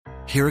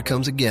Here it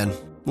comes again.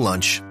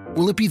 Lunch.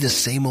 Will it be the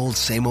same old,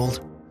 same old?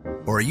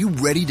 Or are you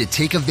ready to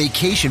take a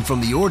vacation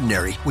from the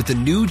ordinary with the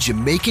new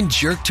Jamaican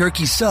Jerk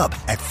Turkey Sub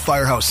at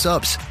Firehouse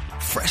Subs?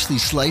 Freshly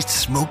sliced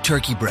smoked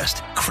turkey breast,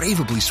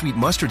 craveably sweet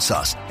mustard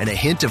sauce, and a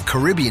hint of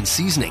Caribbean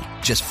seasoning.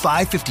 Just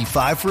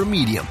 $5.55 for a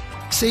medium.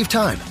 Save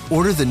time.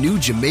 Order the new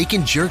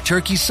Jamaican Jerk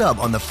Turkey Sub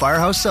on the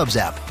Firehouse Subs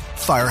app.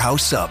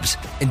 Firehouse Subs.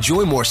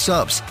 Enjoy more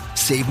subs.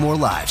 Save more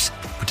lives.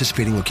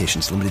 Participating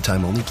locations. Limited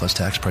time only, plus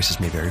tax. Prices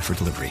may vary for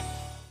delivery.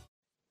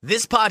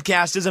 This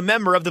podcast is a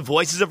member of the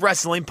Voices of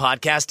Wrestling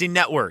Podcasting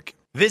Network.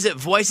 Visit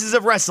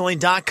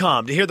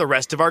voicesofwrestling.com to hear the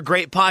rest of our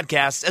great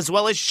podcasts, as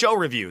well as show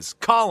reviews,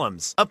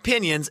 columns,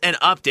 opinions, and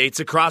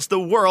updates across the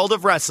world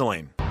of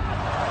wrestling.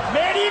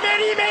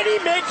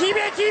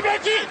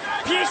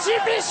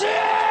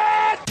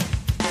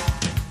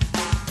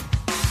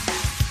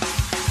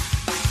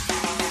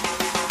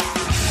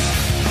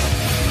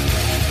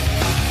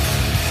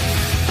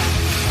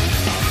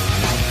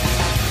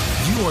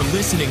 You are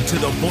listening to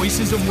the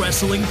Voices of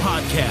Wrestling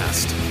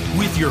podcast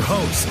with your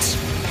hosts,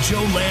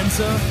 Joe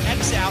Lanza.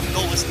 X out and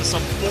go listen to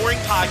some boring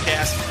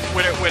podcast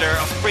where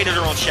they're afraid of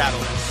their own shadow.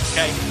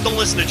 Okay? Don't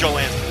listen to Joe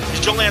Lanza, because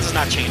Joe Lanza's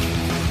not changing.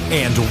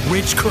 And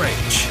Rich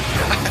Craich.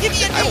 Give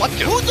me a name.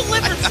 Who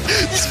delivers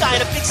this guy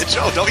in a big spot?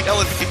 Joe, don't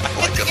yell at me.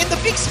 In the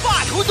big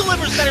spot, who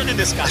delivers better than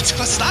this guy?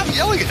 Stop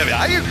yelling at me.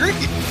 I agree.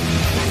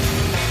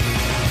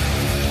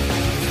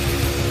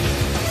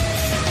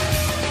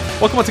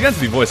 Welcome once again to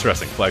the Voice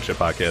Wrestling Flagship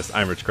podcast.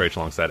 I'm Rich Craich,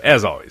 alongside,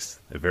 as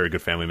always, a very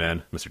good family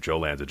man, Mr. Joe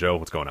Lanza. Joe,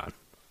 what's going on?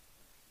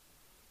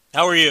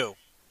 How are you?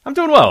 I'm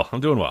doing well.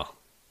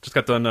 Just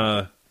got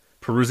done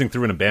perusing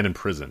through an abandoned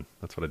prison.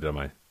 That's what I did.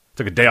 I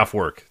took a day off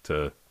work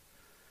to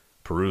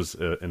peruse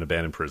an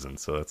abandoned prison.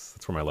 So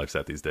that's where my life's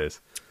at these days.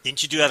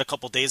 Didn't you do that a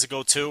couple days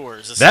ago too, or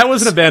is this? That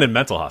was an abandoned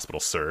mental hospital,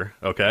 sir.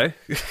 Okay,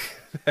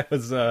 that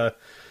was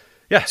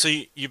yeah. So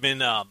you've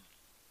been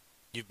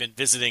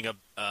visiting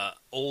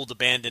old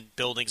abandoned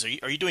buildings.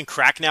 Are you doing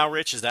crack now,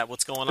 Rich? Is that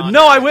what's going on?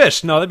 No, I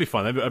wish. No, that'd be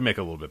fun. I'd make it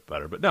a little bit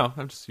better. But no,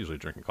 I'm just usually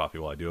drinking coffee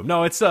while I do them.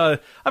 No, it's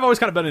I've always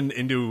kind of been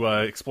into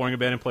exploring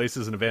abandoned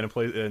places and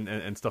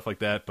and stuff like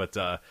that. But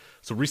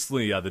so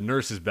recently, the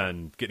nurse has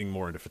been getting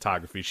more into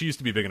photography. She used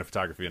to be big into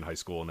photography in high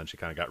school, and then she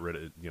kind of got rid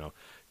of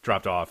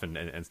dropped off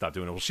and stopped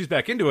doing it. Well, she's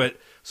back into it.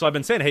 So I've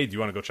been saying, hey, do you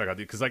want to go check out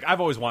these? Because I've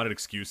always wanted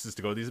excuses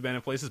to go to these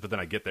abandoned places, but then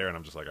I get there and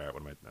I'm just like, all right,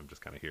 what am I? I'm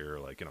just kind of here,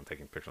 I'm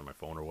taking pictures on my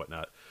phone or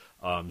whatnot.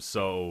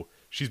 So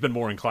she's been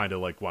more inclined to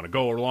want to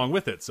go along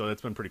with it. So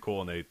that's been pretty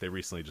cool. And they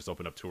recently just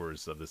opened up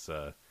tours of this.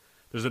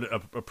 There's a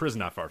prison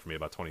not far from me,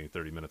 about 20,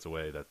 30 minutes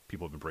away, that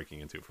people have been breaking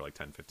into for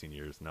 10, 15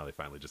 years. And now they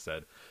finally just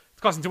said,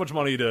 it's costing too much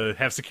money to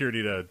have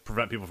security to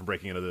prevent people from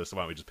breaking into this. So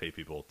why don't we just pay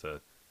people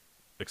to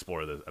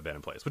explore the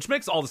abandoned place? Which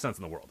makes all the sense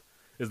in the world.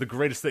 Is the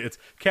greatest thing. It's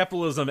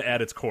capitalism at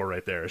its core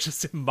right there. It's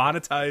just to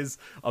monetize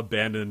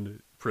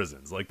abandoned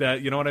prisons like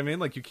that. You know what I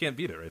mean? You can't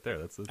beat it right there.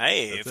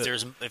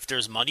 If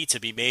there's money to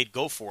be made,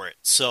 go for it.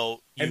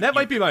 So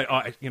might be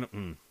my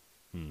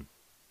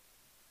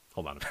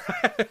hold on.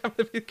 I'm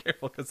gonna be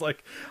careful because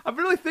I'm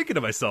really thinking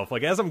to myself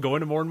as I'm going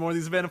to more and more of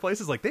these abandoned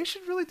places, they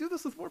should really do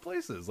this with more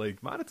places.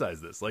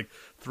 Monetize this.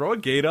 Throw a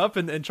gate up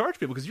and charge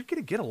people, because you're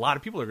gonna get a lot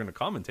of people that are gonna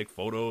come and take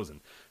photos and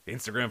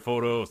Instagram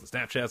photos and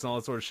Snapchats and all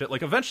that sort of shit.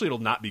 Eventually it'll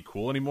not be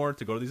cool anymore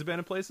to go to these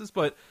abandoned places,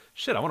 but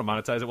shit, I want to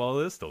monetize it while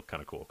it is still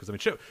kind of cool.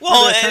 Because shit.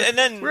 Well,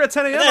 we were at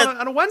 10 a.m.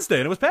 on a Wednesday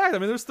and it was packed. There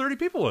was 30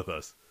 people with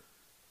us.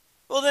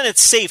 Well, then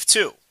it's safe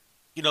too.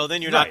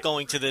 Then you're not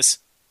going to this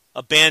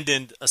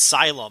abandoned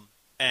asylum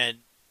and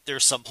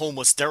there's some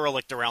homeless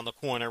derelict around the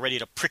corner ready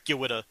to prick you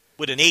with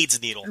an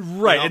AIDS needle.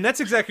 Right, and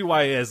that's exactly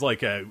why, as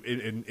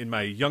in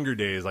my younger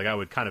days, I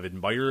would kind of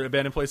admire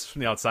abandoned places from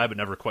the outside, but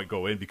never quite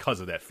go in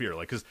because of that fear.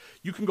 Because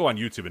you can go on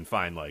YouTube and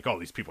find oh,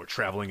 these people are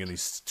traveling in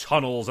these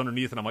tunnels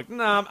underneath, and I'm like,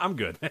 nah, I'm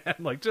good,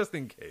 man. Just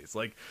in case.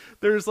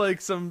 There's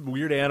some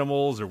weird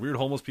animals or weird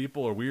homeless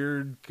people or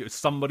weird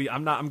somebody.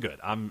 I'm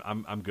good.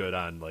 I'm good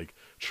on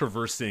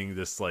traversing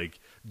this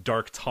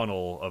dark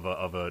tunnel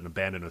of an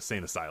abandoned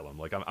insane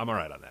asylum. I'm all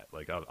right on that.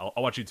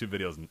 I'll watch YouTube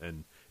videos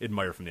and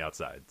admire from the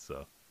outside.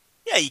 So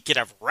yeah, you could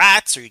have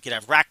rats or you could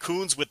have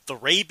raccoons with the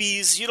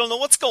rabies. You don't know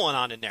what's going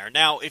on in there.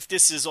 Now, if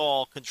this is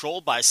all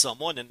controlled by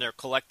someone and they're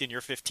collecting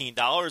your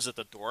 $15 at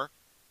the door,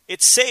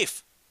 it's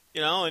safe.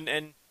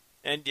 And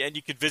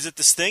you could visit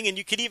this thing, and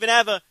you could even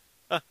have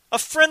a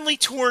friendly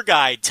tour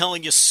guide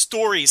telling you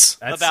stories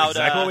about. That's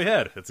exactly what we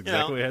had. That's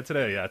exactly what we had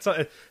today. Yeah,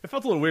 it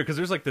felt a little weird because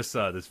there's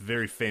this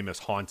very famous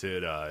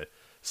haunted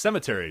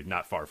cemetery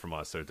not far from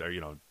us. So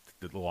the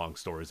long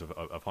stories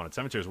of haunted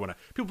cemeteries. When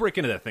people break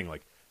into that thing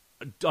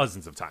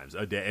dozens of times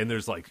a day, and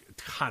there's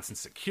constant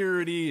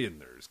security,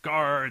 and there's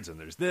guards, and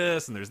there's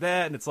this and there's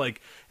that, and it's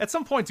at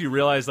some point do you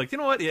realize you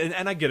know what,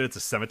 and I get it, it's a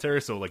cemetery,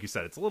 so like you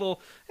said, it's a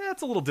little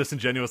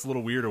disingenuous, a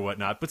little weird or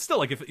whatnot, but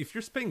still if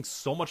you're spending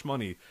so much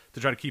money to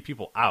try to keep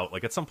people out,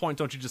 at some point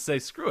don't you just say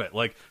screw it,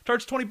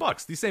 charge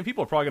 $20? These same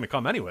people are probably going to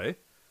come anyway.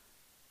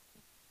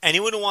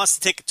 Anyone who wants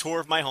to take a tour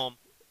of my home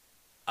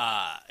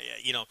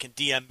can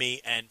DM me,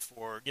 and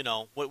for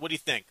what do you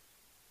think,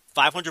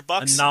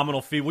 $500. A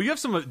nominal fee. Well, you have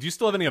some. Do you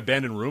still have any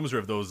abandoned rooms, or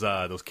have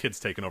those kids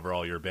taken over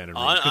all your abandoned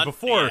rooms? Because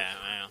before,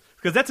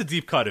 because that's a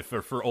deep cut if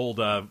for old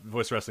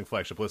Voice Wrestling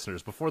Flagship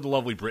listeners. Before the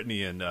lovely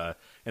Brittany and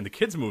the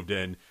kids moved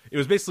in, it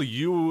was basically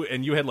you,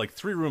 and you had like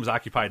 3 rooms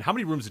occupied. How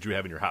many rooms did you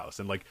have in your house?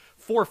 And like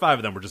 4 or 5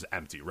 of them were just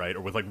empty, right?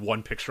 Or with like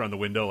one picture on the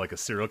window, like a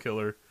serial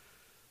killer.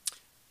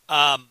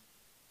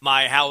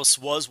 My house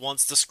was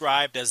once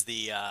described as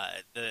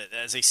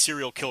as a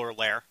serial killer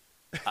lair,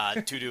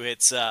 due to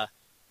its.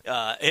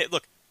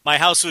 Look, my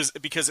house was,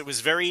 because it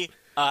was very.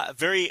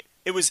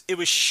 It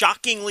was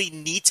shockingly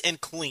neat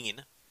and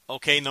clean.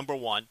 Okay, number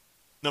one.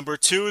 Number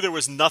two, there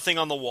was nothing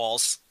on the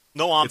walls,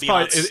 no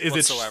ambiance is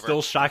whatsoever. It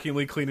still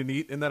shockingly clean and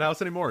neat in that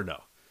house anymore? Or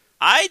no.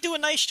 I do a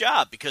nice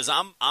job because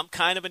I'm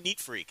kind of a neat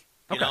freak,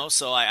 you know.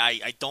 So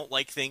I don't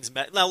like things.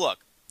 Now look,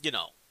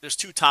 there's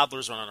 2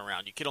 toddlers running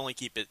around. You can only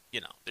keep it,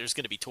 there's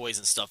going to be toys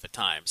and stuff at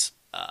times.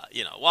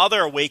 While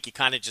they're awake, you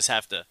kind of just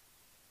have to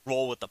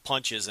roll with the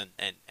punches and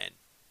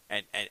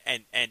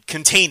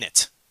contain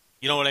it.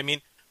 You know what I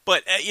mean?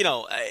 But at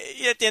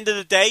the end of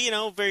the day,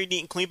 very neat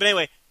and clean. But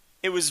anyway,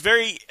 it was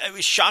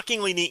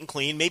shockingly neat and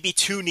clean, maybe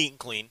too neat and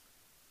clean.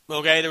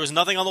 Okay, there was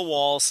nothing on the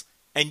walls.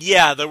 And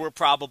yeah, there were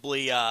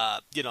probably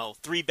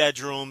 3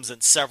 bedrooms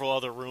and several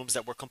other rooms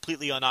that were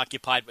completely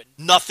unoccupied, but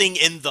nothing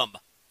in them.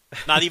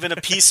 Not even a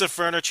piece of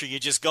furniture. You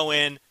just go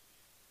in,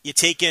 you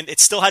take in. It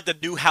still had the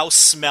new house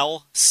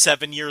smell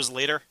 7 years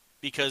later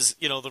because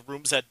the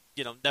rooms had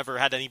never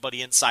had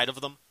anybody inside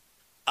of them.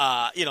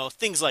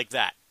 Things like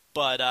that.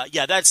 But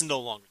yeah, that's no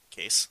longer the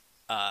case.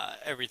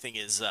 Everything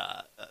is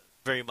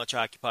very much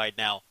occupied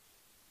now.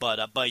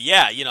 But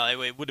yeah,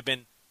 it would have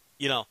been,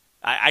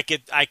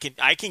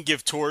 I can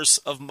give tours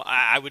of.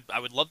 I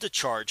would love to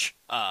charge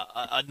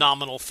a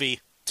nominal fee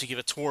to give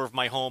a tour of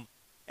my home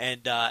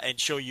and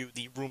show you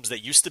the rooms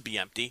that used to be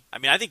empty. I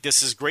mean, I think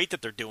this is great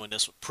that they're doing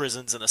this with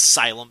prisons and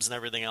asylums and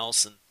everything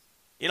else. And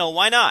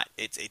why not?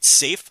 It's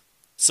safe.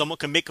 Someone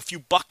can make a few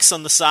bucks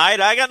on the side.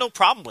 I got no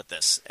problem with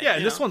this. Yeah,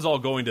 and this one's all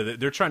going to.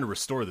 They're trying to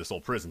restore this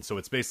old prison, so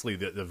it's basically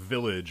the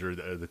village or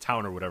the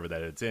town or whatever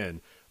that it's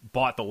in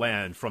bought the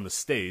land from the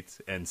state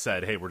and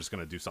said, "Hey, we're just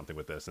going to do something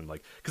with this," and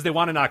because they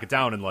want to knock it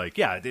down, and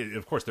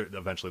of course,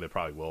 eventually they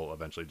probably will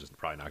just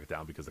knock it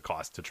down because the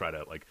cost to try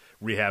to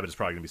rehab it is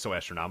probably going to be so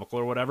astronomical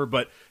or whatever.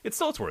 But it's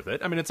worth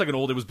it. I mean, it's it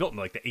was built in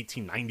the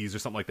 1890s or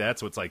something like that,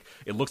 so it's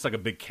it looks like a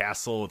big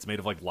castle. It's made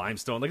of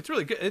limestone. It's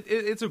really good.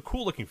 It's a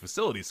cool looking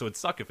facility. So it'd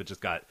suck if it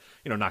just got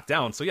knocked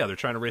down. So yeah, they're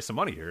trying to raise some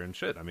money here and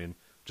shit. I mean,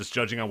 just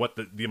judging on what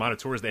the amount of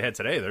tours they had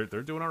today,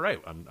 they're doing all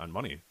right on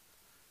money.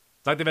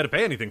 It's like they've had to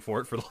pay anything for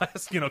it for the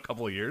last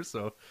couple of years,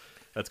 so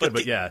that's good.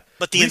 But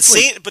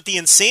the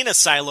insane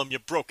asylum you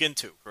broke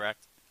into,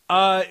 correct?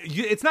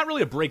 It's not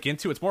really a break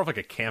into. It's more of like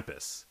a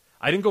campus.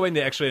 I didn't go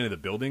into any of the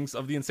buildings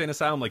of the insane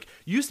asylum. You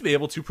used to be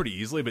able to pretty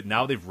easily, but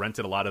now they've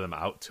rented a lot of them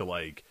out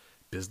to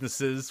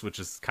businesses, which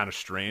is kind of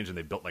strange. And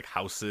they built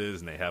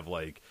houses, and they have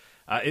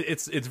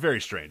it's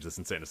very strange, this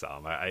insane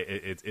asylum.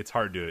 It's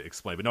hard to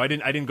explain. But no, I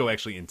didn't go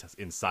actually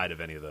inside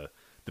of any of the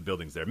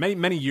buildings there.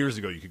 Many years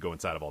ago, you could go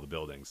inside of all the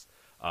buildings.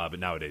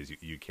 But nowadays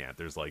you can't.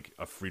 There's a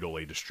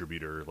Frito-Lay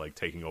distributor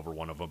taking over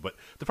one of them. But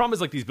the problem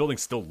is these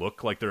buildings still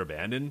look like they're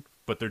abandoned,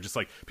 but they're just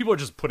people are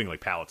just putting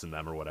pallets in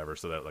them or whatever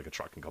so that a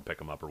truck can come pick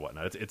them up or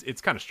whatnot. It's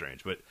kind of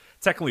strange, but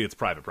technically it's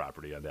private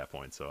property at that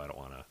point. So I don't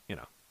want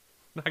to,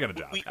 I got a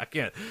job. I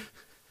can't.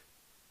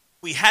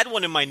 We had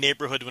one in my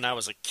neighborhood when I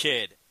was a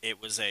kid.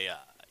 It was a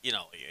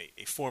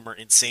former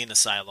insane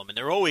asylum, and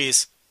they're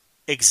always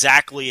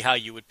exactly how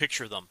you would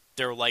picture them.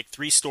 They're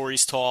 3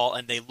 stories tall,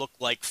 and they look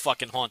like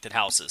fucking haunted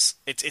houses.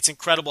 It's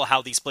incredible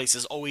how these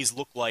places always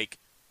look like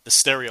the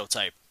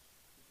stereotype.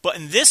 But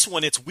in this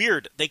one, it's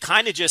weird. They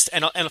kind of just,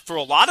 and for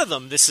a lot of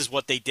them, this is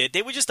what they did.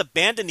 They would just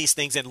abandon these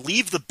things and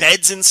leave the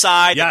beds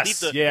inside.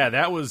 Yes, yeah,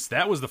 that was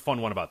the fun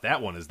one about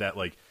that one is that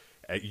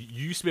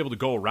you used to be able to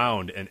go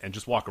around and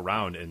just walk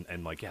around and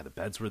the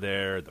beds were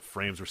there, the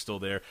frames were still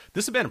there.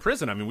 This abandoned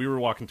prison, I mean, we were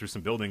walking through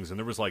some buildings and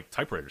there was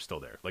typewriters still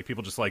there.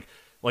 People just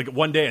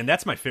one day, and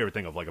that's my favorite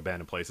thing of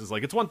abandoned places.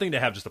 It's one thing to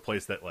have just a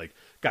place that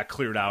got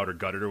cleared out or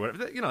gutted or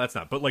whatever. That's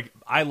not. But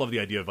I love the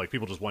idea of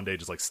people just one day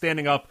just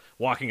standing up,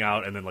 walking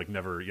out, and then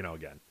never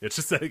again. It's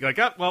just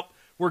well,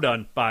 we're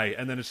done, bye.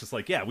 And then it's just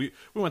we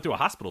went through a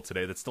hospital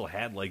today that still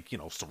had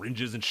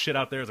syringes and shit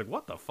out there. It's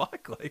what the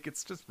fuck?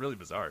 It's just really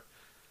bizarre.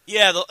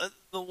 Yeah,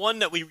 the one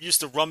that we used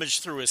to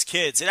rummage through as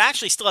kids, it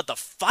actually still had the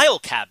file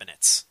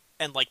cabinets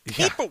and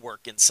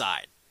paperwork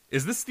inside.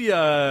 Is this the?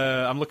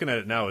 I'm looking at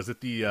it now. Is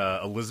it the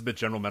Elizabeth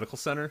General Medical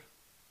Center?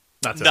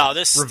 Not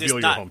to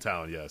reveal your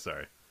hometown. Yeah,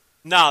 sorry.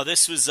 No,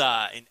 this was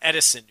in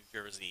Edison, New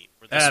Jersey,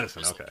 where this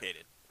was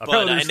located.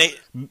 Apparently,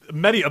 there's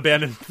many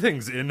abandoned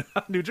things in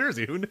New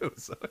Jersey. Who knew?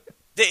 So.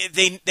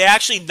 They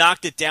actually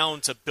knocked it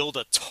down to build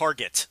a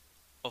Target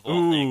of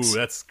all things. Ooh,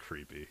 that's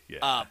creepy.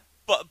 Yeah.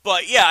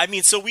 But yeah, I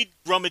mean, so we'd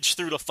rummage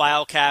through the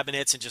file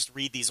cabinets and just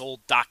read these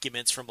old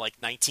documents from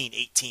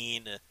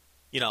 1918,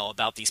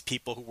 about these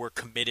people who were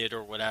committed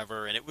or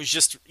whatever. And it was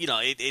just,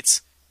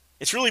 it's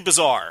It's really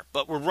bizarre,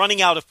 but we're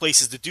running out of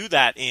places to do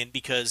that in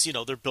because,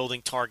 they're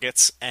building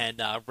targets and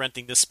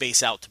renting this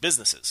space out to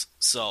businesses.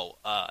 So,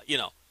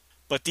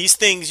 but these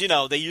things,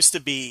 they used to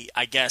be,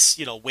 I guess,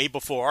 way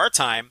before our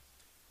time.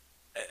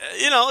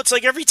 It's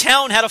like every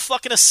town had a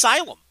fucking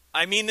asylum.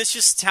 I mean, it's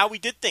just how we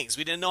did things.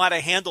 We didn't know how to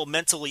handle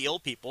mentally ill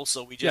people,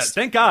 so we just...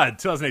 Yeah, thank God,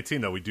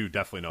 2018, though, we do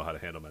definitely know how to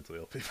handle mentally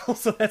ill people.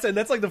 So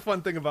that's like the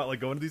fun thing about, like,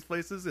 going to these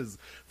places is,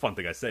 fun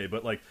thing I say,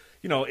 but, like,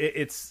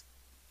 it's...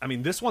 I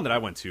mean, this one that I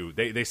went to,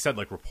 they said,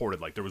 like,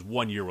 reported, like, there was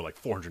 1 year where, like,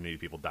 480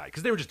 people died.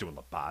 Because they were just doing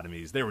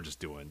lobotomies.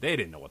 They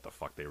didn't know what the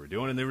fuck they were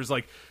doing. And there was,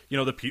 like,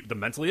 the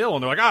mentally ill.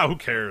 And they're like, who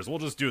cares? We'll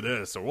just do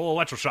this. Or we'll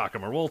electroshock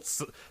them. Or we'll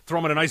throw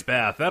them in an ice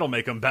bath. That'll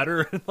make them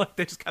better. And, like,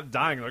 they just kept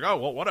dying. Like, oh,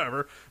 well,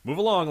 whatever. Move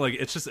along. Like,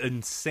 it's just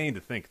insane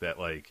to think that,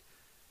 like,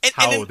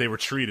 how they were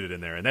treated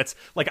in there. And that's,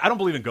 like, I don't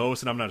believe in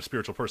ghosts, and I'm not a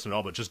spiritual person at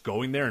all. But just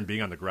going there and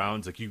being on the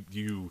grounds, like,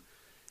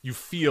 you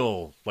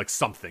feel like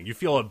something. You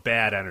feel a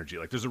bad energy.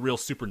 Like, there's a real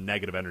super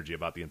negative energy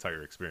about the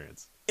entire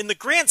experience. In the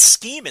grand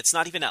scheme, it's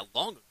not even that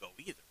long ago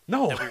either.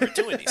 No. That we were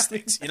doing these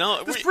things,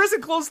 This prison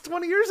closed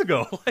 20 years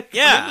ago. Like,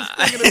 yeah.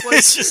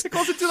 It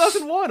closed in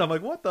 2001. I'm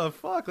like, what the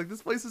fuck? Like,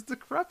 this place is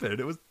decrepit.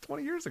 It was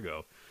 20 years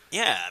ago.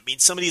 Yeah, I mean,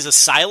 some of these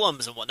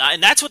asylums and whatnot,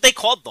 and that's what they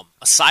called them.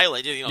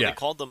 They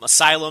called them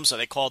asylums, or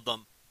they called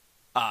them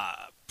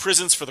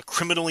prisons for the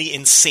criminally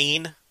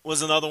insane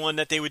was another one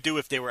that they would do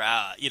if they were,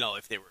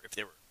 if they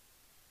were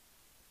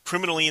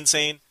criminally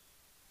insane.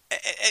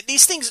 And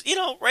these things,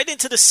 right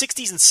into the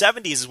 60s and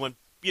 70s is when,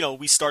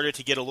 we started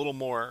to get a little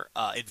more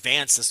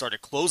advanced and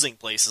started closing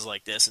places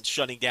like this and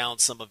shutting down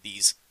some of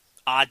these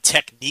odd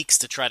techniques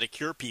to try to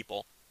cure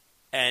people.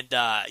 And,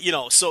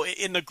 so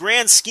in the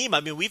grand scheme, I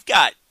mean, we've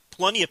got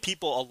plenty of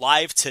people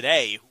alive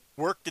today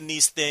who worked in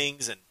these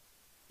things and,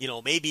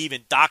 maybe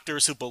even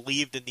doctors who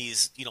believed in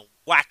these,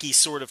 wacky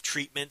sort of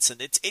treatments.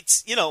 And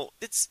it's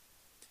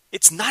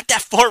not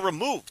that far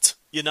removed,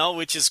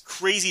 which is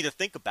crazy to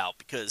think about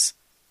because,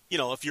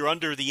 if you're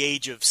under the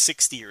age of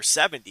 60 or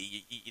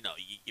 70,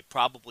 you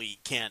probably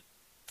can't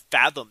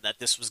fathom that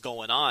this was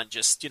going on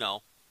just, a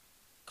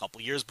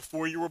couple years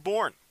before you were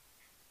born.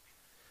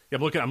 Yeah,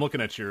 I'm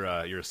looking at your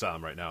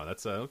asylum right now.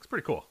 That's looks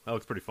pretty cool. That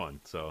looks pretty fun.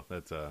 So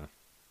that's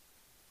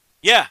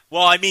Yeah,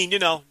 well, I mean,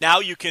 now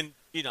you can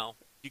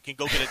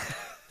go get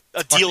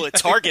a deal at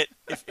Target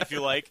if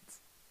you like.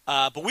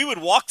 But we would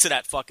walk to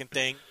that fucking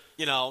thing,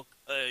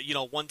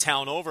 one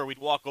town over. We'd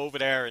walk over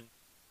there and,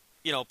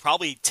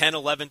 probably 10,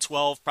 11,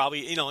 12,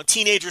 probably,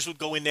 teenagers would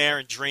go in there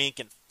and drink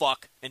and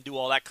fuck and do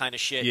all that kind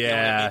of shit. Yeah, you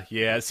know what I mean?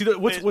 yeah. See,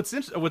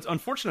 what's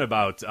unfortunate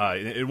about,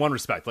 in one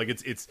respect, like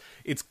it's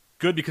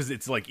good because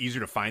it's like easier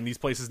to find these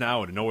places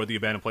now and to know where the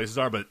abandoned places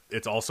are, but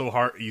it's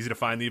also easy to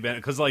find the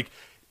abandoned because like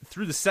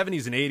through the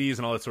 70s and 80s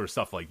and all that sort of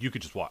stuff, like you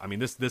could just walk. I mean,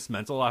 this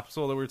mental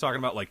episode that we were talking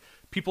about, like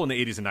people in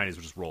the 80s and 90s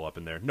would just roll up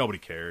in there. Nobody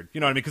cared.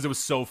 You know what I mean? Because it was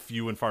so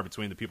few and far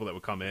between the people that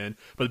would come in.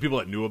 But the people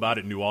that knew about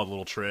it knew all the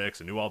little tricks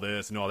and knew all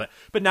this and knew all that.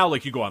 But now,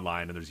 like, you go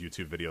online and there's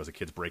YouTube videos of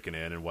kids breaking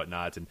in and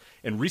whatnot.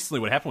 And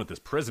recently what happened with this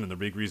prison, and the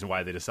big reason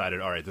why they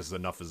decided, all right, this is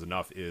enough,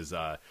 is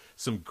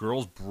some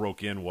girls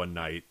broke in one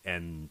night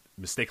and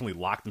mistakenly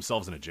locked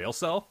themselves in a jail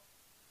cell.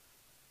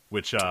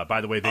 Which,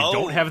 by the way, they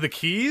don't have the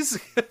keys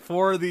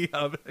for the,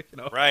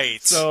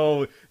 Right.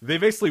 So they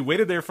basically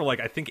waited there for, like,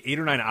 I think 8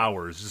 or 9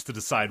 hours just to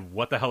decide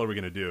what the hell are we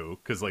going to do?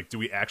 Because, like, do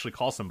we actually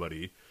call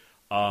somebody?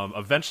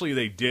 Eventually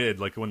they did,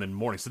 like, when the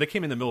morning. So they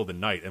came in the middle of the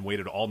night and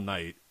waited all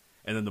night.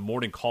 And then the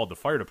morning called the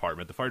fire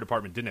department. The fire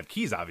department didn't have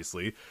keys,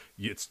 obviously.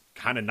 It's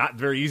kind of not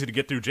very easy to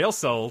get through jail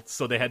cell,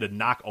 so they had to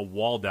knock a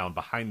wall down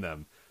behind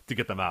them to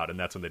get them out, and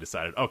that's when they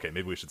decided, okay,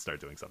 maybe we should start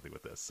doing something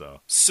with this.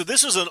 So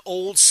this was an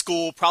old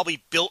school,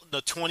 probably built in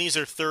the 20s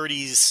or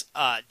 30s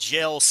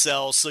jail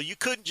cell, so you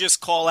couldn't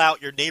just call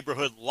out your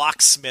neighborhood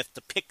locksmith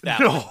to pick that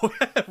one.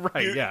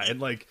 Right, yeah,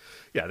 and like,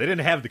 yeah, they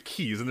didn't have the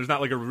keys, and there's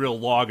not like a real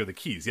log of the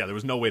keys. Yeah, there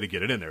was no way to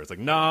get it in there. It's like,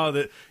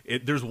 no,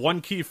 there's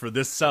one key for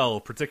this cell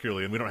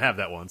particularly, and we don't have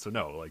that one, so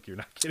no, like, you're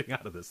not getting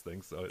out of this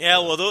thing. So yeah,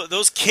 well,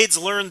 those kids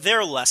learned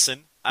their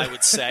lesson, I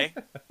would say.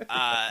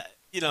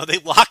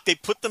 They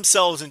put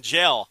themselves in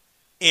jail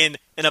in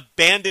an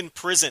abandoned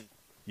prison.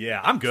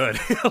 Yeah, I'm good.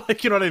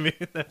 Like, you know what I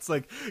mean? That's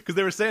like, because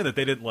they were saying that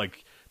they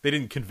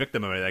didn't convict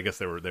them of it. I guess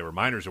they were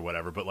minors or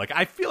whatever. But like,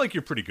 I feel like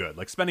you're pretty good.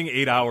 Like spending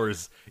 8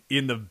 hours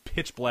in the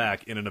pitch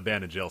black in an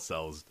abandoned jail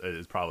cell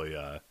is probably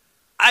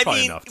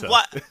enough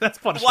to. That's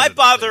punishment. Why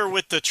bother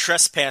with the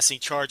trespassing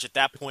charge at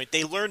that point?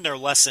 They learned their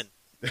lesson.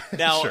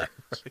 Now, sure,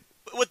 right.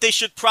 What they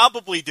should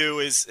probably do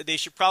is they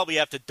should probably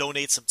have to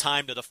donate some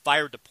time to the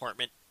fire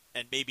department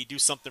and maybe do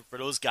something for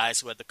those guys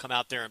who had to come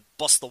out there and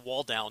bust the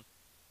wall down.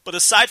 But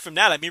aside from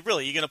that, I mean,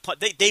 really, you're gonna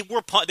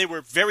they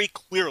were very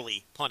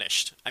clearly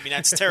punished. I mean,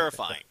 that's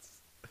terrifying.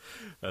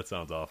 That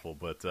sounds awful.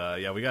 But,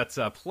 yeah, we got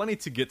plenty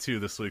to get to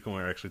this week when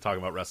we're actually talking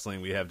about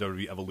wrestling. We have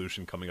WWE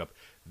Evolution coming up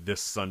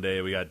this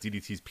Sunday. We got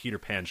DDT's Peter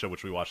Pan show,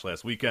 which we watched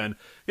last weekend.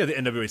 Yeah, the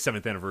NWA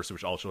 7th anniversary,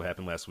 which also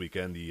happened last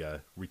weekend.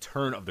 The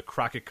return of the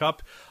Crockett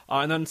Cup.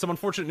 And then some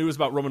unfortunate news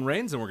about Roman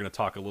Reigns, and we're going to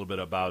talk a little bit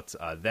about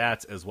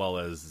that, as well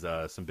as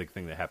some big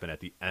thing that happened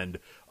at the end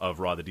of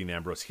Raw, the Dean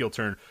Ambrose heel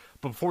turn.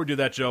 But before we do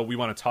that, Joe, we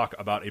want to talk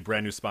about a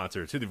brand new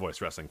sponsor to the Voice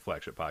Wrestling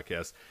Flagship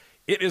Podcast.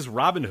 It is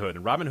Robinhood,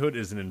 and Robinhood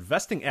is an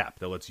investing app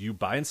that lets you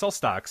buy and sell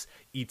stocks,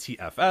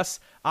 ETFs,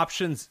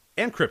 options,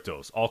 and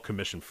cryptos, all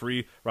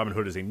commission-free.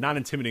 Robinhood is a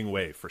non-intimidating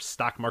way for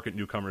stock market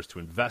newcomers to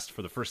invest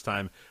for the first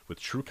time with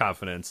true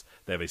confidence.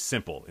 They have a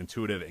simple,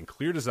 intuitive, and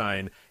clear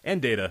design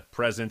and data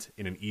present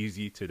in an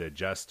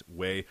easy-to-digest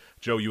way.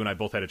 Joe, you and I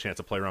both had a chance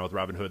to play around with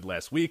Robinhood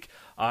last week,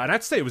 and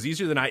I'd say it was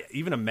easier than I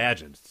even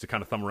imagined to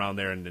kind of thumb around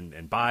there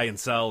and buy and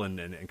sell and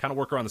kind of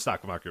work around the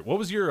stock market. What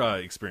was your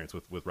experience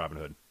with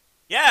Robinhood?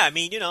 Yeah, I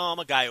mean, I'm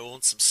a guy who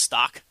owns some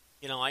stock.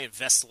 I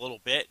invest a little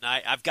bit,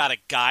 and I've got a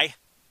guy,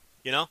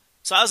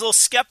 So I was a little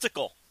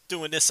skeptical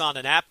doing this on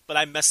an app, but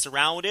I messed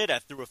around with it. I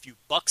threw a few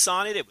bucks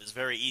on it. It was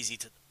very easy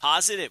to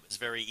deposit. It was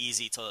very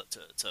easy to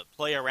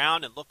play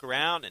around and look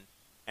around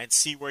and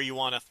see where you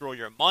want to throw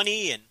your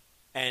money.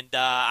 And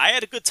I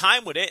had a good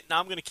time with it, and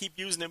I'm going to keep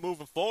using it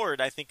moving forward.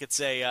 I think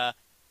it's an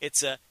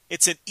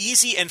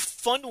easy and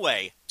fun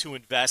way to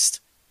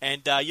invest.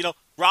 And,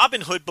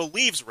 Robinhood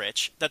believes,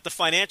 Rich, that the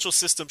financial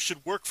system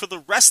should work for the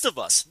rest of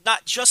us,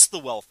 not just the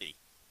wealthy.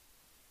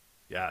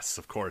 Yes,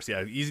 of course.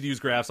 Yeah, easy to use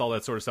graphs, all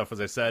that sort of stuff.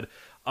 As I said,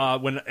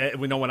 when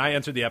I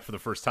entered the app for the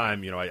first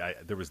time,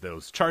 there was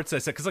those charts. I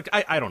said, because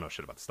I don't know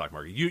shit about the stock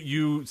market.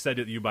 You said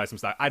that you buy some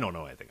stock. I don't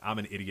know anything. I'm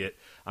an idiot.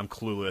 I'm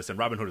clueless. And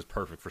Robinhood is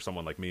perfect for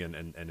someone like me.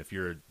 And if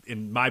you're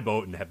in my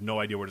boat and have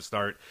no idea where to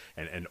start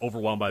and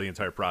overwhelmed by the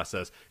entire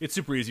process, it's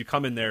super easy. You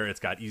come in there.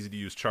 It's got easy to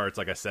use charts.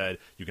 Like I said,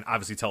 you can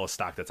obviously tell a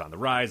stock that's on the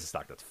rise, a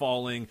stock that's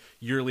falling,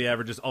 yearly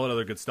averages, all that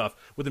other good stuff.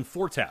 Within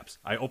 4 taps,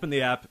 I opened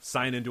the app,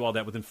 sign in, do all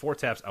that. Within 4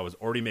 taps, I was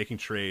already making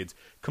trades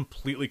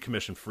completely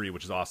commission free,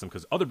 which is awesome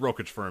because other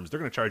brokerage firms,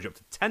 they're going to charge you up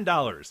to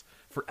 $10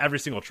 for every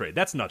single trade.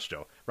 That's nuts,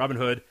 Joe.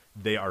 Robinhood,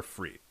 they are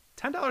free.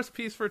 $10 a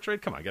piece for a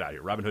trade? Come on, get out of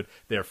here. Robinhood,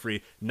 they are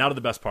free. Now to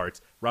the best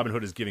parts.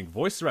 Robinhood is giving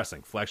Voice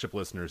Wrestling Flagship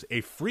listeners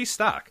a free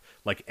stock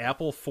like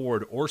Apple,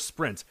 Ford, or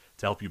Sprint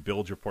to help you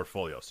build your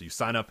portfolio. So you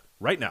sign up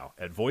right now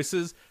at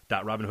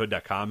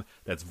voices.robinhood.com.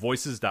 That's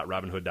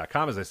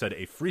voices.robinhood.com. As I said,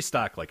 a free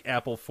stock like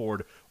Apple,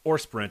 Ford, or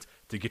Sprint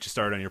to get you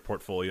started on your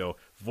portfolio.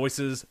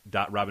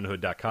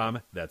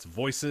 Voices.robinhood.com. That's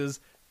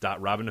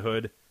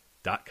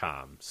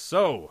voices.robinhood.com.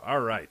 So,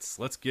 all right,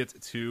 let's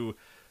get to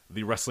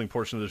the wrestling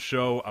portion of the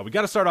show. We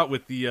got to start out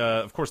with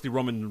of course, the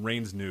Roman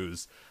Reigns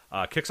news.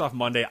 Kicks off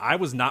Monday. I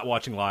was not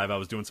watching live. I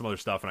was doing some other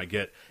stuff, and I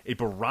get a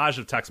barrage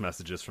of text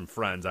messages from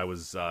friends. I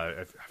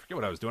forget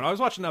what I was doing. I was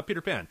watching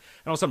Peter Pan, and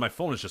all of a sudden my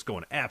phone is just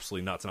going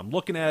absolutely nuts, and I'm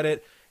looking at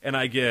it, and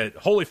I get,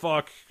 holy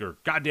fuck, or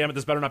God damn it,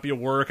 this better not be a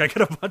work. I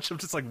get a bunch of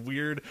just like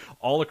weird,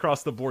 all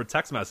across the board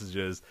text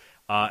messages.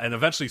 And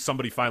eventually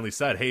somebody finally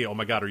said, hey, oh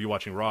my God, are you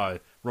watching Raw?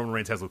 Roman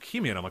Reigns has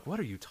leukemia. And I'm like, what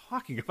are you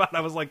talking about?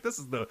 I was like, this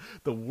is the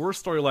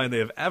worst storyline they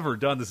have ever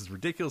done. This is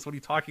ridiculous. What are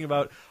you talking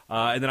about?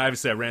 And then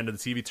obviously I ran to the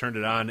TV, turned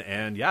it on,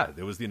 and yeah,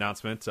 there was the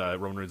announcement.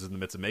 Roman Reigns is in the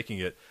midst of making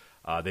it.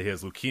 That he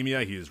has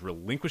leukemia. He is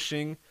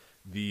relinquishing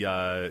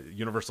the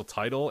Universal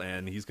title,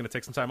 and he's going to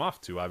take some time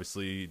off to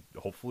obviously,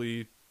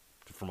 hopefully,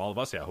 from all of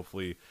us,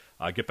 hopefully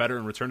get better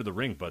and return to the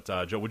ring. But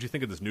Joe, what did you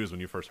think of this news when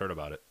you first heard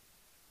about it?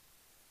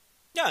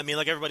 Yeah, I mean,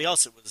 like everybody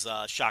else, it was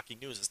shocking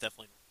news. It's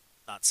definitely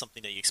not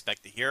something that you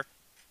expect to hear.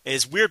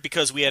 It's weird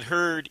because we had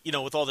heard,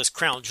 with all this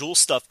Crown Jewel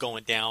stuff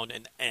going down,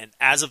 and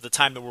as of the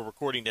time that we're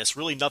recording this,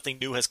 really nothing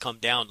new has come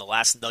down. The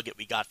last nugget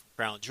we got from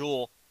Crown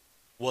Jewel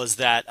was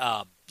that,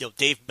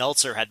 Dave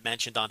Meltzer had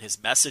mentioned on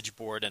his message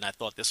board, and I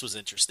thought this was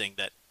interesting,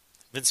 that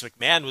Vince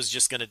McMahon was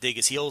just going to dig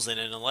his heels in,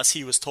 and unless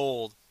he was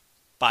told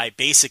by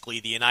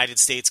basically the United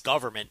States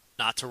government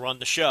not to run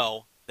the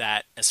show,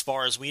 that as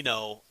far as we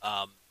know,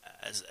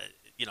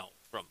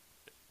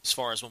 as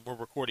far as when we're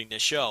recording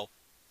this show,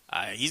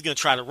 he's going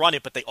to try to run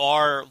it, but they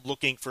are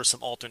looking for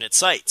some alternate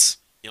sites.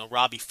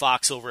 Robbie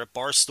Fox over at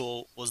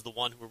Barstool was the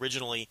one who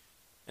originally,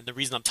 and the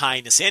reason I'm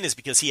tying this in is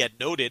because he had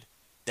noted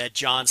that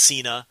John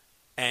Cena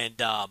and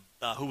Daniel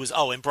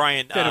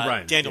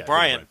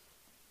Bryan.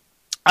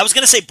 I was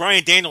going to say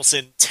Bryan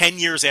Danielson 10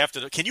 years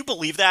after. Can you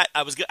believe that?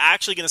 I was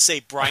actually going to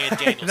say Bryan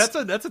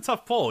Danielson. that's a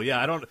tough pull.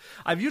 Yeah,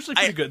 I'm usually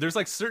pretty good. There's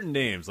like certain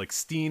names like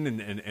Steen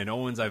and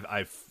Owens.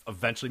 I've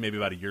eventually, maybe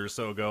about a year or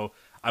so ago,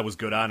 I was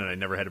good on, and I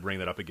never had to bring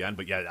that up again.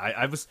 But yeah,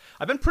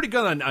 I've been pretty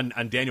good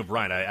on Daniel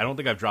Bryan. I don't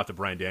think I've dropped a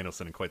Bryan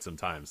Danielson in quite some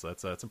time. So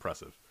that's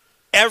impressive.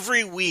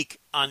 Every week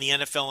on the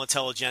NFL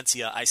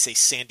Intelligentsia, I say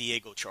San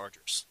Diego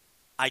Chargers.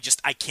 I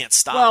can't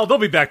stop. Well, they'll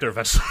be back there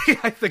eventually,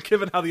 I think,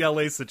 given how the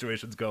LA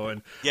situation's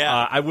going.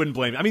 Yeah. I wouldn't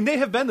blame. I mean, they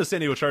have been the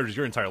San Diego Chargers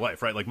your entire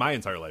life, right? Like my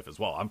entire life as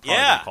well. I'm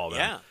probably going to call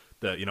them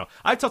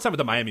I tell time with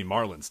the Miami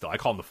Marlins still. I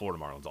call them the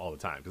Florida Marlins all the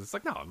time because it's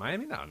like, no,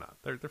 Miami, no,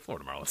 they're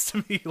Florida Marlins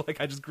to me.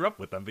 Like I just grew up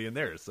with them being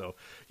there. So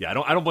yeah,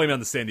 I don't blame it on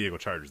the San Diego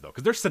Chargers though,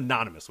 because they're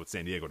synonymous with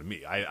San Diego to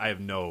me. I have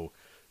no.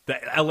 The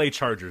LA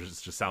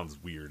Chargers just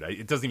sounds weird.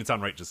 It doesn't even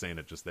sound right just saying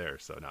it just there.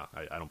 So no,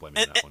 I don't blame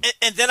you on that one.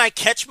 And then I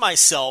catch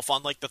myself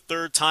on like the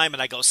third time,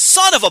 and I go,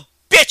 "Son of a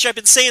bitch! I've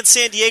been saying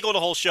San Diego the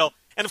whole show."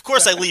 And of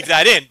course, I leave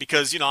that in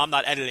because I'm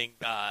not editing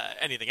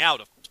anything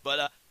out, of course.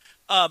 But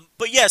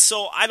yeah,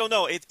 so I don't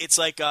know. It's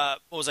like what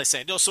was I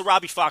saying? No, so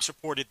Robbie Fox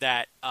reported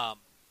that,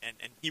 and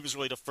he was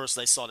really the first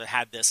I saw that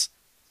had this,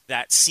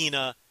 that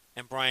Cena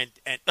and Bryan,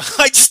 and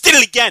I just did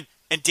it again,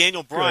 and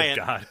Daniel Bryan.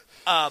 Good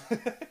God.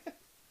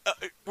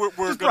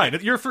 We're Brian.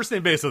 Your first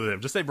name base of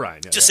them. Just say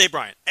Brian. Yeah, say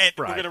Brian. And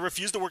Brian. We're going to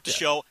refuse to work the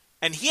show.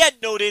 And he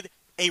had noted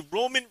a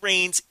Roman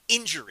Reigns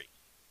injury,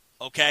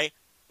 okay,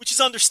 which is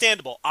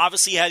understandable.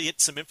 Obviously, he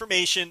had some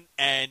information,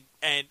 and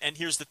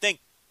here's the thing.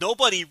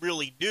 Nobody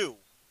really knew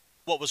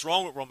what was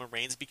wrong with Roman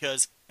Reigns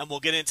because, and we'll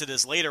get into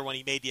this later when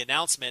he made the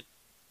announcement,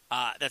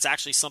 that's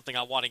actually something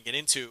I want to get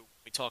into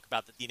when we talk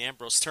about the Dean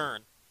Ambrose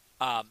turn.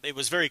 It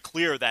was very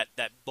clear that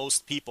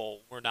most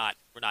people were not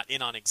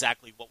in on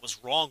exactly what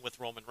was wrong with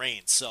Roman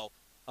Reigns. So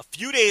a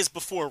few days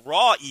before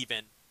Raw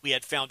even, we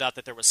had found out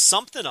that there was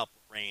something up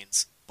with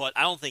Reigns, but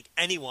I don't think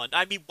anyone,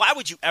 I mean, why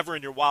would you ever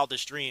in your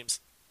wildest dreams,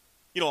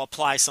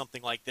 apply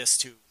something like this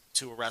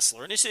to a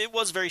wrestler? And it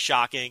was very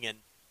shocking,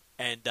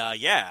 and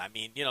yeah, I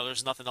mean,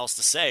 there's nothing else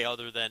to say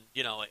other than,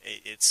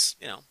 it's,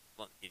 you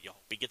hope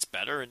he gets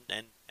better and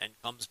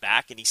comes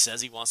back, and he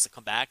says he wants to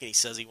come back, and he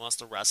says he wants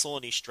to wrestle,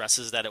 and he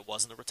stresses that it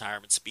wasn't a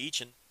retirement speech.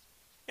 And,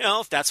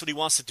 if that's what he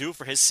wants to do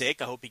for his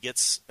sake, I hope he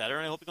gets better,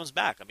 and I hope he comes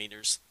back. I mean,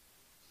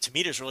 to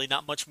me, there's really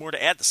not much more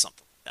to add to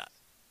something like that.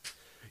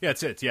 Yeah,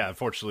 it's it. Yeah,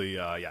 unfortunately,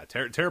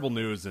 terrible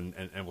news, and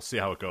we'll see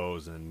how it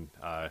goes. And,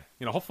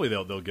 hopefully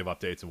they'll give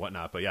updates and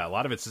whatnot. But, yeah, a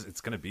lot of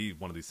it's going to be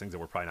one of these things that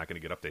we're probably not going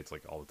to get updates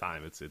like all the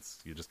time.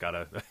 You just got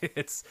to –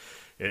 it's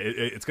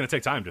going to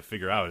take time to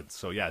figure out.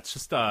 So, yeah, it's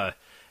just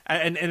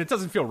and it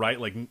doesn't feel right.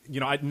 Like,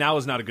 now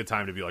is not a good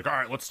time to be like, all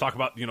right, let's talk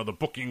about, the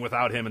booking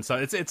without him and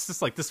stuff. It's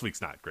just like this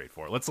week's not great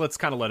for it. Let's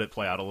kind of let it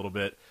play out a little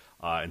bit.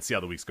 And see how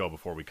the weeks go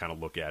before we kind of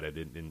look at it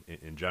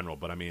in general.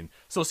 But, I mean,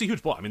 so it's a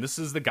huge blow. I mean, this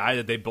is the guy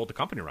that they built the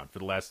company around for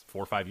the last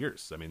 4 or 5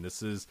 years. I mean,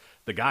 this is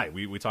the guy.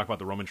 We talk about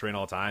the Roman train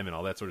all the time and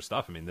all that sort of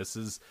stuff. I mean,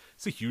 it's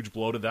a huge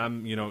blow to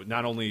them.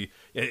 Not only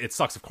it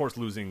sucks, of course,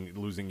 losing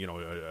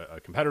a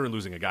competitor and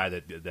losing a guy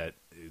that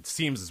it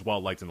seems is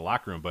well-liked in the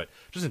locker room, but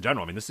just in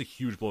general, I mean, this is a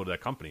huge blow to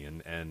that company.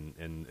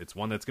 And it's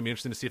one that's going to be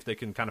interesting to see if they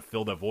can kind of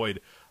fill that void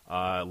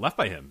left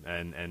by him.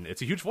 And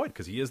it's a huge void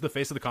because he is the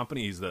face of the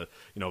company. He's the,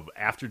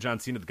 after John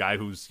Cena, the guy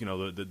who's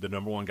the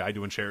number one guy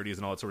doing charities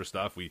and all that sort of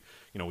stuff. We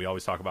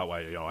always talk about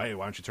why hey,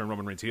 why don't you turn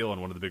Roman Reigns heel?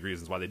 And one of the big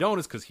reasons why they don't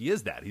is because he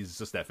is that. He's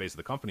just that face of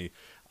the company.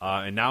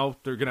 And now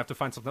they're gonna have to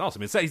find something else. I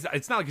mean,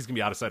 it's not like he's gonna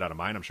be out of sight, out of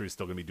mind. I'm sure he's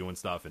still gonna be doing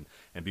stuff and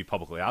be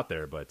publicly out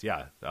there. But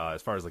yeah,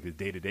 as far as like the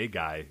day-to-day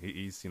guy,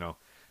 he's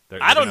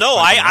I don't know.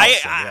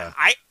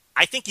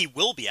 I think he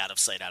will be out of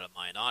sight, out of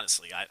mind.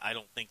 Honestly, I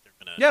don't think they're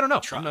gonna. Yeah, I don't know.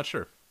 Try. I'm not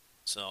sure.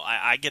 So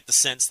I get the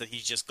sense that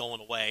he's just going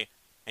away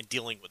and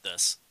dealing with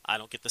this. I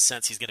don't get the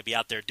sense he's going to be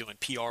out there doing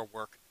PR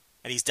work,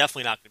 and he's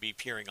definitely not going to be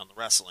appearing on the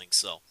wrestling.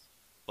 So,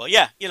 well,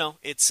 yeah,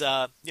 it's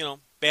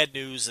bad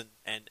news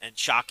and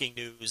shocking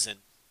news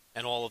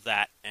and all of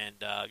that,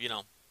 and I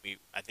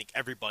think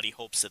everybody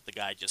hopes that the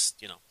guy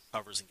just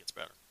covers and gets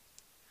better.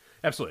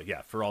 Absolutely,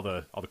 yeah. For all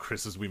the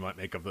criticisms we might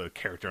make of the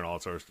character and all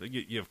that sort of stuff,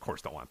 you of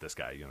course don't want this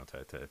guy,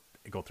 to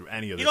go through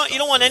any of this. You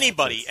don't want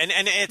anybody, and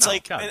it's no,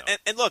 like,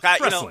 and look,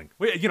 wrestling.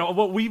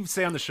 What we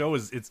say on the show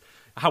is it's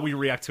how we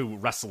react to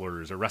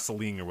wrestlers or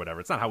wrestling or whatever.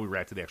 It's not how we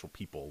react to the actual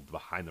people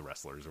behind the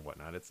wrestlers or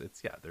whatnot. It's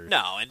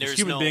there's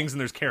human beings and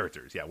there's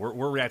characters. Yeah,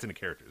 we're reacting to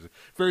characters.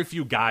 Very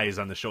few guys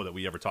on the show that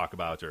we ever talk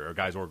about, or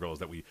guys or girls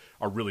that we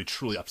are really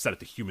truly upset at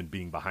the human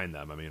being behind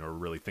them. I mean, or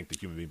really think the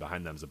human being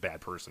behind them is a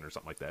bad person or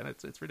something like that.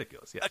 It's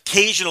ridiculous. Yeah.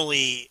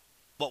 Occasionally,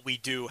 what we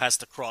do has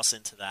to cross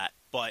into that,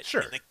 but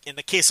sure. In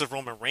the case of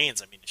Roman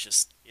Reigns, I mean, it's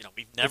just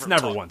it's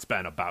never once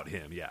been about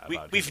him. Yeah,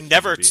 we've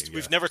never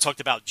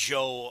talked about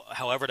Joe,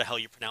 however the hell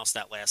you pronounce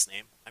that last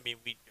name. I mean,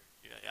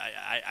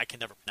 I can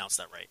never pronounce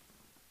that right.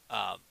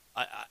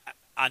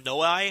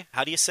 Anoa'i,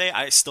 how do you say?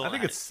 I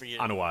think it's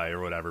Anoa'i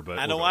or whatever, but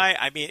Anoa'i.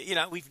 I mean,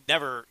 we've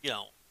never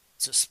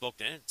just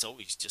spoken. It's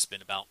always just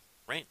been about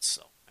Reigns.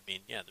 So I mean,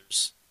 yeah,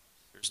 there's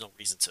no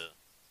reason to.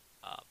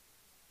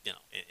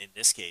 In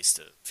this case,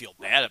 to feel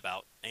bad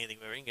about anything.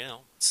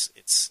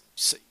 It's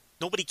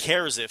nobody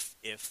cares if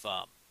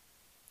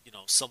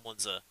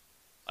someone's a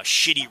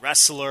shitty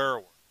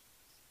wrestler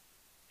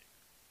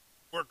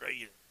or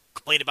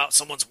complain about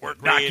someone's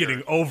work not rate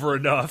getting over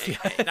enough.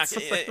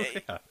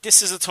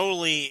 This is a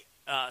totally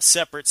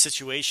separate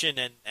situation,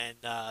 and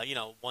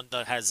one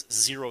that has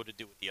zero to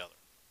do with the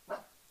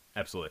other.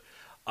 Absolutely.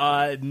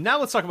 Now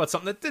let's talk about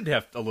something that did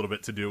have a little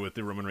bit to do with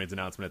the Roman Reigns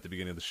announcement at the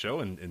beginning of the show,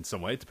 and in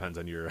some way it depends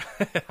on your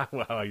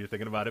how you're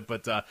thinking about it.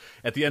 But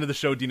at the end of the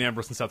show, Dean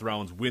Ambrose and Seth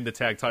Rollins win the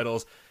tag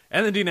titles,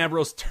 and then Dean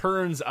Ambrose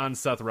turns on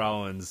Seth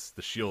Rollins,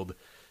 the Shield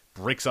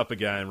breaks up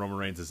again. Roman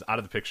Reigns is out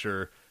of the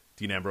picture.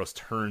 Dean Ambrose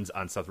turns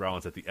on Seth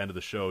Rollins at the end of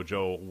the show.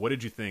 Joe, what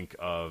did you think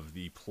of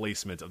the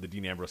placement of the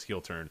Dean Ambrose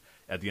heel turn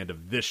at the end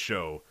of this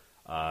show,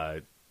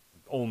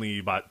 only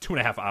about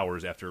 2.5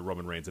 hours after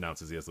Roman Reigns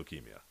announces he has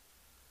leukemia?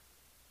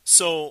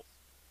 So,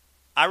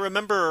 I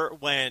remember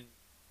when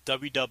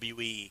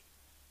WWE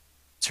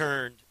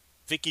turned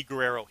Vicky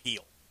Guerrero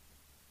heel.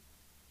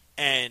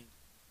 And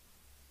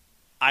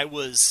I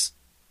was,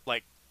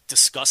 like,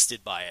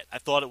 disgusted by it. I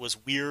thought it was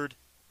weird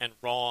and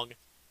wrong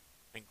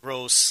and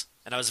gross,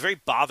 and I was very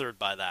bothered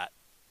by that.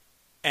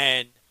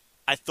 And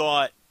I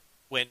thought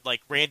when,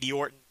 like, Randy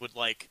Orton would,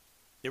 like,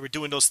 they were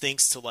doing those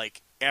things to,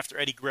 like, after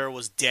Eddie Guerrero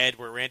was dead,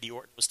 where Randy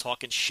Orton was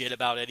talking shit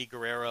about Eddie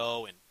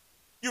Guerrero, and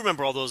you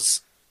remember all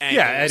those angles.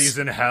 Yeah, Eddie's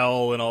in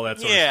hell and all that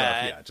sort of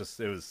stuff. Yeah, it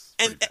was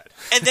pretty bad.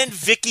 And then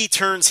Vicky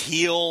turns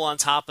heel on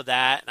top of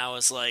that, and I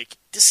was like,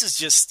 this is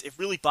just, it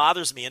really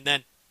bothers me. And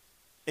then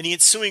in the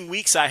ensuing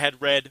weeks, I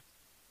had read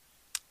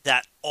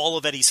that all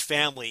of Eddie's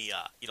family,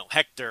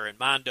 Hector and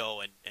Mondo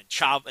and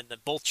Chav, and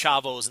both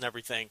Chavos and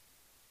everything,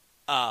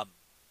 the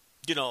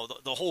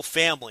whole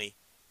family,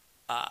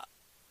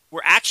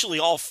 were actually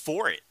all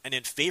for it and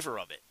in favor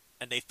of it.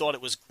 And they thought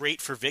it was great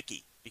for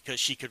Vicky because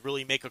she could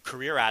really make a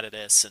career out of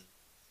this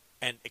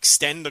and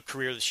extend the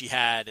career that she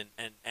had.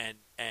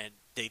 And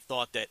they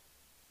thought that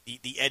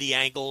the Eddie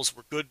angles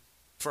were good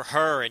for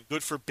her and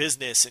good for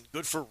business and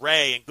good for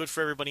Ray and good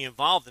for everybody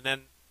involved. And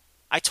then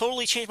I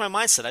totally changed my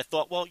mindset. I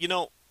thought, well,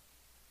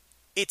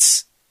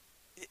 it's,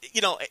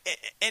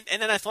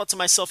 and then I thought to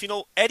myself,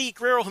 Eddie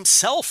Guerrero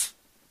himself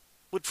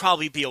would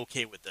probably be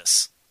okay with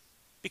this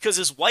because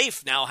his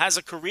wife now has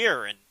a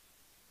career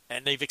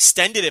and they've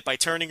extended it by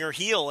turning her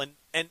heel.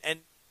 And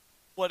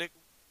what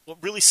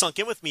really sunk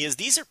in with me is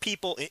these are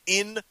people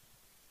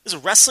there's a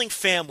wrestling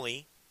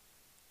family.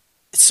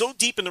 It's so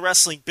deep in the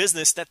wrestling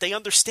business that they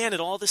understand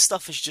that all this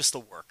stuff is just a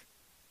work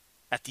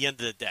at the end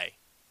of the day.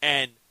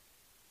 And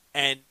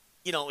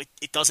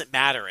it doesn't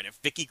matter. And if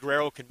Vicky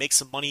Guerrero can make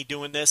some money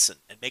doing this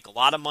and make a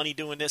lot of money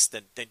doing this,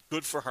 then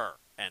good for her.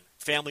 And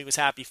family was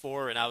happy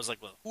for her. And I was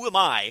like, well, who am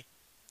I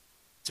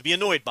to be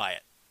annoyed by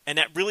it? And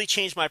that really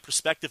changed my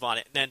perspective on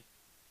it. And then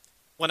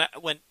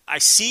when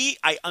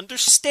I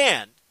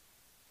understand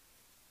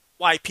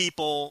why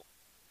people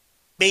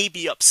may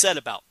be upset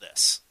about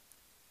this.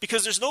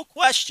 Because there's no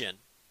question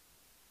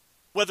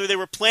whether they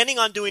were planning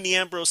on doing the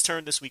Ambrose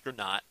turn this week or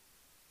not.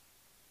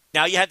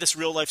 Now you had this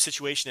real-life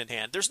situation in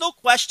hand. There's no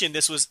question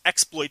this was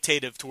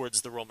exploitative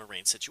towards the Roman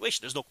Reigns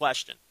situation. There's no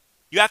question.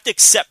 You have to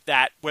accept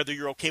that whether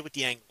you're okay with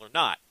the angle or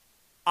not.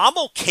 I'm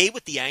okay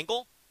with the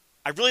angle.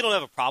 I really don't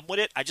have a problem with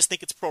it. I just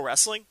think it's pro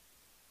wrestling.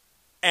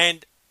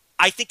 And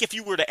I think if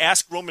you were to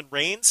ask Roman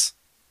Reigns,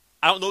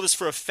 I don't know this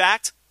for a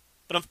fact,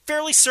 but I'm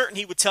fairly certain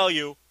he would tell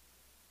you,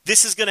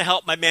 this is going to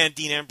help my man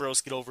Dean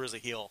Ambrose get over as a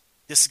heel.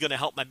 This is going to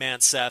help my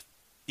man Seth.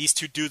 These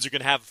two dudes are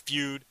going to have a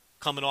feud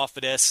coming off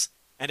of this.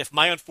 And if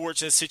my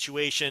unfortunate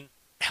situation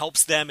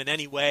helps them in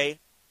any way,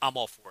 I'm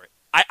all for it.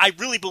 I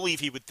really believe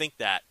he would think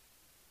that.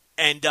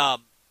 And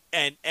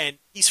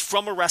he's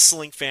from a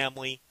wrestling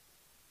family.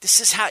 This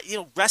is how,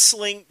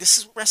 wrestling, this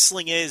is what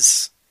wrestling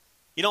is.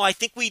 I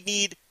think we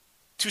need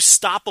to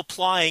stop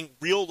applying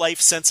real life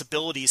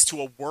sensibilities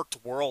to a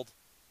worked world.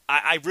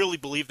 I really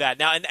believe that.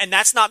 Now, and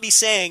that's not me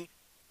saying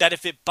that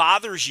if it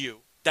bothers you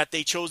that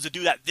they chose to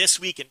do that this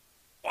week and,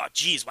 oh,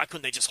 geez, why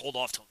couldn't they just hold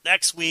off till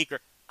next week? Or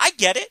I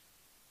get it.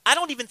 I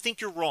don't even think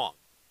you're wrong.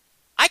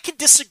 I can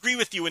disagree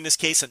with you in this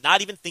case and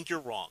not even think you're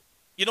wrong.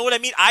 You know what I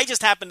mean? I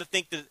just happen to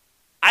think that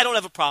I don't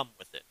have a problem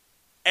with it.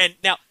 And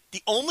now,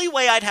 the only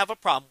way I'd have a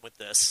problem with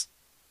this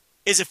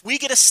is if we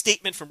get a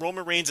statement from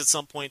Roman Reigns at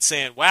some point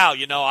saying, wow,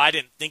 I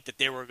didn't think that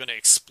they were going to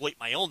exploit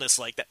my illness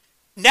like that.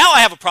 Now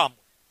I have a problem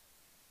with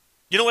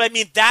it. You know what I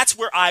mean? That's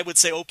where I would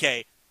say,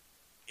 okay,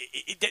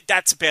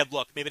 that's a bad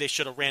look. Maybe they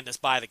should have ran this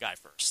by the guy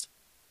first.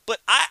 But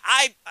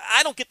I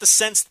don't get the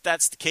sense that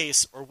that's the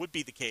case or would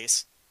be the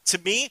case. To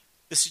me,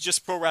 this is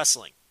just pro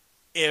wrestling.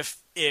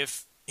 If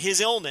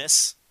his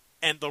illness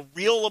and the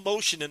real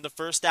emotion in the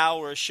first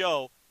hour of the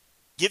show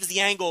gives the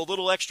angle a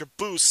little extra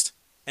boost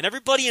and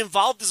everybody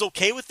involved is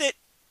okay with it,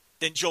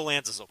 then Joe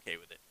Lanza's okay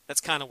with it.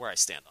 That's kind of where I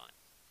stand on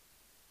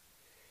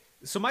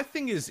it. So my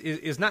thing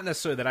is not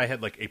necessarily that I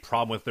had like a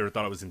problem with it or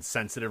thought it was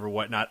insensitive or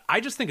whatnot.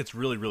 I just think it's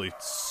really, really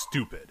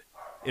stupid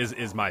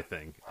is my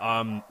thing.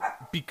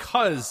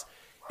 Because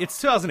it's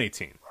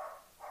 2018.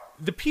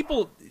 The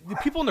people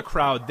in the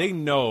crowd, they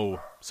know.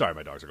 Sorry,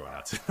 my dogs are going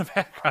nuts in the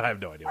background. I have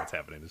no idea what's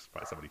happening. There's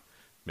probably somebody,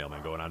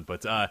 mailman, going on.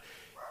 But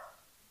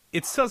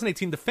it's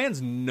 2018. The fans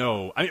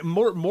know. I mean,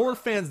 more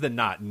fans than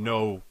not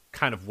know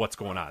kind of what's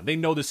going on. They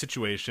know the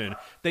situation.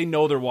 They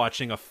know they're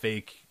watching a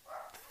fake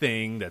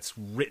thing that's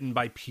written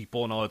by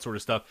people and all that sort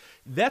of stuff.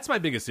 That's my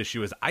biggest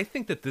issue. Is I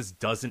think that this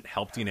doesn't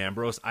help Dean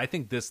Ambrose. I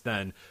think this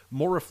then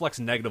more reflects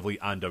negatively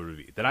on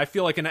WWE. That I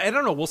feel like, and I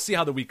don't know, we'll see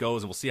how the week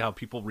goes and we'll see how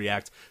people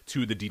react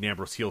to the Dean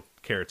Ambrose heel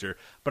character.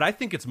 But I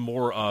think it's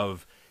more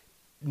of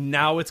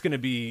now it's going to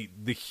be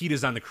the heat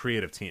is on the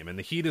creative team and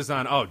the heat is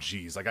on, oh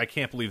geez, like I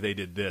can't believe they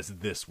did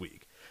this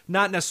week.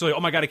 not necessarily,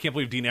 oh my God, I can't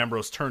believe Dean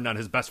Ambrose turned on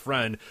his best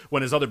friend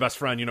when his other best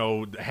friend,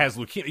 has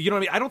leukemia. You know what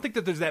I mean? I don't think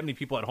that there's that many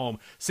people at home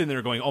sitting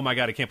there going, oh my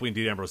God, I can't believe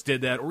Dean Ambrose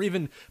did that, or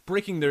even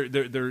breaking their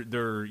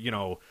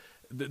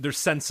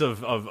sense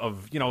of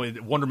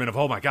wonderment of,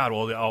 oh my God,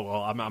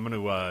 I'm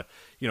going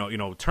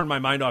to turn my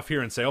mind off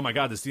here and say, oh my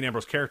God, this Dean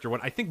Ambrose character.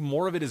 When I think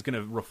more of it is going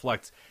to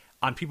reflect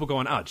on people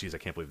going, oh geez, I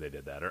can't believe they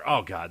did that, or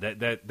oh God,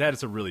 that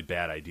is a really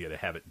bad idea to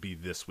have it be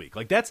this week.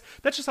 Like that's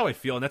just how I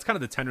feel, and that's kind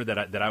of the tenor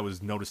that I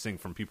was noticing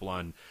from people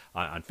on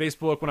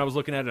Facebook when I was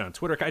looking at it on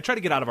Twitter. I try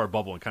to get out of our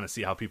bubble and kind of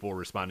see how people were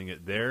responding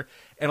it there,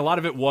 and a lot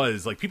of it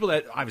was like people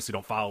that obviously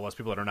don't follow us,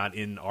 people that are not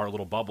in our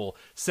little bubble,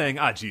 saying,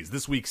 geez,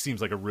 this week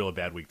seems like a real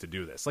bad week to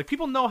do this. Like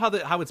people know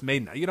how it's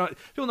made now.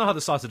 People know how the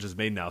sausage is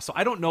made now. So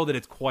I don't know that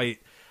it's quite.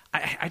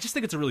 I just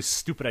think it's a really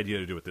stupid idea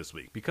to do it this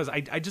week, because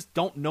I just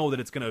don't know that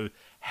it's going to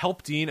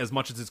help Dean as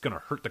much as it's going to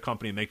hurt the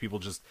company and make people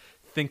just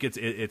think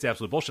it's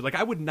absolute bullshit. Like,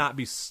 I would not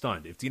be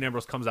stunned if Dean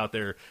Ambrose comes out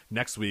there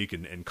next week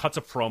and cuts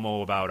a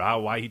promo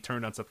about why he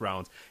turned on Seth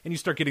Rollins, and you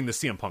start getting the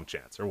CM Punk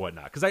chants or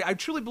whatnot. Because I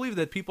truly believe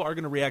that people are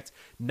going to react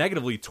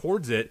negatively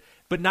towards it,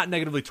 but not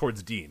negatively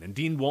towards Dean. And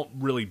Dean won't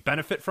really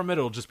benefit from it.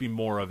 It'll just be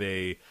more of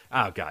a,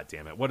 God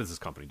damn it, what is this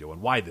company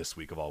doing? Why this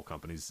week of all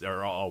companies,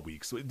 or all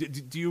weeks? So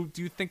do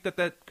you think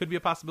that could be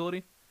a possibility?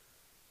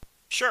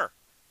 Sure.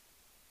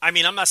 I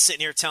mean, I'm not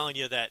sitting here telling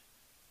you that,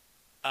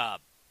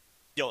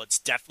 it's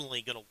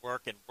definitely going to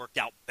work and work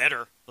out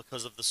better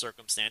because of the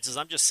circumstances.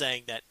 I'm just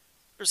saying that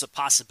there's a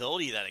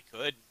possibility that it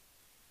could,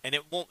 and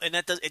it won't. And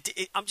that does.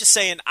 I'm just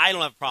saying I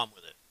don't have a problem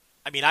with it.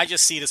 I mean, I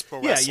just see it as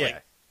pro wrestling. Yeah.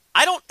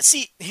 I don't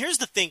see. Here's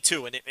the thing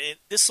too, and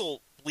this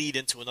will bleed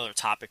into another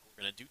topic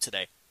we're going to do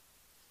today.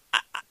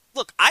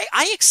 Look,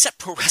 I accept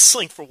pro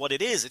wrestling for what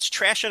it is. It's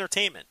trash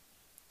entertainment.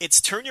 It's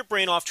turn your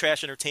brain off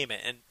trash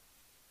entertainment, and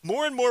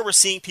more we're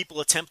seeing people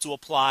attempt to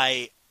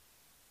apply,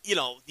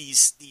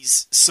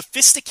 these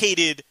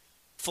sophisticated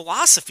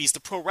philosophies to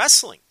pro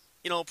wrestling.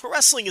 Pro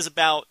wrestling is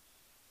about,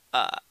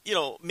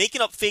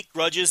 making up fake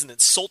grudges and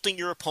insulting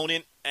your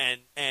opponent, and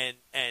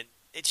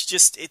it's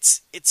just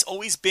it's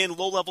always been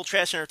low level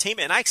trash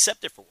entertainment, and I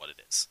accept it for what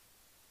it is.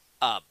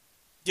 And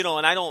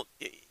I don't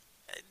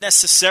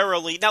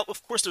necessarily. Now,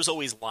 of course, there's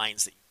always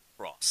lines that you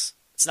cross.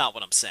 It's not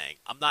what I'm saying.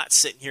 I'm not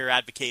sitting here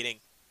advocating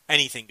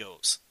anything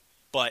goes.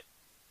 But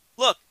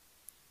look,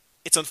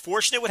 it's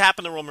unfortunate what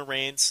happened to Roman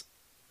Reigns.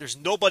 There's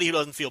nobody who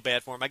doesn't feel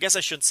bad for him. I guess I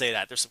shouldn't say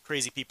that. There's some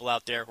crazy people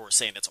out there who are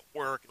saying it's a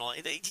work and all.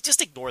 You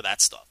just ignore that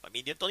stuff. I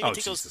mean, you don't even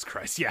take Jesus those.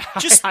 Christ, yeah.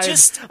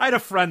 I had a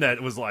friend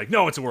that was like,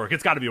 "No, it's a work.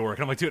 It's got to be a work."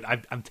 And I'm like, "Dude,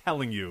 I'm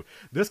telling you,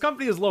 this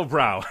company is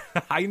lowbrow.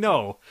 I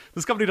know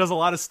this company does a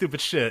lot of stupid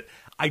shit.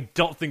 I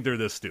don't think they're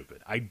this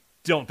stupid. I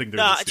don't think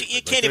they're this stupid.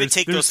 You can't even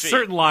take those.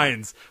 Certain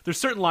lines. There's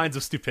certain lines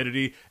of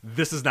stupidity.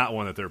 This is not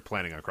one that they're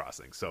planning on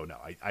crossing. So no,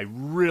 I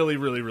really,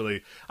 really,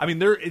 really. I mean,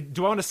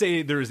 do I want to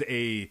say there's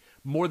a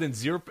more than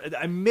zero,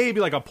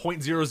 maybe like a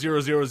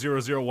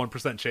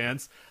 0.0000001%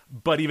 chance,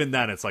 but even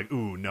then it's like,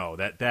 ooh, no,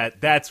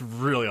 that's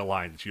really a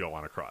line that you don't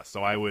want to cross.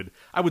 So I would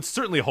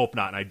certainly hope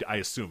not, and I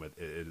assume it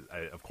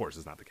of course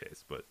is not the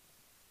case, but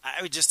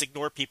I would just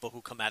ignore people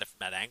who come at it from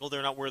that angle.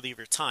 They're not worthy of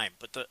your time.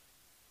 But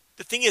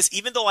the thing is,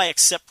 even though I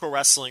accept pro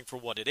wrestling for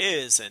what it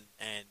is, and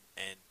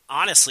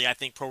honestly, I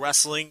think pro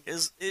wrestling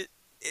I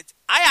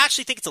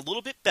actually think it's a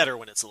little bit better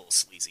when it's a little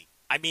sleazy.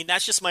 I mean,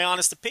 that's just my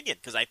honest opinion,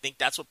 because I think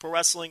that's what pro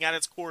wrestling at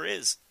its core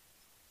is.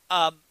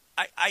 I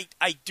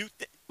do.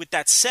 With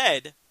that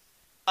said,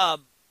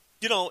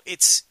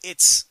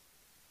 it's.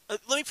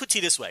 Let me put it to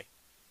you this way.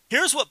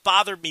 Here's what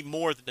bothered me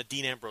more than the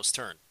Dean Ambrose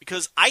turn,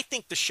 because I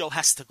think the show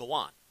has to go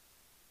on.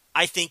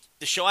 I think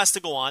the show has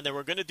to go on. They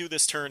were going to do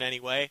this turn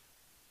anyway.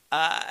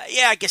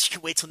 I guess you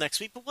can wait till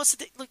next week. But what's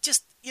the look?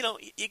 Just you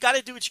got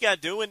to do what you got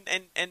to do, and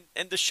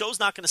the show's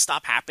not going to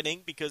stop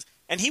happening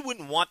and he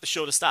wouldn't want the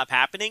show to stop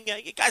happening.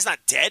 The guy's not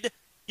dead.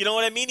 You know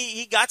what I mean?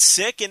 He got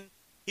sick and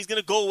he's going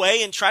to go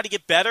away and try to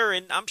get better.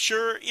 And I'm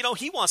sure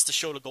he wants the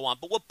show to go on.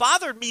 But what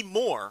bothered me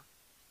more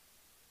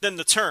than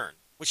the turn,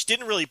 which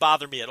didn't really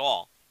bother me at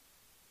all,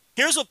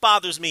 here's what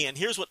bothers me, and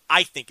here's what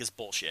I think is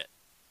bullshit.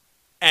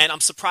 And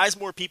I'm surprised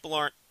more people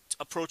aren't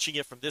approaching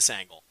it from this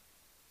angle.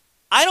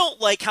 I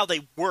don't like how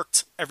they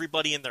worked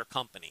everybody in their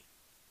company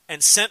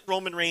and sent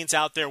Roman Reigns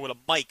out there with a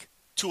mic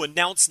to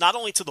announce not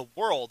only to the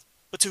world,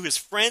 but to his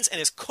friends and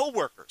his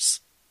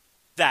coworkers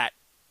that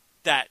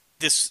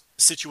this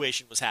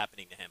situation was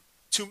happening to him.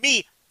 To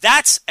me,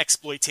 that's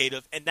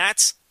exploitative, and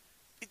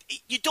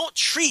you don't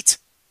treat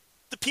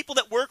the people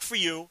that work for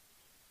you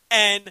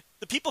and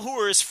the people who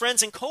are his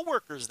friends and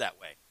coworkers that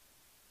way.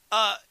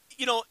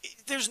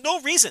 There's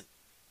no reason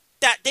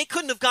that they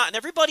couldn't have gotten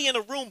everybody in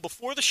a room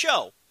before the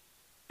show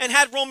and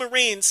had Roman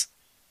Reigns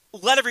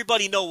let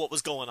everybody know what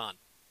was going on.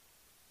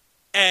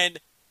 And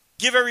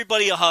give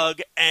everybody a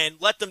hug and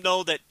let them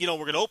know that, we're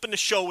going to open the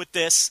show with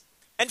this.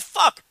 And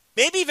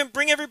maybe even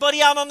bring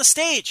everybody out on the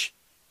stage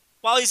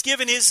while he's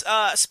giving his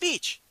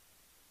speech.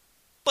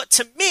 But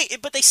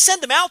they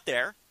send him out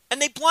there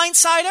and they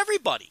blindside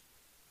everybody.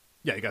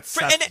 Yeah, you got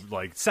Seth.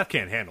 Seth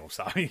can't handle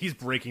himself. I mean, he's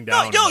breaking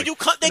down.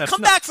 They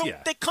come back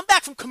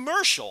from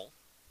commercial,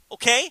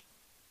 okay?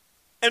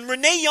 And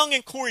Renee Young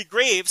and Corey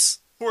Graves,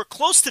 who are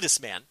close to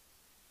this man,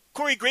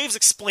 Corey Graves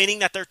explaining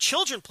that their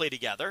children play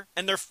together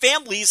and their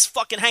families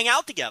fucking hang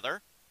out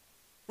together.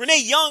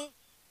 Renee Young,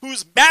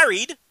 who's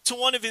married to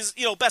one of his,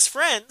 best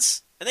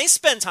friends, and they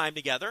spend time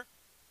together,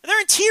 and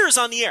they're in tears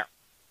on the air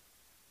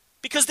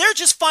because they're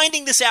just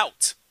finding this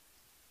out.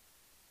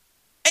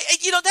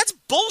 That's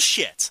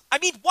bullshit. I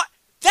mean, what?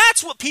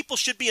 That's what people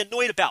should be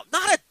annoyed about,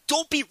 not a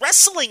dopey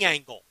wrestling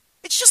angle.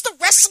 It's just a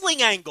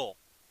wrestling angle.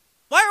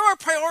 Why are our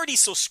priorities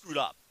so screwed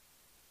up?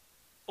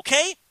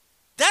 Okay?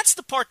 That's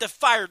the part that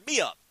fired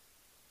me up.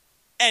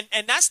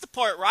 And that's the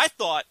part where I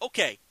thought,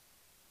 okay,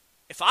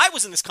 if I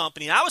was in this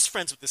company and I was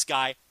friends with this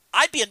guy,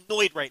 I'd be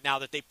annoyed right now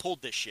that they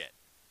pulled this shit.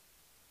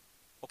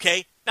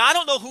 Okay? Now, I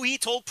don't know who he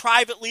told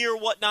privately or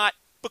whatnot,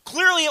 but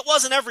clearly it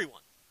wasn't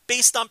everyone,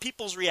 based on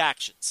people's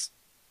reactions.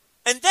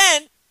 And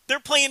then they're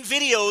playing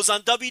videos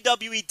on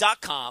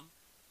WWE.com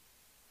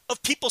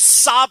of people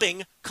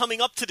sobbing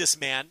coming up to this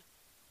man,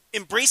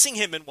 embracing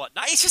him and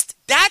whatnot. It's just,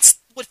 that's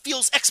what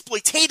feels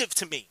exploitative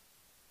to me.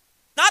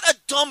 Not a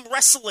dumb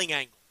wrestling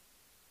angle.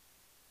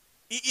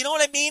 You know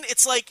what I mean?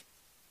 It's like,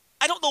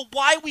 I don't know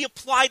why we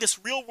apply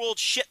this real-world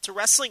shit to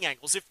wrestling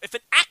angles. If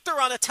an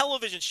actor on a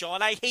television show,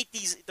 and I hate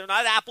these, they're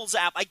not apples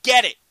to apples, I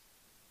get it.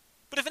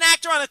 But if an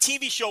actor on a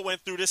TV show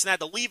went through this and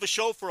had to leave a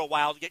show for a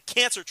while to get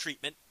cancer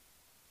treatment,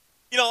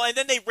 and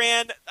then they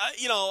ran,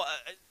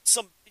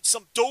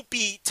 some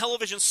dopey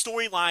television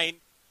storyline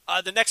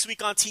the next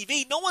week on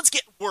TV, no one's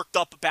getting worked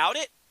up about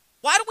it.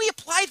 Why do we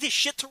apply this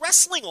shit to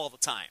wrestling all the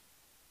time?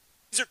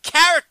 These are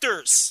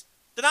characters.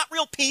 They're not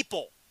real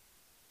people.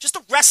 Just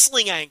a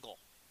wrestling angle.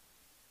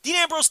 Dean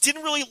Ambrose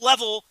didn't really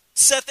level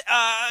Seth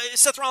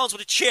Rollins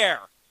with a chair.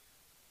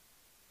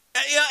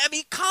 I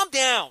mean, calm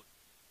down.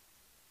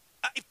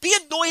 Be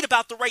annoyed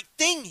about the right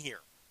thing here.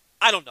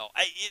 I don't know.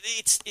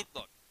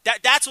 Look,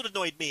 that's what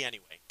annoyed me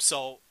anyway.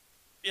 So,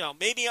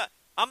 maybe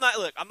I'm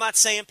not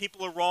saying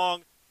people are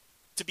wrong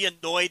to be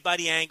annoyed by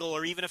the angle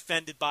or even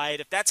offended by it.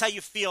 If that's how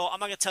you feel, I'm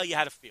not going to tell you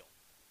how to feel.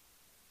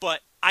 But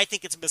I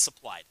think it's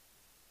misapplied.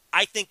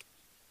 I think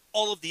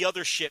all of the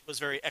other shit was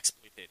very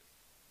exploitative.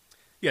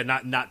 Yeah,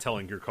 not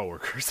telling your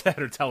coworkers that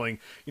or telling,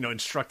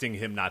 instructing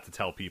him not to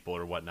tell people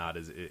or whatnot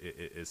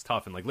is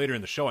tough. And like later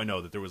in the show, I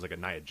know that there was like a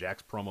Nia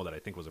Jax promo that I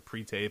think was a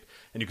pre-tape,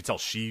 and you could tell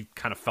she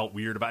kind of felt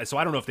weird about it. So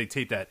I don't know if they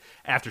taped that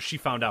after she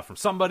found out from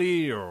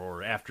somebody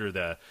or after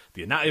the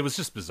it was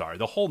just bizarre.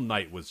 The whole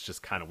night was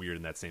just kind of weird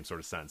in that same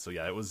sort of sense. So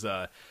yeah, it was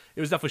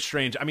definitely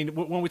strange. I mean,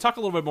 when we talk a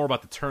little bit more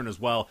about the turn as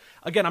well,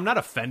 again, I'm not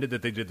offended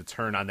that they did the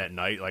turn on that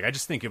night. Like I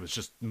just think it was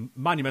just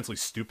monumentally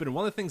stupid. And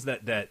one of the things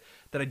that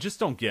I just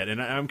don't get,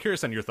 and I'm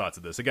curious on your thoughts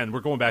of this. Again, we're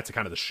going back to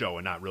kind of the show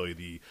and not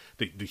really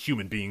the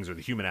human beings or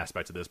the human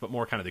aspect of this, but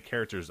more kind of the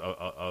characters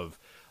of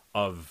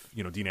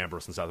Dean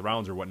Ambrose and Seth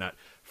Rollins or whatnot.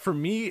 For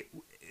me,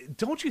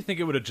 don't you think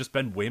it would have just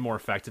been way more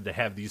effective to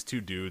have these two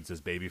dudes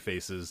as baby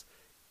faces,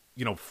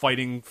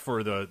 fighting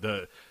for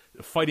the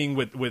fighting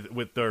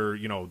with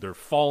their their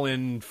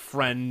fallen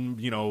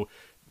friend,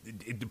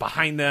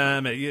 behind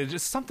them,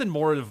 just something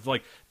more of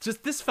like,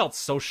 just this felt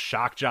so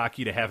shock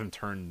jockey to have him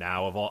turn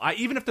now of all.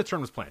 Even if the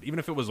turn was planned, even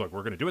if it was like,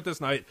 we're going to do it this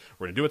night,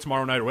 we're going to do it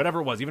tomorrow night or whatever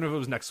it was, even if it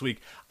was next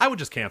week, I would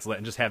just cancel it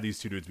and just have these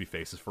two dudes be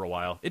faces for a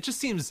while. It just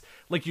seems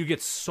like you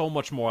get so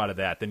much more out of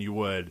that than you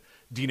would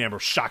Dean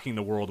Ambrose shocking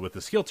the world with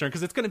this heel turn,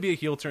 because it's going to be a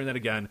heel turn that,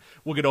 again,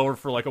 we'll get over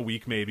for like a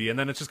week maybe, and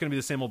then it's just going to be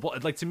the same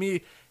old like, to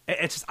me,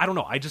 it's just, I don't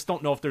know, I just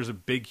don't know if there's a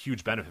big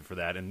huge benefit for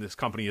that, and this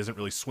company isn't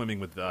really swimming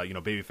with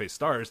babyface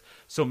stars,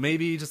 so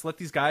maybe just let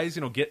these guys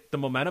get the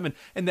momentum.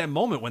 And that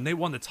moment when they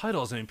won the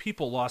titles, I mean,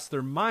 people lost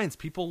their minds,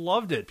 people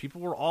loved it, people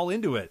were all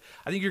into it.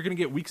 I think you're going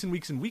to get weeks and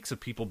weeks and weeks of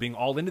people being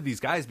all into these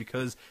guys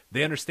because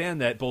they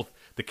understand that both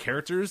the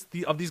characters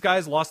of these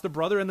guys lost their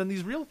brother, and then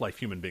these real life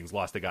human beings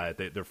lost a guy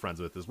that they're friends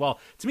with as well.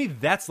 To me,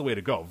 that's the way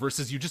to go,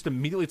 versus you just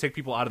immediately take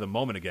people out of the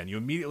moment again. You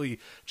immediately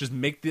just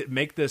make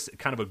this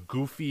kind of a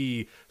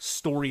goofy,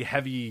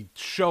 story-heavy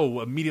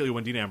show immediately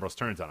when Dean Ambrose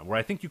turns on him, where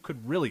I think you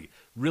could really,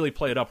 really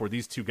play it up where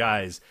these two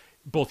guys,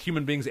 both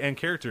human beings and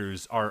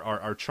characters,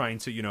 are trying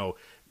to,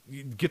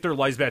 get their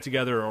lives back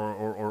together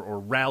or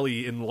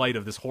rally in light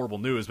of this horrible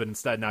news, but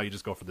instead now you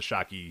just go for the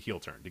shocky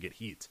heel turn to get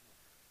heat.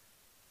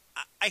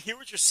 I hear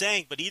what you're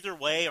saying, but either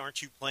way,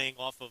 aren't you playing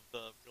off of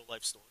the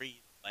real-life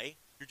story either way?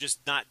 You're just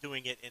not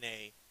doing it in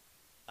a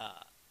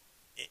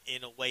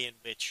way in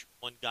which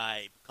one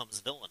guy becomes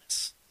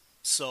villainous.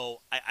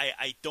 So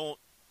I don't.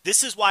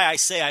 This is why I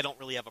say I don't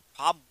really have a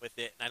problem with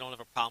it, and I don't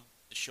have a problem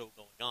with the show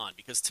going on,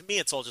 because to me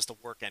it's all just a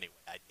work anyway.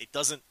 It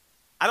doesn't.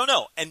 I don't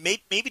know. And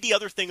maybe the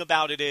other thing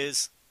about it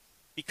is,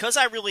 because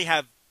I really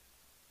have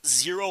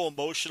zero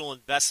emotional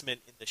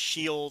investment in the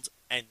Shield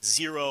and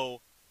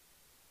zero.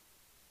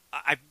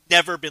 I've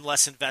never been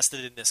less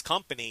invested in this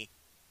company.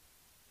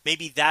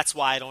 Maybe that's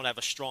why I don't have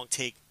a strong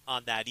take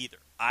on that either.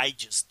 I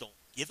just don't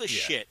give a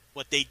shit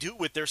what they do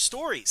with their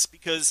stories,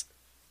 because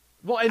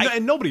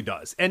and nobody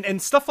does,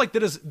 and stuff like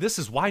that this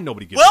is why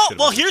nobody gives a shit about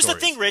well, here's the the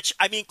thing, Rich.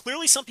 I mean,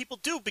 clearly some people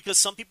do, because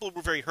some people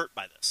were very hurt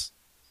by this.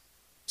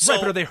 Right,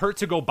 but are they hurt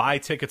to go buy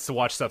tickets to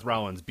watch Seth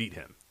Rollins beat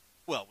him?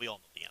 Well, we all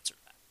know the answer to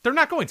that. They're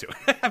not going to.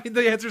 I mean,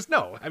 the answer is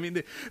no. I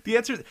mean, the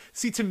answer,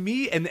 see, to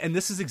me, and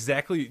this is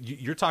exactly,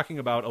 you're talking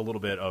about a little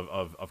bit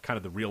of kind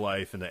of the real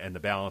life and the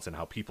balance and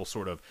how people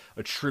sort of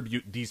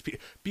attribute these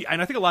people.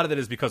 And I think a lot of that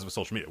is because of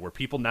social media, where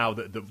people now,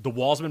 the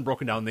walls have been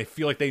broken down, and they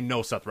feel like they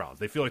know Seth Rollins.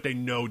 They feel like they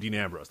know Dean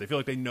Ambrose. They feel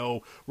like they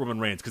know Roman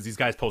Reigns because these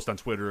guys post on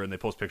Twitter and they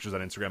post pictures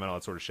on Instagram and all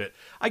that sort of shit.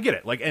 I get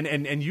it. Like,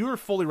 and you're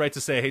fully right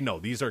to say, hey, no,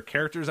 these are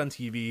characters on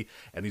TV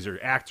and these are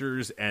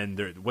actors,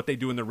 and what they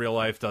do in their real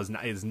life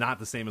is not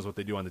the same as what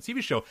they do on the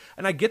TV show.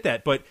 And I get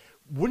that, but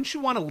wouldn't you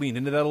want to lean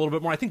into that a little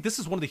bit more? I think this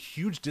is one of the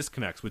huge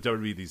disconnects with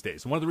WWE these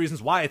days. And one of the reasons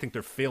why I think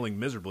they're failing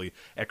miserably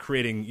at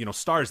creating,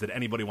 stars that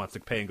anybody wants to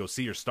pay and go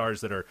see, or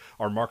stars that are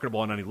marketable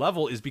on any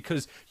level, is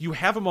because you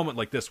have a moment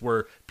like this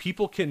where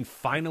people can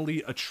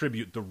finally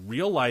attribute the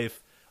real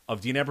life of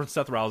Dean Ambrose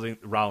and Seth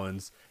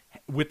Rollins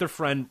with their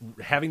friend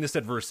having this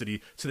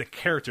adversity to the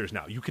characters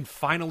now. You can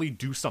finally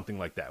do something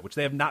like that, which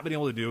they have not been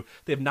able to do.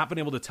 They have not been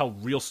able to tell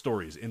real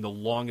stories in the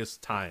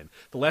longest time.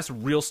 The last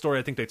real story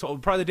I think they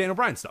told, probably the Daniel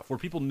Bryan stuff, where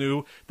people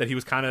knew that he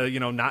was kind of,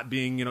 not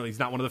being, he's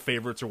not one of the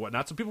favorites or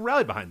whatnot, so people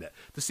rallied behind that.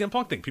 The CM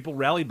Punk thing, people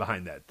rallied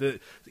behind that.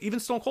 Even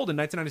Stone Cold in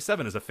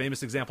 1997 is a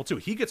famous example too.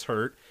 He gets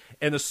hurt,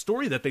 and the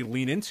story that they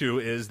lean into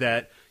is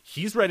that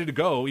he's ready to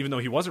go, even though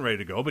he wasn't ready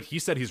to go, but he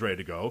said he's ready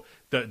to go.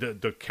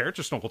 The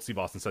character Stone Cold Steve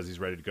Austin says he's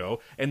ready to go,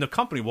 and the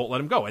company won't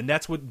let him go. And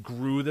that's what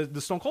grew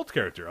the Stone Cold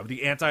character of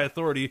the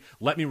anti-authority,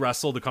 let me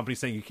wrestle, the company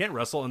saying you can't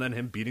wrestle, and then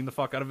him beating the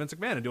fuck out of Vince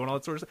McMahon and doing all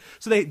that sort of stuff.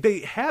 So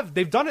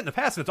they've done it in the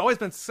past, and it's always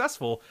been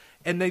successful,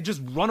 and they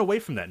just run away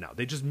from that now.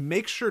 They just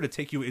make sure to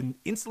take you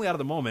instantly out of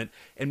the moment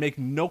and make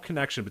no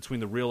connection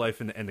between the real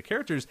life and the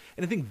characters.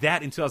 And I think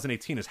that in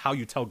 2018 is how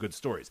you tell good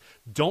stories.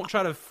 Don't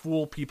try to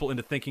fool people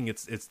into thinking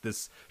it's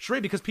this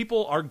charade, because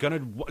people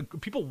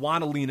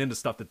want to lean into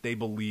stuff that they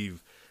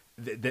believe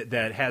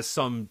that has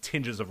some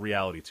tinges of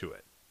reality to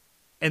it.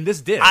 And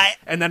this did.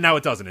 And then now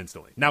it doesn't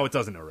instantly. Now it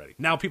doesn't already.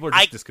 Now people are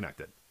just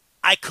disconnected.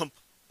 I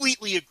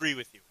completely agree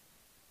with you.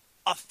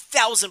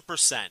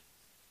 1,000%.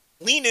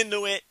 Lean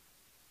into it.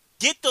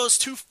 Get those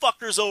two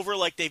fuckers over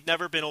like they've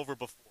never been over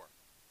before.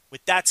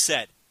 With that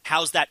said,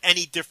 how's that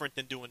any different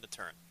than doing the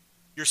turn?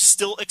 You're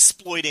still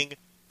exploiting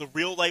the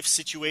real life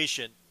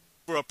situation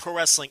for a pro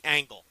wrestling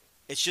angle.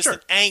 It's just an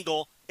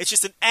angle. It's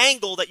just an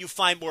angle that you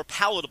find more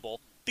palatable.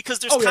 Because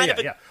there's for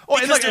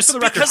the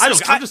record,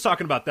 I'm just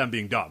talking about them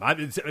being dumb.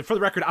 For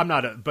the record, I'm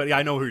not, but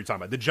I know who you're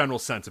talking about. The general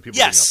sense of people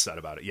being upset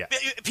about it. Yeah,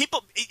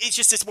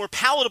 it's more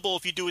palatable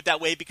if you do it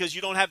that way, because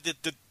you don't have the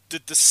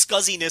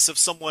scuzziness of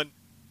someone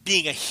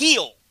being a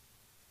heel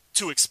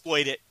to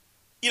exploit it.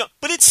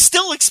 But it's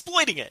still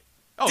exploiting it.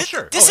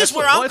 Sure. This is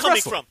where I'm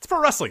coming from. It's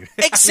pro wrestling.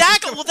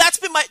 Exactly. Well,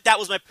 that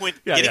was my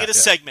point. Getting into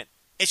segment.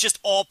 It's just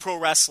all pro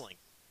wrestling.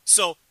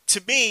 So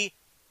to me,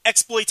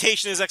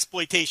 exploitation is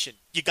exploitation.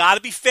 You got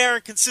to be fair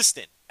and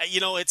consistent.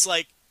 It's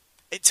like,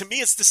 to me,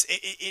 it's this.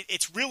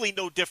 It's really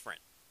no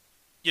different.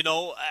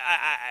 Or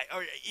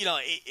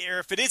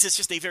if it is, it's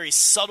just a very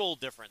subtle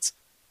difference.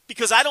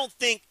 Because I don't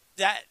think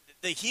that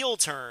the heel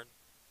turn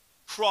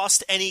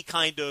crossed any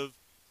kind of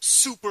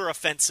super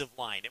offensive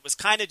line. It was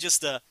kind of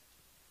just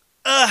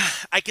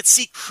I could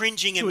see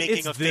cringing and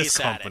making a face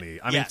company. at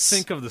it. I mean,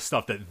 think of the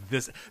stuff that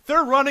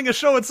they're running a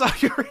show in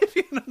Saudi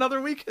Arabia in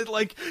another week.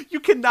 Like, you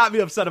cannot be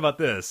upset about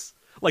this.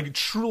 Like,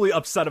 truly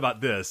upset about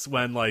this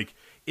when, like,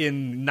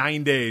 in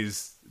 9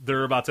 days,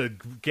 they're about to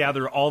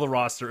gather all the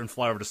roster and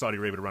fly over to Saudi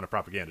Arabia to run a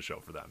propaganda show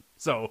for them.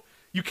 So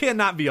you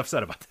cannot be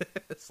upset about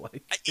this,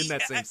 like, in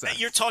that same sense.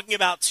 You're talking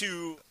about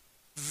two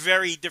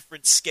very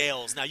different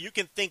scales. Now, you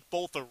can think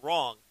both are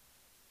wrong,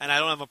 and I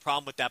don't have a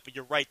problem with that, but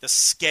you're right. The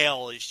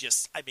scale is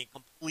just,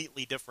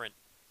 completely different.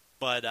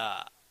 But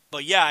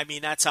yeah, I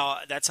mean, that's how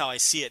I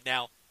see it.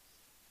 Now,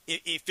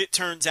 if it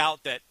turns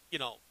out that,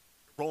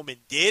 Roman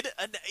did,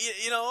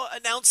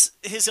 announce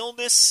his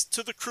illness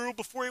to the crew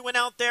before he went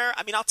out there,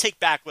 I'll take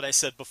back what I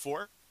said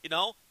before,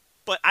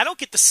 but I don't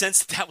get the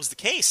sense that was the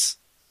case.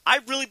 I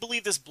really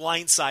believe this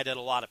blindsided a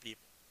lot of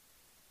people.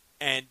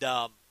 And,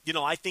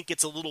 I think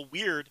it's a little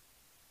weird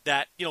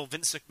that,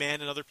 Vince McMahon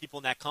and other people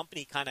in that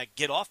company kind of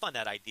get off on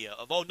that idea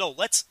of, oh, no,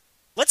 let's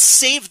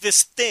save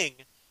this thing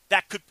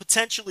that could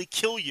potentially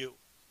kill you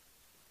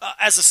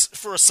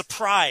for a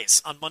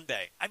surprise on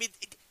Monday.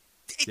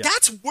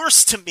 That's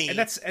worse to me. And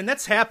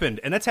that's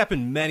happened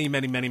many,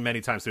 many, many,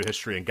 many times through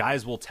history, and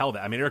guys will tell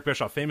that. Eric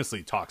Bischoff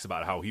famously talks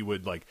about how he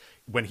would, like,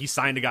 when he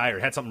signed a guy or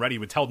had something ready, he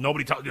would tell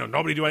nobody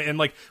do anything. And,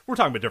 like, we're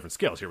talking about different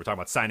scales here. We're talking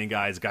about signing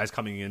guys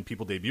coming in,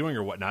 people debuting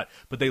or whatnot,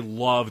 but they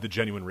love the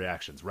genuine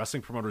reactions.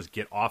 Wrestling promoters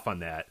get off on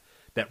that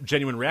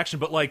genuine reaction,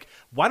 but, like,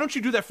 why don't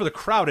you do that for the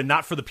crowd and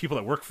not for the people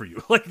that work for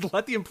you? Like,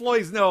 let the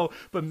employees know,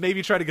 but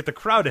maybe try to get the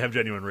crowd to have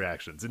genuine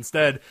reactions.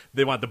 Instead,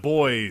 they want the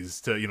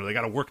boys to, they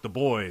got to work the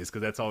boys,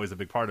 because that's always a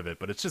big part of it.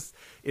 But it's just,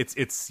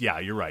 yeah,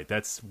 you're right.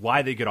 That's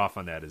why they get off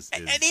on that.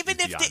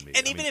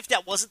 Even if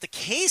that wasn't the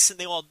case, and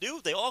they all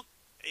knew,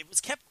 it was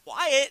kept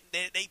quiet.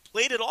 And they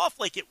played it off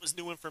like it was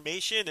new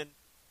information, and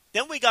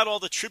then we got all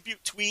the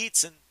tribute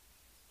tweets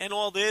and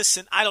all this,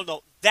 and I don't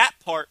know. That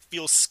part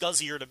feels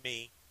scuzzier to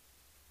me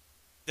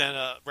than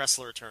a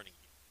wrestler turning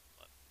heel.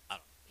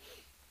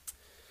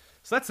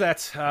 So that's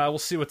that. We'll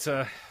see what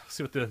the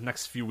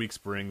next few weeks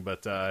bring.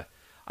 But I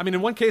mean,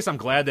 in one case, I'm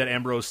glad that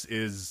Ambrose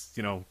is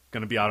going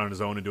to be out on his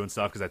own and doing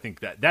stuff, because I think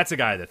that's a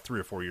guy that 3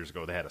 or 4 years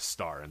ago they had a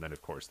star, and then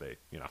of course they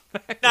No,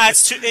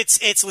 it's too.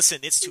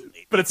 It's too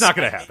late. But it's not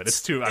going to happen.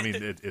 It's too. I mean,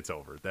 it's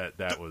over.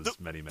 That was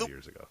many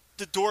years ago.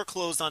 The door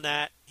closed on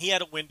that. He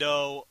had a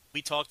window.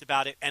 We talked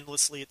about it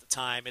endlessly at the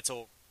time. It's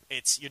over.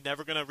 You're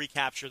never going to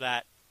recapture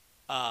that.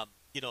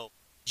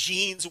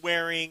 Jeans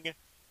wearing,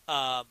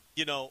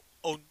 Onita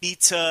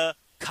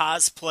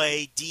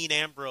cosplay Dean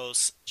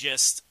Ambrose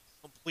just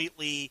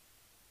completely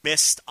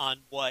missed on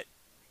what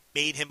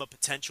made him a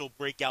potential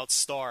breakout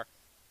star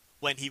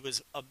when he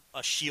was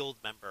a Shield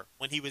member,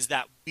 when he was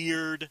that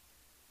weird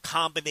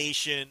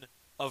combination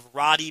of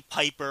Roddy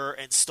Piper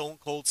and Stone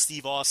Cold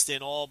Steve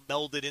Austin all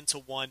melded into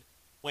one,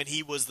 when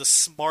he was the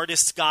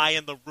smartest guy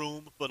in the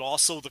room but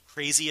also the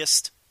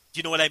craziest. Do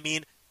you know what I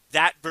mean?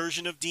 That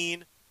version of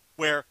Dean,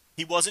 where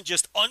he wasn't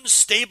just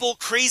unstable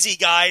crazy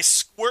guy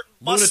squirting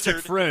mustard.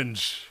 Lunatic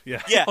Fringe.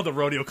 Yeah. Yeah. The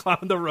rodeo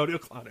clown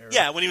era.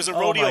 Yeah, when he was a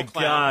rodeo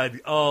clown.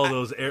 Oh, my God.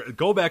 Those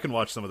go back and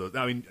watch some of those.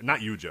 I mean,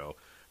 not you, Joe,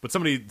 but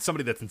somebody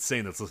that's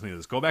insane that's listening to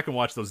this. Go back and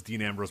watch those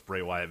Dean Ambrose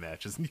Bray Wyatt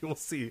matches, and you will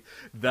see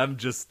them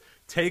just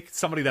take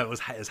somebody that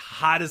was as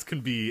hot as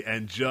can be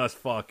and just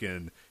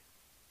fucking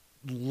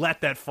let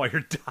that fire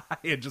die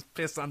and just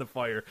piss on the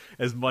fire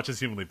as much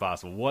as humanly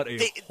possible. What a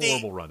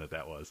horrible run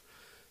that was.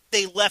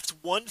 They left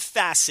one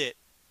facet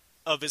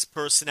of his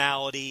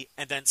personality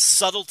and then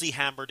subtlety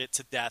hammered it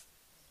to death.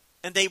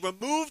 And they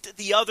removed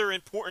the other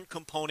important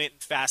component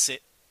and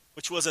facet,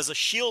 which was, as a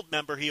Shield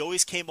member, he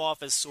always came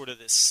off as sort of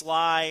this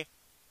sly,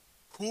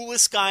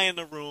 coolest guy in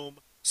the room,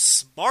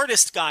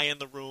 smartest guy in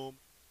the room,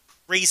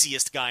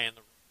 craziest guy in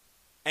the room.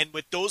 And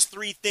with those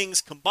three things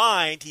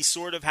combined, he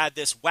sort of had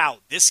this, wow,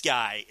 this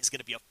guy is going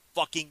to be a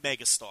fucking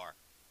megastar.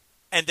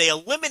 And they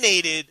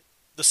eliminated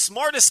the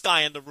smartest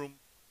guy in the room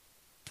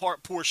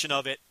portion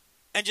of it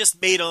and just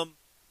made him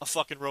a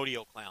fucking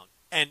rodeo clown.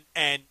 And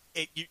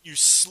you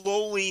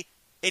slowly,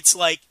 it's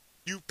like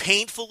you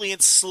painfully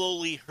and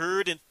slowly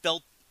heard and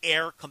felt the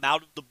air come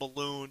out of the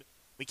balloon.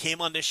 We came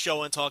on this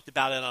show and talked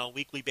about it on a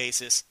weekly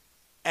basis,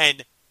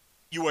 and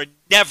you are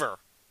never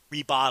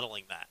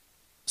rebottling that.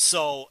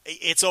 So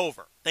it's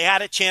over. They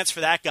had a chance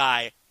for that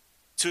guy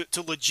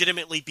to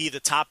legitimately be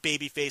the top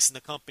babyface in the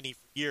company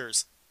for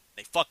years.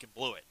 They fucking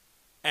blew it.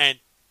 And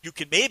you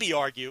can maybe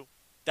argue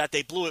that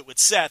they blew it with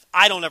Seth.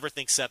 I don't ever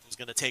think Seth was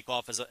going to take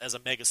off as a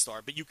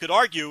megastar. But you could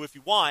argue, if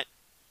you want,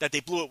 that they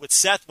blew it with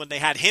Seth when they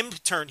had him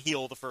turn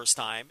heel the first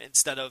time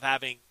instead of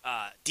having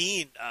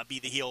Dean be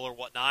the heel or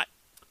whatnot.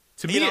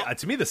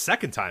 To me, the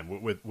second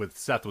time with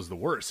Seth was the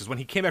worst. Is when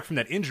he came back from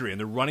that injury, and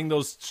they're running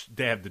those.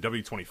 They have the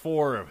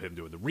W24 of him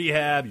doing the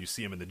rehab. You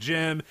see him in the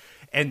gym,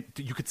 and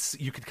you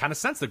could kind of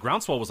sense the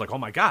groundswell was like, oh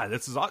my God,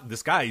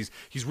 this guy.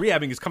 He's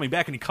rehabbing. He's coming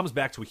back, and he comes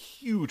back to a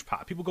huge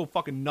pop. People go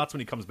fucking nuts when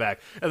he comes back,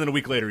 and then a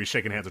week later he's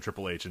shaking hands with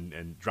Triple H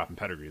and dropping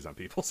pedigrees on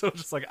people. So it's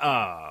just like,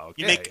 oh,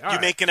 okay. You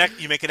make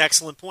an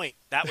excellent point.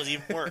 That was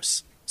even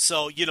worse.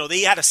 So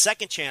they had a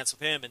second chance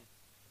with him,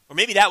 or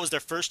maybe that was their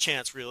first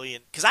chance, really.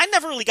 And because I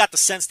never really got the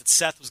sense that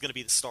Seth was going to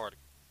be the starter.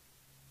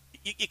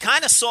 You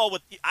kind of saw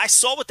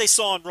what they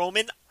saw in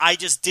Roman. I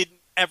just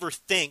didn't ever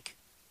think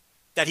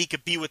that he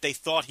could be what they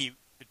thought he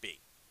could be.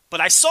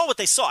 But I saw what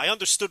they saw. I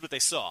understood what they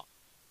saw.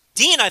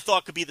 Dean, I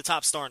thought, could be the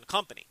top star in the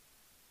company.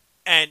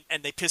 And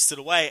they pissed it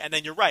away. And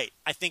then you're right.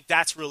 I think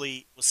that's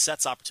really was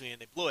Seth's opportunity,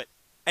 and they blew it.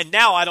 And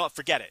now I don't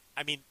forget it.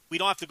 I mean, we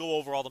don't have to go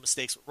over all the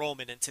mistakes with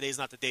Roman, and today's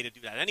not the day to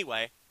do that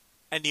anyway.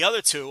 And the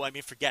other two, I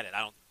mean, forget it.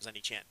 I don't think there's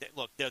any chance.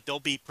 Look, they'll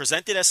be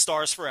presented as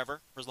stars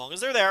forever. For as long as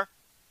they're there,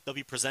 they'll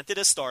be presented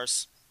as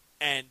stars.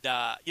 And,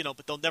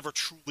 but they'll never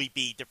truly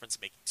be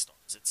difference-making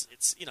stars.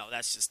 It's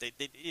that's just, they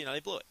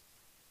blew it.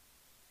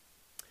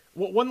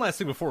 Well, one last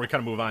thing before we kind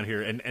of move on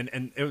here, and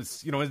it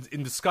was,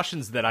 in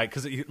discussions that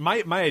because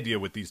my idea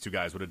with these two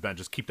guys would have been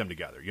just keep them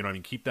together. You know what I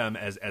mean? Keep them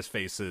as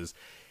faces.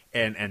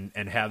 And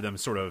have them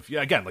sort of,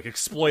 again, like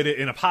exploit it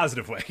in a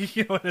positive way,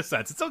 in a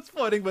sense. It's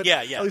exploiting, but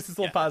at least it's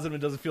a little positive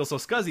and doesn't feel so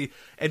scuzzy.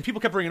 And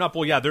people kept bringing up,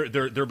 well, yeah,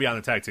 they're beyond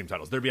the tag team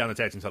titles. They're beyond the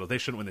tag team titles. They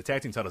shouldn't win the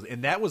tag team titles.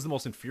 And that was the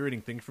most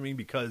infuriating thing for me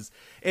because,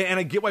 and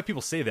I get why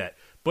people say that,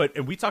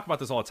 and we talk about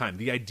this all the time.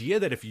 The idea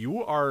that if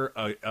you are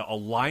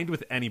aligned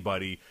with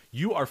anybody,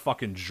 you are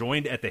fucking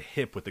joined at the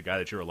hip with the guy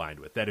that you're aligned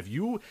with. That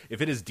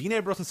if it is Dean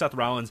Ambrose and Seth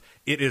Rollins,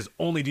 it is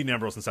only Dean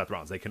Ambrose and Seth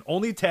Rollins. They can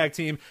only tag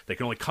team. They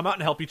can only come out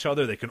and help each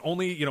other. They can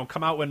only,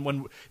 come out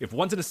when if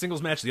one's in a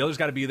singles match, the other's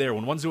got to be there.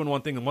 When one's doing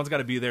one thing, then one's got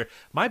to be there.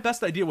 My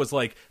best idea was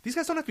like, these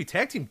guys don't have to be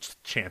tag team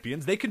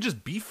champions. They can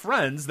just be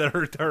friends that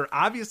are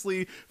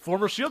obviously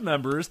former Shield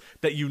members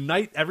that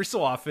unite every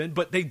so often,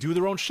 but they do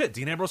their own shit.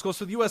 Dean Ambrose goes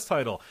for the U.S.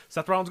 title.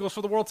 Seth Rollins goes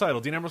for the world title.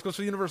 Dean Ambrose goes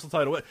for the Universal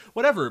title.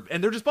 Whatever.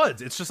 And they're just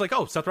buds. It's just like,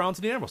 oh, Seth Rollins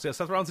and Dean Ambrose. Yeah,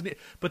 Seth Rollins and Dean.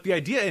 But the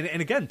idea,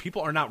 and again,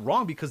 people are not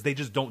wrong because they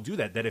just don't do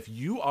that. That if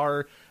you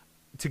are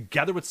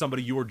together with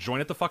somebody, you are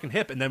joined at the fucking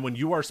hip, and then when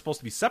you are supposed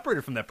to be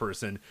separated from that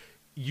person,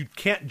 you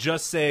can't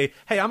just say,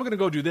 hey, I'm going to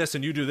go do this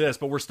and you do this,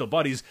 but we're still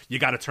buddies. You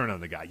got to turn on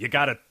the guy. You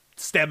got to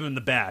stab him in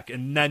the back,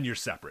 and then you're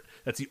separate.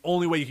 That's the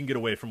only way you can get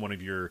away from one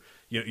of your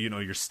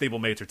your stable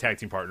mates or tag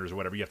team partners or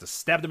whatever. You have to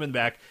stab them in the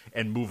back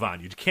and move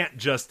on. You can't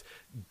just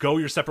go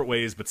your separate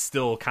ways but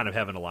still kind of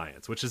have an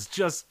alliance, which is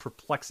just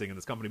perplexing in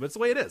this company, but it's the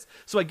way it is.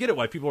 So I get it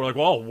why people are like,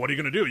 well, what are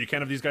you going to do? You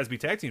can't have these guys be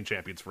tag team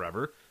champions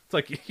forever. It's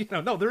like,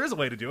 no, there is a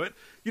way to do it.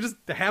 You just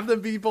have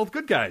them be both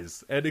good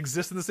guys and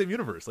exist in the same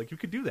universe. Like, you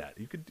could do that.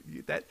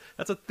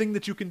 That's a thing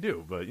that you can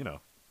do, but,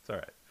 it's all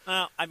right.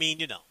 Well, I mean,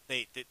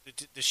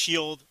 the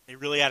Shield, they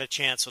really had a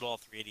chance with all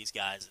three of these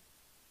guys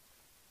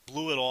and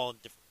blew it all in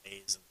different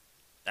ways. And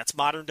that's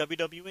modern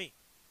WWE.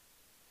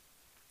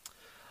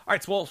 All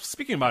right, so, well,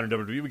 speaking of modern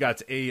WWE, we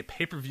got a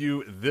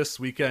pay-per-view this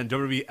weekend,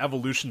 WWE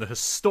Evolution, the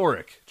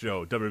historic,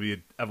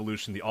 WWE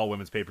Evolution, the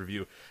all-women's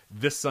pay-per-view,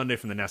 this Sunday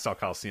from the Nassau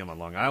Coliseum on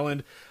Long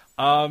Island.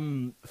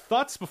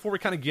 Thoughts before we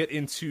kind of get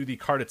into the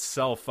card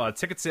itself?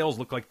 Ticket sales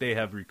look like they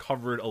have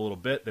recovered a little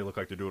bit. They look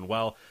like they're doing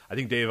well. I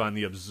think Dave on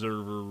the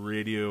Observer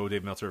Radio,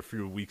 Dave Meltzer,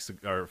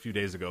 a few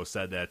days ago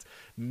said that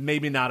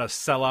maybe not a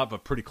sellout,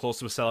 but pretty close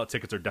to a sellout.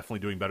 Tickets are definitely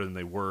doing better than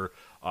they were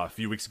a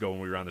few weeks ago when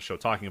we were on the show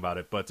talking about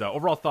it. But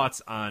overall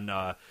thoughts on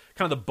kind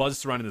of the buzz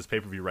surrounding this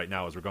pay-per-view right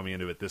now as we're going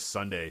into it this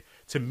Sunday.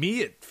 To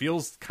me, it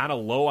feels kind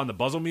of low on the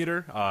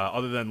buzzometer,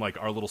 other than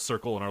like our little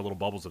circle and our little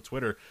bubbles of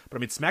Twitter. But I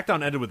mean,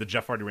 SmackDown ended with the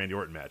Jeff Hardy-Randy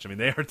Orton match. I mean,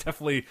 they are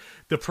definitely,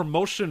 the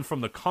promotion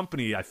from the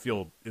company, I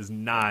feel, is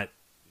not,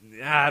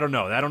 I don't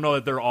know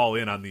that they're all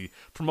in on the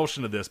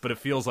promotion of this, but it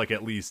feels like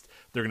at least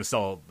they're going to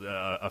sell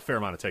a fair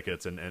amount of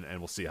tickets, and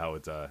we'll see how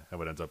it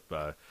ends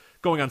up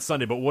going on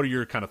Sunday. But what are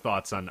your kind of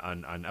thoughts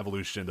on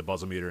Evolution, the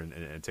buzzometer,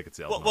 and ticket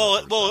sales?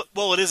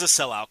 Well, it is a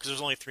sellout because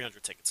there's only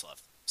 300 tickets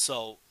left.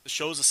 So the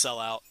show's a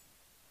sellout,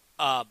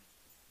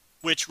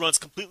 which runs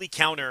completely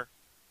counter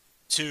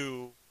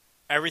to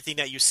everything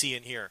that you see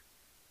in here.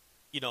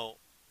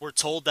 We're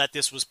told that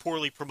this was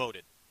poorly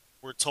promoted.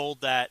 We're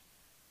told that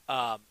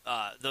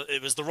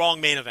it was the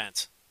wrong main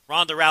event.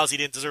 Ronda Rousey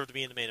didn't deserve to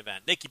be in the main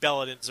event. Nikki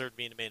Bella didn't deserve to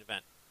be in the main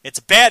event. It's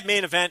a bad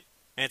main event,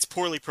 and it's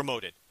poorly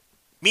promoted.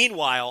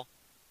 Meanwhile,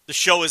 the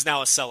show is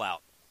now a sellout.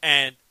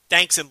 And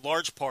thanks in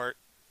large part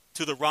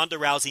to the Ronda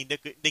Rousey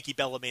Nikki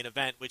Bella main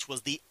event, which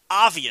was the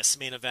obvious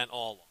main event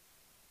all along.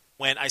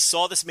 When I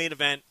saw this main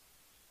event,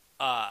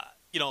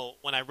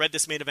 when I read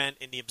this main event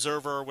in the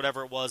Observer or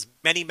whatever it was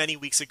many, many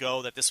weeks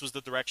ago that this was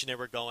the direction they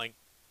were going,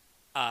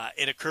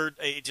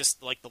 it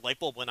just like the light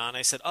bulb went on.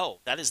 I said, oh,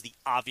 that is the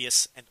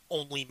obvious and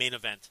only main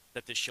event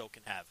that this show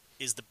can have.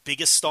 Is the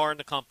biggest star in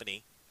the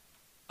company,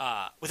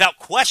 without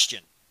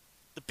question,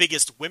 the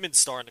biggest women's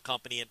star in the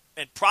company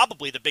and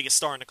probably the biggest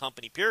star in the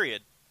company,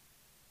 period,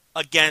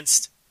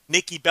 against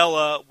Nikki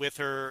Bella with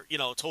her,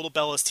 Total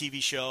Bella's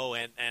TV show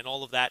and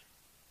all of that.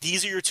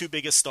 These are your two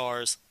biggest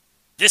stars.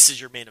 This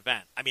is your main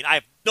event. I mean, I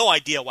have no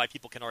idea why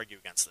people can argue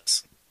against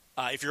this.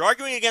 If you're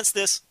arguing against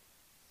this,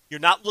 you're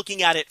not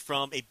looking at it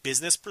from a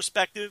business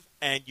perspective,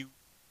 and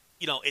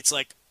it's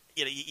like,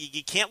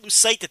 you can't lose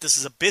sight that this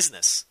is a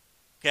business,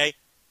 okay?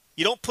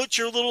 You don't put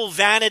your little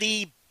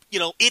vanity,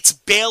 it's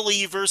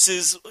Bailey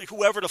versus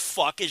whoever the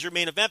fuck is your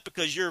main event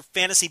because you're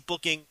fantasy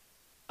booking.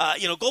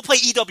 Go play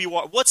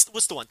EWR. What's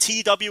the one?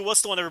 TEW?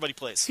 What's the one everybody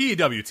plays?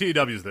 TEW.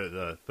 TEW is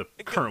the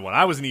current one.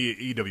 I was an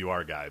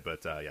EWR guy,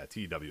 but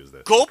TEW is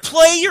the... Go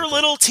play your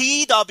little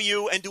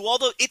TEW and do all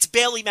the It's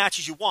Bailey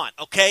matches you want,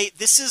 okay?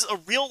 This is a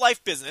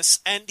real-life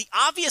business, and the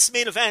obvious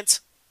main event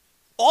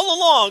all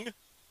along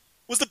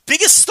was the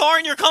biggest star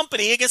in your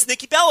company against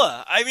Nikki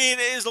Bella. I mean,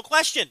 there's no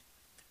question.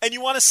 And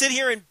you want to sit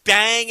here and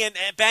bang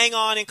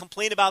on and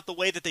complain about the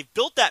way that they've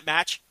built that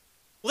match.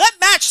 Well, that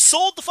match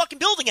sold the fucking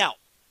building out.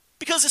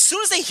 Because as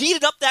soon as they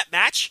heated up that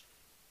match,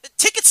 the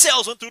ticket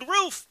sales went through the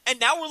roof. And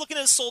now we're looking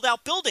at a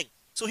sold-out building.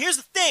 So here's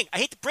the thing. I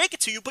hate to break it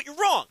to you, but you're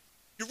wrong.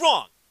 You're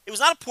wrong. It was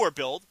not a poor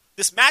build.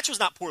 This match was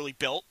not poorly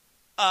built.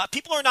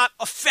 People are not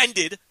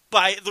offended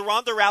by the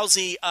Ronda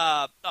Rousey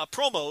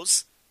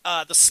promos,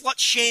 the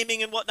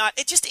slut-shaming and whatnot.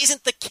 It just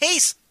isn't the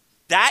case.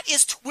 That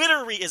is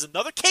Twitter. Is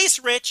another case,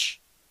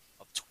 Rich,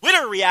 of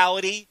Twitter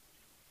reality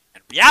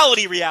and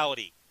reality.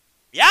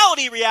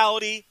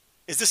 Reality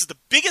is this is the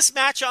biggest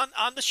match on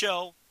the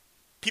show.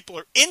 People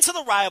are into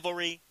the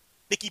rivalry.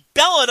 Nikki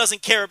Bella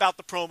doesn't care about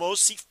the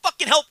promos. She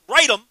fucking helped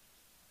write them.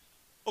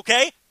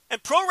 Okay?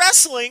 And pro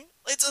wrestling,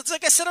 it's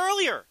like I said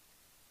earlier.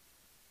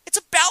 It's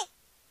about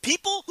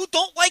people who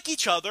don't like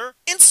each other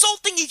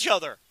insulting each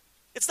other.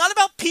 It's not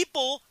about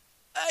people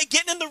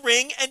getting in the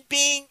ring and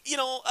being,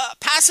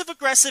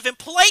 passive-aggressive and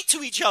polite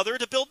to each other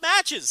to build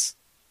matches.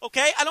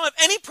 Okay? I don't have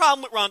any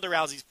problem with Ronda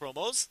Rousey's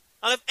promos.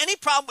 I don't have any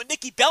problem with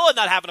Nikki Bella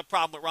not having a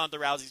problem with Ronda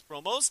Rousey's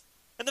promos.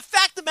 And the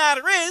fact of the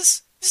matter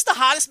is, this is the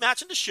hottest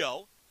match on the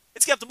show.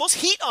 It's got the most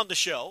heat on the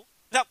show,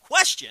 without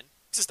question.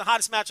 It's just the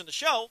hottest match on the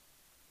show.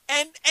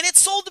 And it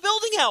sold the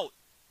building out.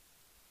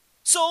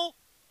 So,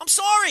 I'm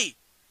sorry.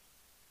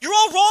 You're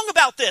all wrong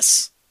about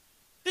this.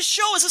 This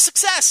show is a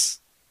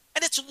success.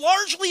 And it's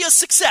largely a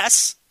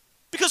success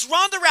because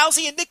Ronda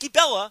Rousey and Nikki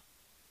Bella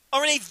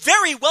are in a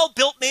very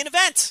well-built main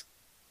event.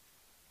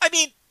 I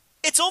mean,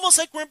 it's almost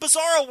like we're in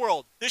Bizarro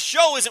World. This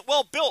show isn't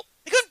well built.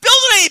 They couldn't build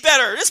it any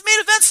better. This main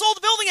event sold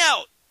the building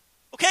out.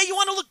 Okay, you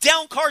want to look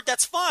down card,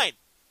 that's fine.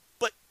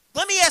 But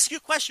let me ask you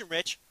a question,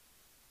 Rich.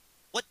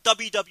 What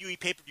WWE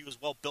pay-per-view is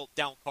well-built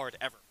down card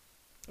ever?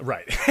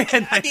 Right.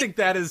 And I think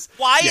that is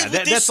why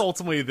that's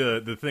ultimately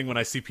the thing when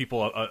I see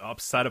people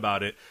upset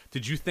about it.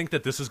 Did you think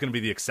that this was going to be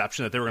the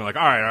exception, that they were going to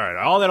all right,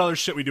 all that other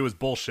shit we do is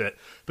bullshit,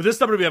 but this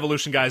WWE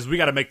Evolution, guys, we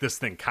got to make this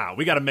thing count.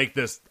 We got to make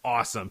this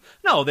awesome.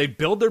 No, they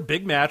build their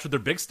big match with their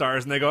big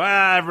stars and they go,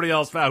 everybody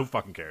else, who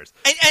fucking cares?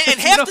 And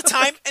half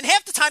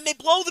the time they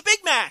blow the big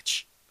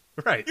match.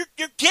 Right.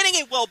 You're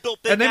getting a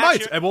well-built big match. And they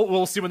might. And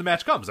we'll see when the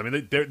match comes. I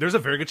mean, there's a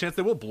very good chance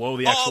they will blow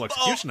the actual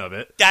execution of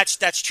it.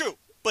 That's true.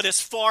 But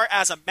as far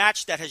as a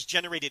match that has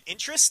generated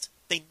interest,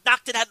 they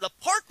knocked it out of the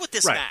park with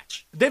this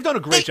match. They've done a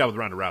great job with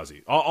Ronda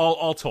Rousey,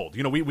 all told.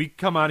 You know, we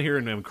come on here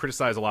and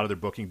criticize a lot of their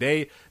booking.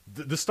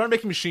 The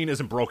star-making machine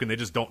isn't broken. They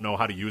just don't know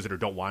how to use it or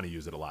don't want to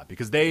use it a lot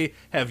because they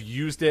have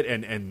used it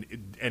and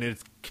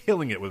it's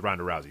killing it with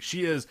Ronda Rousey.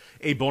 She is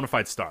a bona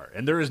fide star,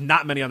 and there is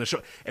not many on the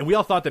show. And we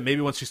all thought that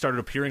maybe once she started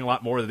appearing a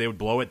lot more that they would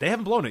blow it. They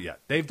haven't blown it yet.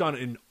 They've done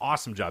an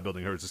awesome job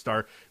building her as a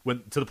star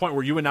to the point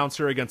where you announce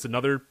her against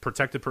another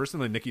protected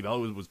person. Like Nikki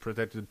Bella was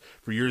protected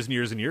for years and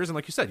years and years, and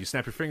like you said, you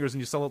snap your fingers and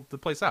you sell the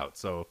place out.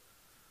 So,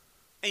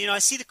 and I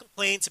see the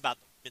complaints about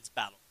the Women's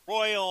Battle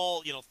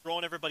Royal,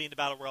 throwing everybody into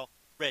Battle Royal.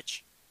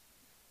 Rich,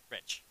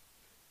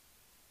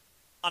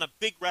 on a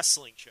big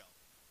wrestling show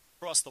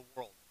across the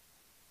world,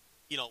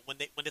 when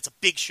it's a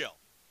big show,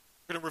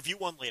 we're going to review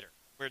one later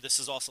where this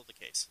is also the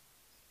case.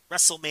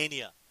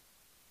 WrestleMania,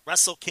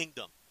 Wrestle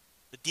Kingdom,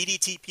 the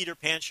DDT Peter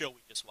Pan show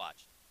we just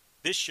watched,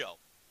 this show.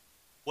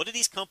 What do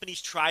these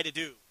companies try to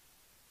do?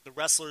 The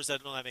wrestlers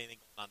that don't have anything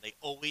going on, they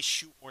always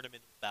shoehorn them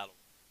into the battle.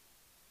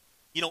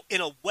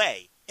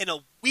 In a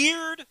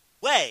weird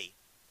way,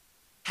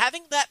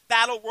 having that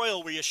battle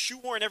royal where you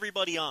shoehorn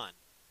everybody on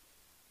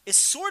is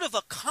sort of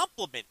a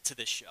compliment to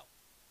this show.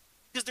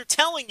 Because they're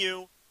telling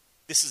you,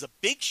 this is a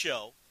big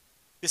show,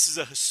 this is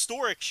a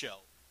historic show,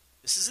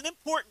 this is an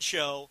important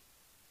show,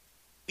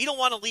 we don't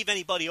want to leave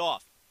anybody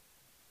off.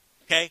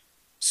 Okay?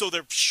 So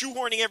they're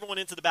shoehorning everyone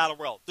into the battle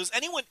royal. Does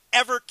anyone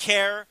ever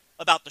care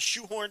about the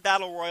shoehorn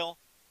battle royal?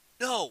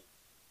 No.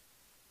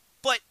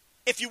 But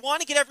if you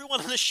want to get everyone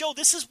on the show,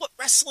 this is what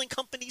wrestling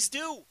companies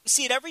do. We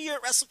see it every year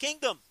at Wrestle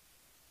Kingdom.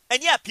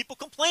 And yeah, people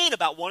complain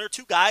about one or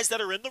two guys that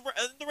are in the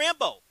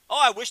Rambo. Oh,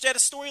 I wish they had a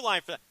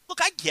storyline for that. Look,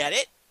 I get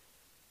it.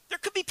 There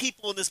could be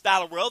people in this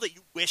battle royal that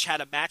you wish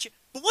had a match.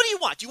 But what do you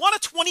want? Do you want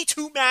a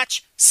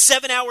 22-match,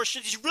 7-hour show?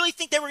 Did you really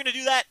think they were going to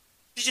do that?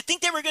 Did you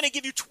think they were going to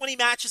give you 20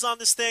 matches on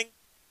this thing?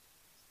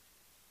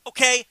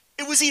 Okay,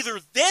 it was either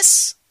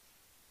this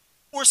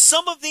or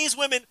some of these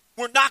women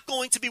were not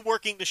going to be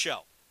working the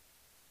show.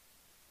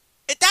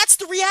 That's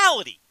the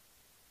reality.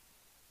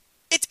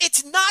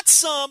 It's not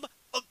some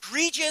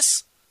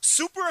egregious,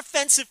 super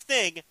offensive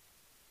thing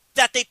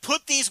that they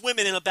put these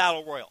women in a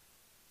battle royal.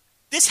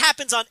 This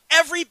happens on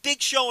every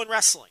big show in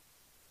wrestling.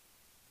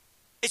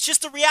 It's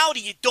just the reality.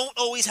 You don't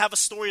always have a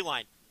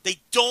storyline. They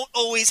don't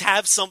always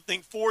have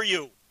something for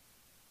you.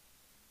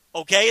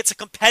 Okay? It's a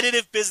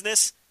competitive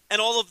business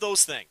and all of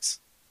those things.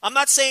 I'm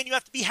not saying you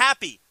have to be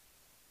happy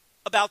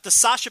about the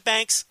Sasha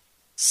Banks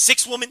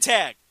 6-woman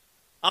tag.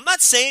 I'm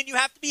not saying you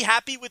have to be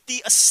happy with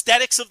the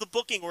aesthetics of the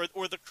booking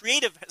or the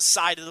creative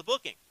side of the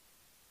booking.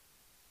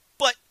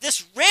 But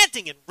this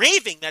ranting and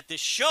raving that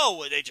this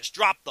show, they just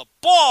dropped the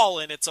ball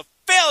and it's a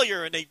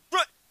failure and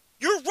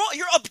you're wrong.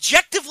 You're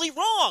objectively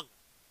wrong.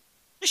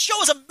 This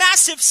show is a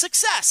massive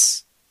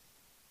success.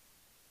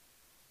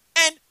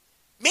 And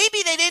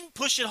maybe they didn't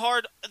push it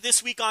hard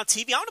this week on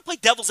TV. I want to play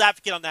devil's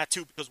advocate on that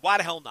too, because why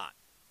the hell not?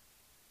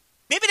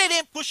 Maybe they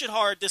didn't push it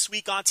hard this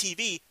week on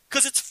TV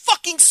because it's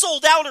fucking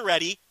sold out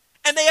already.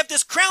 And they have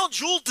this crown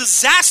jewel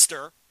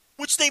disaster,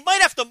 which they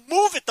might have to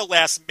move at the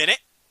last minute,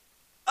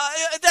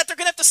 that they're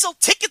going to have to sell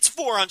tickets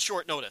for on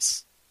short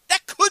notice.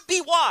 That could be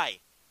why.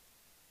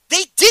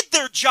 They did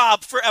their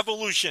job for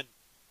Evolution.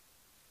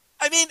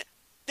 I mean,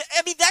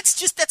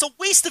 that's a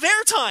waste of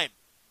airtime.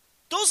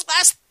 Those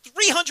last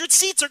 300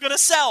 seats are going to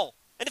sell.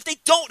 And if they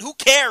don't, who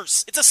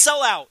cares? It's a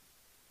sellout.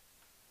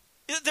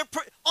 Here's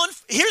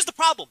the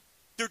problem.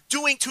 They're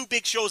doing 2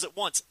 big shows at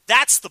once.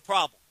 That's the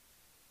problem.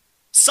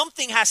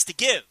 Something has to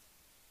give.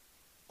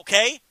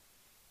 Okay?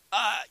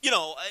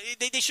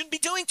 They shouldn't be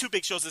doing 2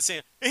 big shows at the same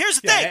time. Here's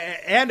the thing.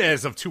 And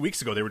as of 2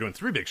 weeks ago, they were doing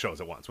 3 big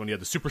shows at once. When you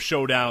had the Super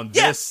Showdown,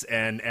 this,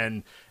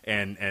 and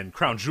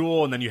Crown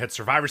Jewel, and then you had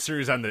Survivor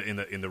Series in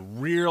the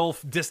real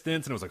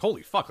distance, and it was like,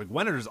 holy fuck! Like,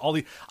 when are all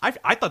these?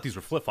 I thought these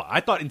were flip flop.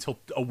 I thought until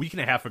a week and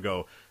a half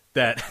ago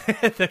that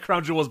that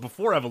Crown Jewel was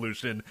before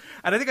Evolution,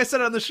 and I think I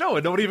said it on the show,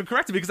 and nobody even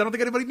corrected me because I don't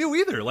think anybody knew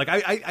either. Like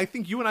I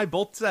think you and I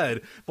both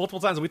said multiple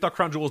times that we thought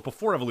Crown Jewel was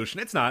before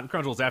Evolution. It's not.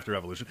 Crown Jewel is after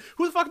Evolution.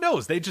 Who the fuck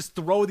knows? They just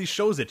throw these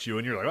shows at you,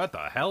 and you're like, what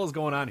the hell is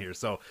going on here?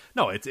 So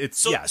no, it's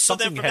so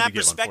something then from had that to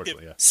give, perspective,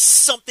 unfortunately. Yeah.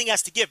 Something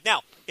has to give.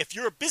 Now, if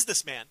you're a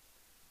businessman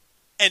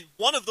and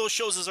one of those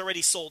shows is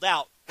already sold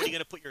out, what are you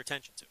going to put your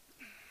attention to?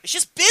 It's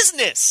just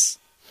business.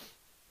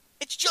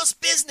 It's just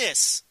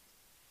business.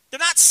 They're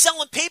not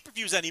selling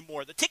pay-per-views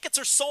anymore. The tickets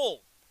are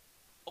sold.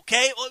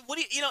 Okay? What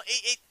do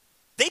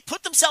They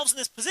put themselves in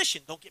this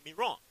position, don't get me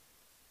wrong,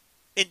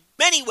 in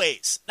many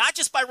ways, not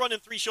just by running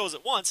 3 shows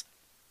at once,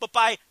 but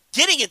by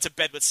getting into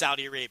bed with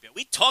Saudi Arabia.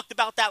 We talked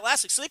about that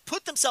last week. So they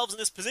put themselves in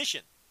this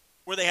position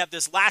where they have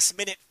this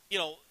last-minute,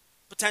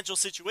 potential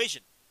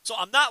situation. So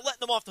I'm not letting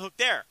them off the hook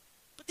there.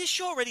 But this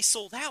show already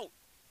sold out.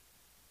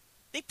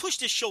 They pushed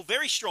this show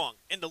very strong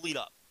in the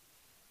lead-up.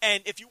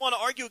 And if you want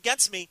to argue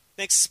against me,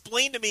 then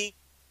explain to me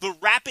the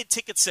rapid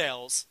ticket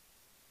sales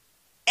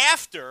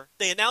after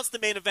they announced the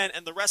main event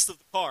and the rest of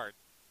the card.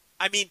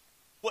 I mean,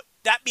 what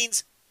that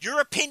means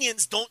your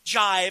opinions don't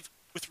jive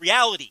with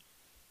reality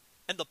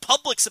and the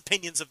public's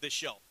opinions of this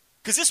show.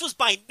 Because this was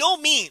by no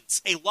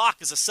means a lock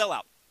as a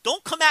sellout.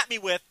 Don't come at me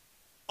with,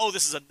 oh,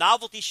 this is a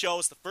novelty show.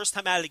 It's the first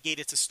time out of the gate.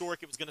 It's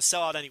historic. It was going to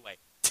sell out anyway.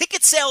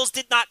 Ticket sales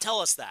did not tell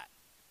us that.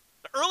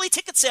 The early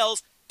ticket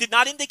sales did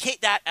not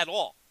indicate that at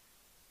all.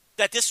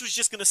 That this was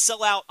just going to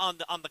sell out on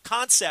the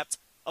concept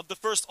of the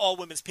first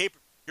all-women's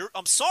pay-per-view.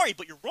 I'm sorry,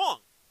 but you're wrong.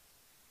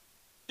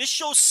 This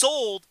show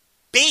sold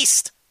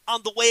based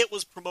on the way it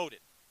was promoted.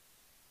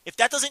 If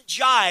that doesn't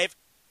jive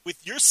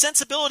with your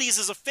sensibilities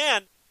as a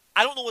fan,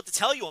 I don't know what to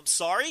tell you. I'm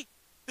sorry.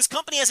 This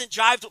company hasn't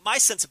jived with my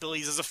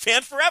sensibilities as a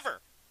fan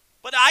forever.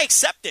 But I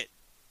accept it.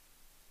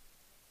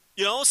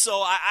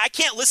 So I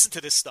can't listen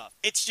to this stuff.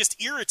 It's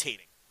just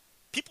irritating.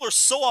 People are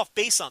so off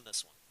base on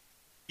this one.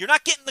 You're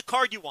not getting the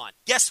card you want.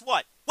 Guess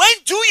what? When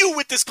do you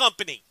with this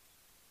company?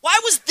 Why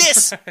was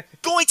this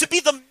going to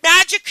be the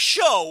magic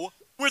show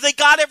where they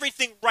got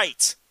everything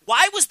right?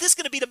 Why was this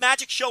going to be the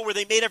magic show where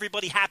they made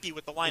everybody happy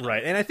with the lineup?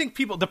 Right, and I think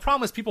the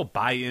problem is people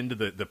buy into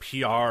the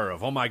PR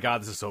of, oh my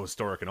God, this is so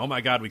historic, and oh my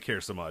God, we care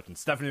so much, and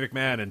Stephanie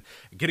McMahon, and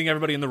getting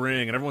everybody in the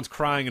ring, and everyone's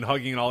crying and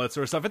hugging and all that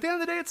sort of stuff. At the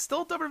end of the day, it's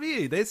still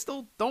WWE. They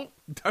still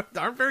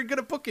aren't very good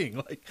at booking.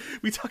 Like,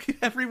 we talk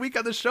every week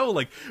on the show,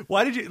 like,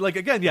 why did you, like,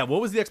 again, yeah, what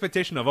was the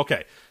expectation of,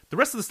 okay, the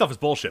rest of the stuff is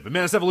bullshit, but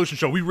man, this Evolution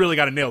show, we really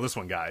got to nail this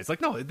one, guys. Like,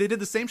 no, they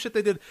did the same shit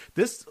they did.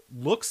 This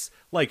looks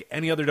like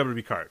any other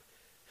WWE card.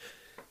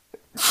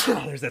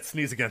 There's that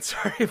sneeze again,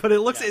 sorry, but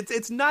it looks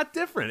it's not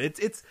different.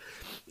 It's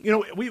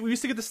we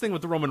used to get this thing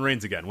with the Roman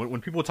Reigns again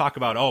when people talk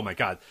about, oh my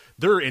God,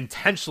 they're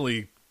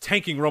intentionally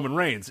tanking Roman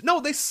Reigns. No,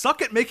 they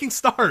suck at making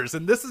stars,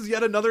 and this is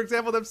yet another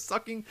example of them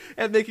sucking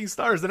at making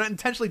stars. They're not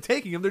intentionally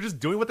taking them; they're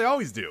just doing what they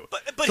always do.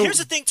 But here's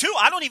the thing too.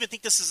 I don't even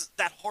think this is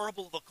that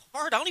horrible of a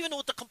card. I don't even know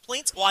what the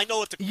complaints. Well, I know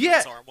what the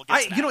complaints are. We'll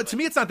get to that, to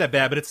me, it's not that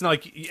bad, but it's not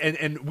like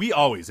and we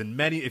always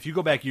if you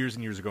go back years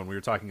and years ago, and we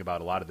were talking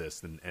about a lot of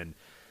this and.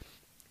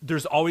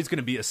 There's always going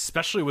to be,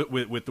 especially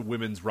with the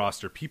women's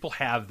roster, people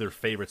have their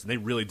favorites, and they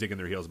really dig in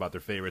their heels about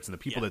their favorites and the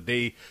people that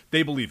they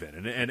believe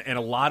in. And a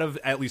lot of,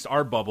 at least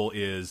our bubble,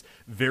 is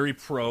very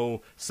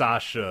pro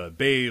Sasha,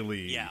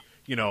 Bayley,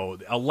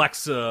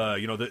 Alexa,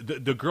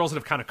 the girls that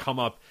have kind of come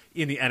up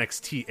in the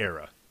NXT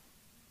era.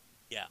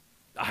 Yeah.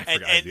 I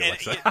forgot the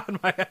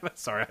Alexa.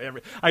 Sorry,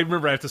 I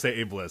remember I have to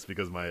say A-Bliss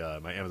because my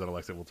Amazon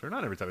Alexa will turn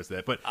on every time I say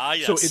that. But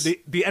yes. So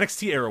the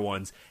NXT era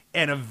ones,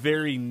 and a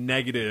very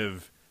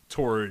negative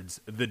towards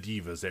the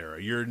Divas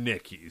era, your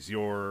Nikki's,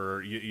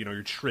 your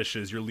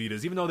Trish's, your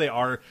Lita's, even though they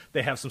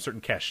have some certain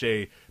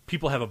cachet,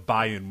 people have a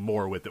buy-in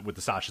more with the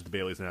Sashas, the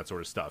Baileys, and that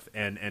sort of stuff.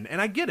 And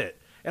I get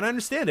it. And I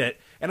understand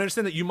it. And I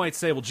understand that you might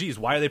say, well, geez,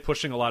 why are they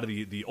pushing a lot of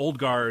the old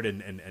guard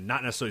and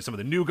not necessarily some of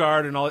the new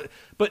guard and all that?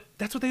 But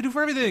that's what they do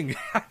for everything.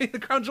 I mean, the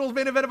Crown Jewel's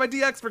main evented by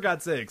DX, for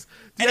God's sakes.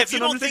 DX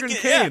and Undertaker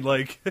and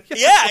Kane.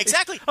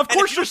 Exactly. Of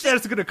course your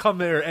status is going to come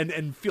there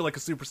and feel like a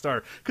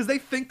superstar. Because they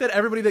think that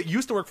everybody that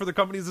used to work for the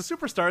company is a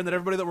superstar and that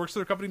everybody that works for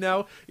the company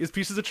now is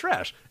pieces of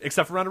trash,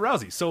 except for Ronda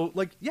Rousey. So,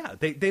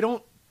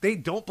 they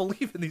don't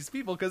believe in these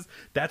people because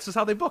that's just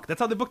how they book.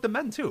 That's how they book the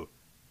men, too.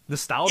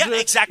 Nostalgia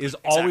is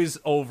always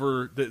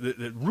over.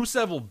 The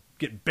Rusev will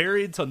get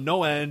buried to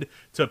no end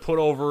to put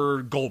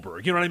over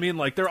Goldberg. You know what I mean?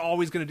 Like, they're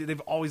always going to do. They've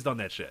always done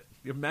that shit.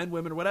 Men,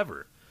 women,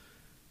 whatever.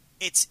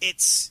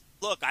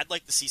 Look, I'd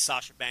like to see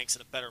Sasha Banks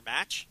in a better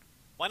match.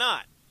 Why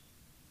not?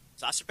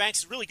 Sasha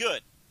Banks is really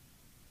good.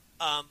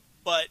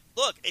 But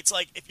look, it's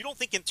like if you don't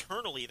think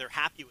internally they're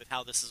happy with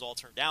how this has all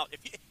turned out.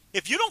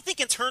 If you don't think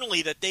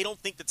internally that they don't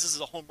think that this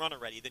is a home run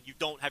already, then you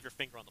don't have your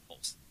finger on the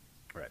pulse.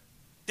 Right.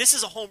 This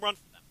is a home run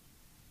for them.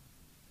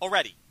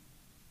 Already.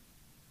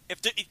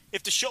 If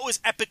the show is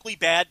epically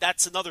bad,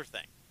 that's another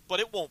thing. But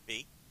it won't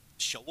be.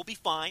 The show will be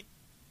fine.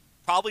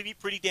 Probably be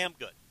pretty damn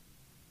good.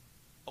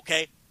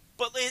 Okay?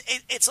 But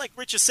it's like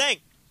Rich is saying.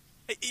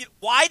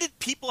 Why did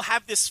people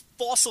have this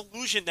false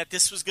illusion that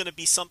this was going to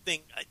be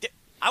something...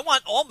 I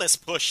want Almas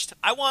pushed.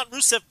 I want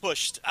Rusev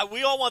pushed.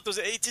 We all want those...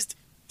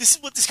 This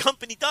is what this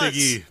company does.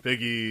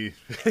 Biggie.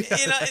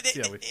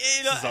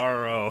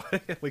 Cesaro.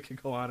 We can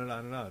go on and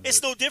on and on.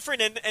 It's no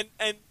different,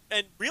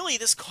 and really,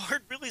 this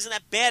card really isn't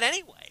that bad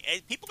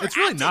anyway. People are. It's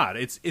really not.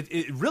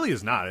 It really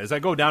is not. As I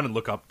go down and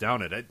look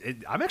down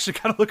it, I'm actually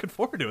kind of looking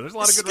forward to it. There's a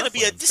lot of good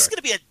wrestling. This is going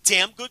to be a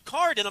damn good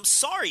card, and I'm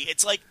sorry.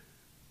 It's like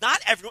not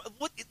everyone.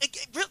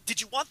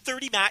 Did you want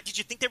 30 matches? Did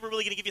you think they were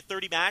really going to give you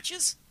 30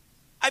 matches?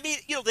 I mean,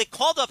 they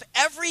called up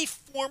every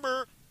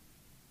former.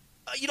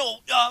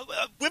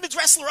 Women's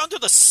wrestler under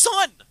the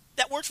sun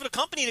that worked for the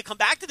company to come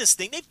back to this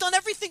thing. They've done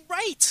everything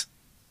right.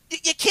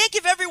 You can't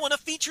give everyone a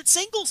featured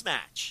singles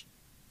match.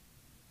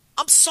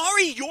 I'm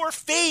sorry your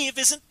fave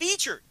isn't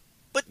featured.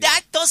 But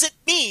that does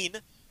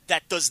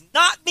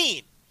not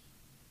mean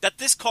that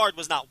this card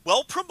was not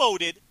well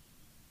promoted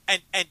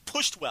and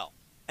pushed well.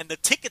 And the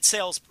ticket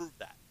sales prove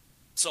that.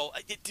 So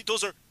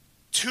those are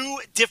two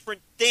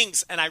different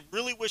things. And I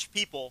really wish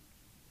people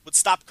would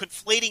stop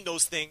conflating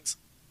those things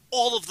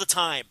all of the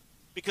time.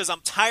 Because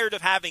I'm tired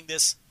of having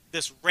this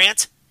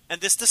rant and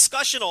this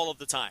discussion all of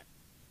the time.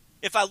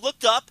 If I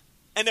looked up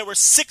and there were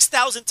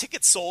 6,000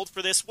 tickets sold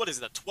for this, what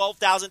is it,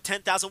 12,000,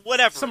 10,000,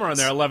 whatever. Somewhere in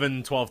there,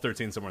 11, 12,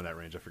 13, somewhere in that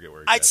range. I forget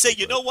where. I'd say,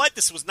 you know what?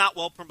 This was not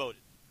well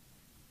promoted.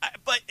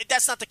 But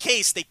that's not the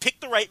case. They picked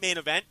the right main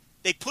event.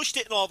 They pushed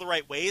it in all the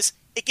right ways.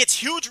 It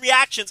gets huge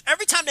reactions.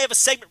 Every time they have a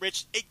segment,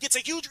 Rich, it gets a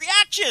huge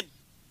reaction.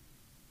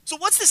 So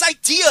what's this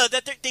idea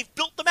that they've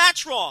built the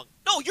match wrong?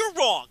 No, you're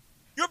wrong.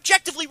 You're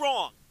objectively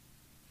wrong.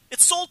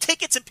 It sold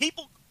tickets and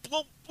people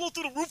blow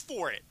through the roof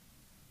for it.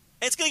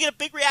 And it's going to get a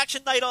big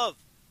reaction night of.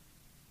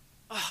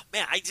 Oh,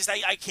 man, I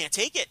can't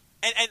take it.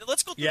 And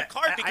let's go through the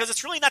card because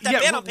it's really not that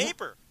bad on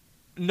paper.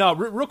 No,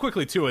 real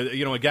quickly, too,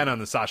 again, on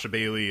the Sasha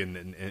Bailey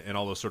and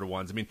all those sort of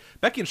ones. I mean,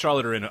 Becky and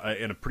Charlotte are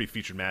in a pretty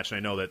featured match, and I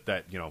know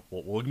that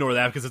we'll ignore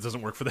that because it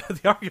doesn't work for the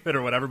argument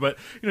or whatever, but,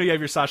 you have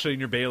your Sasha and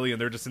your Bailey, and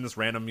they're just in this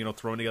random,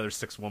 thrown together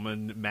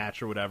 6-woman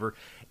match or whatever.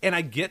 And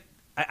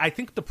I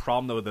think the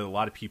problem, though, that a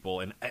lot of people,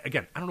 and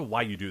again, I don't know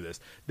why you do this,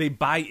 they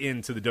buy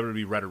into the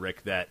WWE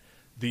rhetoric that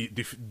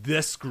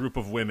this group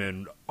of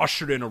women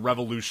ushered in a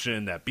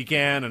revolution that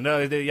began and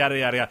yada yada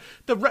yada.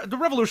 The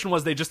revolution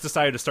was they just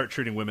decided to start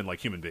treating women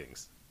like human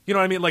beings. You know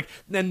what I mean? Like,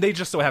 and they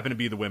just so happen to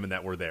be the women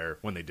that were there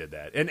when they did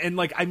that. And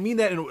like, I mean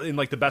that in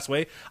like the best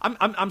way.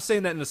 I'm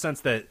saying that in the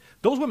sense that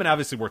those women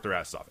obviously worked their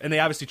ass off, and they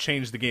obviously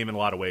changed the game in a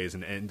lot of ways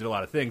and did a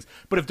lot of things.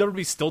 But if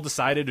WWE still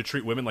decided to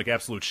treat women like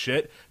absolute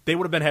shit, they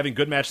would have been having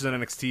good matches in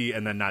NXT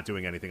and then not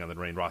doing anything on the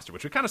main roster,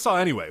 which we kind of saw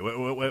anyway.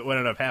 What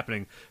ended up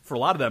happening for a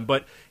lot of them.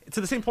 But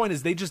to the same point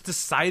is they just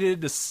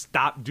decided to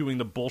stop doing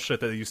the bullshit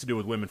that they used to do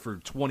with women for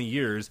 20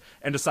 years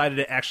and decided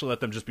to actually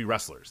let them just be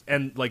wrestlers.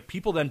 And like,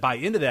 people then buy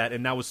into that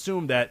and now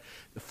assume that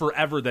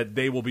forever that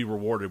they will be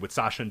rewarded with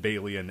Sasha and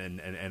Bailey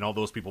and all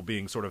those people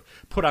being sort of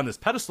put on this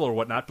pedestal or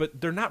whatnot,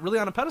 but they're not really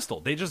on a pedestal.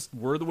 They just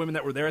were the women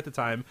that were there at the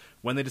time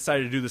when they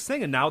decided to do this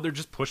thing, and now they're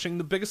just pushing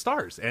the biggest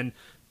stars. And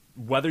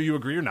whether you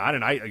agree or not,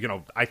 and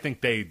I think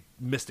they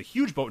missed a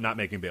huge boat not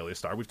making Bailey a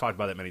star. We've talked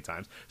about that many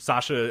times.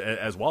 Sasha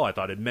as well, I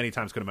thought, it many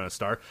times could have been a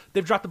star.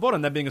 They've dropped the boat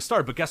on them being a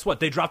star, but guess what?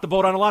 They dropped the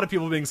boat on a lot of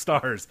people being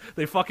stars.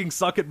 They fucking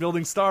suck at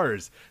building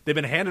stars. They've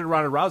been handed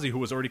Ronda Rousey, who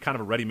was already kind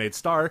of a ready-made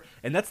star,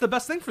 and that's the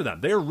best thing for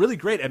them. They are really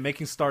great at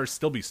making stars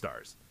still be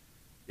stars.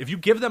 If you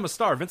give them a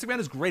star, Vince McMahon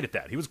is great at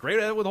that. He was great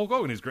at it with Hulk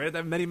Hogan. He's great at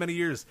that many, many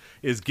years.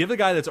 Is give the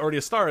guy that's already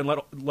a star and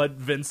let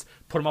Vince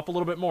put him up a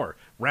little bit more,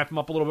 ramp him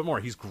up a little bit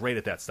more. He's great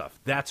at that stuff.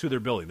 That's who they're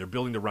building. They're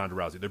building to Ronda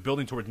Rousey. They're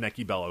building towards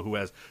Nikki Bella, who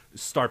has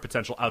star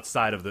potential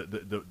outside of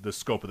the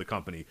scope of the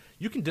company.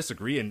 You can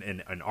disagree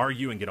and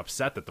argue and get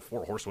upset that the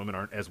 4 horsewomen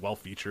aren't as well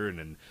featured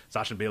and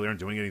Sasha and Bailey aren't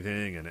doing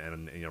anything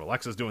and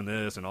Alexa's doing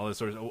this and all this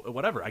sort of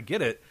whatever. I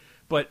get it.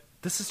 But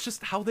this is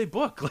just how they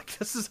book. Like,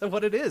 this is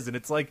what it is. And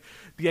it's like,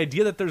 the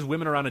idea that there's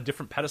women are on a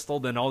different pedestal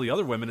than all the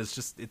other women is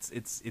just,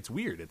 it's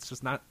weird. It's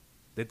just not,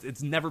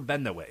 it's never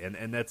been that way.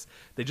 And that's,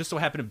 they just so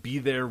happen to be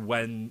there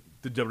when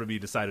the WWE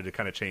decided to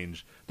kind of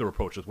change their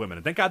approach with women.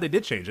 And thank God they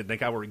did change it.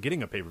 Thank God we're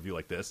getting a pay-per-view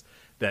like this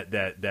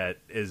that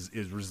is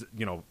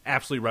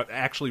absolutely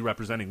actually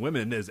representing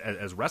women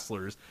as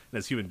wrestlers and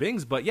as human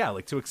beings. But yeah,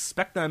 like, to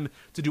expect them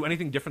to do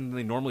anything different than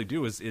they normally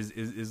do is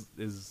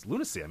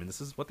lunacy. I mean,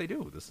 this is what they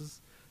do. This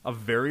is a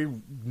very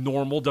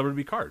normal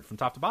WWE card from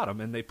top to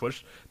bottom, and they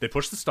push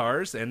the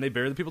stars and they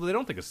bury the people that they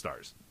don't think are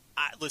stars.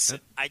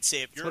 Listen, I'd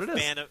say if you're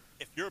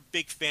a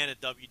big fan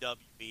of WWE,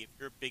 if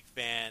you're a big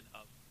fan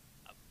of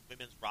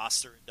women's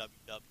roster in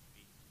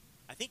WWE,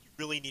 I think you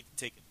really need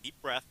to take a deep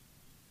breath.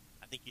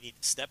 I think you need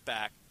to step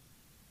back,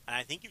 and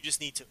I think you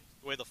just need to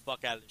enjoy the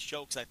fuck out of the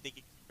show, because I think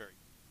it can be very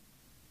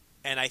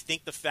good. And I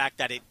think the fact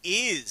that it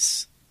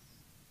is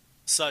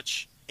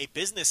such a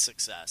business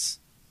success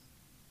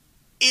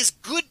is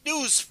good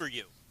news for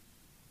you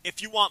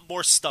if you want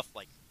more stuff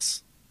like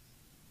this.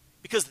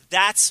 Because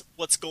that's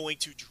what's going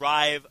to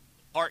drive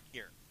the part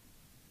here.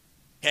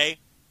 Okay?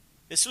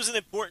 This was an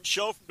important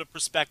show from the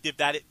perspective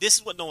that this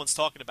is what no one's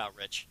talking about,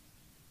 Rich.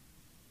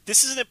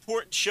 This is an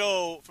important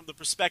show from the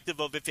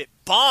perspective of, if it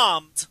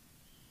bombed,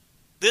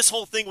 this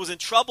whole thing was in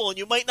trouble and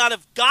you might not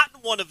have gotten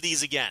one of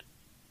these again.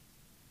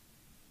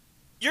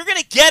 You're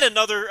going to get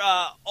another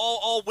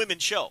all-women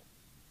show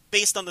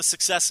based on the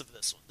success of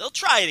this one. They'll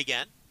try it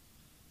again.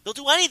 They'll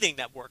do anything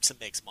that works and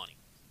makes money.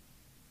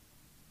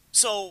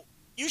 So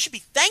you should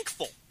be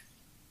thankful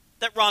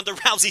that Ronda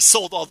Rousey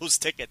sold all those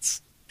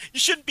tickets. You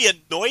shouldn't be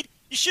annoyed.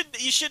 You shouldn't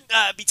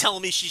be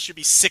telling me she should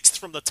be 6th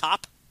from the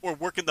top or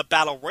working the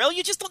Battle Royal.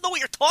 You just don't know what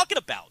you're talking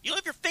about. You don't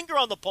have your finger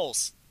on the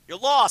pulse. You're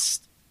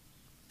lost.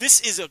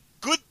 This is a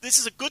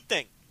good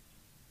thing.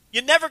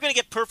 You're never going to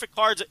get perfect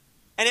cards.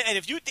 And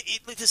if you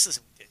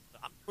listen,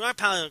 We're not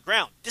pounding on the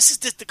ground. This is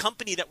just the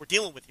company that we're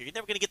dealing with here. You're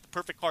never going to get the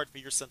perfect card for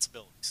your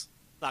sensibilities.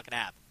 It's not going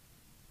to happen.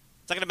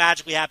 It's not going to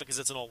magically happen because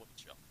it's an all-women's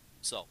show.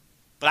 So,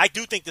 but I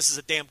do think this is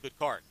a damn good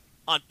card.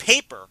 On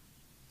paper,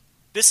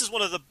 this is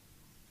one of the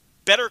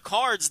better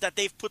cards that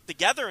they've put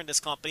together in this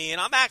company, and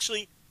I'm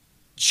actually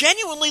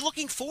genuinely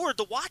looking forward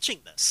to watching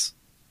this,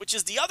 which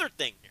is the other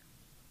thing here.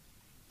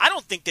 I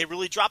don't think they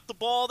really dropped the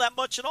ball that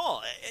much at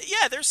all.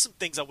 Yeah, there's some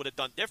things I would have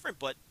done different,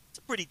 but it's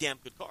a pretty damn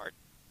good card.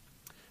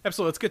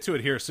 Absolutely. Let's get to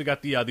it here. So you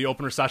got the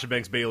opener, Sasha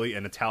Banks Bailey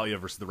and Natalya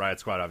versus the Riot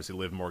Squad. Obviously,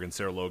 Liv Morgan,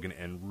 Sarah Logan,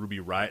 and Ruby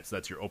Riott. So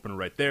that's your opener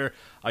right there.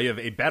 You have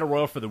a Battle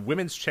Royal for the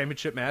Women's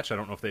Championship match. I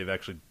don't know if they've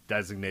actually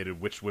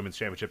designated which Women's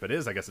Championship it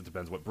is. I guess it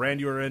depends what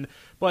brand you're in.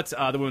 But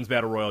the Women's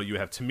Battle Royal, you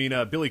have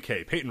Tamina, Billie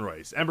Kay, Peyton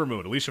Royce, Ember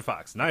Moon, Alicia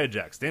Fox, Nia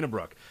Jax, Dana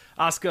Brooke,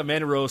 Asuka,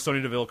 Amanda Rose,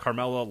 Sonya Deville,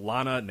 Carmella,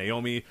 Lana,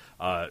 Naomi,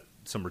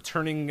 some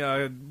returning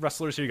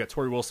wrestlers here. You got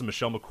Tori Wilson,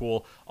 Michelle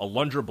McCool,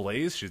 Alundra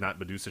Blaze. She's not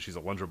Medusa, she's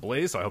Alundra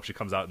Blaze, so I hope she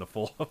comes out in the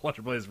full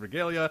Alundra Blaze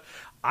regalia.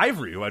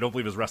 Ivory, who I don't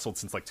believe has wrestled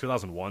since like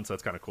 2001, so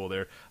that's kind of cool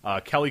there.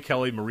 Kelly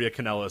Kelly, Maria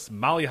Kanellis,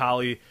 Molly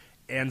Holly,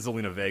 and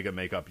Zelina Vega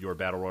make up your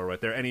Battle Royal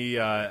right there.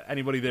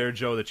 Anybody there,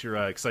 Joe, that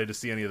you're excited to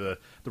see? Any of the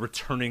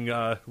returning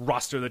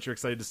roster that you're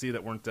excited to see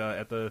that weren't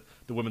at the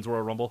Women's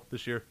Royal Rumble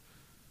this year?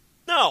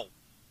 No.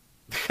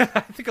 I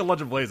think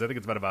Alundra Blaze, I think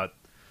it's been about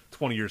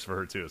 20 years for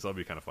her too, so that'll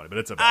be kind of funny. But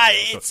it's about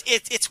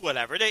it's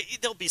whatever.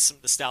 There'll be some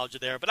nostalgia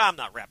there, but I'm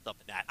not wrapped up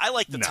in that. I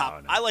like the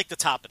top. No. I like the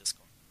top of this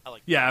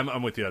card.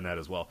 I'm with you on that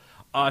as well.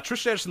 Trish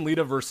Stratus and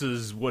Lita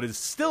versus what is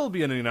still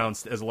being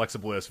announced as Alexa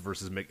Bliss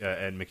versus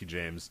and Mickie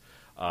James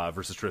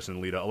versus Trish and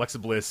Lita. Alexa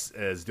Bliss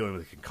is dealing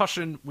with a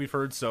concussion, we've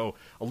heard, so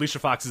Alicia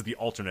Fox is the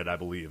alternate, I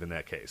believe, in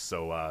that case.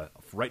 So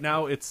right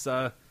now it's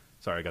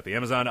sorry, I got the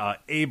Amazon.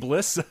 A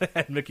Bliss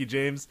and Mickie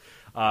James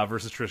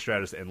versus Trish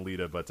Stratus and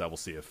Lita, but we'll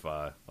see if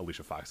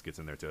Alicia Fox gets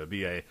in there too. It'd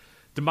be a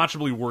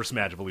demonstrably worse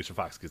match if Alicia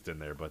Fox gets in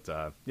there. But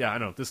yeah, I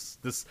know this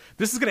is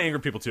going to anger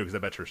people too, because I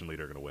bet Trish and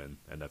Lita are going to win,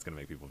 and that's going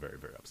to make people very,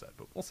 very upset.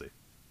 But we'll see.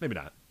 Maybe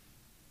not.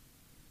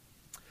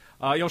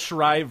 Io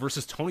Shirai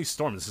versus Toni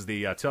Storm. This is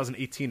the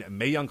 2018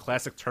 Mae Young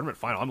Classic Tournament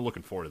Final. I'm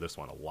looking forward to this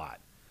one a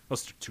lot.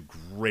 Those are two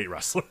great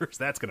wrestlers.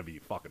 That's going to be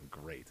fucking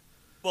great.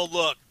 Well,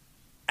 look.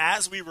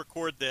 As we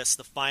record this,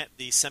 the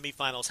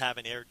semifinals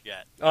haven't aired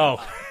yet.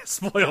 Oh,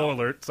 spoiler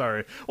alert!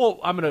 Sorry. Well,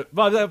 I'm gonna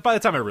by the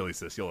time I release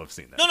this, you'll have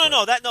seen that.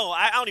 No.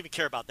 I don't even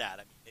care about that.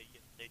 I mean,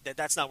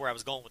 that's not where I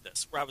was going with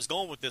this. Where I was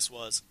going with this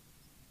was,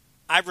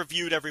 I've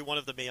reviewed every one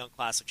of the Mae Young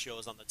Classic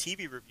shows on the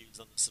TV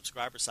reviews on the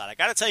subscriber side. I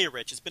got to tell you,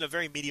 Rich, it's been a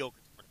very mediocre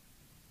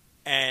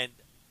tournament. And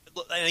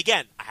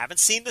again, I haven't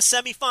seen the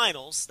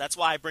semifinals. That's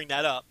why I bring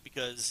that up,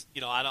 because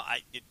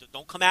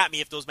don't come at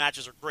me if those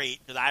matches are great,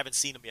 because I haven't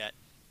seen them yet,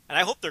 and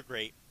I hope they're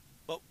great.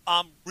 But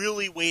I'm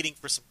really waiting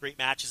for some great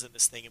matches in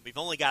this thing, and we've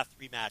only got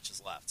 3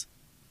 matches left.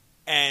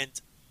 And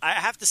I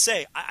have to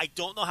say, I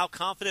don't know how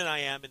confident I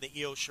am in the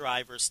Io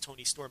Shirai versus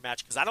Toni Storm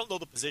match, because I don't know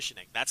the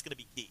positioning. That's going to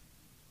be key.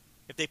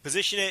 If they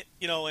position it,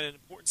 in an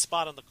important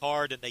spot on the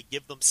card and they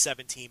give them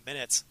 17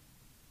 minutes,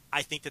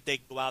 I think that they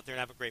can go out there and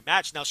have a great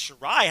match. Now,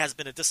 Shirai has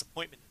been a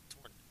disappointment in the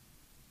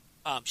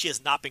tournament. She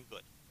has not been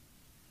good.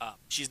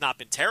 She's not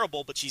been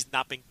terrible, but she's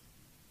not been good.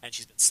 And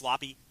she's been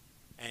sloppy.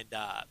 And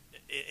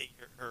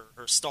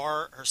her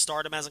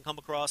stardom hasn't come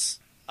across,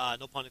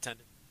 no pun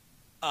intended.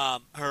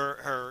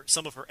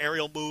 Some of her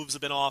aerial moves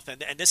have been off,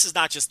 and this is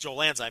not just Joe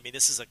Lanza. I mean,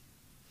 this is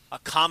a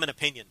common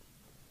opinion.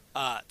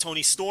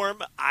 Toni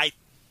Storm, I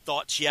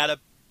thought she had at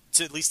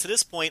least to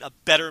this point, a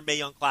better Mae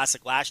Young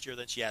Classic last year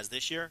than she has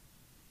this year.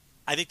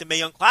 I think the Mae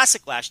Young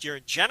Classic last year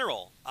in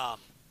general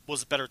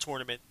was a better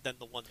tournament than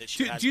the one this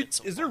year has been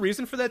so far. Is there a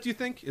reason for that, do you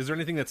think? Is there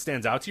anything that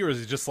stands out to you, or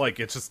is it just like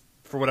it's just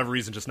for whatever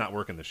reason just not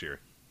working this year?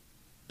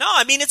 No,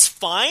 I mean, it's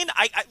fine.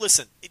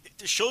 Listen,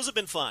 the shows have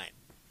been fine.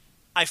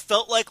 I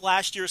felt like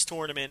last year's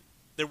tournament,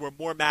 there were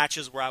more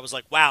matches where I was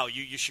like, wow,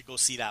 you should go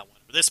see that one.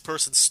 Or this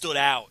person stood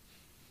out.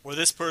 Or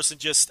this person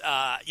just,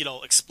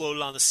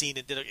 exploded on the scene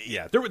and did it.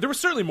 Yeah, there was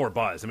certainly more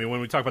buzz. I mean,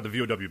 when we talk about the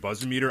VOW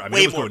buzz meter, I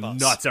mean, it was going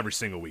nuts every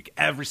single week.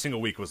 Every single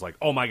week was like,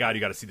 oh my God,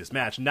 you got to see this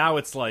match. Now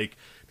it's like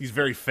these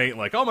very faint,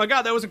 like, oh my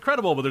God, that was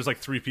incredible. But there's like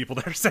 3 people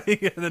that are saying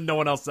it, and then no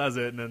one else says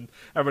it, and then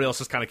everybody else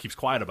just kind of keeps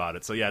quiet about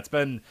it. So yeah,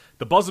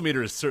 the buzz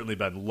meter has certainly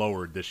been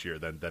lowered this year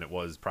than it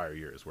was prior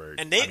years.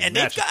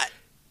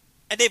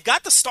 They've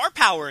got the star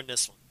power in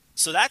this one,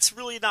 so that's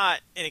really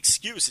not an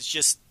excuse. It's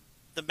just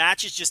the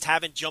matches just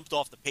haven't jumped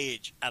off the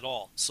page at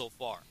all so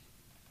far.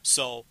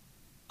 So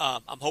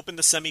I'm hoping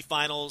the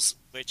semifinals,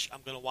 which I'm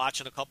going to watch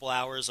in a couple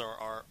hours,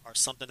 are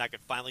something I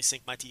could finally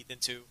sink my teeth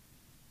into.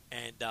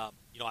 And,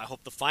 I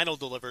hope the final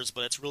delivers,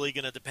 but it's really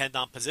going to depend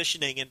on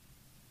positioning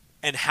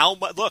and how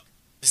much. Look,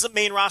 this is a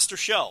main roster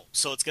show,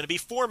 so it's going to be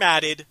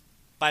formatted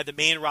by the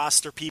main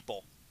roster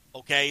people.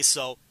 Okay,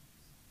 so,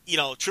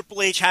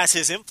 Triple H has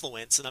his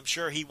influence, and I'm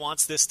sure he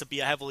wants this to be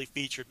a heavily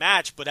featured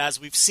match, but as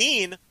we've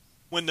seen,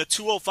 when the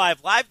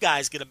 205 Live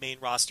guys get a main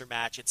roster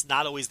match, it's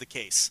not always the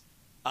case.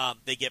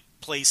 They get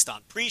placed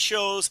on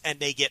pre-shows, and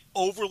they get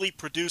overly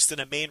produced in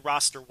a main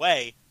roster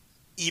way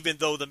even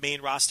though the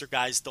main roster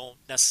guys don't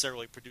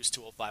necessarily produce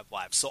 205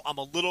 Live. So I'm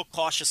a little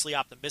cautiously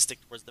optimistic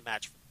towards the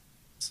match.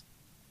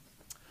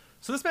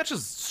 So this match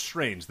is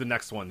strange, the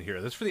next one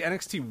here. This is for the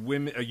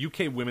NXT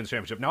UK Women's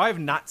Championship. Now, I have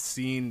not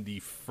seen the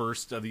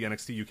first of the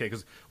NXT UK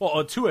because,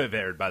 well, two have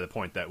aired by the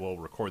point that we'll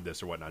record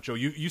this or whatnot. Joe,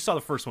 you saw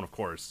the first one, of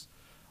course,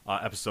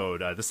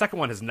 episode. The second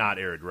one has not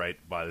aired, right,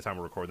 by the time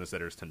we're recording this.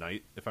 That airs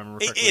tonight, if I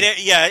remember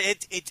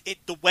correctly.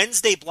 The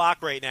Wednesday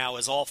block right now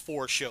is all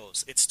 4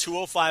 shows. It's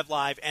 205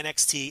 Live,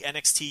 NXT,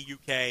 NXT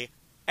UK,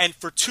 and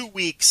for 2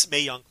 weeks, Mae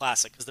Young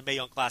Classic, because the Mae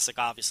Young Classic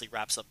obviously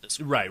wraps up this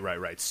week.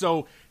 Right.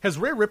 So, has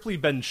Rhea Ripley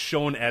been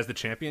shown as the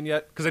champion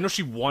yet? Because I know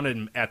she won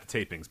him at the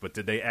tapings, but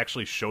did they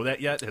actually show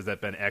that yet? Has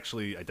that been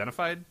actually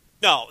identified?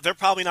 No, they're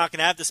probably not going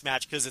to have this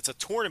match because it's a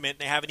tournament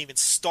and they haven't even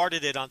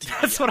started it on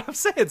TV. That's what I'm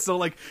saying. So,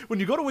 like, when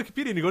you go to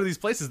Wikipedia and you go to these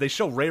places, they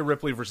show Rhea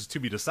Ripley versus To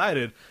Be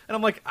Decided, and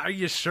I'm like, are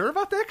you sure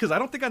about that? Because I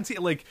don't think on TV,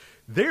 like,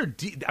 they're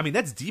deep. I mean,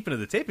 that's deep into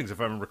the tapings, if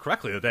I remember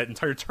correctly, that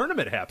entire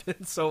tournament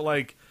happened. So,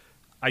 like,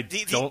 I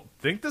don't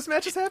think this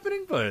match is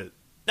happening, but...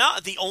 No,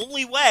 the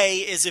only way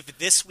is if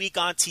this week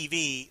on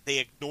TV, they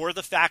ignore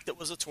the fact that it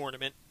was a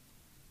tournament,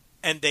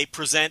 and they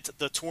present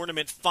the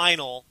tournament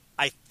final.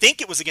 I think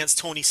it was against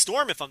Toni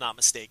Storm, if I'm not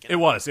mistaken. It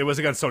was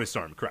against Toni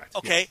Storm, correct.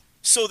 Okay, yes.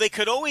 So they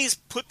could always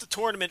put the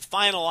tournament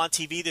final on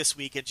TV this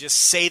week and just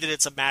say that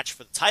it's a match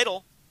for the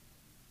title,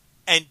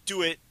 and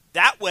do it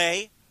that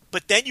way.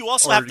 But then you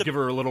also have to give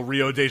her a little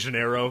Rio de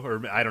Janeiro,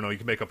 or I don't know. You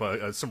can make up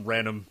some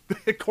random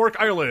Cork,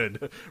 Ireland.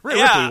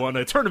 Rhea Ripley won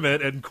a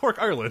tournament in Cork,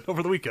 Ireland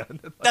over the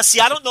weekend. Now,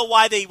 see, I don't know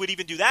why they would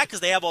even do that because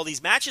they have all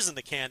these matches in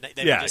the can.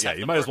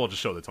 You might as well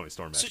just show the Toni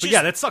Storm match. But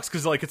yeah, that sucks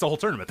because like it's a whole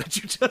tournament that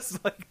you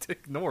just like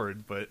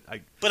ignored. But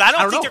I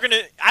don't think they're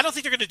gonna. I don't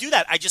think they're gonna do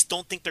that. I just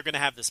don't think they're gonna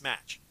have this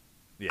match.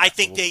 Yeah, I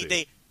think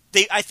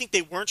I think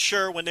they weren't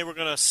sure when they were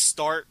gonna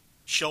start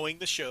showing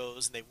the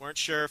shows, and they weren't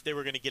sure if they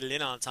were going to get it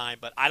in on time,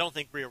 but I don't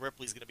think Rhea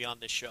Ripley's going to be on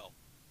this show.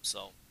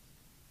 So,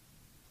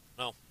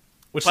 no.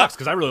 Which sucks,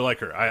 because I really like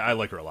her. I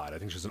like her a lot. I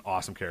think she's an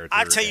awesome character.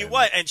 I'll tell you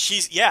what, and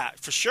she's,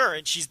 for sure,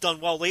 and she's done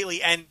well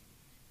lately, and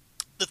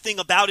the thing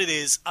about it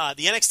is,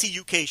 the NXT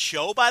UK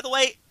show, by the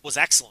way, was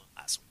excellent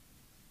last week.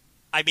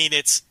 I mean,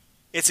 it's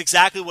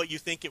exactly what you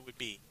think it would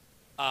be.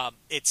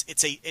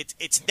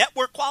 It's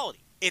network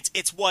quality. It's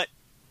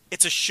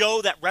a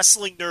show that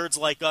wrestling nerds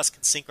like us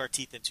can sink our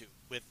teeth into.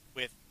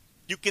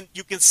 You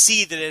can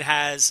see that it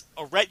has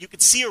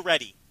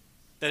already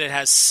that it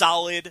has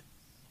solid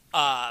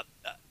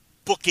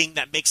booking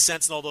that makes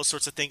sense and all those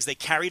sorts of things. They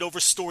carried over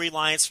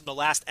storylines from the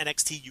last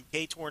NXT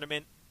UK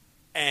tournament,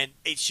 and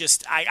it's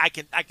just I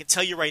can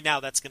tell you right now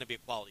that's going to be a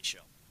quality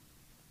show.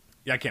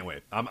 Yeah, I can't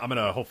wait. I'm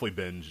gonna hopefully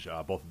binge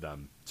both of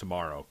them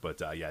tomorrow.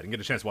 But I didn't get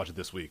a chance to watch it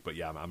this week. But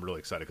yeah, I'm really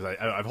excited because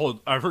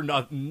I've heard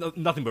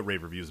nothing but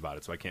rave reviews about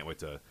it, so I can't wait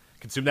to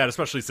consume that,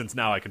 especially since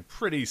now I can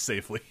pretty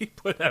safely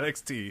put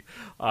NXT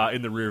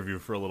in the rear view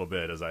for a little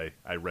bit as I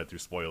read through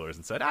spoilers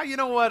and said, you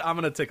know what, I'm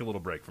going to take a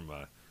little break from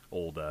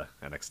old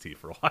NXT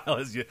for a while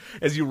as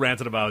you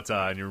ranted about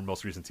in your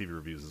most recent TV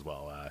reviews as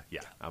well.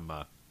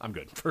 I'm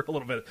good for a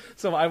little bit.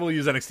 So I will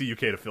use NXT UK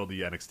to fill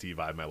the NXT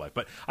vibe in my life.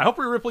 But I hope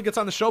Rhea Ripley gets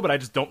on the show, but I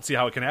just don't see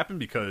how it can happen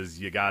because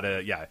you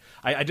gotta,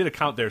 I did a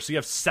count there. So you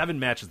have 7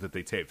 matches that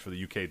they taped for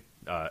the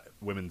UK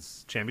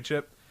Women's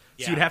Championship.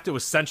 So you'd have to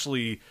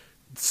essentially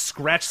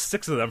scratch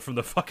 6 of them from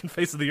the fucking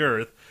face of the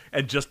earth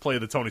and just play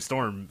the Toni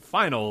Storm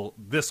final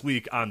this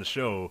week on the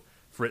show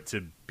for it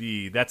to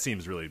be. That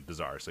seems really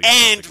bizarre. So the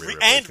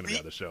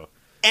show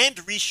and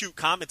reshoot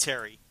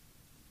commentary.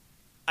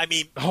 I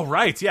mean,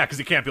 because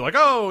you can't be like,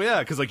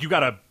 because like you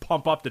got to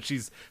pump up that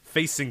she's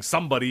facing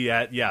somebody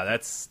at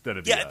that's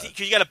gonna be because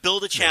you got to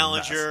build a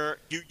challenger.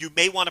 You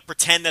may want to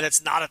pretend that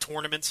it's not a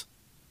tournament,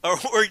 or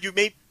you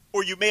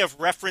may have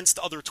referenced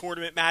other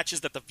tournament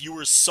matches that the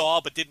viewers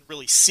saw but didn't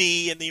really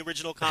see in the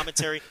original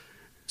commentary.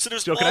 So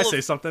there's Joe, can I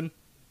say something?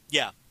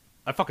 Yeah.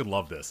 I fucking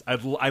love this. I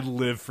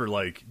live for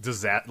like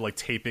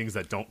tapings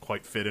that don't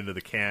quite fit into the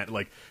can.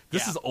 Like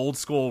this is old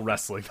school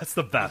wrestling. That's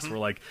the best. Where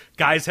like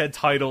guys had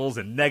titles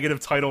and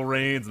negative title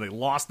reigns and they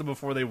lost them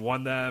before they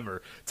won them.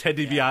 Or Ted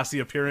DiBiase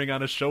appearing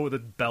on a show with a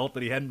belt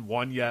that he hadn't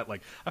won yet.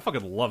 Like I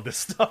fucking love this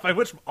stuff. I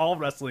wish all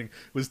wrestling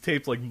was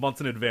taped like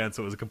months in advance,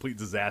 so it was a complete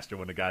disaster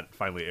when it got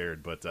finally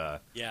aired. But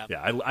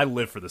I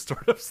live for this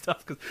sort of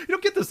stuff because you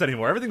don't get this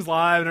anymore. Everything's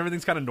live and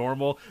everything's kind of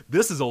normal.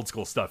 This is old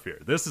school stuff here.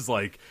 This is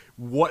like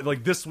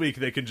this week.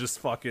 They can just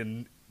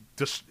fucking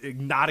just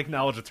not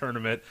acknowledge a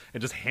tournament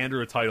and just hand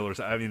her a title or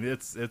something. I mean,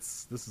 this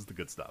is the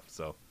good stuff.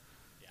 So,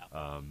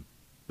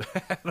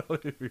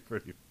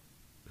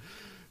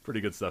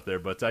 pretty good stuff there.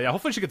 But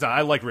hopefully she gets on.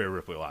 I like Rhea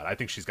Ripley a lot. I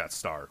think she's got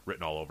star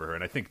written all over her,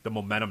 and I think the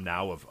momentum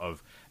now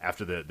of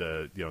after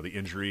the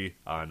injury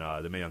on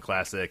the Mae Young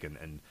Classic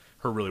and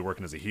her really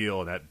working as a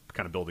heel and that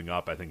kind of building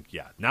up, I think,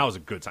 now is a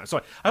good time.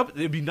 So I hope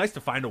it'd be nice to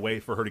find a way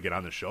for her to get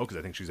on the show because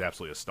I think she's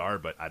absolutely a star,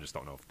 but I just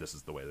don't know if this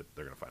is the way that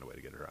they're going to find a way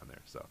to get her on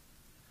there. So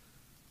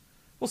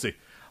we'll see.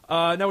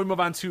 Now we move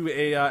on to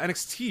a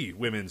NXT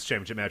Women's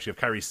Championship match. You have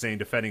Kairi Sane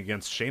defending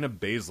against Shayna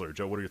Baszler.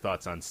 Joe, what are your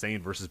thoughts on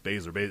Sane versus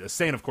Baszler?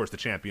 Sane, of course, the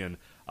champion,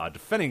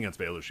 defending against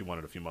Baszler. She won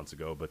it a few months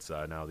ago, but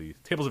now the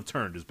tables have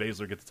turned. Does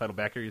Baszler get the title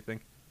back here, you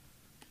think?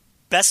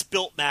 Best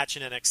built match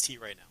in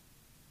NXT right now.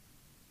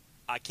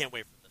 I can't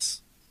wait for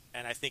this,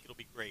 and I think it'll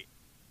be great.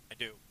 I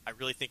do. I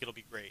really think it'll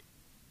be great.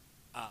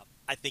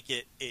 I think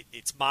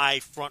it's my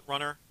front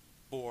runner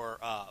for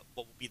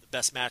what will be the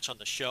best match on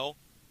the show.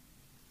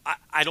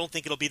 I don't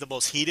think it'll be the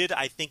most heated.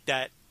 I think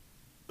that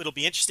it'll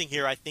be interesting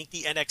here. I think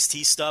the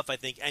NXT stuff, I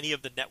think any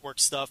of the network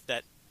stuff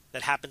that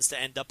happens to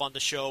end up on the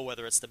show,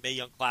 whether it's the Mae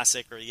Young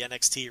Classic or the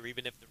NXT, or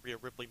even if the Rhea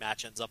Ripley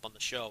match ends up on the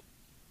show,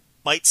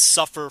 might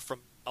suffer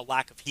from a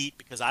lack of heat,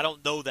 because I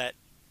don't know that,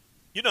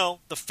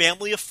 the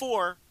family of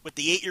four with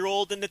the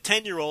 8-year-old and the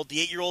 10-year-old, the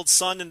 8-year-old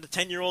son and the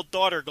 10-year-old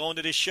daughter going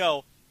to this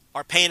show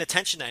are paying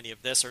attention to any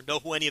of this or know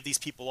who any of these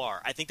people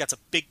are. I think that's a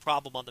big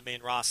problem on the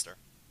main roster.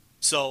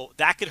 So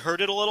that could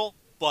hurt it a little.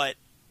 But,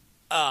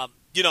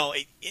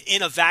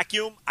 in a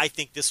vacuum, I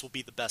think this will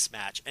be the best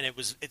match. And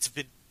it's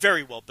been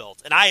very well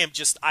built. And I am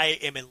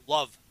in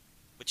love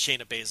with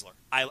Shayna Baszler.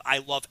 I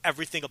love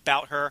everything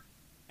about her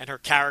and her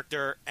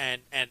character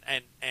and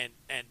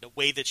the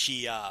way that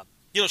she,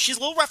 she's a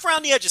little rough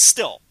around the edges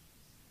still.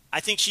 I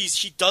think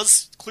she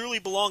does clearly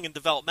belong in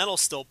developmental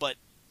still, but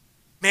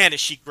man, is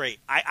she great.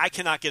 I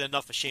cannot get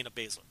enough of Shayna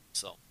Baszler.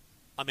 So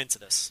I'm into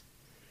this.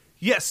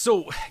 Yeah,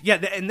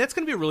 and that's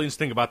going to be a really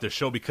interesting thing about this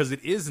show, because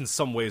it is in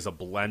some ways a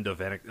blend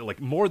of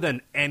more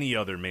than any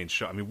other main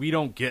show. I mean, we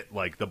don't get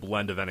like the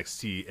blend of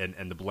NXT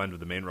and the blend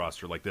of the main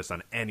roster like this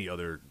on any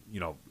other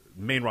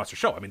main roster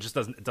show. I mean,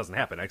 it doesn't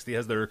happen. NXT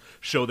has their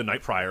show the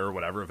night prior or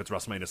whatever, if it's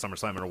WrestleMania,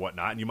 SummerSlam, or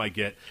whatnot, and you might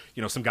get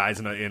some guys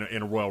in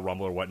a Royal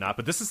Rumble or whatnot.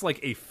 But this is like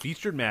a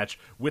featured match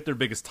with their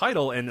biggest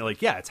title, and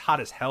it's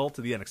hot as hell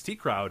to the NXT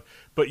crowd.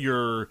 But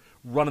you're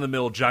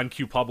run-of-the-mill John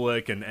Q.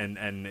 Public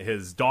and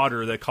his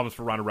daughter that comes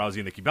for Ronda Rousey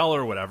and Nikki Bella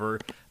or whatever.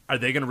 Are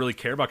they going to really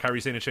care about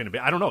Kairi Sane and Shayna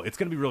Baszler? I don't know. It's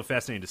going to be really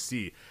fascinating to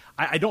see.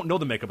 I don't know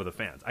the makeup of the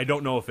fans. I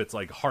don't know if it's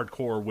like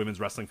hardcore women's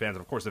wrestling fans.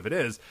 And of course, if it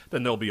is,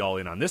 then they'll be all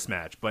in on this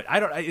match. But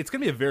it's going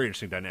to be a very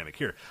interesting dynamic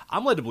here.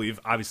 I'm led to believe,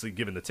 obviously,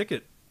 given the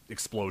ticket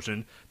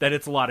explosion, that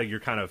it's a lot of your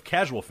kind of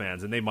casual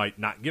fans, and they might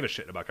not give a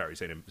shit about Kairi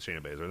Sane and Shayna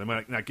Baszler. They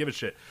might not give a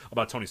shit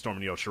about Toni Storm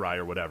and Io Shirai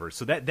or whatever.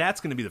 So that's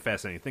going to be the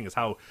fascinating thing, is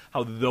how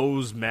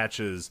those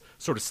matches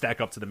sort of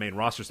stack up to the main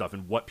roster stuff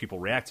and what people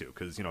react to.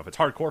 Because if it's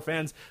hardcore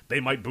fans,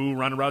 they might boo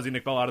Ronda Rousey,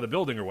 Nick Bella out of the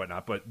building or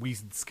whatnot. But we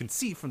can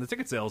see from the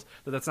ticket sales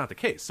that that's not the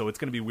case. So it's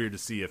going to be weird to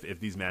see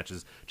if these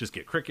matches just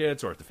get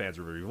crickets, or if the fans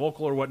are very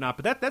vocal or whatnot.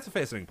 But that's a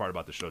fascinating part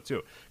about the show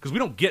too, because we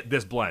don't get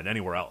this blend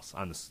anywhere else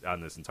on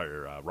this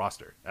entire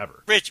roster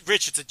ever.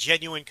 Rich, it's a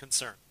genuine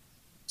concern.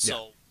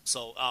 So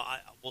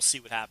we'll see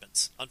what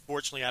happens.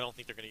 Unfortunately, I don't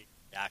think they're going to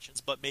get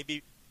reactions, but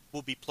maybe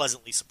we'll be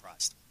pleasantly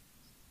surprised.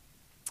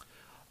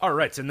 All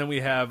right, and then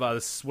we have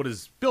what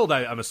is billed,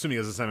 I'm assuming,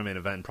 as a semi-main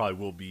event, and probably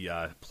will be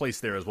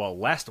placed there as well.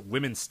 Last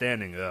Women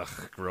Standing,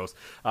 gross,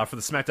 for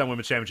the SmackDown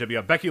Women's Championship. You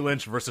got Becky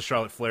Lynch versus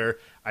Charlotte Flair.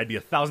 I'd be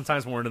 1,000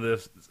 times more into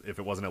this if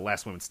it wasn't a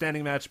Last Women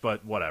Standing match,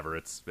 but whatever,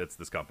 it's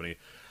this company.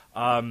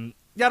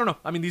 I don't know.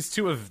 I mean, these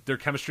two, their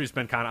chemistry has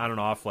been kind of on and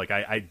off. Like,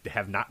 I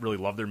have not really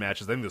loved their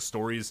matches. I think the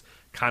stories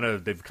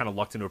they've kind of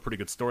lucked into a pretty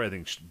good story. I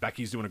think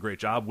Becky's doing a great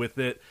job with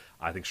it.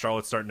 I think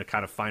Charlotte's starting to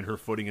kind of find her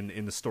footing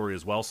in the story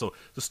as well. So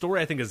the story,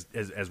 I think,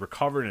 has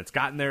recovered, and it's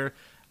gotten there.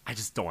 I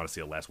just don't want to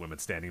see a Last Women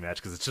Standing match,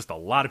 because it's just a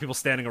lot of people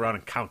standing around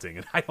and counting,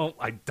 and I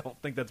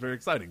don't think that's very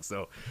exciting.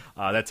 So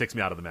that takes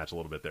me out of the match a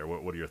little bit there.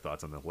 What are your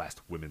thoughts on the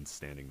Last Women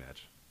Standing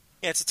match?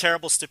 Yeah, it's a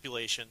terrible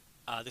stipulation.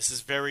 This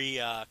is very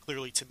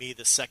clearly, to me,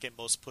 the second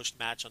most pushed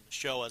match on the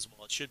show, as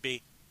well it should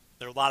be.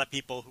 There are a lot of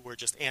people who are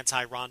just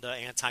anti-Ronda,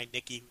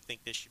 anti-Nikki, who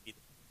think this should be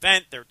the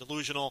event. They're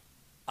delusional.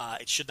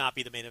 It should not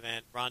be the main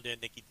event. Ronda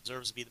and Nikki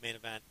deserves to be the main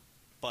event.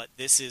 But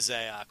this is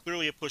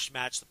clearly a pushed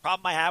match. The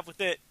problem I have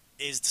with it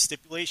is the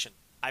stipulation.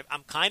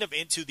 I'm kind of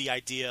into the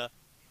idea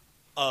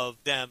of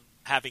them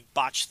having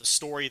botched the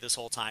story this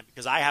whole time,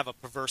 because I have a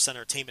perverse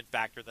entertainment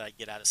factor that I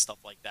get out of stuff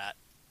like that.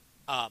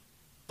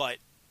 But,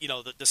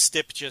 the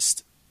stip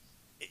just...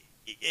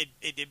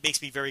 It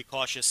makes me very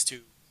cautious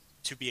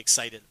to be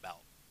excited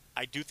about.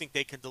 I do think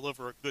they can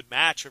deliver a good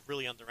match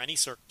really under any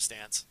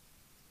circumstance,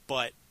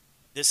 but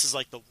this is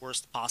like the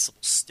worst possible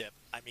stip.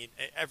 I mean,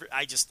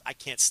 I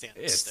can't stand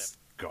this stip. It's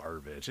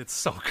garbage. It's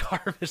so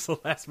garbage. The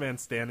Last Man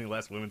Standing,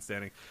 Last Women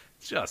Standing,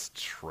 just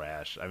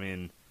trash. I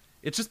mean,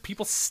 it's just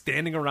people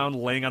standing around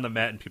laying on the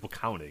mat and people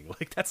counting.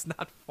 Like, that's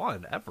not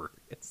fun ever.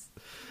 It's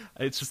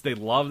just they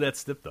love that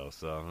stip though,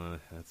 so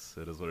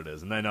it is what it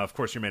is. And then of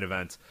course your main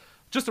event.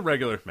 Just a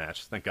regular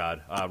match, thank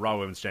God. Raw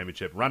Women's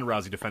Championship. Ronda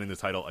Rousey defending the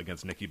title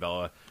against Nikki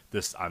Bella.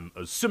 This, I'm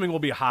assuming, will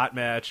be a hot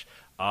match.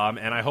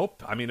 And I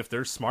hope, if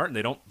they're smart and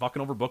they don't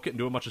fucking overbook it and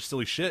do a bunch of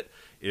silly shit,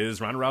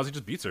 is Ronda Rousey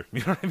just beats her. You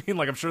know what I mean?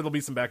 Like, I'm sure there'll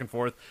be some back and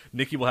forth.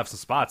 Nikki will have some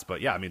spots,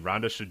 but yeah,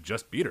 Ronda should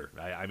just beat her.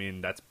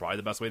 That's probably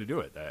the best way to do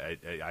it.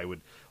 I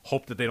would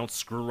hope that they don't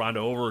screw Ronda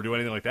over or do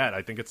anything like that.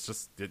 I think it's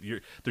just,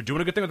 they're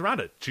doing a good thing with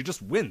Ronda. She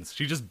just wins.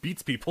 She just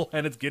beats people,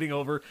 and it's getting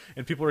over,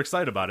 and people are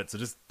excited about it. So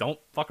just don't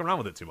fuck around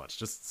with it too much.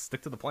 Just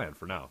stick to the plan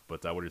for now.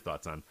 But what are your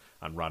thoughts on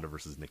Ronda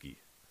versus Nikki?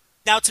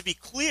 Now, to be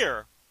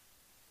clear,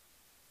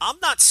 I'm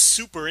not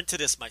super into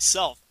this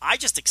myself. I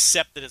just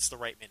accept that it's the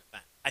right main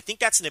event. I think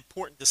that's an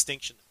important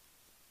distinction.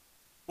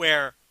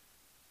 Where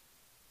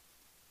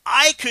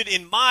I could,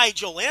 in my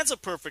Joe Lanza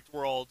perfect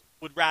world,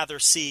 would rather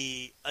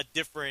see a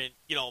different,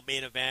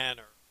 main event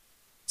or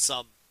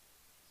some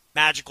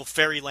magical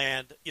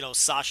fairyland.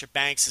 Sasha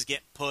Banks is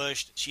getting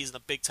pushed. She's in a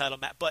big title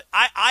match. But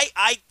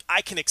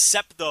I can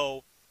accept,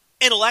 though,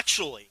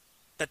 intellectually,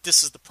 that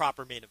this is the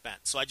proper main event.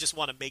 So I just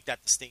want to make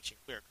that distinction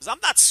clear. Because I'm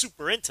not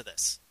super into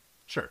this.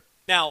 Sure.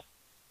 Now,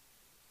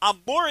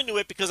 I'm more into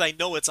it because I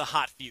know it's a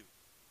hot feud,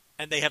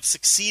 and they have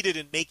succeeded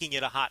in making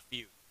it a hot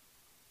feud.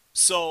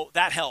 So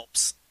that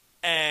helps,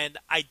 and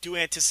I do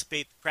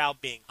anticipate the crowd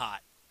being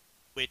hot,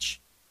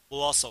 which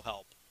will also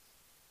help.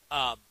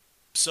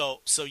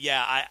 So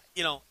yeah,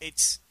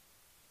 it's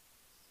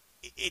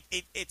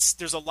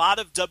there's a lot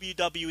of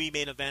WWE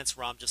main events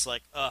where I'm just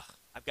like,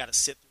 I've got to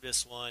sit through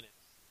this one and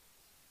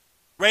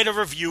write a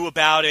review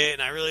about it,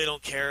 and I really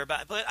don't care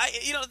about it. But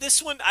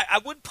this one, I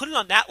wouldn't put it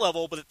on that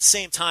level, but at the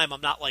same time,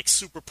 I'm not like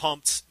super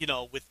pumped,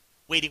 with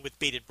waiting with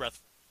bated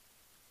breath.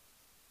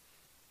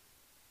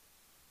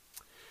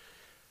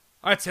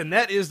 All right, and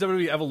that is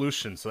WWE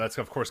Evolution. So that's,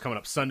 of course, coming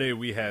up Sunday.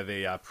 We have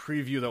a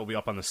preview that will be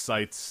up on the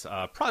site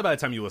probably by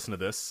the time you listen to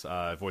this,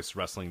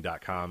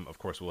 voiceswrestling.com. Of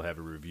course, we'll have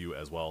a review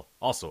as well,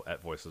 also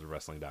at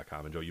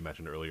voiceswrestling.com. And Joe, you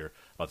mentioned earlier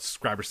about the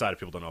subscriber side. If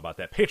people don't know about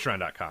that,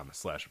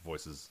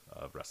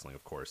 patreon.com/voicesofwrestling,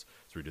 of course.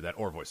 So we do that,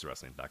 or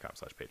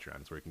voiceswrestling.com/patreon.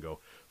 That's where you can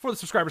go for the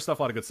subscriber stuff.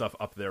 A lot of good stuff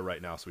up there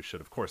right now. So we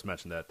should, of course,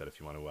 mention that if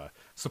you want to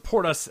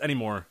support us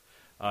anymore,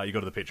 you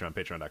go to the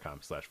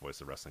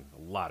patreon.com/voicesofwrestling.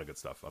 A lot of good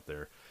stuff up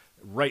there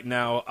right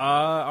now.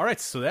 All right,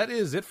 so that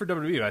is it for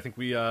WWE. I think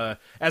we,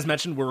 as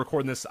mentioned, we're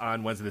recording this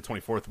on Wednesday the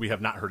 24th. We have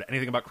not heard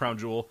anything about Crown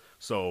Jewel,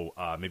 so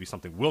maybe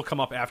something will come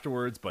up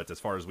afterwards, but as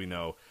far as we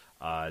know,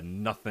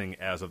 nothing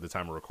as of the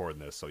time we're recording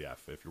this. So yeah,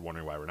 if you're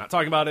wondering why we're not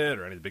talking about it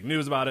or any big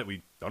news about it,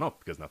 we don't know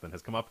because nothing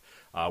has come up.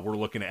 We're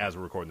looking as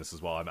we're recording this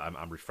as well.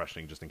 I'm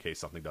refreshing just in case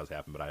something does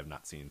happen, but I have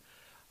not seen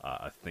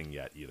a thing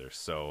yet either.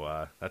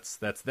 So that's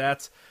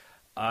that.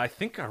 I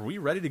think, are we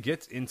ready to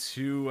get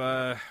into,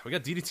 we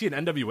got DDT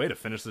and NWA to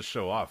finish this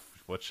show off.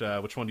 Which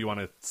one do you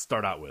want to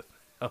start out with?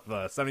 Of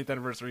 70th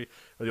anniversary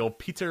or the old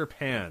Peter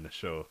Pan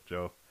show,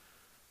 Joe?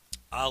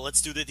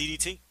 Let's do the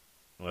DDT.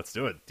 Let's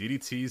do it.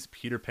 DDT's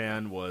Peter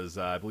Pan was,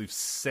 I believe,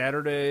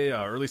 Saturday,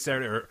 early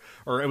Saturday,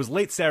 or it was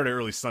late Saturday,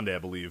 early Sunday, I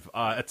believe.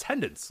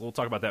 Attendance. We'll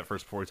talk about that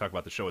first before we talk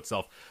about the show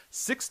itself.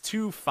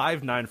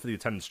 6,259 for the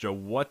attendance, Joe.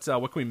 What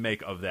can we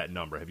make of that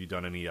number? Have you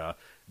done any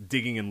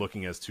digging and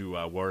looking as to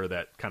where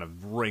that kind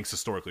of ranks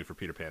historically for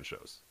Peter Pan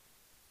shows?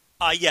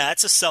 Yeah,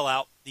 it's a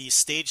sellout. The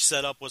stage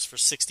setup was for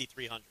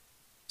 6,300.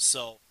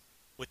 So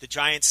with the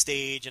giant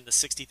stage and the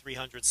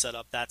 6,300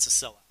 setup, that's a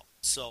sellout.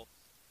 So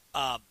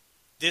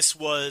this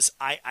was,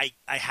 I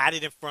had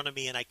it in front of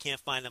me and I can't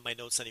find it in my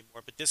notes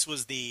anymore, but this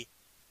was the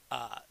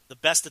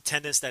best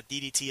attendance that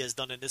DDT has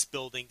done in this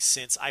building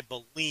since, I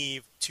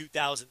believe,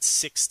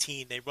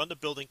 2016. They run the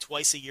building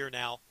twice a year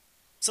now.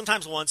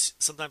 Sometimes once,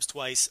 sometimes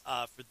twice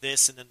for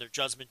this, and then their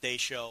Judgment Day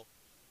show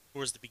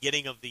towards the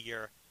beginning of the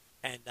year.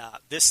 And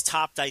this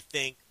topped, I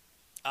think,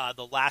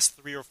 the last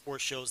 3 or 4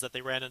 shows that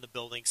they ran in the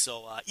building.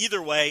 So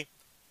either way,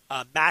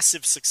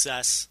 massive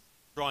success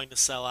drawing the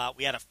sellout.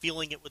 We had a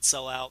feeling it would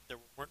sell out. There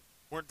weren't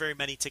very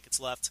many tickets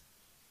left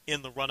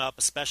in the run-up,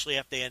 especially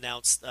after they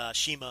announced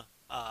Shima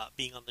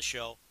being on the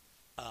show.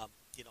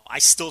 I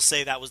still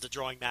say that was the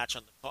drawing match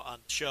on the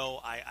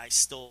show. I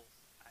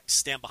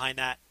stand behind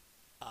that.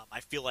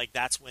 I feel like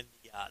that's when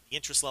the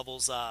interest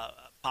levels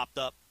popped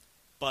up.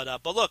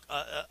 But look,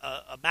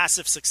 a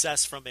massive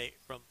success from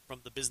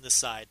the business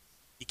side.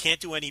 You can't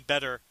do any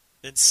better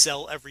than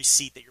sell every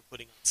seat that you're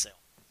putting on sale.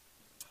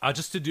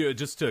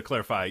 Just to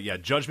clarify, yeah,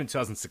 Judgment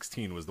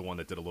 2016 was the one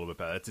that did a little bit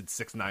better. That did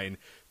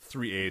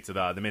 6,938.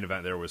 The main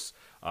event there was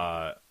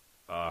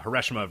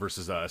Hiroshima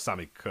versus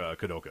Asami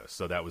Kadoka.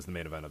 So that was the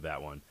main event of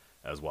that one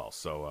as well.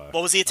 So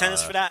what was the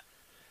attendance for that?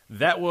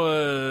 That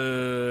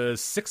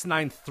was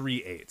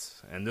 6,938,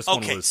 and this one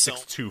was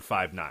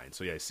 6,259.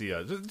 So yeah, you see,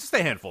 just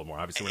a handful more.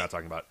 Obviously, we're not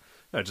talking about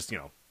just a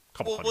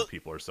couple hundred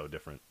people or so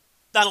different.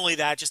 Not only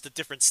that, just a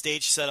different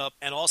stage setup,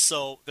 and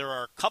also there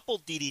are a couple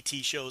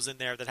DDT shows in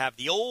there that have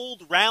the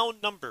old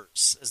round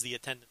numbers as the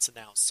attendance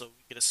announced. So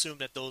we can assume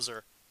that those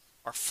are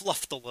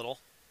fluffed a little,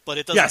 but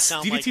it doesn't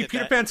sound DDT like DDT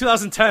Peter Pan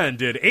 2010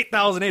 did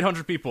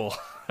 8,800 people,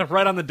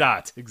 right on the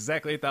dot,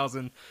 exactly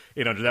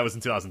 8,800. That was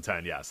in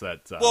 2010. Yeah, so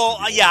that.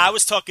 I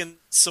was talking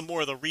some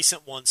more of the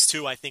recent ones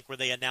too. I think where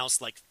they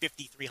announced like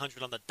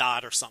 5,300 on the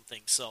dot or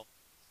something. So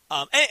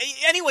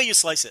Any way you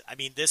slice it, I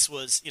mean, this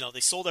was, they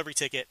sold every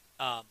ticket.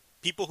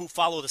 People who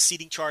follow the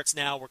seating charts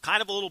now, we're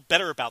kind of a little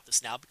better about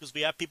this now because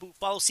we have people who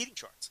follow seating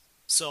charts.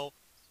 So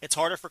it's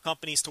harder for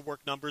companies to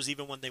work numbers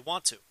even when they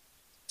want to.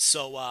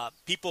 So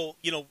people,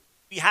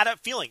 we had a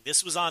feeling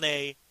this was on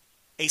a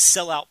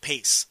sellout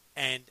pace,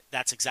 and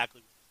that's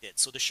exactly what we did.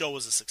 So the show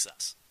was a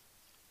success.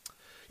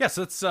 Yeah,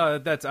 so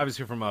that's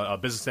obviously from a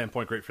business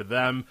standpoint, great for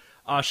them.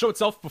 Show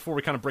itself, before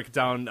we kind of break it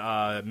down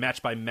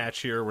match by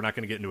match here, we're not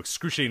going to get into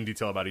excruciating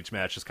detail about each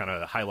match, just kind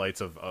of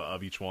highlights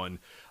of each one.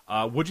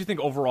 What do you think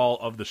overall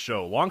of the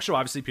show? Long show,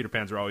 obviously, Peter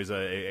Pans are always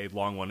a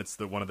long one. It's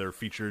one of their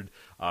featured,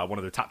 one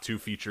of their top 2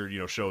 featured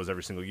shows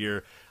every single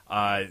year.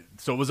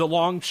 So it was a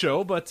long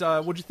show, but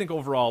what do you think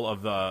overall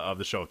of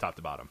the show, top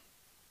to bottom?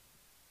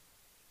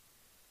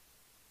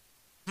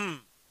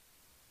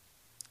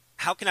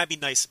 How can I be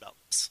nice about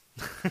this?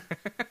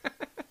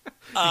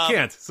 You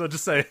can't, so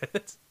just say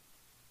it.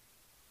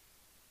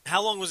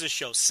 How long was this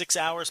show? 6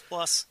 hours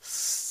plus?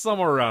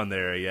 Somewhere around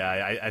there,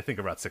 yeah. I think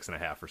about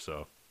 6.5 or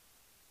so.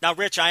 Now,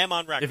 Rich, I am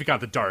on record. If you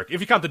count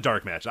the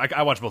dark match,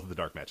 I watch both of the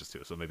dark matches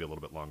too, so maybe a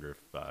little bit longer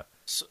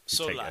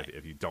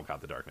if you don't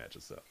count the dark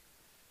matches.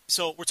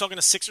 So we're talking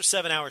a 6 or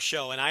 7 hour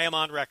show, and I am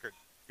on record.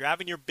 You're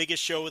having your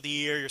biggest show of the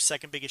year, your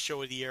second biggest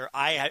show of the year.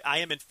 I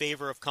am in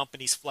favor of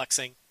companies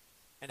flexing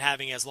and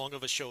having as long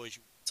of a show as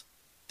you want.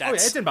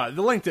 It didn't bother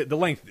the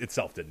length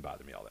itself didn't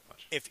bother me all that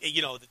much. If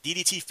the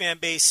DDT fan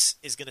base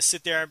is going to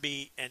sit there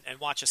and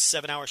watch a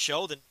 7 hour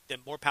show, then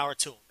more power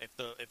to them. If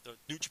the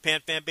New Japan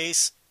fan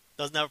base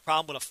doesn't have a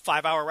problem with a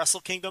 5 hour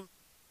Wrestle Kingdom,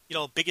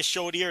 biggest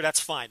show of the year, that's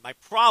fine. My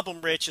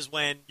problem, Rich, is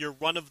when your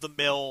run of the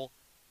mill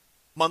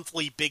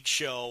monthly big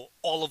show,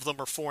 all of them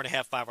are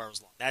 4.5, 5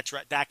 hours long. That's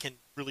right. That can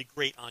really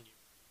grate on you.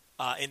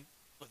 And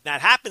when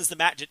that happens,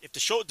 if the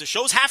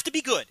shows have to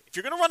be good. If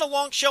you're going to run a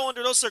long show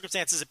under those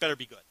circumstances, it better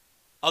be good.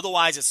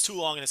 Otherwise, it's too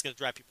long and it's going to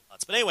drive people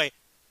nuts. But anyway,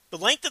 the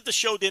length of the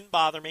show didn't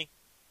bother me.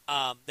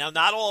 Now,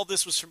 not all of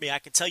this was for me. I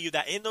can tell you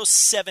that in those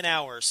 7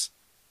 hours,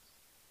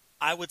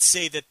 I would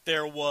say that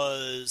there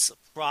was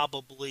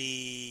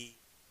probably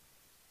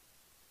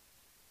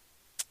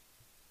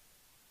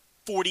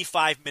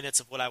 45 minutes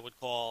of what I would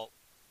call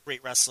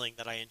great wrestling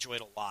that I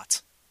enjoyed a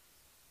lot.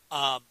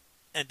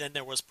 And then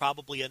there was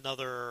probably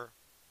another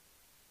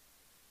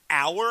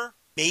hour,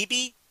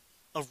 maybe,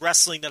 of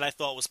wrestling that I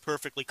thought was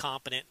perfectly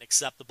competent and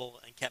acceptable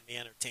and kept me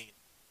entertained.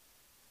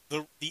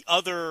 The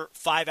other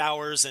 5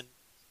 hours and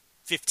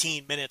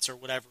 15 minutes or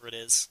whatever it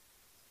is,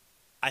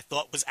 I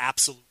thought was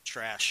absolute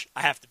trash.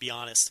 I have to be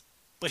honest.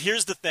 But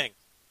here's the thing.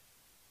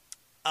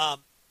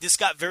 This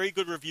got very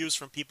good reviews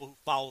from people who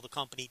follow the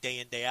company day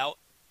in, day out.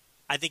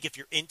 I think if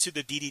you're into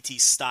the DDT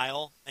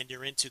style and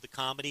you're into the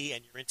comedy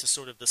and you're into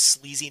sort of the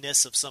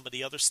sleaziness of some of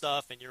the other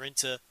stuff and you're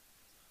into,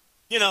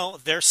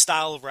 their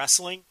style of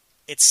wrestling,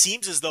 it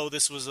seems as though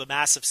this was a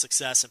massive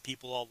success and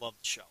people all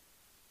loved the show.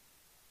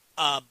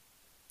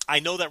 I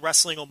know that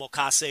Wrestling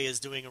Omakase is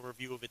doing a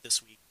review of it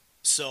this week,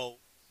 so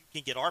you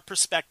can get our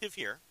perspective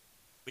here,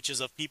 which is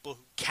of people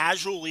who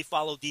casually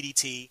follow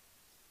DDT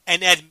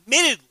and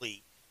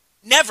admittedly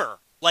never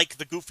like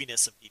the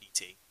goofiness of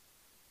DDT.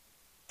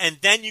 And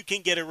then you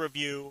can get a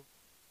review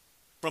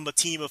from a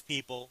team of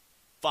people,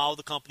 follow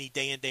the company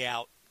day in, day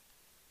out,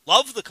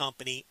 love the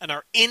company, and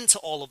are into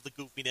all of the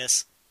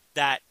goofiness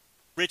that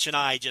Rich and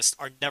I just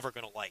are never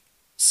going to like.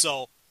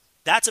 So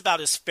that's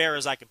about as fair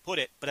as I can put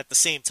it. But at the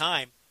same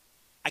time,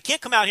 I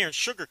can't come out here and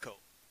sugarcoat.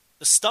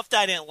 The stuff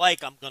that I didn't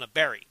like, I'm going to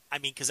bury. I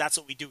mean, because that's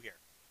what we do here.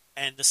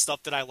 And the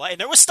stuff that I like.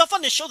 And there was stuff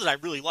on this show that I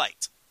really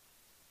liked.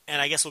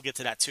 And I guess we'll get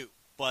to that too.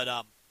 But,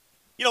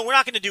 we're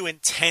not going to do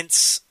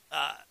intense,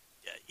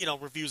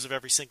 reviews of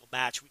every single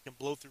match. We can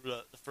blow through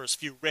the first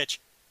few.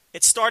 Rich,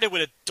 it started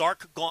with a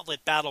dark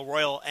gauntlet battle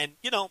royal. And,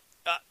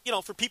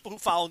 for people who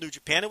follow New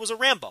Japan, it was a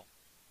Rambo.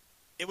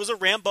 It was a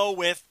Rambo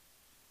with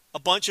a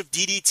bunch of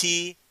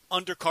DDT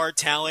undercard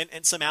talent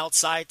and some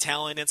outside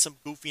talent and some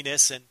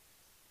goofiness. And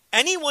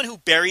anyone who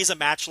buries a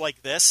match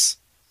like this,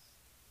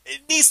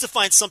 it needs to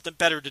find something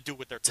better to do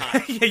with their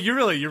time. Yeah, you're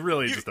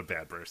really just a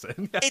bad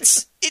person.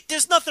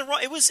 There's nothing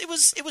wrong. It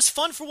was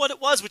fun for what it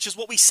was, which is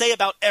what we say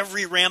about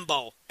every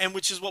Rambo, and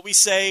which is what we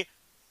say,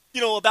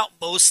 about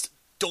most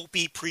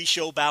dopey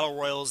pre-show battle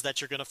royals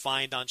that you're going to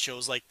find on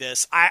shows like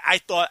this.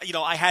 I thought,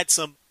 I had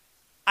some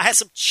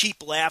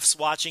cheap laughs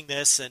watching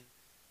this and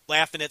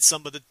laughing at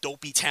some of the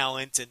dopey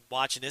talent and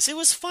watching this. It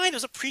was fine. It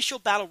was a pre-show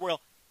battle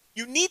royal.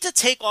 You need to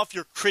take off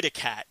your critic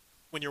hat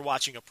when you're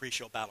watching a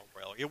pre-show battle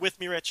royal. You with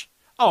me, Rich?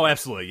 Oh,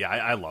 absolutely. Yeah,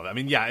 I love it. I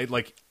mean, yeah,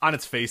 on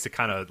its face, it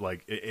kind of,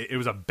 it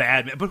was a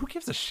bad... But who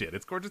gives a shit?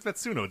 It's Gorgeous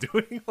Matsuno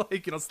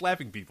doing,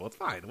 slapping people. It's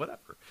fine.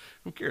 Whatever.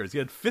 Who cares? He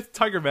had fifth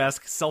Tiger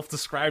Mask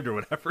self-described or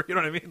whatever. You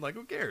know what I mean?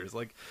 Who cares?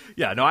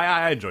 Yeah, no,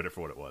 I enjoyed it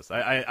for what it was.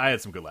 I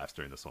had some good laughs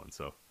during this one,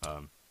 so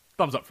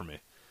thumbs up for me.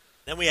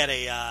 Then we had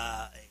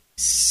a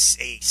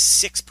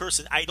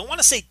six-person... I don't want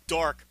to say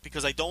dark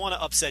because I don't want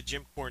to upset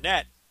Jim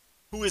Cornette,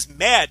 who is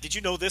mad. Did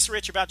you know this,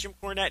 Rich, about Jim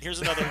Cornette? Here's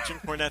another Jim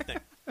Cornette thing.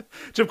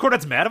 Jim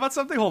Cornette's mad about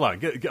something? Hold on.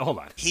 Hold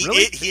on.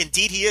 Really? He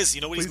indeed he is.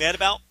 You know what he's mad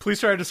about? Please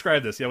try to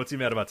describe this. Yeah, what's he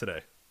mad about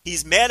today?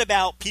 He's mad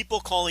about people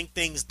calling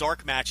things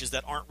dark matches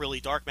that aren't really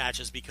dark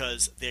matches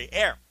because they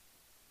air.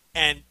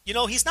 And,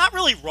 he's not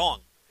really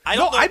wrong.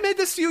 I made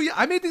this to you.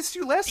 I made this to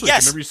you last week.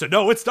 Yes. I remember you said,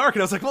 no, it's dark.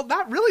 And I was like, well,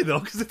 not really, though,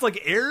 because it's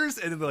like airs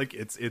and like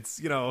it's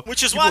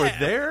which is people why are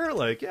there.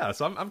 Like, yeah,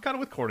 so I'm kind of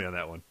with Corny on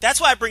that one. That's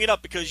why I bring it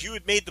up, because you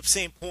had made the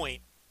same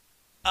point.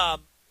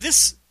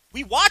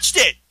 We watched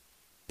it.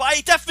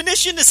 By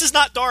definition, this is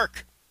not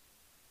dark.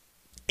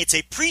 It's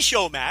a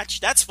pre-show match.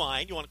 That's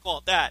fine. You want to call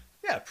it that.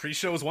 Yeah,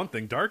 pre-show is one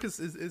thing. Dark is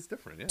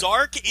different. Yeah.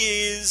 Dark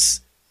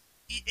is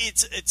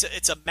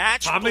it's a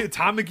match. Tom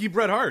McGee,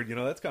 Bret Hart.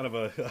 That's kind of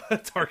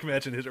a dark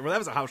match in history. Well, that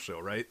was a house show,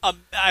 right? I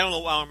don't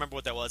know. I don't remember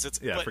what that was. I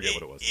forget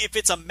what it was. If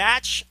it's a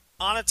match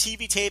on a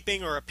TV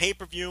taping or a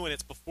pay-per-view and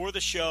it's before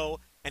the show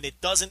and it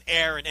doesn't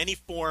air in any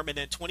form, and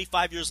then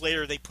 25 years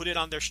later they put it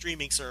on their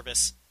streaming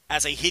service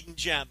as a hidden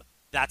gem,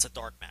 that's a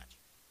dark match.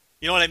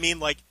 You know what I mean?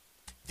 Like,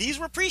 these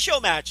were pre-show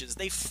matches.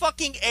 They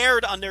fucking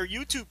aired on their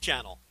YouTube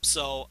channel.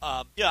 So,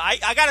 I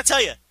got to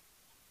tell you,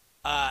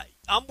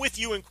 I'm with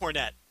you and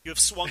Cornette. You have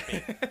swung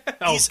me.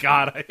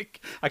 God,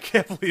 I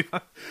can't believe.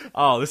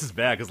 This is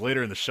bad, because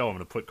later in the show I'm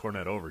going to put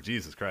Cornette over.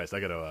 Jesus Christ,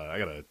 I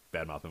gotta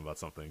badmouth him about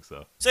something.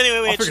 So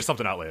anyway, I'll figure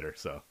something out later.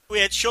 So we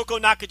had Shoko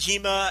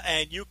Nakajima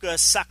and Yuka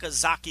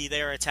Sakazaki.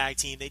 They are a tag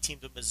team. They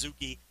teamed with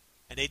Mizuki,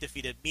 and they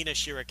defeated Mina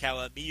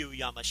Shirakawa, Miyu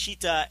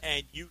Yamashita,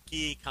 and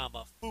Yuki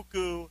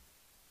Kamafuku.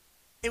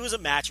 It was a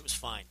match. It was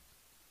fine.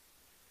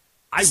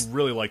 I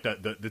really like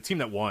that the team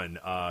that won,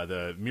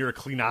 the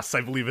Miraclinas,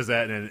 I believe is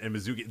that, and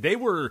Mizuki.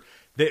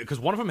 Because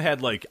one of them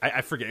had I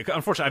forget.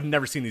 Unfortunately, I've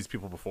never seen these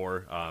people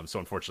before. So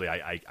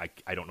unfortunately,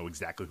 I don't know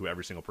exactly who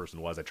every single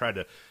person was. I tried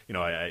to,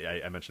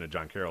 I mentioned to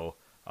John Carroll,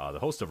 the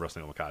host of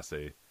Wrestling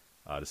Omakase,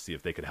 to see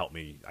if they could help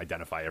me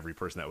identify every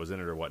person that was in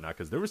it or whatnot.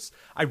 Because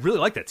I really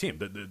liked that team.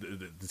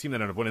 The team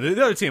that ended up winning.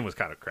 The other team was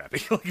kind of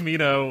crappy.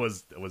 Mina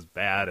was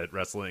bad at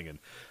wrestling, and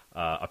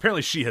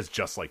apparently she has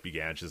just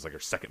began. She's her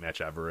second match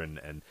ever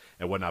and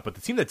whatnot. But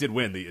the team that did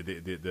win,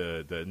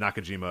 the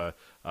Nakajima,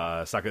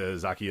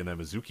 Sakazaki, and then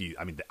Mizuki,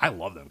 I mean, I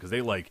love them because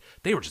they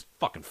were just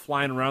fucking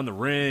flying around the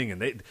ring,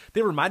 and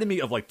they reminded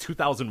me of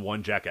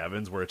 2001 Jack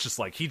Evans, where it's just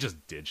he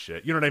just did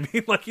shit. You know what I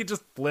mean? He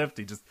just flipped,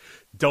 he just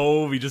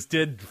dove, he just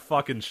did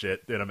fucking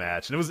shit in a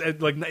match, and it was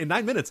in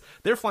 9 minutes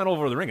they're flying all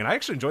over the ring, and I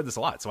actually enjoyed this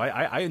a lot. So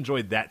I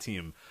enjoyed that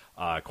team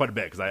quite a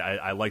bit, because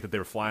I like that they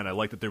were flying. I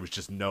like that there was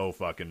just no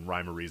fucking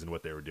rhyme or reason to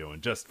what they were doing.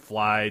 Just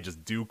fly,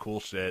 just do cool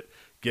shit,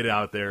 get it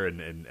out there,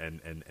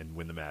 and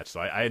win the match. So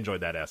I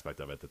enjoyed that aspect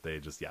of it. That they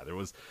just there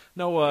was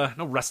no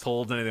rest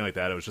holds, anything like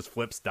that. It was just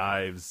flips,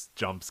 dives,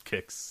 jumps,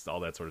 kicks,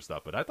 all that sort of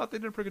stuff. But I thought they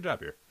did a pretty good job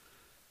here.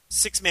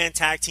 6-man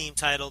tag team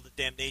title. The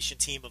Damnation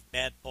team of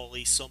Mad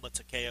Paulie, Soma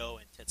Takeo,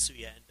 and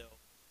Tetsuya Endo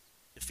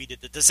defeated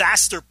the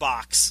Disaster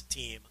Box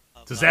team.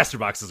 Disaster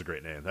Box is a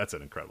great name. That's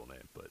an incredible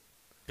name, but.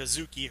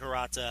 Kazuki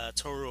Hirata,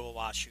 Toru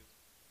Owashu,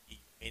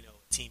 a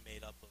team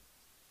made up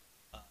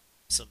of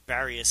some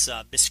various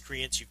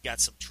miscreants. You've got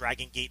some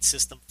Dragon Gate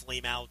system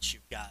flameouts.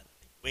 You've got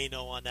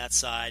Ueno on that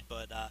side,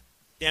 but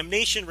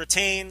Damnation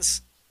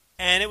retains,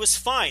 and it was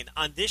fine.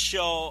 On this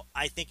show,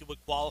 I think it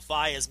would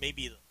qualify as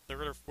maybe the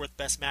third or fourth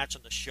best match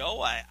on the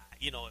show.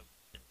 There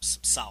was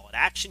some solid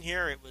action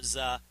here. It was,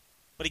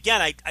 but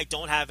again, I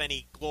don't have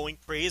any glowing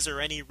praise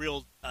or any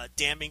real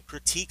damning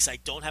critiques. I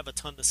don't have a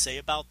ton to say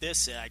about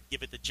this. I'd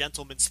give it the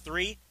gentleman's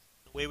 3.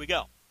 Away we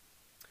go.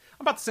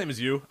 I'm about the same as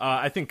you.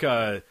 I think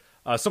Soma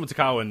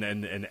Takao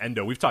and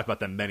Endo, we've talked about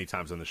them many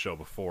times on the show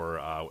before,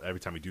 every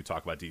time we do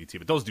talk about DDT,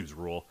 but those dudes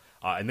rule.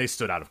 And they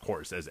stood out, of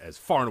course, as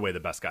far and away the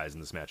best guys in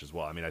this match as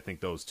well. I mean, I think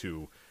those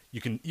two,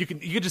 you can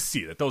just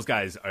see that those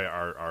guys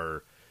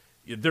are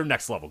they're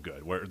next level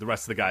good, where the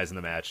rest of the guys in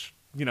the match,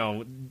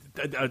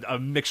 a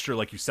mixture,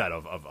 like you said,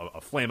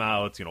 of flame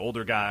outs,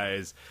 older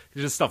guys,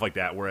 just stuff like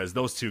that. Whereas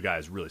those two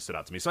guys really stood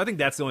out to me. So I think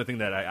that's the only thing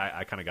that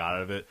I kind of got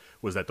out of it,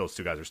 was that those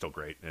two guys are still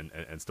great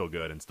and still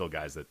good and still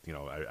guys that,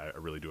 I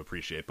really do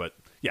appreciate. But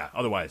yeah,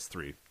 otherwise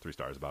three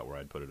stars about where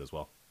I'd put it as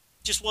well.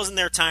 Just wasn't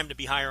their time to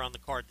be higher on the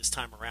card this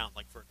time around,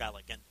 like for a guy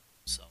like Endo.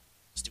 So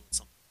he's doing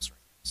something else right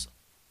now. So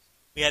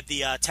we had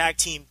the tag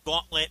team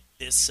gauntlet.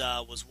 This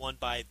was won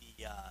by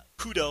the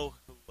Kudo,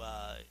 who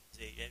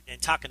and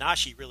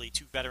Takanashi, really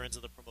two veterans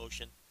of the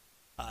promotion.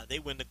 They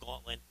win the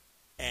gauntlet,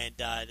 and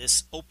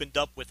this opened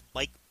up with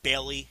Mike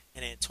Bailey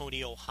and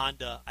Antonio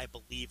Honda, I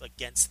believe,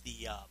 against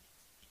the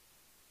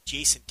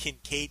Jason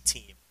Kincaid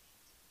team,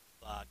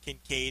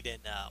 Kincaid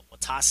and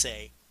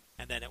Watase,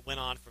 and then it went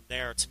on from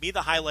there. To me,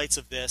 the highlights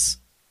of this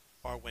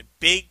are when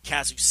big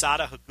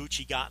Kazusada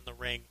Higuchi got in the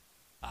ring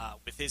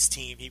with his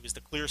team. He was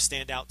the clear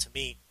standout to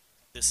me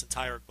this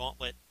entire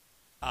gauntlet.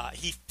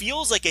 He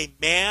feels like a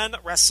man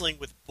wrestling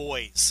with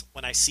boys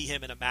when I see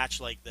him in a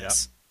match like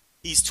this. Yep.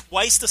 He's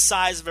twice the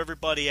size of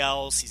everybody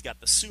else. He's got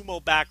the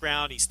sumo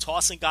background. He's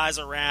tossing guys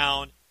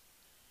around.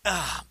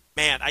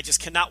 Man, I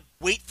just cannot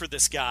wait for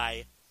this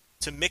guy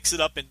to mix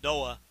it up in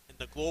Noah in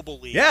the global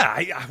league. Yeah,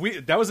 I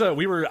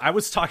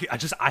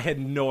had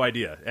no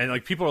idea. And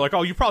like people are like,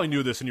 "Oh, you probably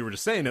knew this and you were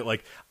just saying it."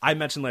 Like I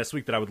mentioned last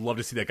week that I would love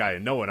to see that guy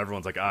in Noah, and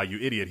everyone's like, "Ah, you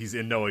idiot. He's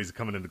in Noah. He's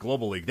coming into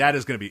global league."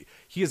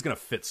 He is going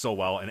to fit so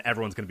well, and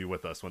everyone's going to be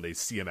with us when they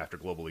see him after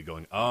global league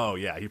going, "Oh,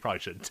 yeah, he probably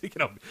shouldn't,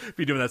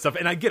 be doing that stuff."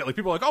 And I get it. Like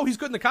people are like, "Oh, he's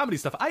good in the comedy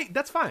stuff."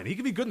 That's fine. He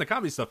can be good in the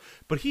comedy stuff,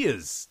 but he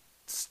is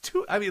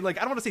too, I mean, like,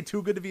 I don't want to say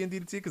too good to be in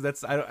DDT because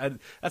that's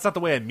not the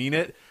way I mean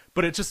it,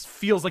 but it just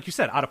feels, like you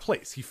said, out of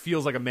place. He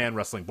feels like a man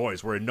wrestling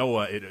boys, where in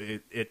Noah,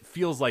 it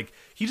feels like,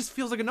 he just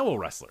feels like a Noah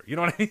wrestler. You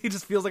know what I mean? He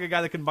just feels like a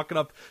guy that can muck it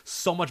up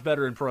so much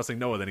better in Pro Wrestling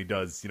Noah than he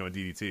does, in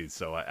DDT.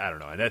 So I don't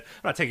know. And I'm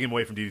not taking him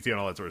away from DDT and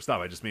all that sort of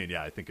stuff. I just mean,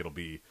 I think it'll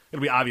be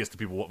obvious to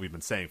people what we've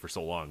been saying for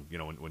so long,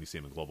 when you see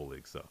him in Global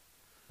League. So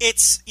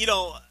it's,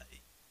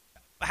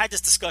 I had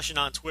this discussion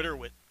on Twitter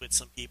with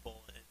some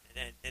people,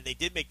 and they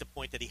did make the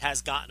point that he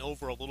has gotten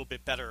over a little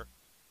bit better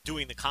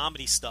doing the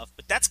comedy stuff.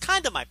 But that's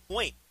kind of my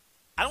point.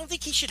 I don't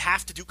think he should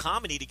have to do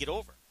comedy to get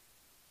over.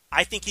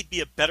 I think he'd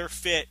be a better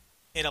fit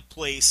in a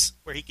place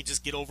where he could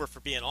just get over for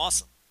being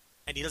awesome.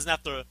 And he doesn't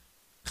have to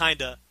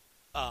kind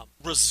of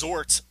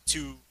resort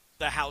to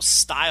the house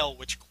style,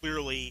 which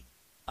clearly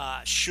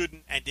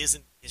shouldn't and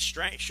isn't his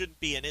strength. Shouldn't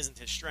be and isn't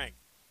his strength.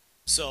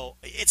 So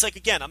it's like,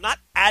 again, I'm not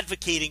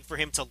advocating for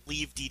him to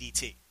leave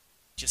DDT,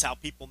 which is how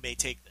people may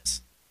take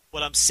this.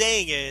 What I'm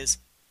saying is,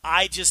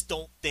 I just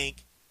don't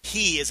think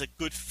he is a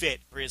good fit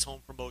for his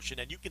home promotion.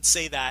 And you can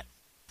say that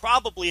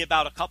probably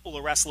about a couple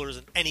of wrestlers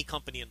in any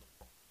company in the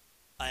world.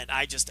 And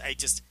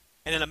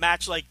and in a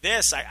match like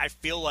this, I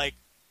feel like,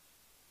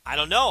 I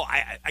don't know.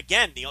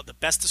 Again, the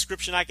best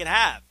description I could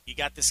have, you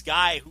got this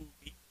guy who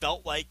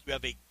felt like you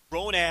have a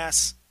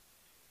grown-ass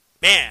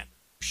man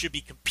who should be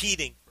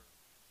competing for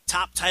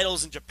top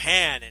titles in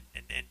Japan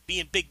and be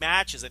in big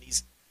matches, and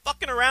he's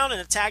fucking around in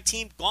a tag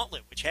team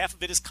gauntlet, which half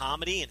of it is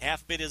comedy and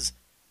half of it is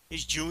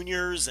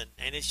juniors, and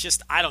it's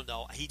just, I don't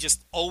know. He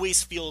just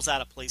always feels out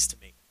of place to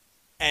me.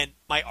 And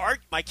my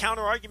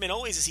counter argument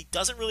always is he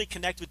doesn't really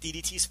connect with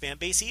DDT's fan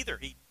base either.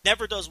 He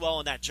never does well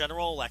in that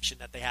general election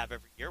that they have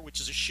every year, which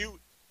is a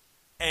shoot.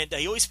 And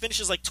he always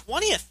finishes like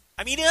 20th.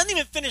 I mean, he doesn't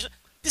even finish.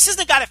 This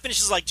isn't a guy that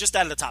finishes like just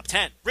out of the top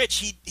 10.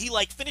 Rich, he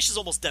like finishes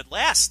almost dead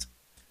last.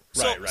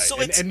 Right. So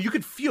and you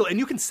can feel and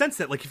you can sense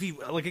that, like, if he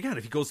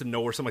goes to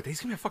Noah or something like that, he's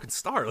gonna be a fucking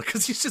star,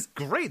 because he's just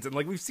great, and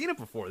like we've seen it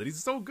before that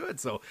he's so good.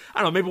 So I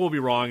don't know, maybe we'll be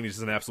wrong and he's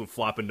just an absolute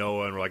flop in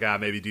Noah, and we're like,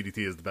 maybe DDT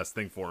is the best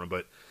thing for him,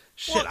 but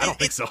shit, I don't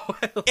think so.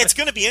 It's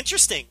gonna be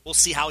interesting. We'll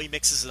see how he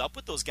mixes it up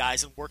with those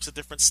guys and works a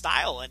different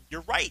style. And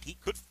you're right, he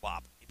could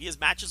flop. Maybe his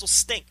matches will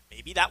stink.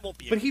 Maybe that won't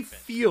be. But he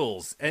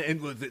feels,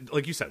 and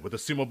like you said, with the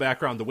sumo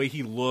background, the way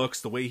he looks,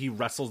 the way he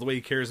wrestles, the way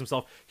he carries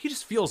himself, he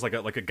just feels like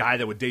a guy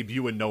that would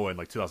debut in Noah in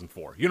like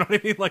 2004. You know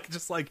what I mean? Like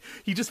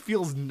he just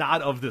feels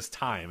not of this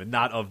time and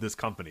not of this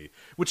company,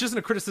 which isn't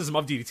a criticism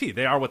of DDT.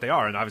 They are what they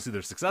are, and obviously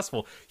they're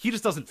successful. He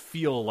just doesn't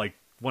feel like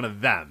one of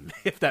them,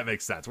 if that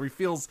makes sense. Where he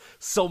feels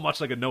so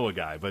much like a Noah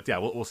guy. But yeah,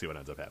 we'll see what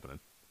ends up happening.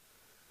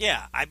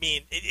 Yeah, I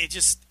mean,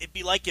 it'd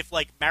be like if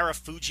like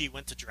Marufuji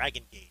went to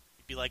Dragon Gate.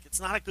 Like,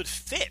 it's not a good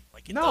fit.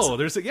 Like,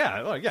 there's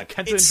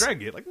Kenta and Dragon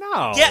Gate. Like,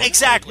 no. Yeah,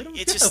 exactly.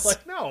 It just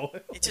like, no.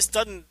 It just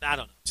doesn't. I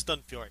don't know. It just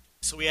doesn't feel right.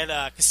 So we had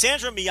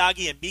Cassandra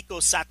Miyagi and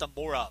Miko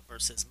Satomura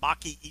versus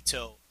Maki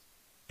Ito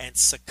and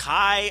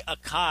Sakai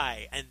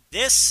Akai. And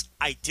this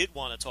I did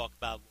want to talk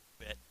about a little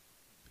bit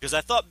because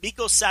I thought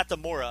Miko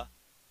Satomura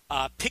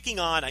picking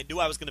on. I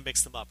knew I was going to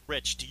mix them up.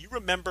 Rich, do you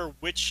remember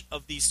which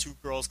of these two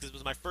girls? Because it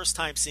was my first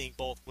time seeing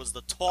both. Was the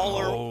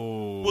taller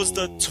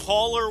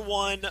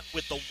one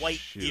with the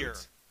white ear?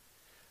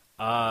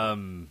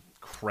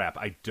 Crap,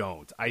 I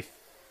don't. I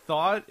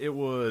thought it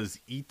was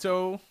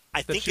Ito.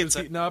 I think she was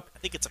beating up. I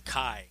think it's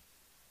Akai.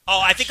 Oh,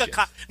 I think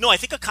Akai. No, I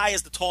think Akai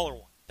is the taller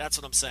one. That's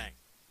what I'm saying.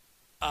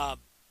 I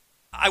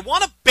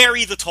want to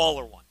bury the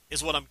taller one.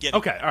 Is what I'm getting.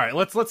 Okay, all right.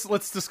 Let's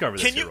discover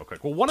this here real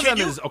quick. Well, one of them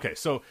is okay.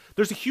 So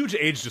there's a huge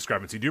age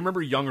discrepancy. Do you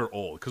remember young or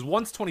old? Because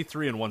one's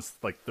 23 and one's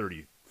like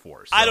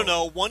 34. So. I don't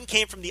know. One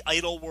came from the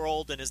Idol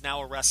world and is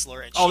now a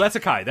wrestler. And that's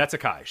Akai. That's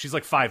Akai. She's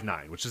like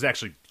 5'9", which is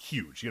actually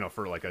huge.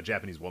 For like a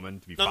Japanese woman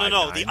to be 5'9".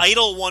 No. The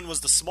Idol one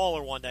was the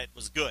smaller one that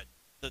was good.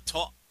 The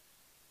tall.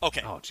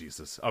 Okay. Oh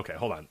Jesus. Okay,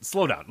 hold on.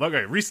 Slow down.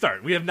 Okay,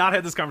 restart. We have not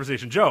had this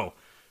conversation. Joe,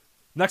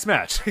 next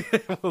match.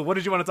 What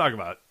did you want to talk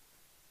about?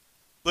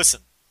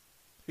 Listen.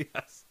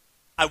 Yes.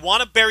 I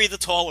want to bury the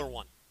taller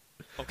one.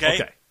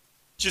 Okay.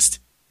 Just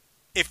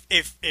if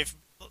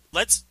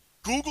let's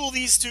Google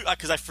these two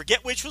because I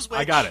forget which was which.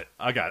 I got it.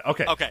 Okay.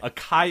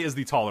 Akai is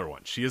the taller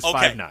one. She is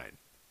 5'9".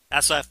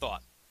 That's what I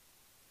thought.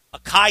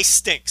 Akai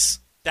stinks.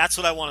 That's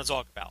what I want to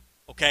talk about.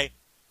 Okay.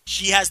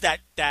 She has that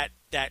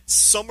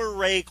Summer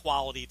Rae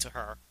quality to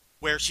her,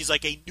 where she's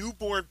like a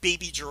newborn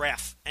baby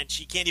giraffe and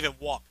she can't even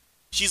walk.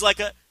 She's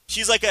like a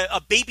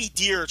baby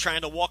deer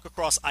trying to walk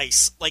across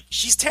ice. Like,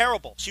 she's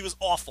terrible. She was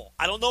awful.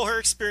 I don't know her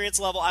experience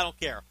level. I don't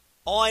care.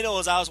 All I know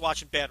is I was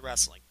watching bad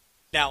wrestling.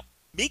 Now,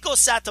 Miko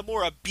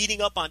Satomura beating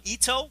up on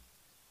Ito,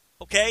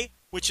 okay?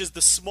 which is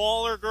the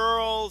smaller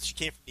girl. She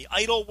came from the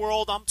Idol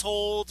world, I'm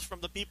told,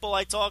 from the people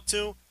I talked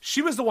to.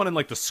 She was the one in,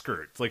 like, the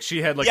skirt. Like,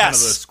 she had, like, Yes. kind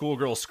of the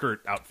schoolgirl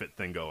skirt outfit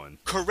thing going.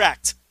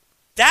 Correct.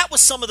 That was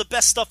some of the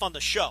best stuff on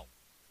the show.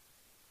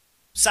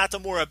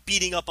 Satomura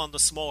beating up on the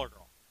smaller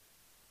girl.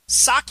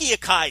 Saki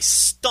Akai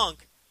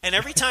stunk, and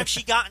every time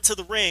she got into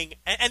the ring,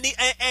 and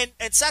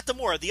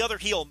Satomura, the other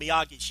heel,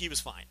 Miyagi, she was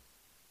fine.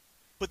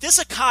 But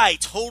this Akai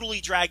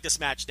totally dragged this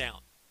match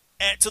down,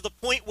 and to the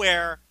point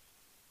where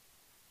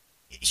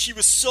she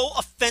was so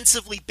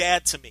offensively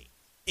bad to me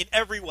in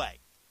every way.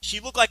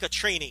 She looked like a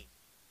trainee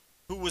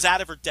who was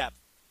out of her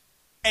depth.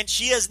 And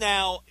she is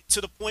now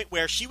to the point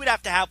where she would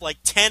have to have like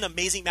 10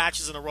 amazing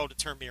matches in a row to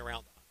turn me around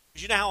on.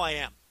 Because you know how I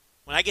am.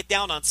 When I get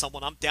down on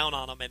someone, I'm down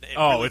on them. And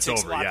really it's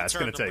takes over. A lot Yeah, to it's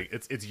turn going to them.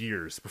 take it's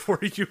years before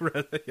you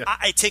read it. Yeah.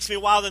 It takes me a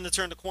while then to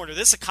turn the corner.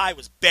 This Akai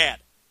was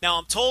bad. Now,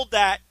 I'm told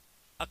that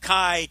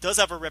Akai does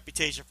have a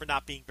reputation for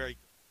not being very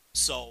good.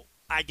 So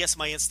I guess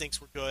my instincts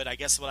were good. I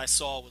guess what I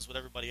saw was what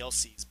everybody else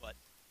sees. But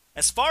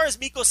as far as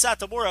Miko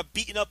Satomura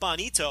beating up on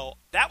Ito,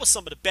 that was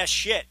some of the best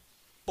shit.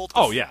 Both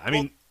I both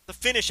mean, the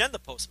finish and the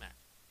post-match.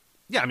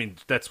 Yeah, I mean,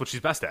 that's what she's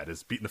best at,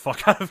 is beating the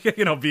fuck out of,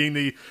 being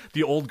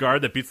the old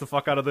guard that beats the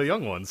fuck out of the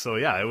young ones. So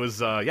yeah, it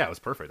was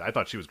perfect. I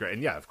thought she was great.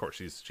 And yeah, of course,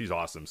 she's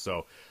awesome.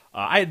 So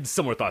I had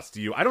similar thoughts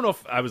to you. I don't know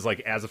if I was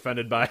like as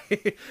offended by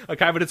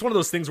Akai, but it's one of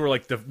those things where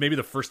like maybe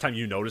the first time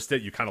you noticed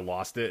it, you kind of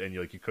lost it and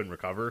you couldn't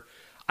recover.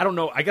 I don't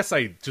know. I guess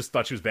I just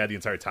thought she was bad the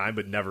entire time,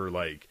 but never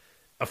like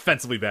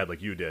offensively bad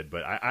like you did.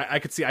 But I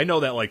could see, I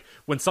know that like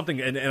when something,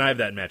 and I have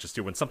that in matches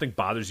too, when something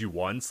bothers you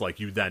once, like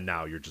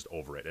now you're just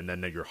over it, and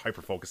then you're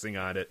hyper focusing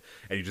on it,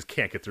 and you just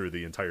can't get through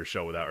the entire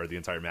show or the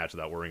entire match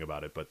without worrying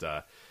about it. But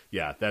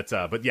yeah, that's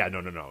but yeah,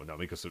 no,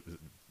 because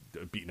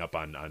beating up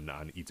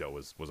on Ito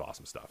was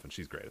awesome stuff, and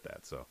she's great at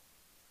that. So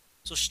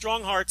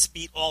Strong Hearts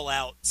beat All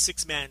Out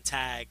 6-man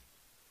tag.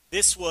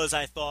 This was,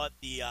 I thought,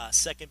 the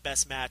second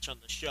best match on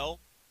the show.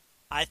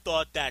 I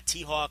thought that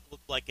T-Hawk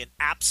looked like an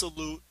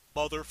absolute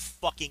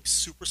motherfucking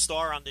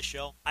superstar on this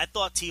show. I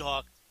thought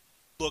T-Hawk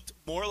looked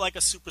more like a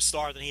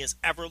superstar than he has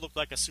ever looked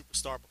like a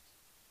superstar before.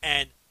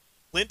 And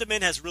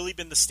Lindemann has really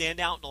been the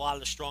standout in a lot of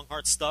the Strong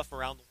Heart stuff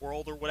around the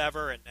world or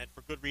whatever, and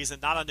for good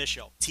reason. Not on this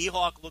show.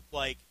 T-Hawk looked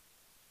like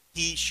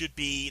he should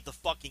be the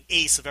fucking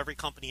ace of every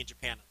company in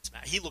Japan on this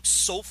match. He looks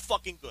so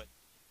fucking good.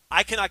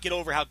 I cannot get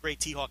over how great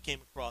T-Hawk came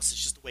across.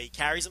 It's just the way he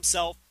carries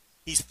himself.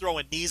 He's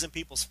throwing knees in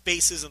people's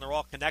faces, and they're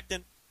all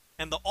connecting.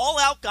 And the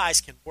all-out guys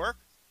can work.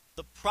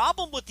 The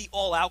problem with the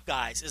all-out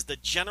guys is the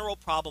general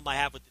problem I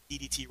have with the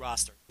DDT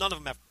roster. None of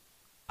them have.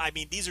 I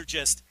mean, these are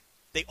just,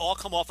 they all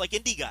come off like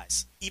indie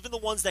guys. Even the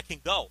ones that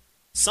can go.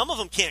 Some of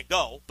them can't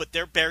go, but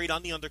they're buried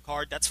on the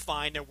undercard. That's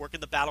fine. They're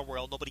working the battle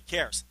royal. Nobody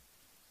cares.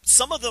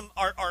 Some of them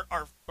are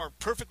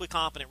perfectly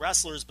competent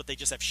wrestlers, but they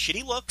just have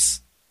shitty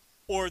looks,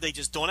 or they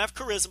just don't have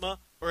charisma,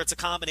 or it's a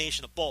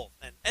combination of both.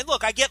 And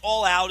look, I get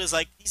all out as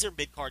like, these are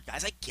mid-card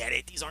guys. I get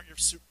it. These aren't your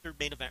super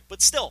main event.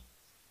 But still,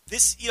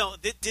 this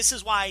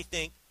is why I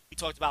think we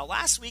talked about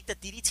last week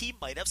that DDT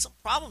might have some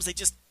problems.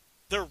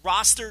 Their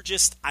roster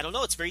just, I don't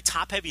know, it's very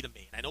top-heavy to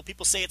me. And I know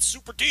people say it's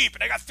super deep,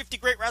 and I got 50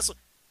 great wrestlers.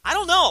 I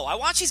don't know. I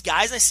watch these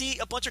guys, and I see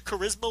a bunch of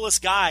charisma-less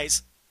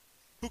guys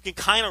who can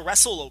kind of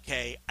wrestle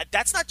okay.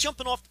 That's not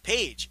jumping off the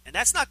page, and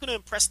that's not going to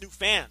impress new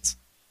fans.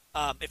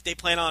 If they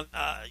plan on,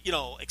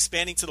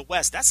 expanding to the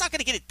West, that's not going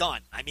to get it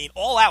done. I mean,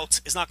 All Out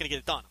is not going to get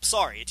it done. I'm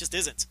sorry, it just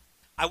isn't.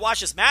 I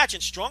watched this match,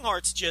 and Strong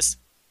Hearts just,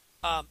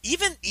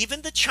 even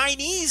the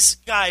Chinese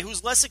guy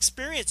who's less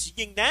experienced,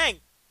 Ying Nang,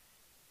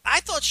 I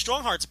thought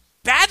Strong Hearts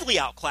badly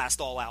outclassed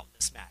All Out in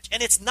this match.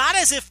 And it's not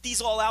as if these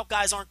All Out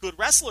guys aren't good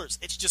wrestlers.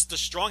 It's just the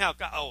Strong Out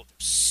guys, they're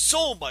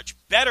so much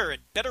better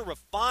and better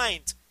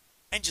refined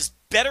and just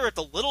better at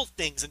the little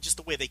things and just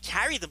the way they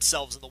carry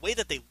themselves and the way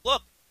that they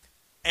look.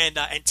 And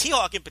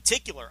T-Hawk in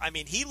particular, I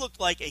mean, he looked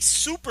like a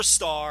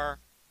superstar.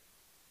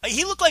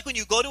 He looked like when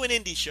you go to an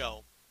indie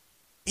show.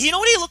 You know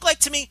what he looked like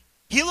to me?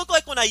 He looked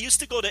like when I used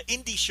to go to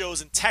indie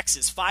shows in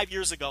Texas 5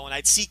 years ago, and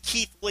I'd see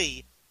Keith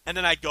Lee, and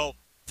then I'd go,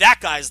 that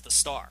guy's the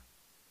star.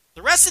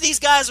 The rest of these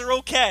guys are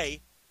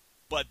okay,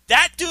 but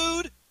that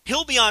dude,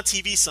 he'll be on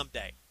TV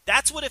someday.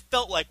 That's what it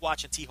felt like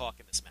watching T-Hawk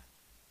in this match.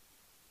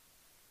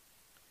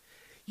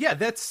 Yeah,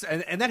 that's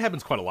and that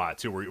happens quite a lot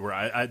too. Where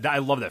I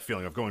love that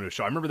feeling of going to a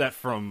show. I remember that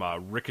from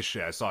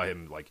Ricochet. I saw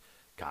him like,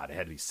 God, it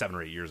had to be 7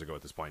 or 8 years ago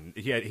at this point.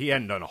 He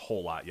hadn't done a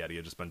whole lot yet. He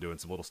had just been doing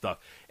some little stuff,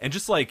 and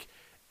just like.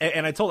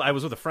 And I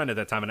was with a friend at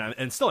that time,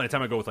 and still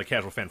anytime I go with like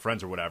casual fan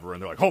friends or whatever,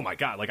 and they're like, oh my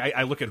God, like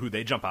I look at who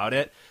they jump out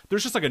at,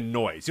 there's just like a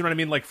noise, you know what I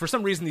mean? Like for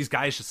some reason these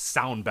guys just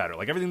sound better,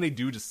 like everything they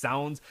do just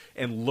sounds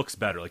and looks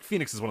better. Like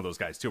Phoenix is one of those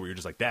guys too, where you're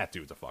just like, that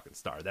dude's a fucking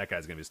star, that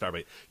guy's gonna be a star.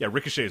 But yeah,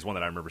 Ricochet is one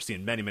that I remember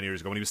seeing many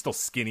years ago when he was still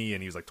skinny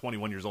and he was like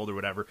 21 years old or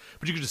whatever,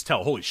 but you could just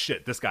tell, holy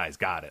shit, this guy's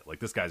got it, like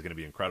this guy's gonna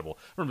be incredible.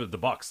 I remember the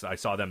Bucks, I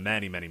saw them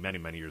many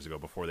years ago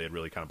before they had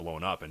really kind of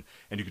blown up, and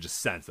you could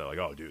just sense that, like,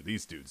 oh dude,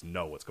 these dudes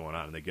know what's going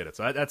on and they get it.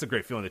 So that's a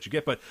great feeling that you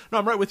get. But no,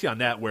 I'm right with you on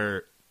that,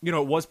 where, it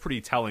was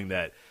pretty telling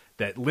that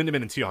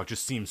Lindemann and T-Hawk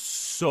just seem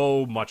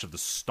so much of the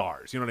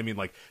stars. You know what I mean?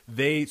 Like,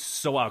 they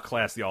so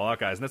outclass the All-Out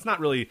guys. And that's not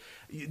really,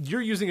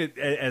 you're using it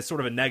as sort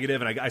of a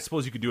negative, and I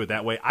suppose you could do it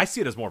that way. I see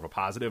it as more of a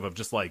positive of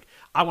just like,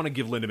 I want to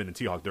give Lindemann and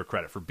T-Hawk their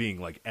credit for being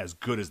like as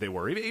good as they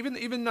were. Even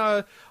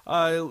was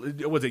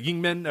it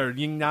Yingman or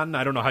Yingnan?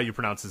 I don't know how you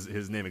pronounce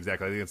his name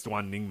exactly. I think it's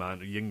Duan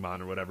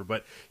Yingman or whatever,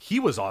 but he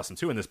was awesome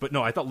too in this. But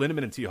no, I thought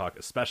Lindemann and T-Hawk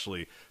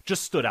especially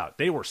just stood out.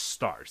 They were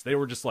stars. They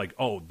were just like,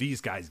 oh, these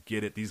guys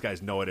get it. These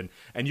guys know it.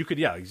 And you could,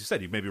 yeah, like you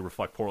said, you maybe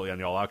reflect poorly on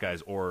the All Out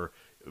guys or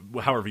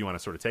however you want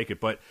to sort of take it.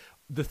 But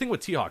the thing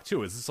with T-Hawk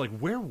too is it's like,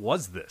 where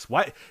was this?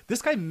 Why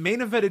this guy main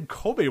evented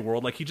Kobe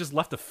World like he just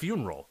left a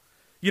funeral,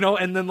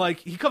 and then like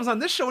he comes on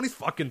this show and he's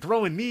fucking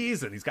throwing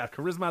knees and he's got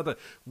charisma.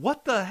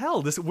 What the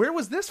hell? Where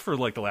was this for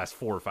like the last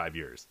 4 or 5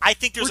 years? I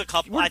think there's a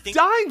couple. We're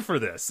dying for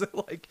this.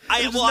 Like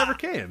it just never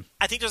came.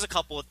 I think there's a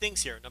couple of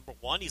things here. Number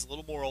one, he's a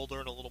little more older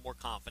and a little more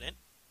confident,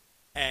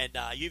 and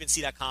you even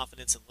see that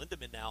confidence in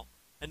Lindemann now.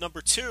 And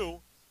number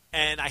two,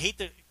 and I hate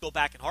to go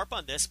back and harp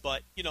on this,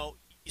 but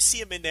you see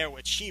him in there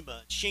with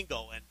Shima and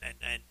Shingo and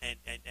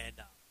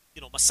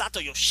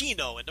Masato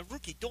Yoshino and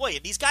Naruki Doi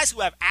and these guys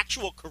who have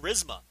actual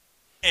charisma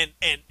and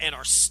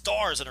are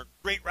stars and are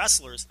great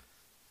wrestlers.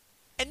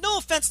 And no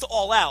offense to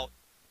All Out,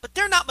 but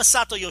they're not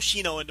Masato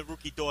Yoshino and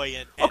Naruki Doi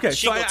and okay,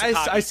 Shingo so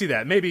Takagi. I see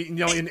that. Maybe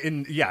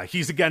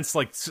he's against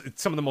like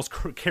some of the most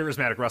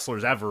charismatic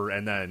wrestlers ever,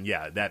 and then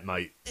that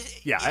might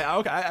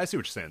I see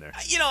what you're saying there.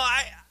 I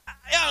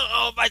don't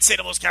know if I'd say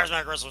the most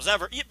charismatic wrestlers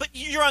ever, but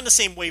you're on the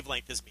same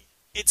wavelength as me.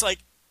 It's like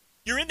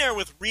you're in there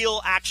with real,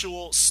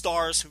 actual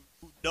stars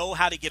who know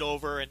how to get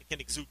over and can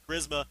exude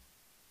charisma,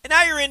 and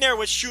now you're in there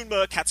with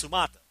Shunma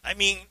Katsumata. I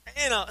mean,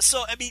 it's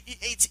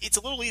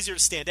a little easier to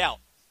stand out.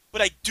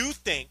 But I do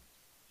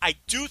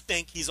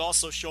think he's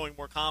also showing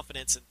more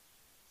confidence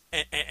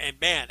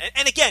and man.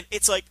 And again,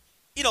 it's like,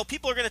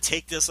 people are going to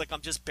take this like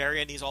I'm just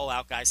burying these All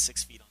Out guys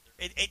 6 feet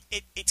under.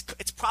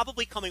 It's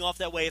probably coming off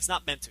that way. It's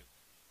not meant to.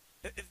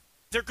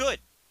 They're good.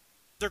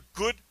 They're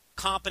good,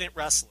 competent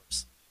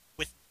wrestlers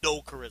with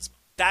no charisma.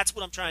 That's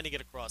what I'm trying to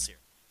get across here.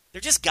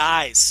 They're just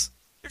guys.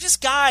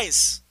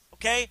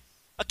 Okay?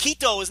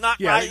 Akito is not.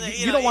 Yeah,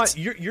 you don't want.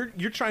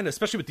 You're trying to,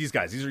 especially with these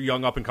guys. These are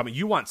young up and coming.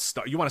 You want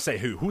star. You want to say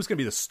who's going to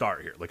be the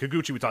star here? Like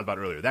Higuchi, we talked about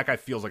earlier. That guy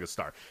feels like a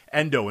star.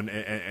 Endo and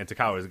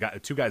Takawa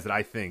is two guys that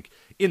I think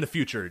in the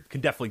future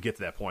can definitely get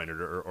to that point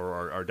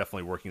or are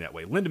definitely working that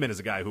way. Lindemann is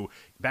a guy who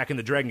back in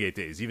the Dragon Gate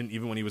days,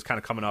 even when he was kind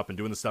of coming up and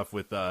doing the stuff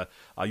with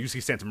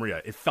Yusuke Santa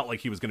Maria, it felt like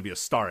he was going to be a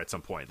star at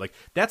some point. Like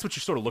that's what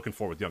you're sort of looking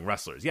for with young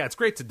wrestlers. Yeah, it's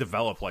great to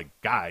develop like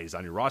guys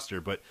on your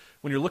roster, but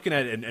when you're looking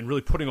at it and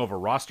really putting over a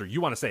roster,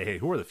 you want to say, hey,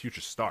 who are the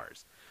future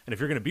stars? And if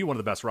you're going to be one of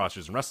the best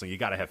rosters in wrestling, you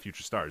got to have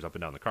future stars up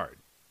and down the card.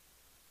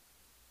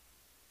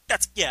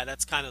 That's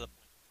kind of the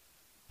point.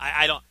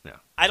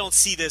 I don't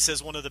see this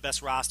as one of the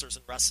best rosters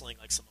in wrestling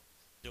like some of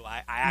them do.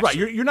 I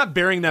actually, right, you're not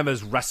burying them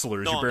as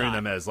wrestlers. No, you're burying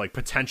them as like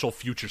potential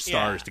future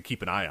stars to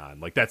keep an eye on.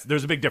 Like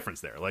there's a big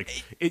difference there.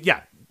 Like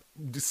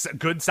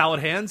good solid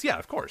hands. Yeah,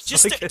 of course.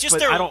 Just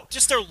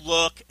their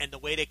look and the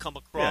way they come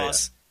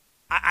across.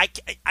 Yeah.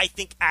 I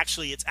think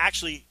it's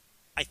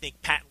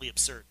patently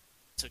absurd.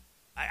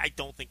 I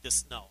don't think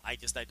this. No, I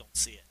don't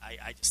see it.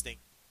 I just think,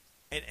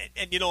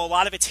 and a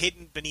lot of it's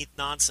hidden beneath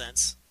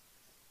nonsense,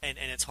 and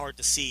it's hard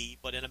to see.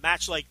 But in a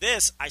match like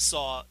this, I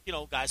saw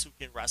guys who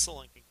can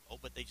wrestle and can go,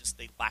 but they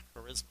lack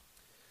charisma.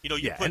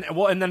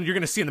 And then you're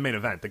going to see in the main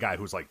event the guy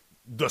who's like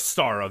the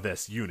star of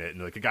this unit,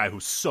 and like a guy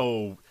who's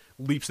so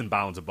leaps and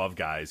bounds above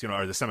guys,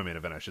 or the semi-main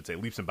event, I should say,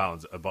 leaps and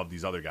bounds above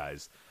these other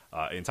guys.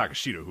 In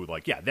Takashita, who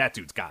that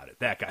dude's got it.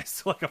 That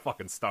guy's like a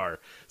fucking star.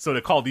 So to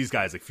call these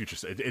guys like future,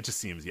 it just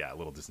seems a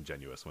little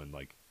disingenuous when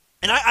like.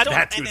 And I don't.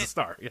 That dude's a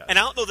star. Yeah. And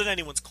I don't know that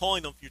anyone's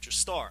calling them future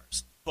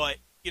stars, but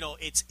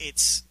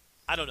it's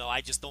I don't know.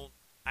 I just don't.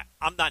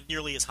 I'm not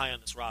nearly as high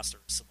on this roster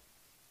as some.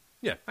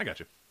 Yeah, I got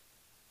you.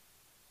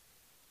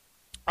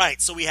 All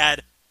right, so we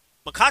had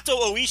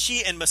Makoto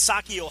Oishi and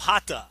Masaki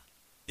Ohata.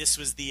 This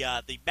was the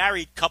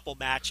married couple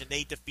match, and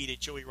they defeated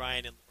Joey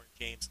Ryan and Lauren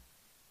James.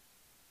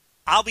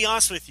 I'll be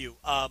honest with you.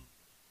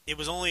 It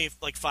was only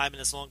like 5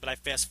 minutes long, but I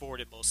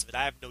fast-forwarded most of it.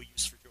 I have no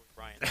use for Joey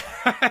Ryan.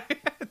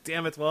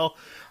 Damn it. Well,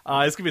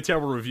 it's going to be a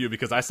terrible review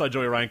because I saw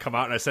Joey Ryan come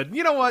out and I said,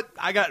 you know what?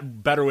 I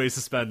got better ways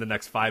to spend the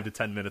next 5 to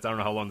 10 minutes. I don't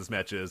know how long this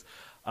match is.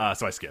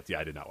 So I skipped. Yeah,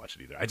 I did not watch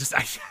it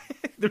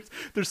either.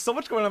 There's so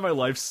much going on in my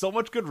life, so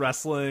much good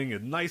wrestling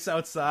and nice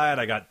outside.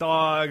 I got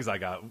dogs. I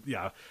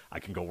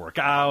can go work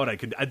out.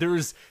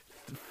 There's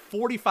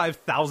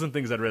 45,000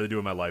 things I'd rather do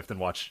in my life than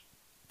watch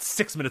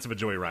 6 minutes of a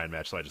Joey Ryan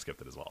match, so I just skipped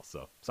it as well.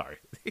 So sorry.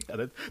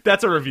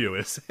 That's a review.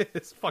 Is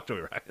fuck Joey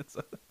Ryan.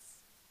 So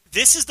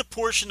this is the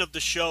portion of the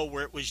show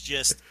where it was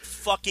just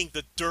fucking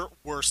the dirt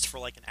worst for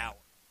like an hour.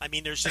 I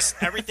mean, there's just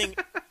everything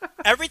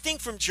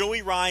from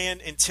Joey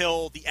Ryan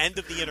until the end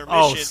of the intermission.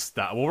 Oh,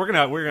 stop! Well, we're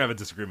gonna have a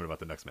disagreement about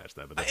the next match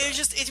then. But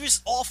it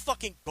was all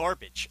fucking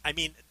garbage. I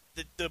mean,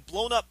 the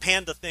blown up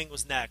panda thing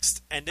was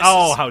next, and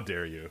how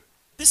dare you?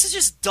 This is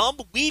just dumb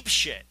weeb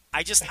shit.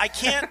 I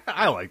can't.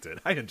 I liked it.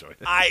 I enjoyed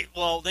it.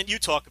 Well, then you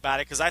talk about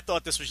it because I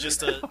thought this was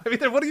just a. I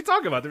mean, what are you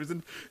talking about? There was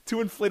two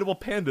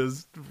inflatable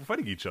pandas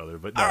fighting each other.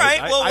 But no, all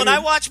right. When I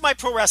watch my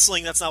pro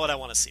wrestling, that's not what I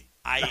want to see.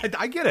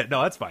 I get it.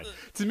 No, that's fine.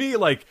 To me,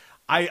 like,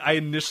 I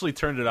initially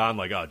turned it on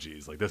like, oh,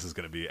 geez, like, this is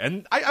going to be...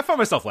 And I found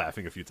myself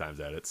laughing a few times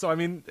at it. So, I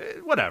mean,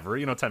 whatever,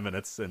 10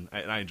 minutes, and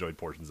I enjoyed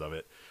portions of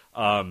it.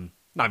 I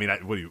mean,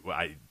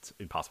 it's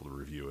impossible to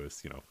review. It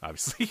was,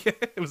 obviously,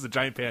 it was a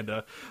giant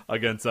panda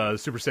against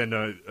Super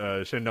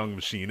Shandong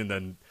Machine, and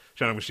then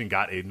Shandong Machine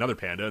got another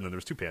panda, and then there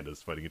was two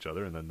pandas fighting each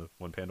other, and then the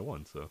one panda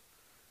won, so...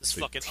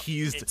 They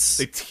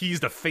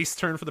teased a face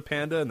turn for the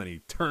panda, and then he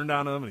turned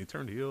on him, and he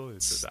turned heel.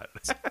 It's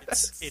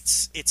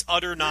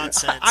utter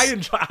nonsense.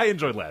 I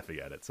enjoyed laughing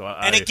at it. So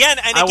I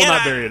will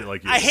not bury it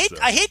like you. I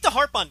hate to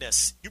harp on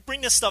this. You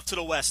bring this stuff to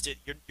the West,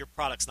 your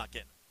product's not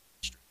getting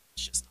it.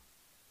 It's just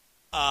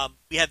not.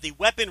 We had the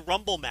Weapon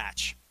Rumble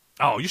match.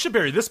 Oh, you should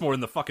bury this more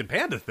than the fucking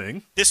panda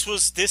thing. This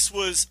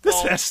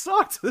match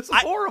sucked. This is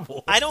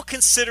horrible. I don't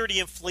consider the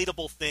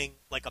inflatable thing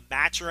like a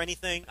match or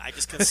anything. I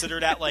just consider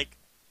that like.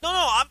 No,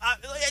 I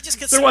just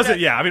consider there wasn't. that,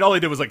 yeah, I mean, all they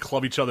did was like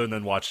club each other and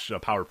then watch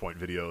PowerPoint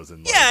videos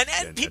and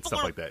and people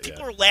stuff like that.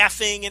 People are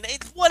laughing and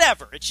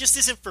whatever. It just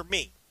isn't for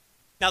me.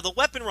 Now the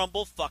Weapon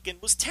Rumble fucking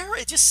was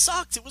terrible. It just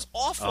sucked. It was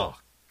awful. Oh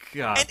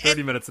god,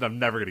 30 minutes and I'm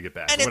never gonna get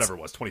back. Or whatever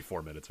it was,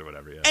 24 minutes or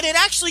whatever. Yeah. And it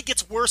actually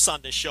gets worse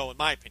on this show, in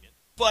my opinion.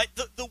 But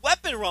the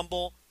Weapon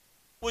Rumble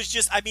was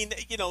just. I mean,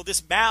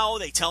 this Mao.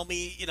 They tell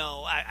me,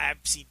 I've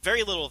seen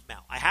very little of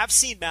Mao. I have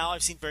seen Mao.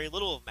 I've seen very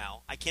little of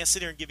Mao. I can't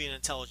sit here and give you an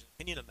intelligent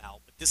opinion of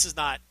Mao, but this is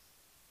not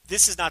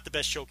the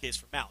best showcase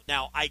for Mao.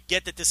 Now, I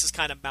get that this is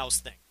kind of Mao's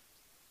thing.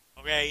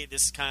 Okay?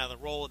 This is kind of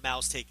the role that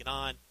Mao's taken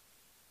on.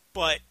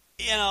 But,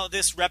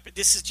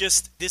 this is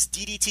just this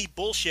DDT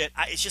bullshit.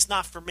 It's just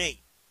not for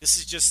me. This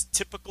is just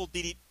typical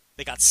DDT.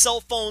 They got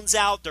cell phones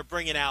out. They're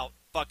bringing out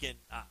fucking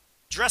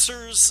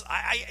dressers.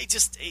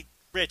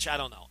 Rich, I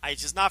don't know.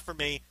 It's just not for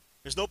me.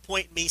 There's no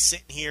point in me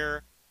sitting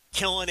here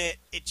killing it.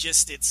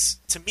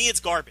 To me, it's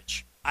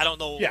garbage. I don't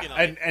know.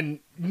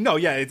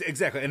 Yeah,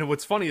 exactly. And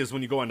what's funny is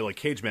when you go onto like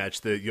Cage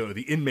Match,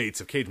 the inmates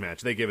of Cage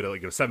Match, they give it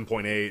like a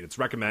 7.8. It's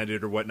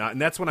recommended or whatnot,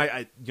 and that's when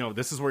I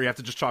this is where you have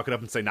to just chalk it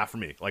up and say not for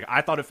me. Like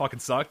I thought it fucking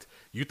sucked.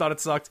 You thought it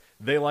sucked.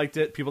 They liked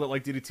it. People that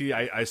like DDT,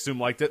 I assume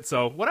liked it.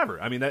 So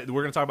whatever. I mean,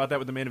 we're gonna talk about that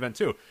with the main event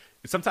too.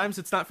 Sometimes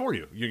it's not for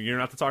you. You're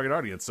not the target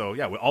audience. So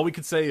yeah, all we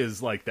could say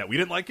is like that we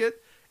didn't like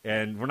it.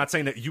 And we're not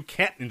saying that you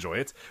can't enjoy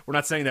it. We're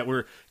not saying that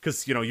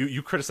because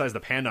you criticized the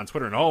panda on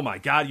Twitter and oh my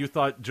god, you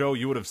thought, Joe,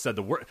 you would have said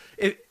the word.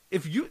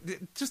 If you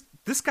just,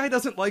 this guy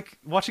doesn't like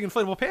watching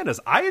inflatable pandas.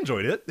 I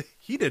enjoyed it.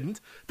 He didn't.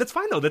 That's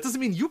fine though. That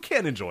doesn't mean you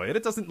can't enjoy it.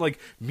 It doesn't like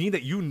mean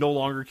that you no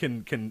longer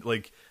can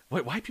like.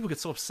 Why people get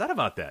so upset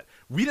about that?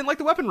 We didn't like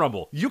the Weapon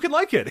Rumble. You can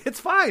like it.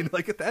 It's fine.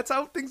 Like that's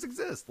how things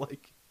exist.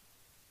 Like,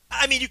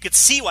 I mean, you could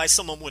see why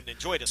someone wouldn't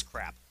enjoy this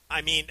crap.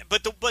 I mean,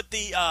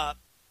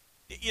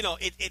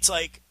 it's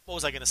like, what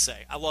was I going to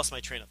say? I lost my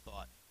train of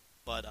thought.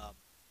 But,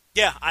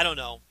 yeah, I don't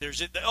know. Here's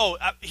what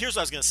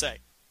I was going to say.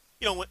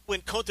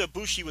 When Kota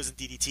Ibushi was in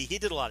DDT, he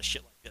did a lot of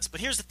shit like this.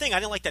 But here's the thing, I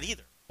didn't like that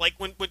either. Like,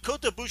 when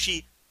Kota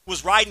Ibushi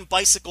was riding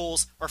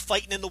bicycles or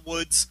fighting in the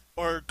woods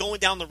or going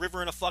down the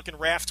river in a fucking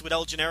raft with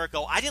El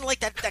Generico, I didn't like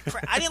that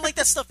I didn't like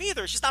that stuff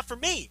either. It's just not for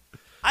me.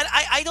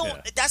 I don't.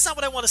 Yeah. That's not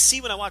what I want to see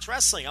when I watch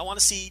wrestling. I want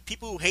to see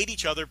people who hate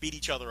each other beat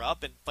each other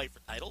up and fight for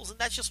titles, and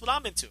that's just what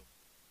I'm into.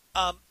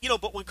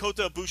 But when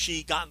Kota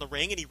Ibushi got in the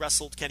ring and he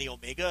wrestled Kenny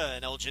Omega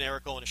and El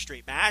Generico in a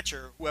straight match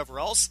or whoever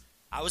else,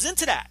 I was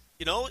into that.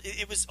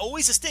 It was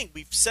always this thing.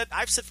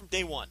 I've said from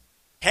day one,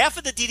 half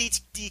of the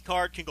DDT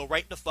card can go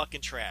right in the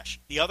fucking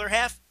trash. The other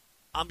half,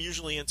 I'm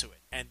usually into it.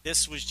 And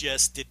this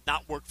did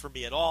not work for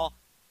me at all.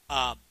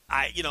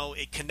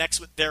 It connects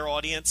with their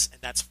audience,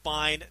 and that's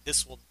fine.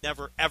 This will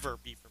never, ever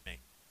be for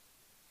me.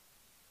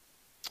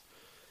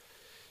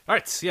 All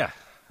right, yeah.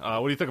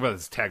 What do you think about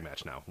this tag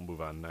match now? We'll move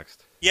on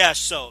next. Yeah,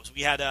 so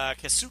we had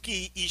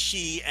Kazuki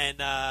Ishii,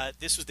 and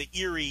this was the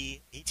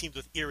Erie. He teamed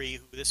with Erie,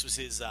 this was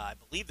his, I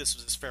believe this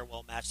was his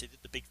farewell match. They did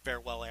the big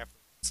farewell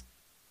afterwards.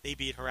 They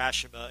beat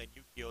Harashima and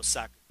Yukio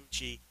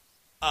Sakaguchi.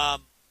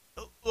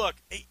 Look,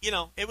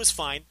 it was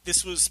fine.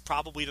 This was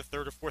probably the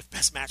third or fourth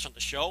best match on the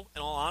show,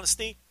 in all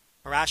honesty.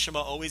 Harashima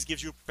always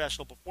gives you a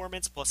professional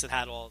performance, plus it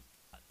had all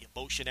the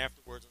emotion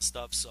afterwards and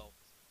stuff, so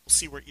we'll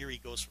see where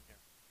Erie goes from here.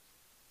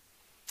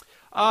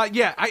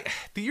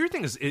 The Erie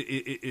thing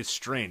is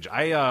strange.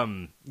 I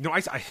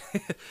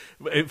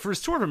for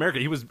his tour of America,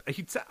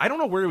 I don't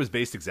know where he was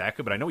based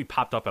exactly, but I know he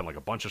popped up on like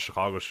a bunch of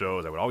Chicago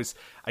shows.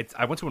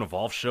 I went to an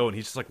Evolve show and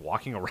he's just like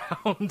walking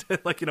around,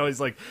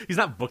 he's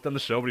not booked on the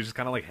show, but he's just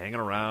kind of like hanging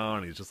around.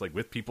 And he's just like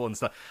with people and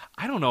stuff.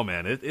 I don't know,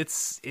 man. It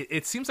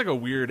seems like a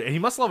weird. And he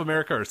must love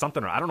America or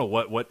something. Or I don't know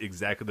what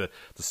exactly the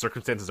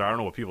circumstances are. I don't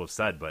know what people have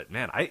said, but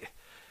man,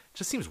 it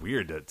just seems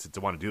weird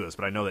to want to do this,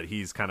 but I know that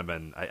he's kind of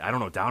been, I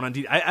don't know, down on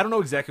I don't know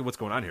exactly what's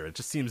going on here. It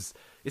seems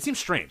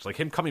strange, like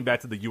him coming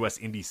back to the U.S.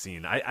 indie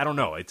scene. I don't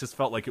know. It just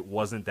felt like it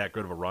wasn't that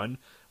good of a run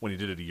when he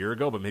did it a year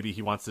ago, but maybe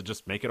he wants to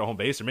just make it a home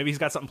base, or maybe he's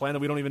got something planned that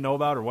we don't even know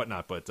about or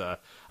whatnot. But I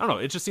don't know.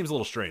 It just seems a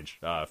little strange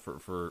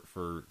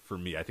for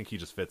me. I think he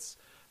just fits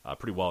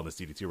pretty well in this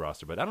DDT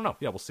roster, but I don't know.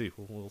 Yeah, we'll see.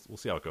 We'll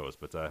see how it goes.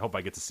 But I hope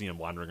I get to see him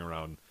wandering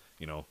around,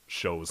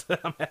 shows that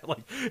I'm at.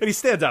 Like, and he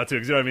stands out too,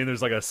 because you know what I mean.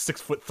 There's like a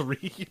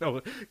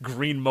 6'3",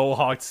 green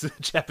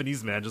mohawked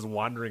Japanese man just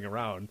wandering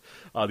around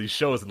these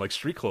shows in like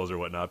street clothes or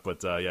whatnot.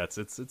 But yeah, it's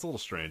a little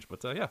strange.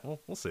 But yeah,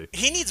 we'll see.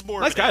 He needs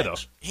more. Nice of an guy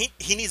edge. though.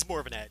 He needs more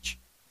of an edge.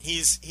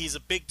 He's a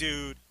big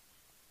dude,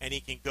 and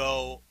he can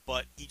go,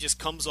 but he just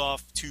comes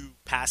off too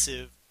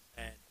passive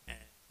and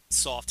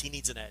soft. He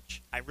needs an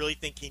edge. I really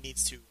think he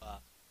needs to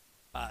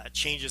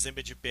change his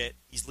image a bit.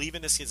 He's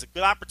leaving this. It's a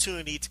good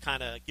opportunity to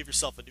kind of give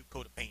yourself a new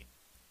coat of paint.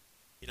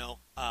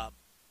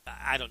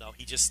 I don't know.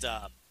 He just.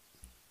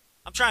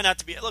 I'm trying not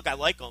to be. Look, I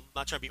like him. I'm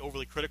not trying to be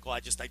overly critical. I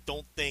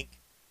don't think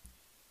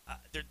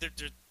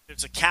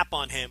there's a cap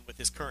on him with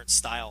his current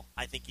style.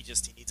 I think he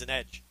needs an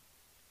edge.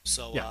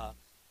 So Yeah.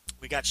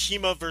 We got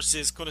Shima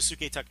versus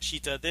Konosuke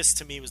Takashita. This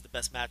to me was the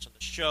best match on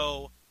the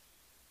show.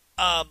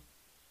 I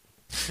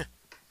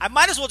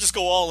might as well just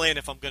go all in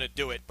if I'm going to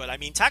do it. But I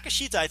mean,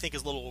 Takashita I think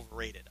is a little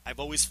overrated. I've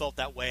always felt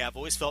that way. I've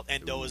always felt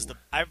Endo is the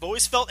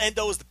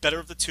better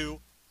of the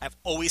two. I've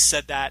always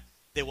said that.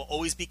 They will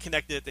always be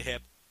connected at the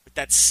hip. With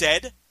that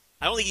said,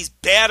 I don't think he's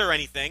bad or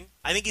anything.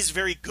 I think he's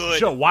very good.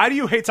 Joe, why do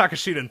you hate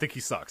Takashita and think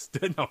he sucks?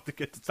 No,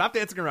 stop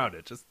dancing around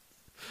it.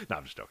 No,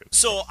 I'm just joking.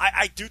 So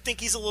I do think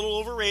he's a little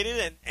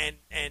overrated, and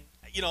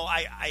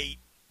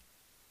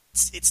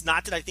it's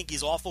not that I think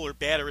he's awful or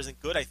bad or isn't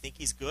good. I think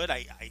he's good.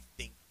 I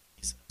think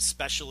he's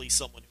especially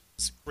someone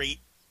who's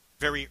great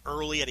very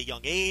early at a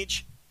young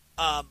age.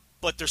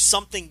 But there's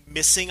something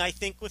missing, I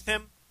think, with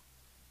him.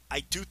 I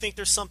do think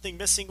there's something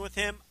missing with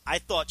him. I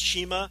thought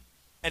Shima,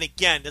 and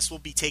again, this will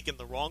be taken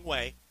the wrong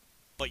way,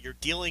 but you're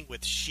dealing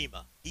with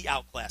Shima. He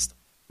outclassed him.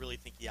 I really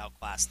think he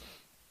outclassed him.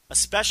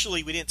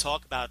 Especially, we didn't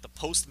talk about the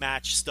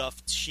post-match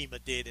stuff Shima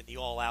did in the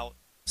all-out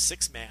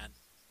six-man.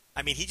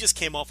 I mean, he just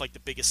came off like the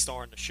biggest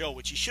star in the show,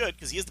 which he should,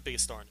 because he is the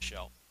biggest star in the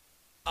show.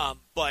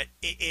 But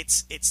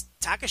it's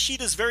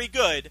Takashita's very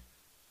good.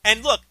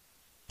 And look,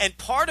 and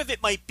part of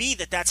it might be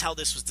that that's how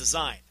this was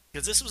designed.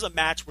 Because this was a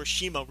match where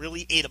Shima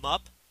really ate him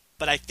up,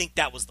 but I think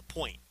that was the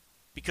point.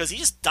 Because he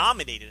just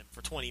dominated him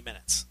for 20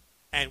 minutes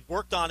and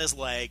worked on his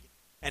leg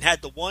and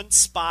had the one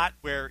spot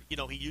where, he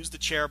used the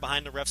chair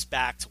behind the ref's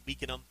back to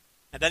weaken him.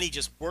 And then he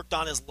just worked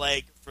on his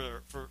leg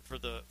for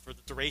the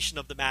duration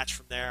of the match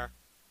from there.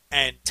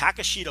 And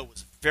Takashita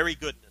was very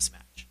good in this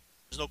match.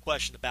 There's no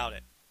question about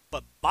it.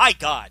 But my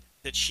God,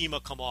 did Shima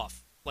come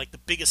off like the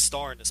biggest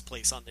star in this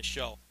place on this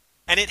show.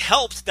 And it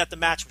helped that the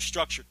match was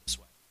structured this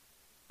way.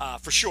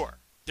 For sure.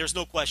 There's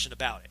no question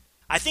about it.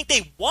 I think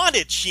they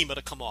wanted Shima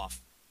to come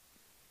off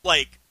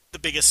like the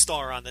biggest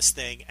star on this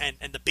thing and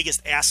the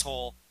biggest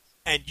asshole,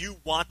 and you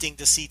wanting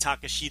to see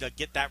Takashita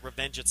get that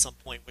revenge at some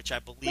point, which I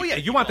believe. Well, yeah,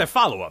 you want that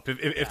follow-up.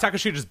 If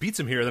Takashita just beats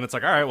him here, then it's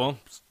like, all right, well,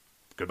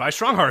 goodbye,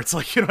 Strong Hearts.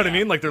 Like, you know what I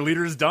mean? Like, their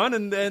leader is done,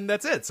 and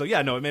that's it. So,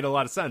 yeah, no, it made a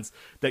lot of sense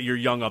that your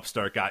young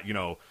upstart got,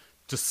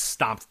 just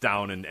stomped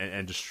down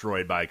and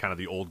destroyed by kind of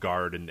the old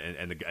guard and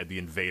the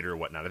invader and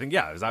whatnot. I think,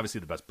 yeah, it was obviously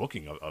the best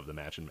booking of the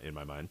match in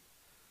my mind.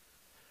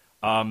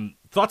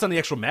 Thoughts on the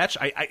actual match?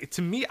 I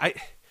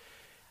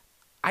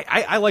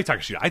like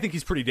Takashita. I think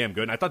he's pretty damn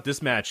good. And I thought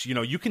this match,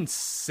 you can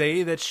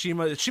say that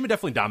Shima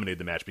definitely dominated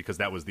the match because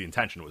that was the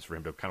intention, was for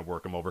him to kind of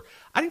work him over.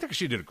 I think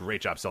Takashita did a great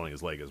job selling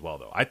his leg as well,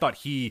 though. I thought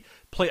he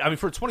played,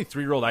 for a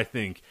 23-year-old, I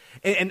think,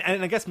 and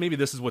I guess maybe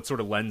this is what sort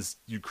of lends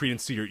you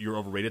credence to your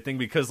overrated thing,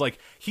 because, like,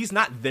 he's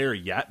not there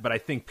yet, but I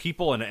think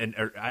people,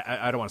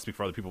 I don't want to speak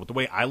for other people, but the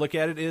way I look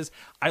at it is,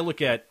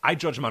 I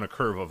judge him on a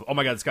curve of, oh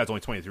my God, this guy's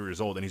only 23 years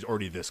old and he's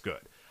already this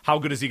good. How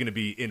good is he going to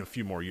be in a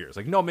few more years?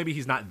 Like, no, maybe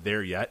he's not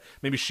there yet.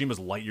 Maybe Shima's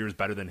light years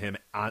better than him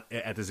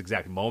at this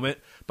exact moment.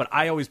 But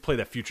I always play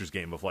that futures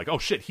game of like, oh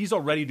shit, he's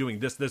already doing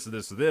this.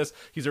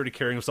 He's already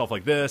carrying himself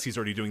like this. He's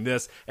already doing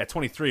this at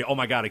 23. Oh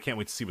my God, I can't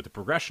wait to see what the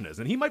progression is.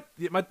 And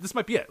this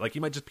might be it. Like, he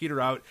might just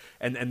peter out,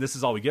 and this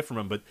is all we get from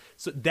him. But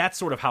so that's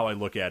sort of how I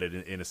look at it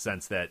in a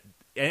sense that.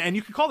 And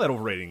you can call that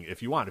overrating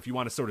if you want. If you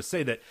want to sort of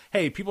say that,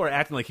 hey, people are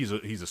acting like he's a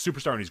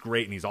superstar and he's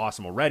great and he's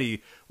awesome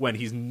already, when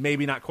he's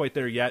maybe not quite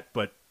there yet,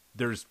 but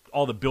there's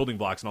all the building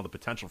blocks and all the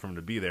potential for him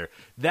to be there.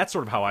 That's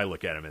sort of how I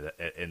look at him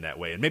in that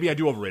way. And maybe I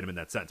do overrate him in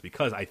that sense,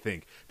 because I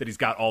think that he's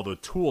got all the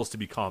tools to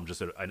become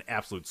just an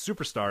absolute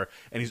superstar,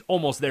 and he's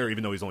almost there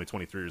even though he's only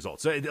 23 years old.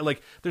 So,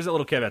 there's a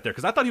little caveat there,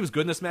 because I thought he was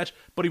good in this match,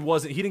 but he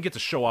didn't get to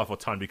show off a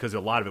ton because a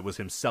lot of it was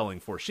him selling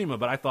for Shima.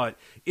 But I thought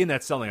in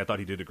that selling, I thought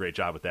he did a great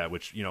job with that,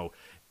 which,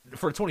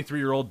 for a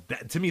 23-year-old,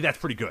 to me, that's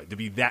pretty good, to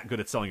be that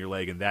good at selling your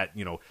leg and that,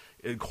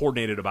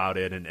 coordinated about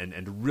it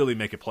and really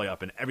make it play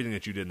up and everything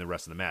that you did in the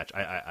rest of the match.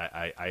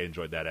 I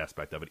enjoyed that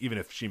aspect of it, even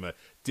if Shima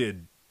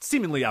did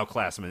seemingly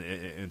outclass him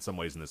in some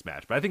ways in this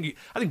match. But I think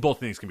both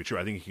things can be true.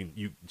 I think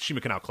Shima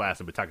can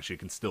outclass him, but Takashita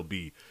can still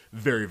be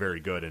very,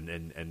 very good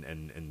and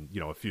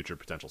a future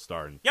potential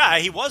star.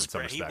 He was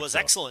great. He was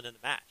excellent in the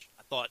match.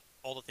 I thought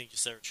all the things you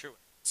said are true. It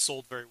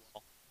sold very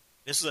well.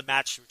 This was a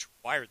match which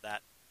required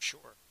that, for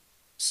sure.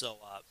 So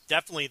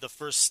definitely the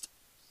first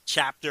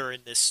chapter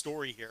in this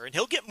story here, and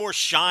he'll get more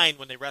shine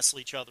when they wrestle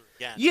each other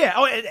again. Yeah,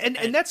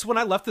 and that's when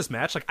I left this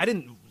match. Like,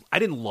 I I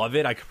didn't love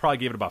it. I could probably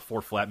give it about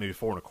 4 flat, maybe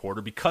 4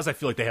 1/4, because I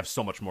feel like they have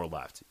so much more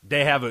left.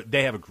 They have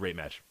a great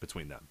match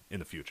between them in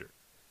the future.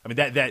 I mean,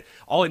 that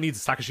all it needs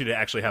is Takashita to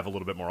actually have a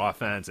little bit more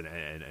offense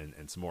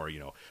and some more,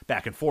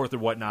 back and forth or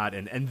whatnot,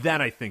 and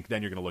then I think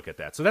then you're going to look at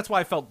that. So that's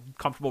why I felt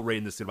comfortable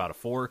rating this at about a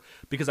 4,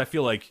 because I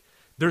feel like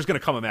there's going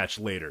to come a match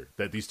later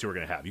that these two are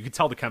going to have. You can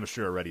tell the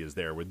chemistry already is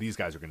there, where these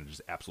guys are going to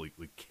just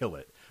absolutely kill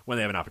it when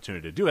they have an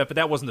opportunity to do it. But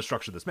that wasn't the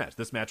structure of this match.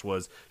 This match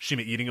was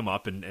Shima eating them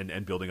up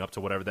and building up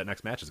to whatever that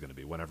next match is going to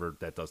be, whenever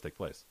that does take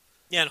place.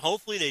 Yeah, and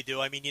hopefully they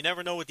do. I mean, you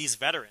never know with these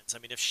veterans. I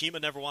mean, if Shima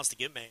never wants to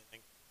give him anything.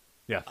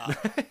 Yeah,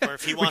 or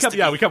if he wants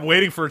we kept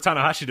waiting for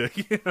Tanahashi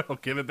to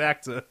give it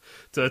back to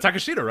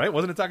Takashita, right?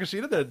 Wasn't it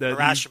Takashita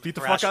that beat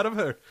the fuck out of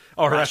her?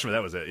 Oh, Hiroshima,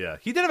 that was it. Yeah,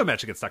 he did have a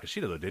match against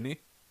Takashita though, didn't he?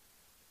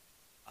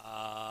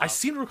 I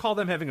seem to recall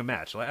them having a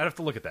match. I'd have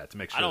to look at that to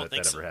make sure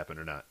that ever happened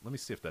or not. Let me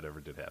see if that ever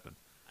did happen.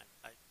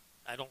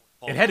 I don't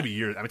recall. It had to be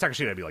years. I mean,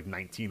 Takashita had to be like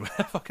 19 when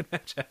that fucking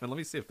match happened. Let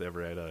me see if they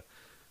ever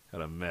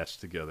had a match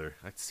together.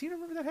 I seem to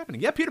remember that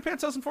happening. Yeah, Peter Pan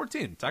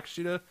 2014.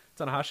 Takashita,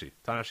 Tanahashi.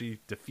 Tanahashi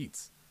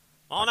defeats.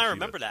 Oh, and I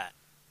remember that.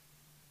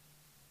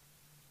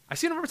 I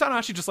seem to remember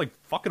Tanahashi just like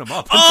fucking him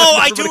up. Oh,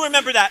 I do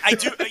remember that. I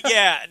do.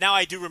 Yeah, now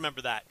I do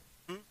remember that.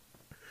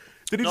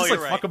 Did he just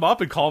fuck him up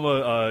and call him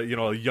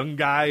a young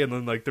guy, and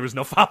then like there was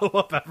no follow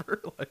up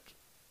ever? Like,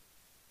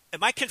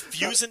 am I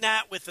confusing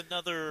that with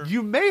another?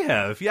 You may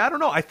have. Yeah, I don't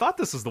know. I thought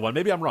this was the one.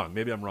 Maybe I'm wrong.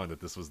 Maybe I'm wrong that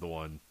this was the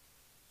one.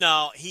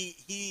 No,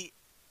 he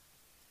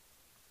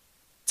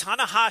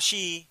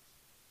Tanahashi.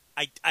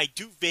 I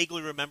do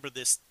vaguely remember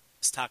this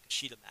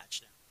Takashita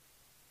match now,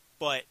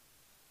 but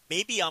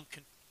maybe I'm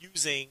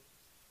confusing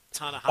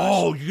Tanahashi.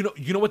 Oh,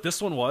 you know what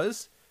this one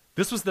was?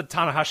 This was the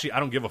Tanahashi I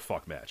don't give a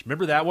fuck match.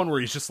 Remember that one where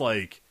he's just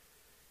like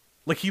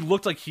he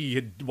looked like he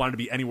had wanted to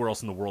be anywhere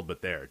else in the world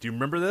but there. Do you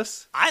remember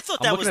this? I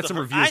thought that was some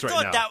reviews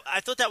right now.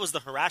 I thought that was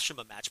the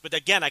Hiroshima match, but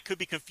again, I could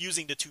be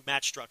confusing the two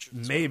match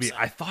structures. Maybe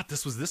I thought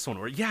this was this one.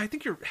 Where I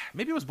think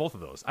maybe it was both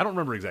of those. I don't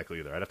remember exactly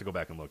either. I'd have to go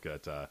back and look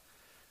at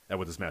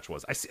what this match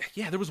was.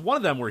 There was one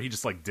of them where he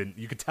just like didn't.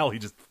 You could tell he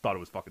just thought it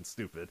was fucking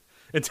stupid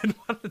and didn't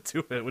want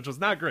to do it, which was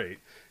not great,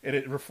 and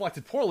it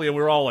reflected poorly. And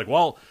we were all like,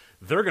 well.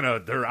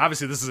 They're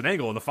obviously this is an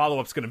angle, and the follow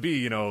up's going to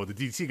be, the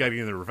DDT guy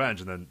getting the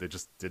revenge, and then they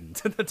just didn't.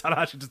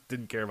 Tanahashi just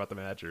didn't care about the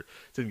match or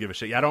didn't give a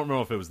shit. Yeah, I don't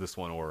know if it was this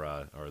one or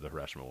the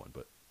Hiroshima one,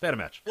 but they had a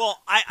match. Well,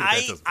 I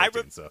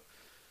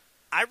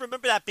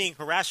remember that being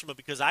Hiroshima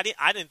because I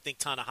didn't think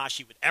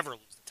Tanahashi would ever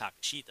lose to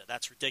Takashita.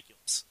 That's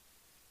ridiculous.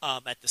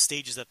 At the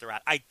stages that they're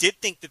at, I did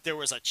think that there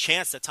was a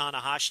chance that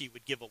Tanahashi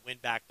would give a win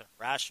back to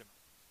Hiroshima.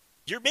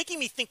 You're making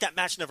me think that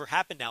match never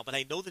happened now, but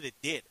I know that it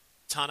did.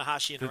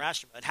 Tanahashi and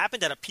Hiroshima. It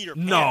happened at a Peter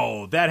Pan.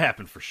 No, that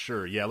happened for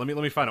sure. Yeah, let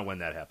me find out when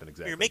that happened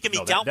exactly. You're making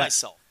me doubt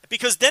myself.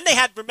 Because then they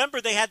had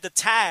the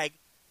tag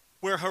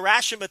where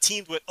Hiroshima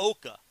teamed with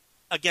Oka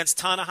against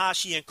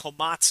Tanahashi and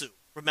Komatsu.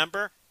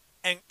 Remember?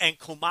 And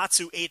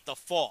Komatsu ate the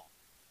fall.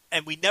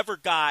 And we never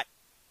got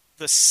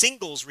the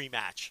singles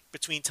rematch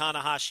between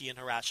Tanahashi and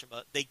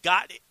Hiroshima.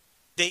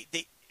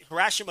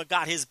 Hiroshima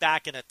got his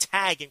back in a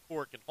tag in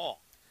Korakuen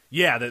Hall.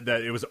 Yeah,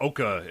 that it was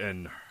Oka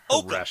and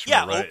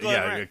Hiroshima, right? Oka,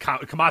 right.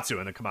 Komatsu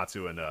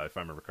and if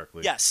I remember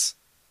correctly, yes,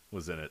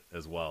 was in it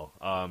as well.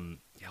 Let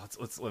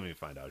me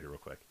find out here real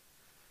quick.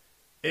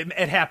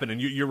 It happened,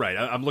 and you're right.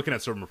 I'm looking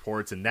at some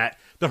reports, and that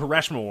the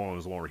Hiroshima one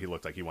was the one where he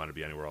looked like he wanted to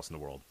be anywhere else in the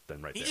world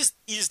than right there.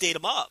 He just ate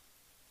him up.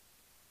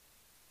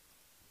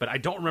 But I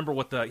don't remember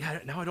what the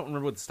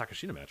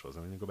Takashita match was.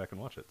 I'm going to go back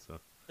and watch it. So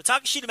the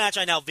Takashita match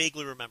I now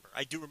vaguely remember.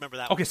 I do remember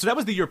that. Okay, so that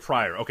was the year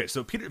prior. Okay,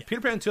 so Peter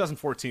Pan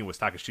 2014 was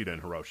Takashita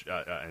and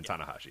and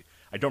Tanahashi.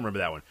 I don't remember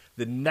that one.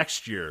 The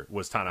next year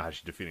was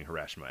Tanahashi defeating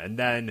Hiroshima, and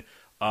then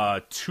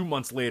 2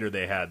 months later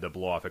they had the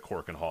blow off at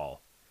Korakuen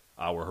Hall,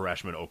 where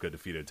Hiroshima and Oka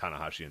defeated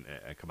Tanahashi and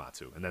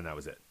Komatsu, and then that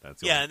was it. And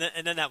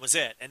then that was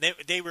it. And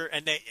they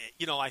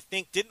I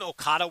think didn't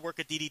Okada work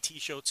a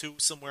DDT show too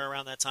somewhere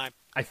around that time?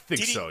 I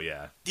think so.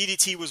 Yeah.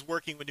 DDT was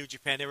working with New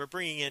Japan. They were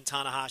bringing in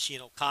Tanahashi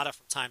and Okada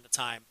from time to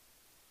time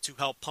to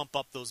help pump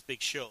up those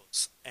big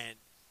shows. And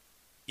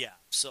yeah,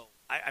 so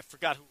I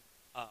forgot who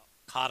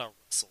Okada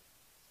wrestled.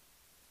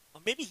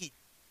 Well, maybe he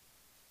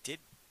did.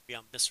 Maybe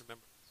I'm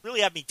misremembering.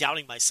 Really have me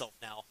doubting myself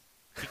now.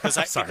 Because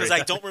I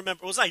don't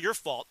remember. It was not your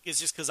fault.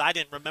 It's just because I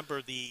didn't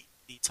remember the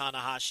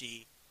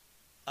Tanahashi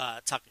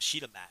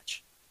Takashita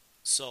match.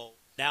 So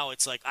now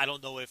it's like I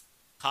don't know if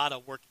Okada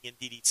working in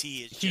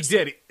DDT is. He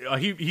did.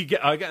 He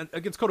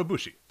against Kota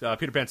Ibushi,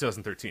 Peter Pan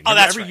 2013. Oh,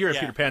 that's every right. year at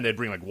Peter Pan they'd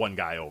bring like one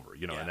guy over,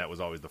 and that was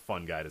always the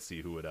fun guy to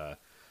see who would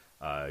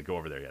go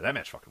over there. Yeah, that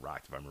match fucking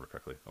rocked if I remember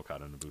correctly.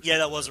 Okada and Ibushi. Yeah,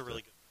 that was a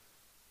really good.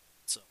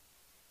 So.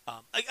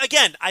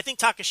 Again, I think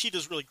Takashita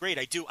is really great.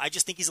 I do. I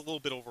just think he's a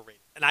little bit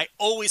overrated, and I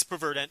always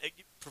preferred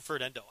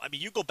Endo. I mean,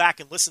 you go back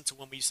and listen to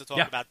when we used to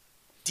talk about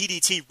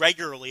DDT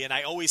regularly, and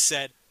I always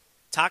said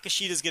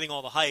Takashita's getting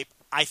all the hype.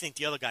 I think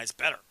the other guy's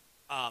better.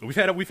 We've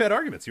had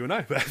arguments, you and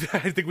I. But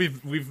I think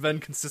we've been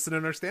consistent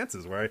in our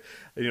stances. Where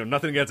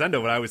nothing against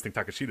Endo, but I always think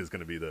Takashita is going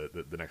to be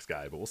the next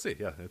guy. But we'll see.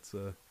 Yeah, it's.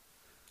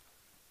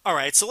 All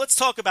right, so let's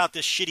talk about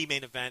this shitty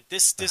main event.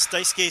 This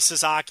Daisuke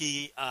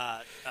Sasaki We're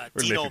gonna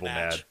Dino make people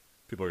match. mad.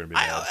 People are gonna be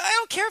mad. I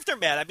don't care if they're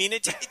mad. I mean,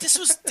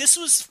 this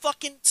was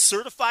fucking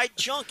certified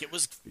junk. It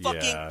was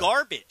fucking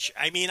garbage.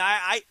 I mean,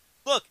 I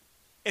look,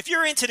 if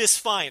you're into this,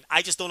 fine.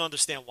 I just don't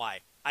understand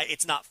why.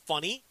 It's not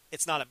funny.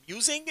 It's not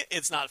amusing.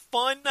 It's not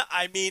fun.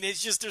 I mean,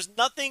 it's just there's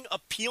nothing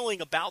appealing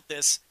about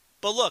this.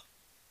 But look,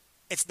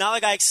 it's not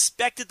like I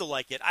expected to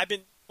like it. I've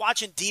been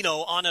watching Dino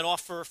on and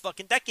off for a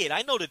fucking decade.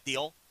 I know the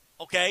deal,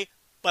 okay?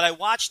 But I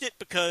watched it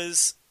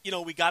because,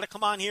 we got to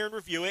come on here and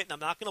review it, and I'm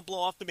not going to blow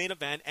off the main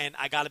event. And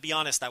I got to be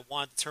honest, I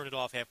wanted to turn it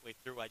off halfway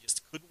through. I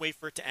just couldn't wait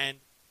for it to end.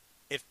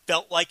 It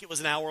felt like it was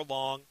an hour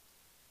long.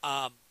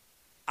 I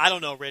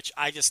don't know, Rich.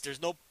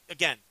 There's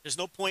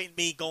no point in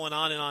me going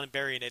on and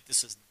burying it.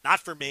 This is not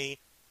for me.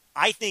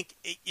 I think,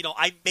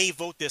 I may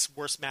vote this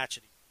worst match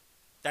of the year.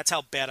 That's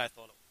how bad I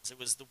thought it was. It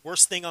was the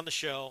worst thing on the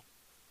show,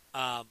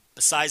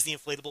 besides the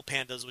inflatable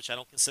pandas, which I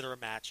don't consider a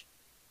match.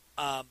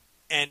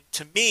 And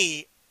to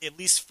me, at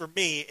least for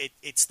me,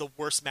 it's the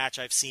worst match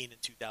I've seen in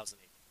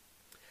 2008.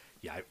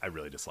 Yeah, I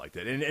really disliked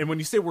it. And when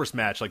you say worst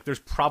match, like, there's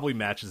probably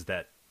matches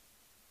that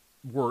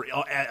were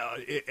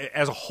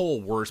as a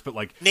whole worse, but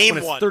like Name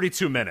when it's one.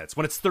 32 minutes,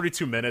 when it's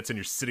 32 minutes and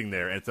you're sitting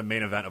there and it's the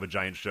main event of a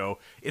giant show,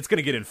 it's going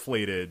to get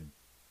inflated.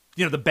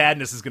 The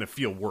badness is going to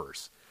feel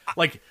worse.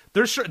 Like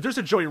there's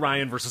a Joey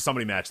Ryan versus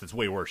somebody match that's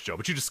way worse, Joe,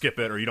 but you just skip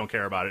it or you don't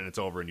care about it and it's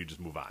over and you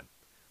just move on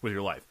with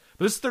your life.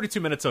 But this is 32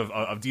 minutes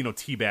of Dino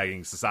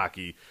teabagging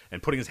Sasaki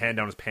and putting his hand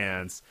down his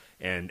pants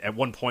and at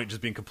one point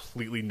just being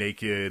completely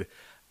naked.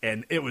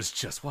 And it was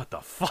just, what the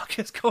fuck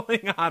is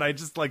going on? I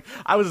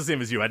was the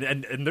same as you.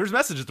 And there's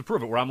messages to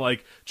prove it where I'm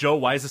like, Joe,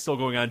 why is this still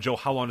going on? Joe,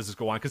 how long does this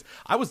go on? Because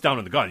I was down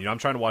in the gun. I'm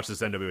trying to watch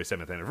this NWA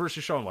 7th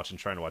anniversary show. I'm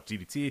trying to watch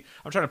DDT.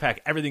 I'm trying to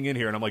pack everything in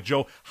here. And I'm like,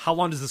 Joe, how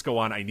long does this go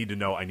on? I need to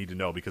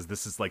know because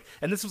this is like,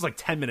 and this was like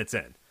 10 minutes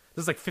in.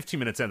 This is like 15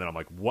 minutes in. And I'm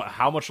like, what?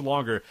 How much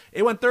longer?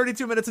 It went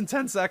 32 minutes and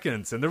 10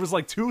 seconds. And there was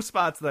like 2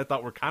 spots that I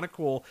thought were kind of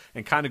cool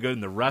and kind of good.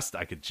 And the rest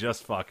I could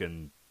just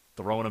fucking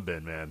throw in a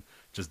bin, man.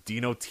 Just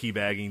Dino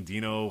teabagging,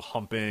 Dino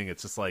humping.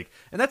 It's just like,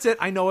 and that's it.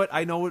 I know it.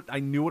 I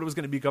knew what it was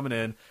going to be coming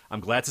in.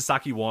 I'm glad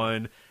Sasaki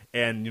won.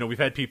 And, we've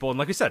had people, and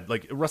like I said,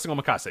 like Wrestling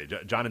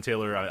Omakase, John and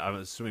Taylor, I'm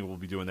assuming we'll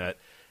be doing that.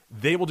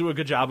 They will do a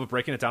good job of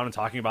breaking it down and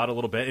talking about it a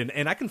little bit.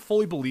 And I can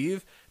fully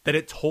believe that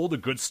it told a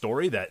good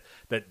story that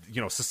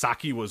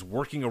Sasaki was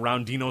working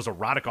around Dino's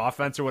erotic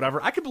offense or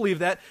whatever. I could believe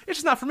that. It's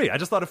just not for me. I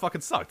just thought it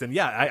fucking sucked. And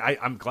yeah,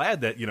 I'm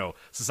glad that,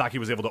 Sasaki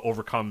was able to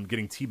overcome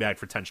getting teabagged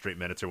for 10 straight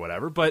minutes or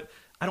whatever. But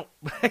I don't,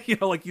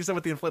 like you said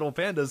with the inflatable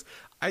pandas,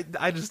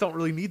 I just don't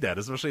really need that,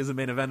 especially as a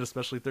main event,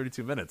 especially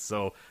 32 minutes.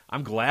 So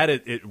I'm glad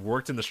it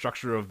worked in the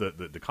structure of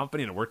the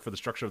company and it worked for the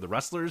structure of the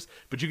wrestlers.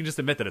 But you can just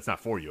admit that it's not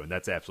for you. And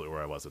that's absolutely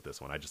where I was with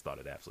this one. I just thought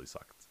it absolutely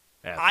sucked.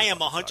 I am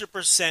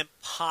 100%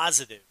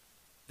 positive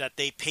that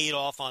they paid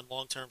off on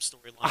long-term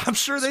storylines. I'm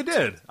sure they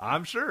did.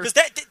 I'm sure. Because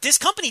this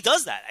company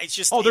does that. It's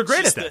just they're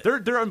great at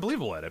that. They're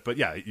unbelievable at it. But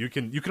yeah, you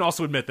can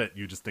also admit that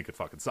you just think it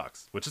fucking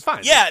sucks, which is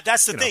fine. Yeah,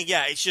 that's the thing.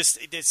 Yeah, it's just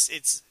this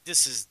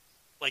is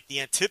like the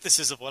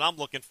antithesis of what I'm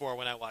looking for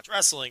when I watch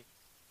wrestling.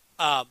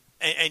 And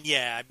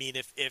yeah, I mean,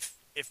 if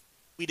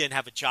we didn't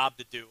have a job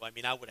to do, I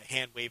mean, I would have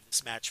hand waved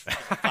this match for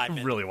 5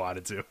 minutes. I really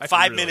wanted to.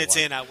 5 minutes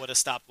in, I would have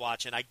stopped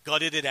watching. I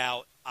gutted it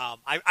out.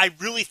 I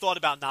really thought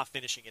about not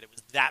finishing it. It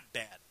was that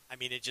bad. I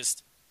mean, it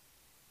just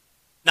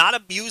not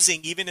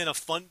amusing, even in a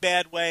fun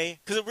bad way.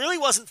 Because it really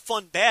wasn't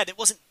fun bad. It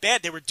wasn't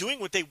bad. They were doing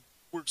what they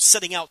were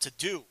setting out to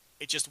do.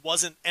 It just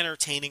wasn't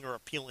entertaining or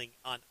appealing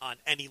on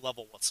any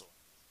level whatsoever.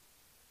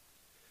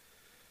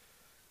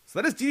 So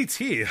that is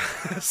DDT.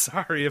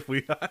 Sorry if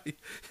we...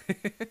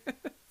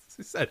 As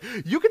I said,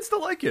 you can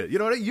still like it. You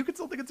know what I mean? You can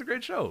still think it's a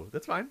great show.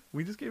 That's fine.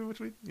 We just gave it,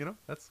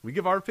 we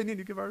give our opinion.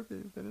 You give our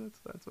opinion.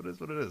 That's what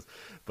it is.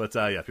 But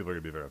yeah, people are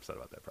gonna be very upset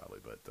about that probably.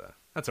 But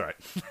that's all right.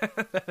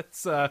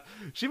 That's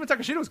Shima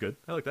Takashita was good.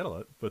 I like that a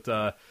lot. But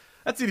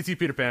that's DDT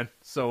Peter Pan.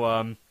 So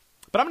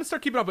but I'm gonna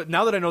start keeping up. But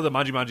now that I know that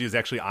Manji Manji is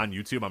actually on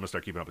YouTube, I'm gonna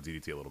start keeping up with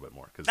DDT a little bit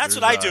more. Cause that's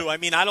what I do. I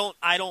mean, I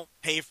don't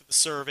pay for the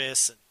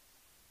service and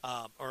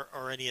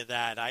or any of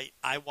that.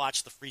 I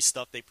watch the free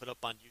stuff they put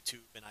up on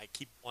YouTube, and I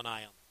keep one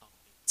eye on.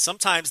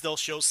 Sometimes they'll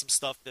show some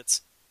stuff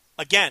that's,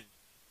 again,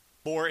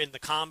 more in the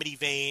comedy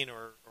vein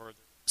or the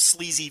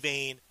sleazy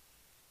vein,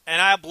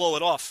 and I blow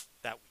it off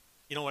that week.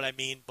 You know what I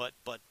mean? But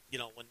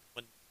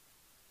when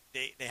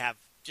they have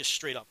just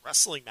straight up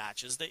wrestling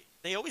matches,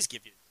 they always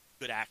give you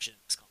good action in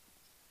this company.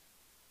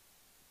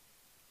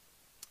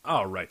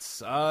 All right,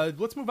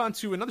 let's move on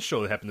to another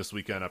show that happened this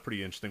weekend, a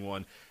pretty interesting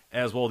one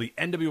as well, the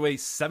NWA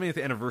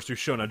 70th anniversary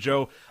show. Now,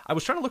 Joe, I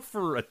was trying to look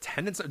for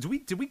attendance.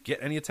 Did we get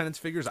any attendance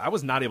figures? I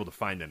was not able to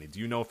find any.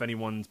 Do you know if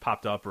anyone's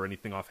popped up or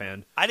anything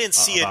offhand? I didn't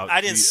see it. I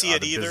didn't see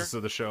it either.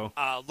 Of the show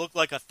looked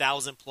like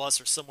 1,000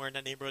 plus or somewhere in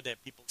that neighborhood. They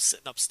have people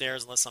sitting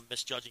upstairs, unless I'm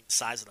misjudging the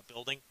size of the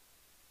building.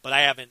 But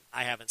I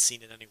haven't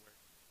seen it anywhere.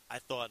 I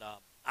thought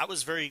I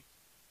was very,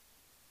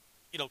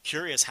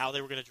 curious how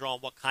they were going to draw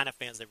and what kind of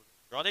fans they were going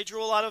to draw. They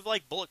drew a lot of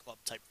like Bullet Club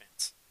type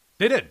fans.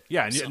 They did,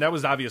 yeah, and So- that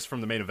was obvious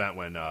from the main event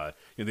when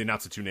they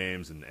announced the two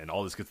names, and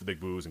all this gets the big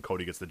boos, and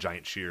Cody gets the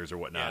giant cheers or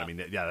whatnot. Yeah. I mean,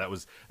 that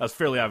was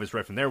fairly obvious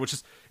right from there, which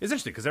is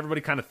interesting because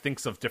everybody kind of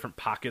thinks of different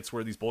pockets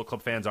where these Bullet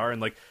Club fans are,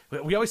 and like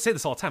we always say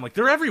this all the time, like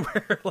they're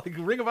everywhere. Like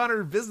Ring of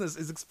Honor business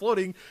is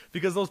exploding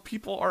because those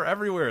people are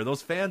everywhere,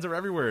 those fans are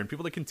everywhere, and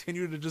people that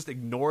continue to just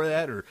ignore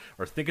that or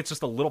think it's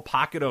just a little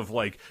pocket of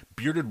like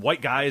bearded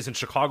white guys in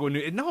Chicago.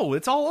 No,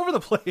 it's all over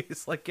the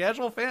place. Like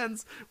casual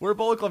fans wear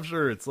Bullet Club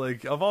shirts,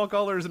 like of all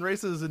colors and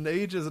races and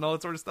ages and all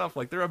that sort of stuff.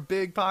 Like they're a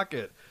big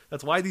pocket.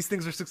 That's why these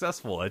things are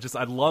successful.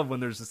 I love when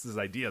there's just this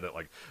idea that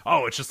like,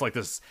 oh, it's just like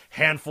this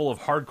handful of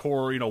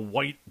hardcore,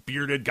 white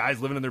bearded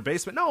guys living in their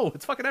basement. No,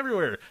 it's fucking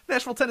everywhere.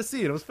 Nashville, Tennessee,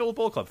 and it was filled with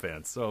Bullet Club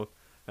fans. So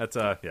that's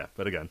yeah.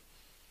 But again,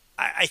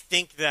 I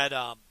think that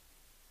the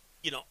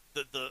you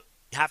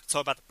have to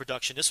talk about the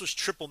production. This was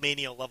Triple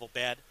Mania level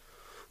bad.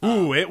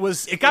 Ooh, it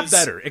got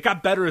better. It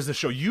got better as the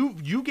show.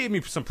 You gave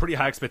me some pretty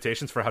high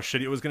expectations for how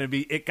shitty it was going to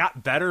be. It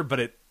got better, but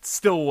it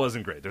still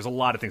wasn't great. There's a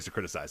lot of things to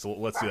criticize. So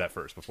let's do that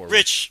first before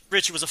Rich,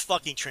 it was a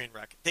fucking train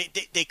wreck.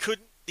 They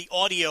couldn't. The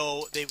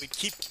audio, they would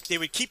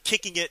keep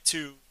kicking it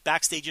to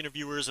backstage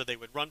interviewers, or they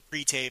would run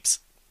pre-tapes,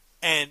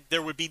 and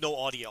there would be no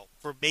audio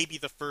for maybe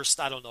the first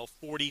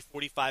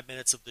 45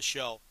 minutes of the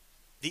show.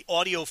 The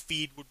audio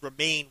feed would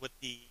remain with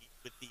the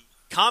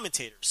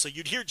commentators, so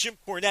you'd hear Jim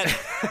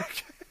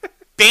Cornette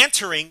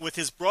bantering with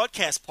his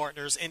broadcast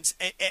partners, and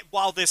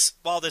while this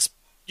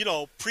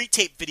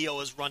pre-tape video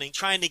is running,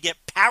 trying to get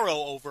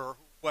Paro over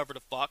whoever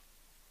the fuck,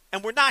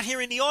 and we're not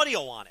hearing the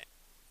audio on it.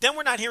 Then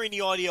we're not hearing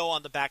the audio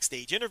on the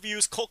backstage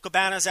interviews. Colt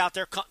Cabana's out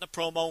there cutting a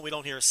promo, and we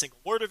don't hear a single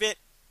word of it.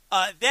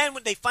 Then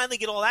when they finally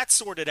get all that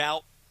sorted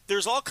out,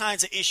 there's all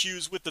kinds of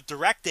issues with the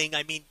directing.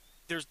 I mean,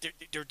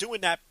 they're doing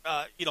that.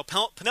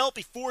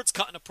 Penelope Ford's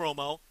cutting a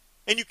promo,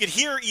 and you could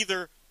hear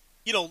either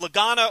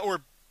Lagana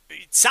or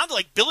it sounded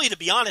like Billy, to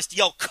be honest,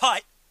 yell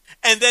 "cut,"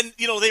 and then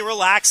they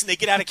relax and they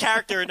get out of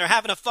character and they're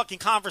having a fucking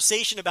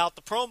conversation about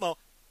the promo.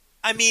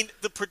 I mean,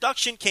 the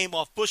production came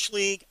off Bush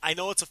League. I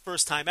know it's a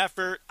first-time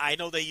effort. I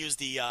know they used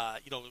the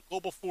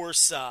Global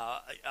Force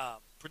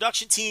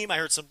production team. I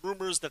heard some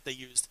rumors that they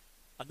used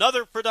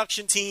another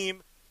production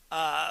team.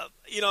 But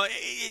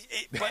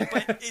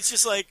it's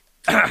just like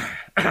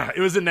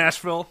it was in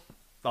Nashville.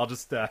 I'll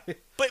just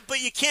but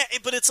you can't.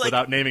 But it's like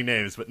without naming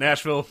names. But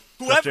Nashville,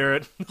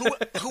 whoever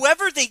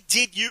they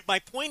did use. My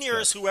point here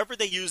is whoever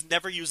they used,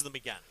 never use them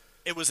again.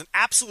 It was an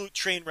absolute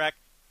train wreck,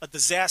 a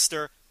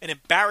disaster, an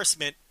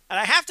embarrassment. And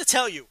I have to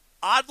tell you,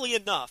 oddly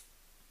enough,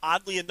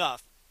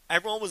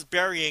 everyone was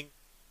burying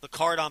the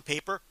card on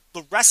paper.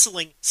 The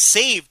wrestling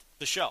saved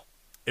the show.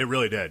 It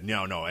really did.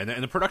 No. And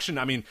the production,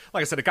 I mean,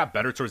 like I said, it got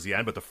better towards the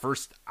end, but the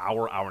first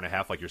hour and a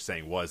half, like you're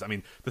saying, was, I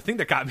mean, the thing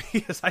that got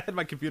me is I had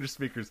my computer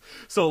speakers.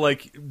 So,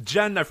 like,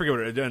 Jen, I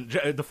forget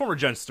the former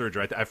Jen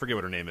Sturger, I forget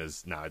what her name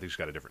is now. I think she's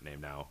got a different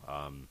name now.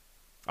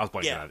 I was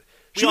blanking on it.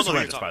 She was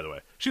horrendous, by the way.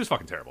 She was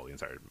fucking terrible the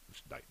entire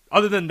night.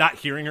 Other than not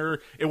hearing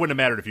her, it wouldn't have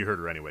mattered if you heard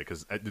her anyway,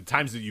 because at the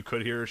times that you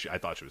could hear her, I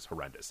thought she was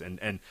horrendous.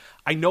 And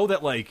I know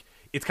that, like,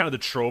 it's kind of the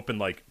trope in,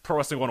 like, Pro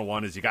Wrestling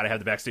 101 is you got to have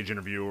the backstage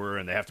interviewer,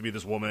 and they have to be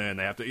this woman, and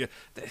they have to...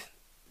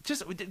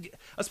 just,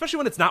 especially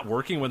when it's not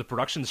working, when the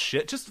production's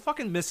shit, just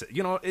fucking miss it.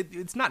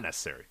 It's not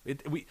necessary.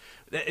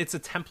 It's a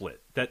template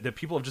that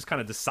people have just kind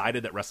of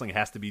decided that wrestling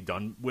has to be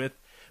done with.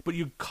 But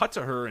you cut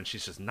to her, and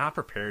she's just not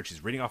prepared.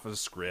 She's reading off of a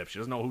script. She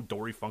doesn't know who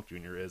Dory Funk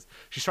Jr. is.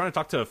 She's trying to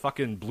talk to a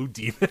fucking Blue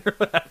Demon or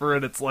whatever,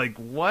 and it's like,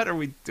 what are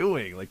we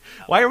doing? Like,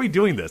 why are we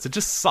doing this? It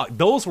just sucked.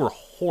 Those were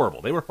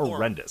horrible. They were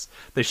horrendous.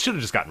 They should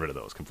have just gotten rid of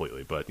those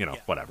completely, but,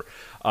 whatever.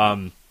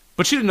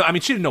 But she didn't know. I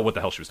mean, she didn't know what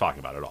the hell she was talking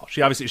about at all.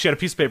 She had a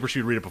piece of paper. She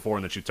would read it before,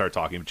 and then she'd start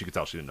talking. But you could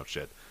tell she didn't know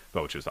shit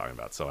about what she was talking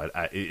about. So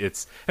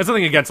it's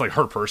nothing against like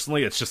her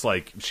personally. It's just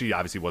like she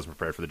obviously wasn't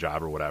prepared for the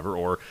job or whatever,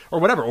 or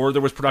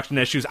there was production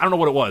issues. I don't know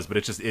what it was, but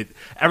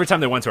every time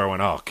they went to her, I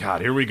went, oh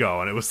god, here we go.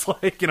 And it was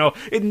like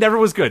it never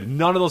was good.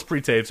 None of those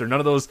pre-tapes or none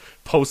of those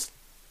post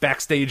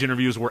backstage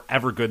interviews were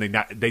ever good.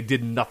 They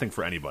did nothing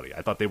for anybody.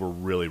 I thought they were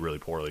really really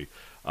poorly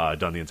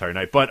done the entire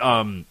night. But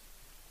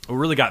what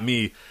really got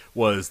me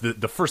was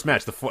the first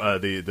match,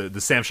 the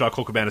Sam Shaw,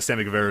 Colt Cabana,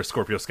 Sammy Guevara,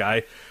 Scorpio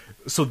Sky.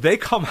 So they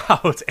come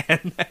out,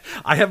 and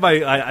I have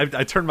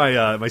I turned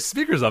my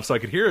speakers up so I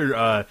could hear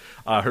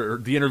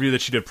the interview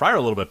that she did prior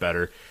a little bit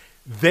better.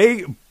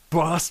 They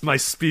bust my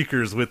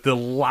speakers with the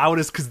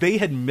loudest, because they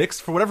had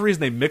mixed, for whatever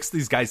reason, they mixed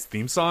these guys'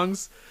 theme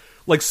songs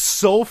like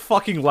so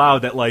fucking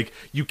loud that like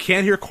you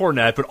can't hear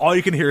Cornette, but all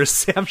you can hear is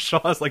Sam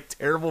Shaw's like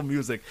terrible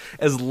music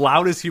as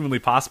loud as humanly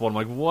possible. I'm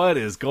like, what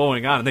is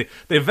going on? And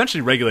they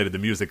eventually regulated the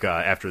music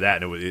after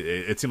that, and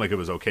it seemed like it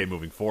was okay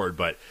moving forward.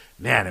 But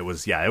man, it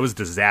was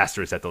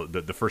disastrous. At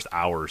the first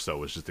hour or so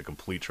was just a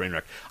complete train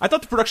wreck. I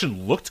thought the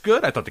production looked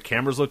good. I thought the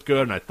cameras looked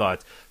good, and I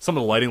thought some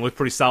of the lighting looked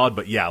pretty solid.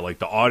 But yeah, like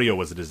the audio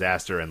was a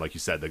disaster, and like you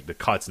said, the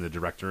cuts and the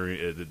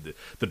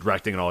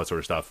directing and all that sort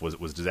of stuff was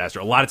a disaster.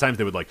 A lot of times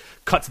they would like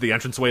cut to the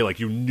entranceway, like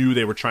you knew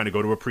they were trying to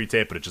go to a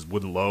pre-tape, but it just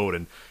wouldn't load,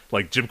 and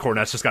like Jim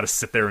Cornette's just got to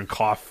sit there and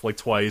cough like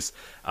twice.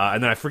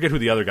 And then I forget who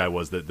the other guy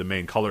was, the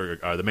main color,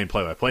 the main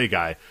play-by-play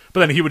guy. But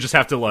then he would just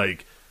have to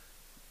like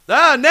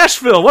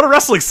Nashville. What a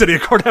wrestling city.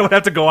 Cornette would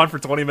have to go on for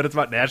 20 minutes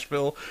about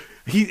Nashville.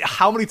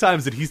 How many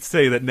times did he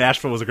say that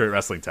Nashville was a great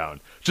wrestling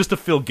town just to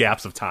fill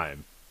gaps of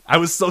time? I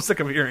was so sick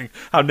of hearing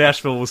how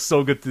Nashville was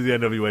so good to the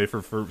NWA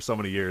for so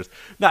many years.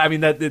 No, I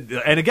mean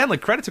and again,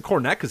 like, credit to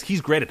Cornette because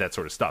he's great at that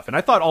sort of stuff. And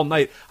I thought all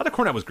night, I thought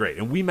Cornette was great,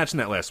 and we mentioned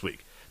that last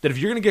week. That if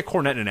you're going to get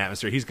Cornette in an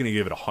atmosphere, he's going to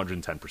give it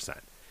 110%.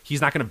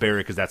 He's not going to bury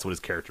it because that's what his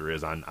character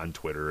is on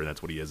Twitter, and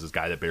that's what he is, this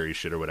guy that buries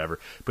shit or whatever.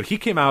 But he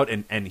came out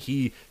and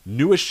he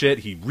knew his shit.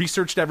 He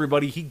researched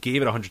everybody. He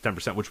gave it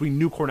 110%, which we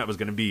knew Cornette was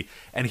going to be.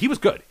 And he was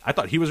good. I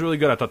thought he was really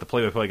good. I thought the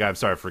play-by-play guy, I'm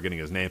sorry for forgetting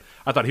his name,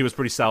 I thought he was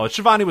pretty solid.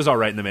 Shivani was all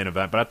right in the main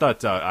event, but I thought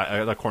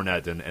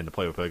Cornette and the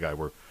play-by-play guy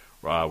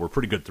were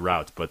pretty good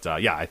throughout. But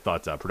yeah, I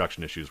thought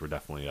production issues were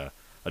definitely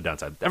a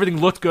downside. Everything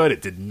looked good.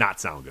 It did not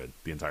sound good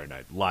the entire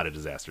night. A lot of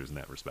disasters in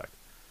that respect.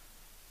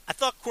 I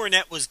thought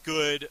Cornette was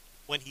good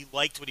when he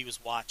liked what he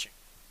was watching.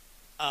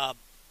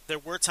 There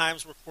were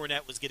times where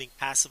Cornette was getting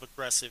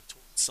passive-aggressive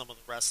towards some of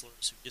the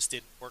wrestlers who just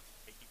didn't work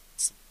the way he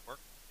wants them to work.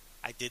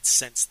 I did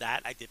sense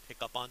that. I did pick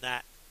up on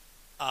that.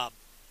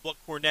 What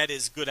Cornette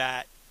is good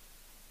at,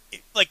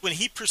 like when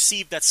he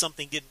perceived that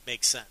something didn't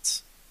make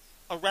sense,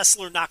 a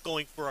wrestler not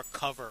going for a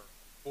cover,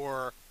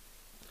 or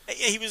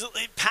he was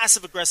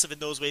passive-aggressive in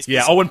those ways.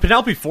 Yeah, when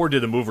Penelope Ford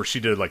did the move where she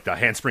did like the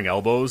handspring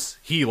elbows,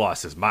 he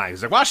lost his mind.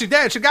 He's like, well, she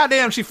did.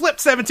 She flipped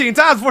 17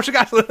 times before she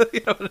got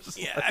Yeah,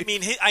 like... I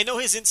mean, I know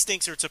his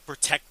instincts are to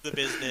protect the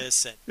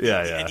business, and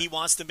and he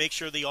wants to make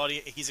sure the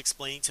audience, he's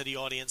explaining to the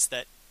audience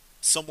that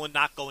someone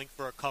not going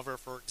for a cover,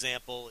 for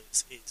example,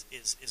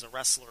 is a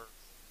wrestler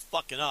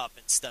fucking up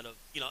instead of,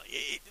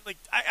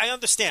 I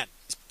understand.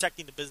 He's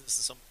protecting the business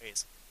in some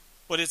ways.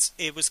 But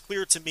it was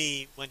clear to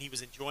me when he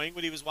was enjoying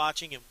what he was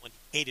watching and when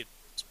he hated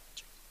what he was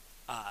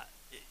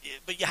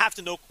watching. But you have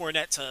to know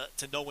Cornette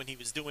to know when he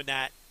was doing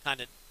that, kind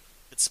of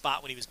good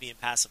spot when he was being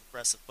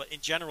passive-aggressive. But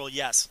in general,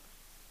 yes,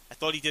 I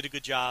thought he did a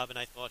good job, and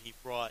I thought he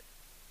brought,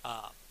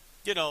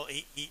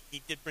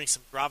 he did bring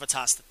some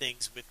gravitas to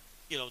things with,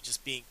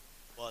 just being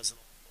who he was and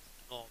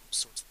all those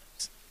sorts of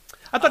things.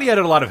 I thought he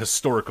added a lot of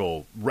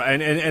historical,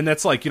 and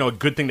that's like, a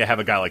good thing to have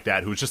a guy like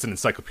that who's just an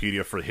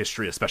encyclopedia for the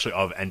history, especially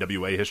of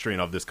NWA history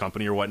and of this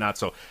company or whatnot.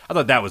 So I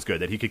thought that was good,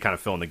 that he could kind of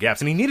fill in the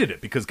gaps, and he needed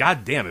it because,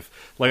 goddamn,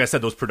 if, like I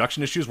said, those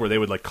production issues where they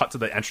would like cut to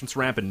the entrance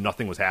ramp and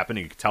nothing was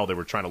happening, you could tell they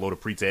were trying to load a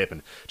pre-tape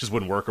and just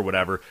wouldn't work or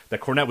whatever,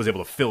 that Cornette was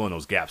able to fill in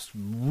those gaps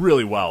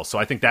really well. So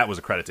I think that was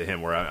a credit to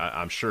him, where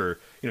I'm sure,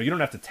 you don't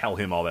have to tell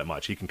him all that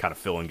much. He can kind of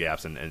fill in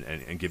gaps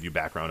and give you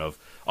background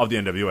of the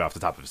NWA off the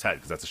top of his head,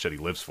 because that's the shit he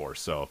lives for.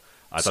 So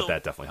I thought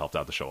that definitely helped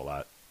out the show a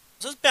lot.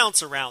 So let's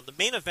bounce around. The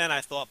main event,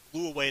 I thought,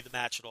 blew away the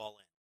match at All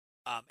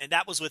In. And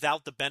that was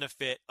without the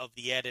benefit of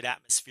the added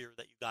atmosphere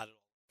that you got at All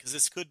In, because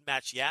this could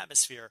match the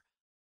atmosphere.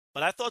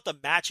 But I thought the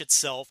match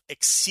itself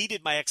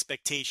exceeded my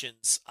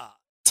expectations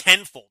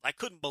tenfold. I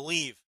couldn't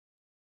believe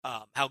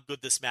how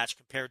good this match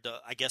compared to,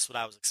 I guess, what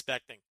I was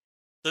expecting.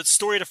 The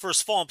story of the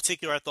first fall in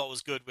particular I thought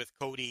was good, with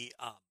Cody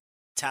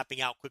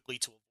tapping out quickly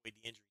to avoid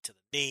the injury to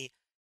the knee.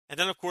 And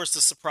then, of course,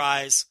 the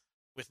surprise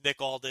with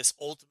Nick Aldis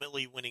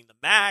ultimately winning the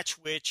match,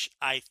 which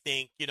I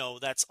think,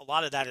 that's a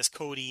lot of that is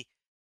Cody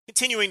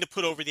continuing to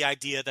put over the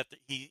idea that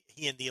he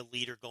and the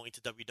Elite are going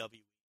to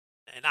WWE.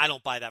 And I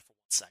don't buy that for 1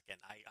 second.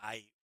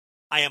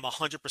 I am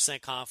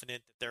 100%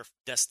 confident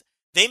that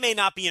they may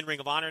not be in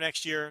Ring of Honor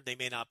next year. They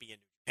may not be in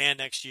Japan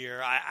next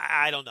year.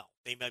 I don't know.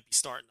 They might be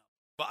starting up.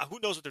 But who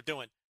knows what they're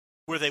doing.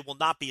 Where they will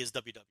not be is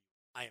WWE.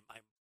 I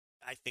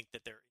think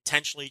that they're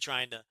intentionally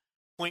trying to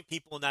point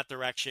people in that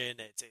direction.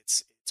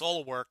 It's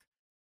all a work.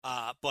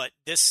 But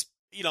this,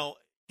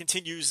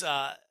 continues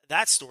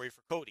that story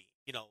for Cody.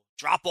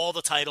 Drop all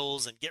the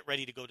titles and get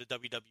ready to go to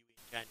WWE in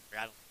January.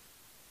 I don't know.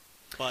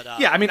 But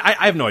yeah, I mean,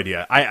 I have no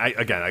idea. I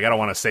don't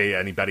want to say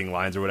any betting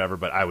lines or whatever,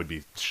 but I would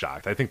be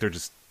shocked. I think they're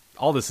just,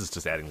 all this is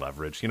just adding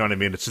leverage. You know what I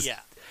mean? It's just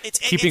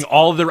keeping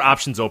all of their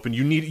options open.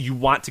 You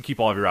want to keep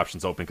all of your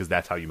options open because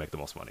that's how you make the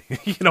most money.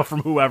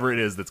 From whoever it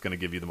is that's going to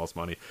give you the most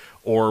money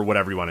or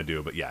whatever you want to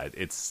do. But yeah,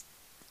 it's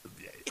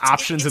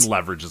options and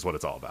leverage is what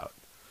it's all about.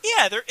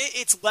 Yeah,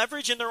 it's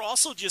leverage, and they're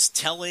also just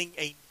telling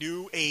a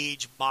new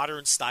age,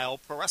 modern style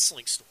pro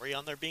wrestling story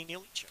on their Being the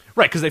Elite show.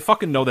 Right, because they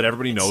fucking know that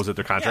everybody knows that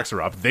their contracts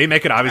are up. They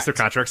make it obvious their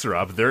contracts are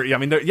up.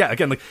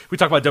 Again, like we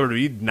talk about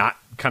WWE not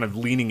kind of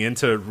leaning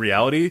into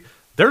reality.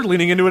 They're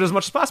leaning into it as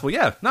much as possible.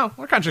 Yeah, no,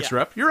 our contracts are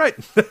up. You're right.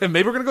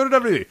 Maybe we're going to go to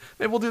WWE.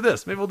 Maybe we'll do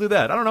this. Maybe we'll do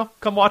that. I don't know.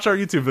 Come watch our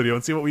YouTube video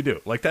and see what we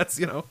do. Like, that's,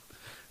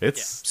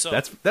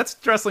 that's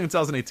wrestling in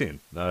 2018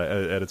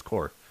 at its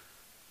core.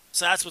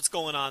 So that's what's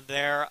going on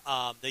there.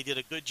 They did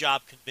a good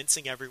job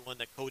convincing everyone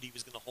that Cody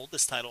was going to hold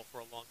this title for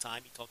a long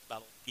time. He talked about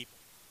all the people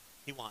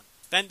he wanted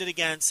to defend it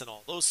against and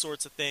all those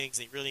sorts of things.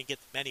 And he really didn't get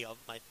to many of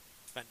them. I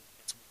defended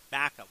against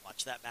Mac. I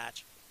watched that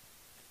match.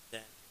 And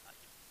then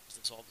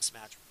there's all this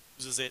match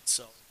loses it.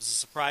 So it was a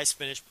surprise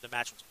finish, but the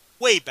match was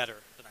way better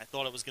than I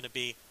thought it was going to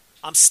be.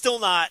 I'm still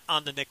not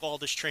on the Nick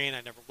Aldis train.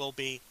 I never will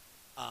be.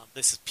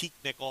 This is peak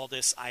Nick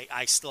Aldis.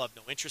 I still have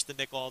no interest in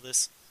Nick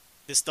Aldis.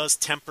 This does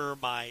temper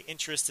my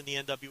interest in the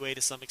NWA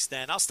to some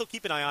extent. I'll still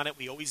keep an eye on it.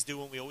 We always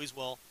do and we always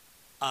will.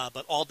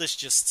 But Aldis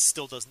just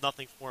still does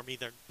nothing for me.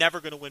 They're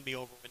never going to win me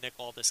over with Nick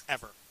Aldis,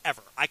 ever.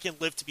 I can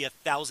live to be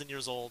 1,000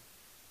 years old,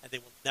 and they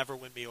will never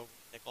win me over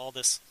with Nick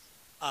Aldis.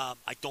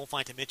 I don't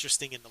find him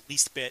interesting in the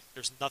least bit.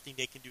 There's nothing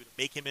they can do to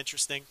make him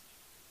interesting.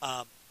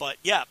 But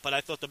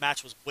I thought the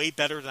match was way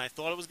better than I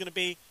thought it was going to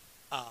be.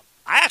 I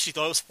actually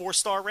thought it was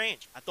 4-star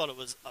range. I thought it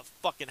was a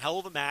fucking hell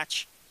of a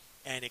match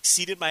and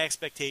exceeded my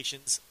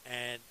expectations,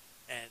 and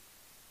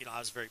I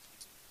was very pleased.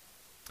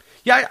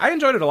 Yeah, I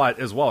enjoyed it a lot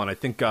as well, and I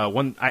think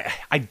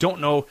I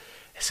don't know.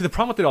 See, the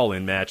problem with the All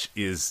In match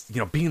is,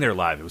 being there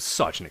live, it was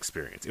such an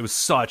experience. It was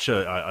such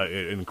an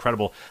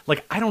incredible,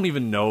 I don't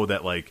even know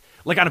that,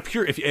 on a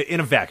pure, in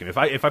a vacuum, if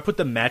I put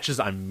the matches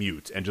on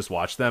mute and just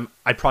watch them,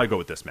 I'd probably go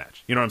with this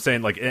match. You know what I'm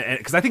saying?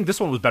 Because I think this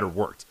one was better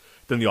worked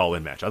than the All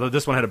In match. I thought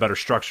this one had a better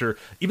structure.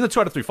 Even the 2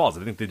 out of 3 falls,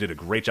 I think they did a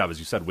great job, as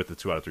you said, with the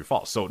 2 out of 3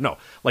 falls. So no,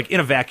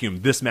 in a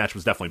vacuum, this match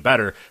was definitely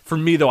better. For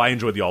me, though, I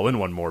enjoyed the All In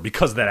one more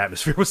because that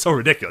atmosphere was so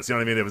ridiculous. You know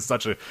what I mean? It was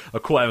such a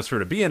cool atmosphere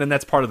to be in, and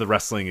that's part of the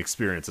wrestling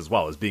experience as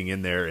well, as being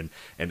in there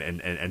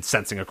and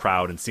sensing a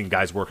crowd and seeing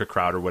guys work a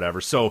crowd or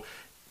whatever. So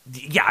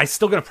yeah, I'm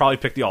still going to probably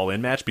pick the All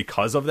In match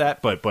because of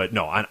that, but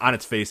no, on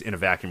its face, in a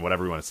vacuum,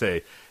 whatever you want to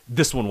say,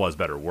 this one was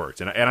better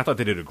worked. And I thought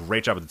they did a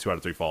great job with the 2 out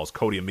of 3 falls.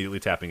 Cody immediately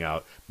tapping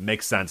out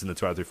makes sense in the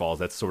 2 out of 3 falls.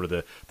 That's sort of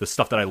the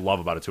stuff that I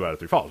love about a 2 out of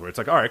 3 falls, where it's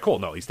all right, cool.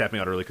 No, he's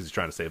tapping out early because he's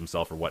trying to save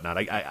himself or whatnot.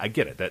 I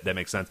get it. That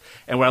makes sense.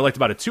 And what I liked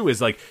about it, too, is,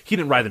 he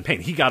didn't writhe in pain.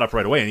 He got up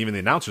right away, and even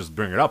the announcers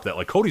bring it up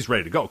that, Cody's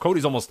ready to go.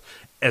 Cody's almost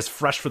as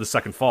fresh for the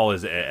second fall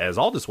as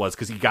Aldis was,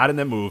 because he got in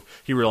that move.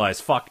 He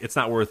realized, fuck, it's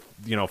not worth,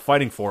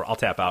 fighting for. I'll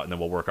tap out, and then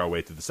we'll work our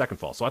way through the second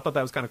fall. So I thought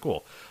that was kind of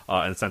cool in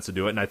a sense to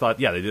do it. And I thought,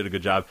 yeah, they did a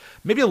good job.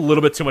 Maybe a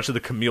little bit too much of the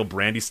Camille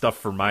Brandy stuff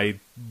for my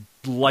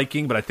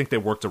liking, but I think they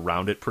worked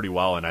around it pretty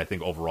well. And I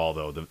think overall,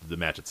 though, the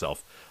match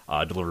itself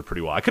delivered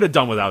pretty well. I could have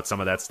done without some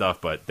of that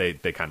stuff, but they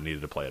kind of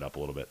needed to play it up a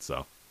little bit.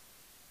 So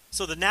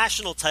the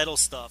national title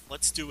stuff,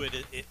 let's do it.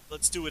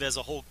 Let's do it as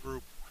a whole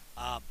group.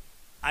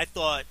 I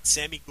thought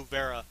Sammy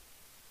Guevara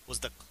was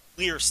the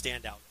clear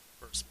standout in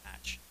the first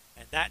match,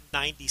 and that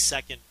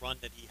 90-second run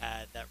that he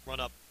had, that run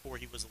up before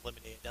he was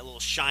eliminated, that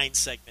little shine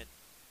segment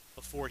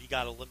before he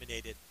got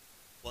eliminated,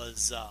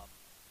 was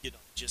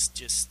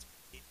just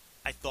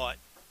I thought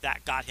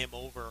that got him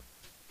over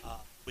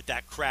with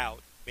that crowd.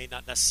 May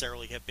not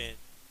necessarily have been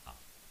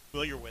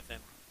familiar with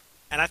him,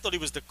 and I thought he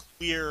was the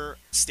clear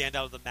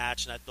standout of the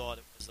match, and I thought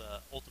it was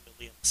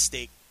ultimately a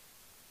mistake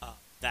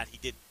that he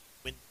didn't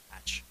win the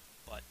match.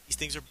 But these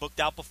things are booked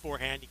out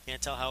beforehand. You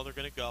can't tell how they're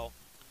going to go.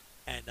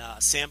 And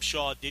Sam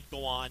Shaw did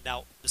go on.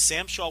 Now, the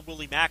Sam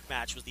Shaw-Willie Mack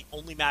match was the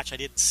only match I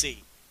didn't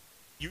see.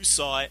 You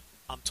saw it.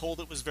 I'm told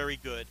it was very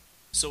good.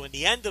 So in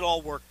the end, it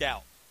all worked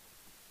out.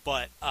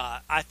 But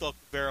I thought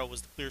Guevara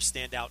was the clear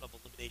standout of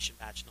elimination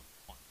match number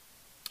 1.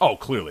 Oh,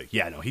 clearly.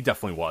 Yeah, no, he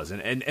definitely was.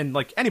 And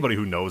anybody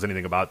who knows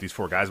anything about these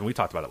 4 guys, and we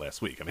talked about it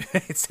last week, I mean,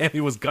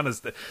 Sammy was gonna...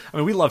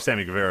 we love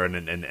Sammy Guevara,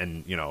 and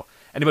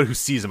anybody who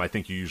sees him, I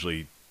think you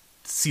usually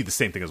see the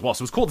same thing as well.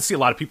 So it was cool to see a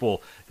lot of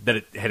people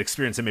that had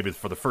experienced him maybe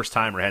for the first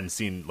time or hadn't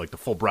seen the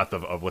full breadth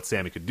of what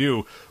Sammy could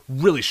do,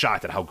 really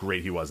shocked at how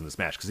great he was in this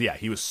match. Because, yeah,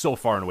 he was so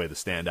far and away the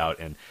standout,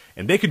 and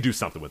they could do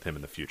something with him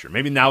in the future.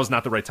 Maybe now is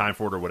not the right time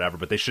for it or whatever,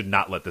 but they should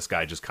not let this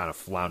guy just kind of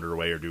flounder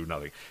away or do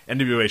nothing.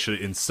 NWA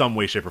should, in some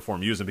way, shape, or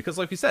form, use him because,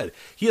 like you said,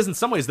 he is in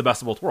some ways the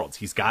best of both worlds.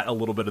 He's got a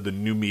little bit of the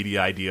new media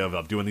idea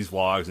of doing these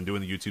vlogs and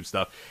doing the YouTube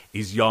stuff.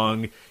 He's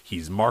young,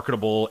 he's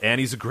marketable, and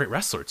he's a great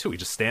wrestler, too. He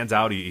just stands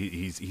out.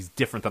 He's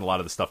different than a lot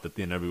of the stuff that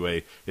the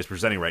NWA is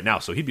presenting right now,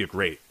 so he'd be a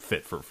great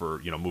fit for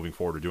moving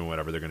forward or doing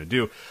whatever they're going to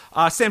do.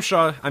 Sam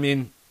Shaw, I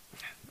mean,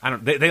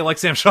 they like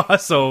Sam Shaw,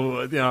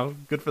 so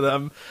good for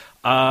them.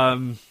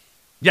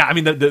 Yeah, I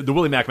mean the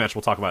Willie Mack match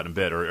we'll talk about in a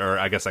bit, or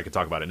I guess I could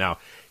talk about it now.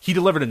 He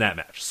delivered in that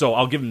match, so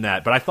I'll give him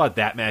that. But I thought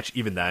that match,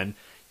 even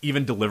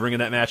delivering in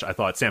that match, I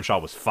thought Sam Shaw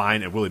was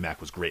fine and Willie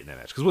Mack was great in that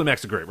match because Willie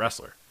Mack's a great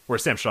wrestler,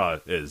 whereas Sam Shaw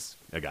is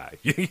a guy.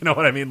 You know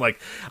what I mean?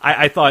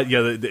 I thought,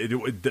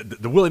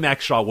 the Willie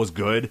Mack Shaw was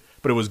good,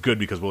 but it was good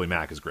because Willie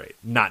Mack is great,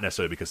 not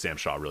necessarily because Sam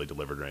Shaw really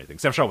delivered or anything.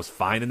 Sam Shaw was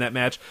fine in that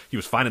match. He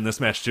was fine in this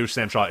match too.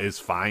 Sam Shaw is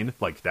fine.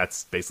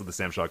 That's basically the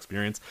Sam Shaw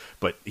experience,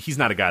 but he's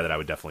not a guy that I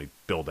would definitely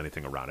build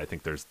anything around. I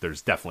think there's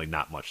definitely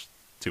not much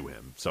to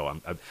him. So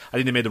I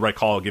think they made the right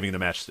call giving the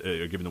match,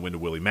 giving the win to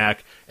Willie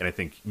Mack, and I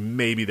think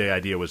maybe the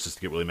idea was just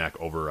to get Willie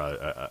Mack over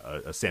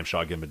a Sam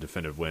Shaw, give him a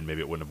definitive win. Maybe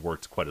it wouldn't have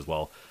worked quite as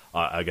well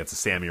against a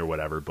Sammy or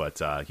whatever,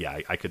 but yeah,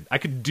 I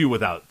could do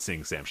without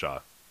seeing Sam Shaw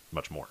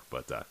much more.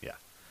 But yeah,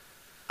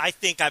 I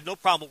think I have no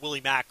problem with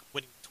Willie Mack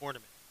winning the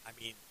tournament. I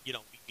mean,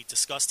 we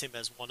discussed him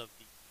as one of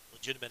the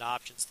legitimate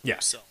options to do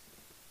so.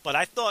 But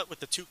I thought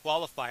with the 2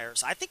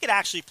 qualifiers, I think it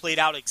actually played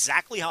out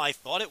exactly how I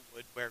thought it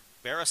would, where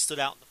Guevara stood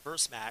out in the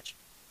first match.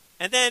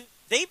 And then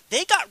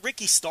they got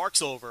Ricky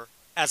Starks over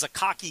as a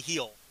cocky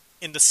heel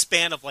in the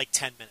span of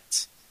 10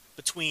 minutes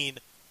between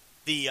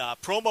the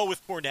promo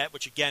with Cornette,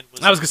 which again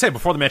was... I was going to say,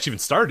 before the match even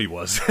started,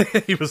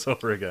 he was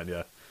over again,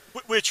 yeah.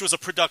 Which was a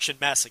production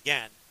mess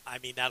again. I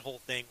mean, that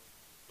whole thing,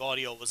 the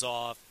audio was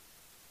off.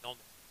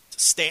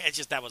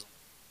 That was...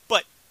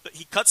 But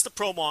he cuts the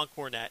promo on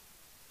Cornette.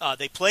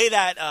 They play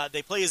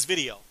his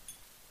video,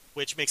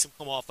 which makes him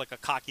come off like a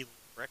cocky little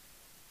prick.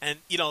 And,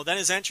 then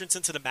his entrance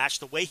into the match,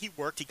 the way he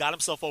worked, he got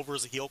himself over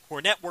as a heel.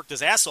 Cornette worked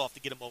his ass off to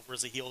get him over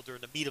as a heel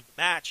during the meat of the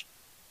match.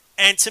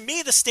 And to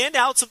me, the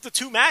standouts of the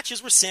two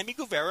matches were Sammy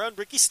Guevara and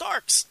Ricky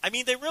Starks. I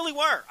mean, they really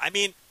were. I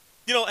mean,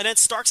 and then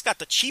Starks got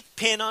the cheap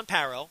pin on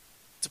Paro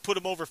to put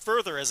him over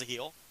further as a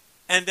heel.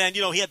 And then,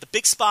 he had the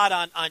big spot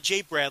on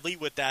Jay Bradley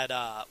with that,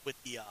 with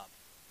the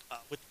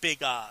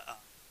big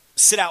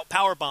sit-out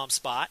powerbomb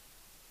spot.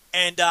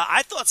 And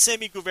I thought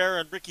Sammy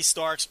Guevara and Ricky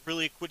Starks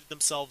really acquitted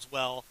themselves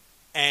well.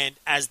 And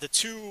as the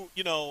two,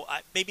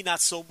 maybe not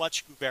so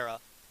much Guevara,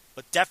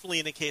 but definitely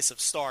in the case of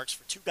Starks,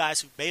 for two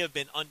guys who may have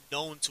been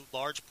unknown to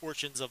large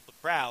portions of the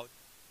crowd,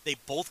 they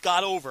both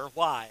got over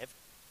live.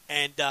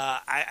 And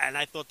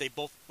I thought they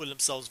both put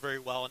themselves very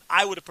well. And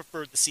I would have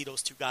preferred to see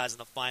those two guys in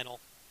the final.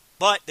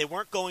 But they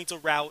weren't going the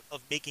route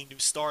of making new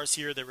stars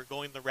here. They were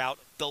going the route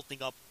of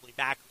building up Willie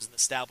Mack, who's an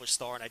established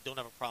star, and I don't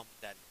have a problem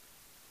with that.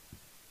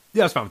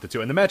 Yeah, I was fine with it too.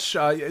 And the match,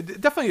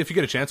 definitely, if you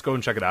get a chance, go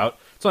and check it out.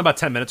 It's only about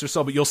 10 minutes or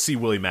so, but you'll see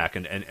Willie Mack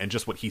and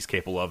just what he's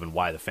capable of and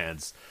why the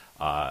fans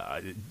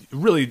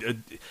really,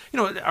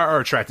 are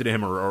attracted to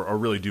him or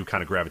really do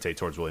kind of gravitate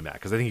towards Willie Mack.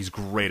 Because I think he's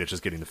great at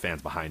just getting the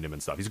fans behind him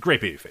and stuff. He's a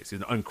great babyface.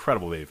 He's an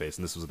incredible babyface,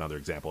 and this was another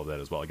example of that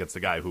as well against the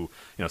guy who,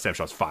 Sam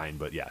Shaw's fine,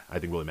 but yeah, I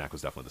think Willie Mack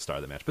was definitely the star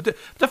of the match. But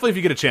definitely, if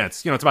you get a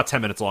chance, it's about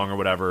 10 minutes long or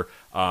whatever.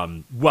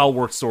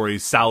 Well-worked story,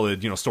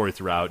 solid, story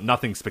throughout.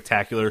 Nothing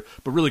spectacular,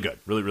 but really good.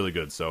 Really, really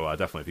good. So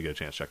definitely, if you get a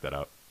chance, check that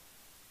out.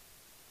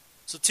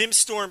 So Tim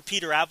Storm,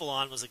 Peter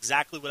Avalon was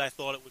exactly what I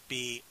thought it would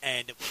be,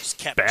 and it was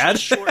kept bad.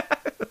 Short.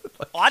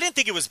 Well, I didn't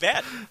think it was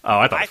bad. Oh,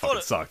 I thought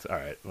it sucked. All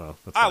right, well,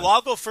 that's all right. fine. Well,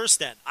 I'll go first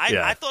then.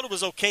 I thought it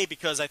was okay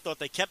because I thought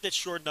they kept it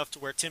short enough to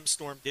where Tim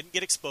Storm didn't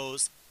get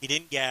exposed. He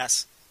didn't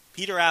gas.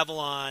 Peter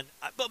Avalon,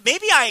 but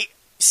maybe I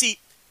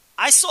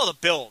saw the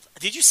build.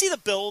 Did you see the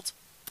build?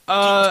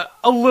 A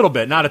little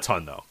bit, not a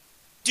ton though.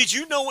 Did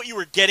you know what you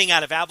were getting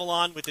out of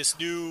Avalon with this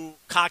new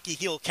cocky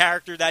heel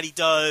character that he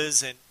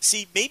does? And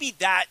see, maybe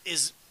that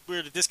is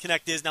where the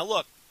disconnect is. Now,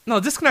 look. No,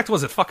 the disconnect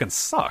was it fucking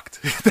sucked.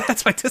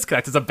 That's my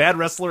disconnect. It's a bad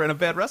wrestler and a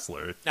bad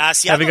wrestler. Nah,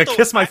 see, having a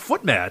kiss my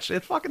foot match,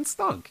 it fucking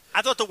stunk.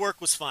 I thought the work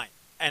was fine,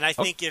 and I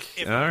think if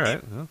all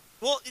right,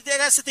 well,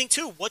 that's the thing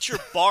too. What's your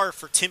bar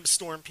for Tim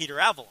Storm, Peter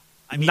Avalon?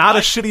 I mean, not a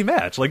shitty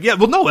match. Like, yeah,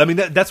 well, no, I mean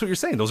that's what you're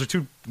saying. Those are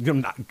two.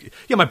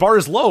 My bar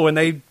is low, and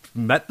they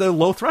met the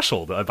low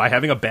threshold by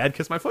having a bad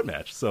kiss my foot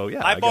match. So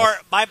yeah,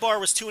 my bar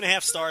was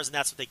 2.5 stars, and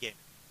that's what they gave me.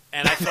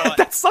 And I thought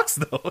that sucks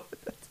though.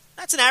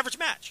 That's an average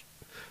match.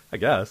 I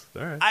guess.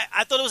 All right.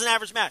 I thought it was an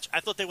average match. I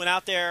thought they went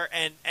out there,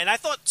 and I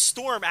thought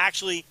Storm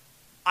actually,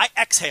 I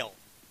exhaled,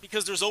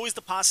 because there's always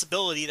the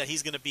possibility that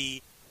he's going to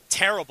be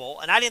terrible,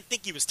 and I didn't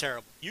think he was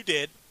terrible. You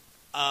did.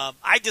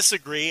 I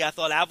disagree. I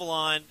thought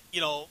Avalon,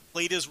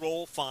 played his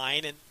role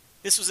fine, and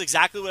this was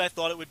exactly what I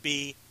thought it would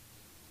be.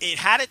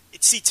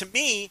 To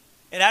me,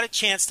 it had a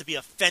chance to be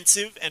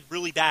offensive and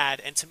really bad,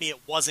 and to me it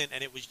wasn't,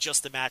 and it was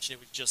just a match, and it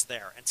was just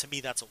there. And to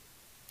me, that's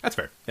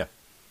fair, yeah.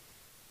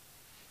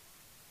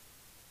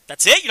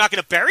 That's it? You're not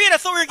going to bury it? I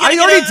thought we were getting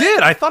I already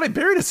did. I thought I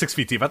buried it 6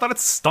 feet deep. I thought it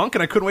stunk,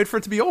 and I couldn't wait for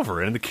it to be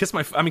over. And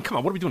come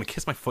on, what are we doing, a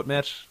kiss my foot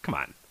match? Come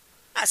on.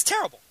 That's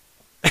terrible.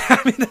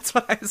 I mean, that's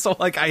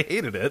what I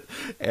hated it,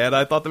 and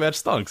I thought the match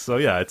stunk. So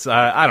yeah, it's,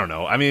 I don't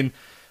know. I mean,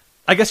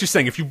 I guess you're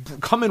saying if you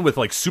come in with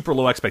like super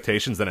low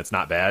expectations, then it's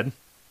not bad.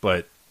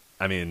 But,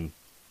 I mean,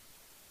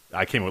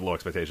 I came with low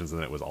expectations,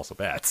 and it was also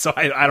bad. So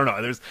I don't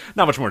know. There's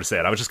not much more to say.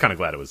 I was just kind of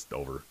glad it was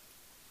over.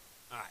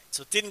 All right,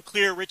 so it didn't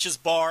clear Rich's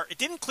bar. It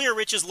didn't clear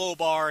Rich's low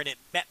bar, and it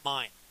met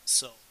mine.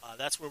 So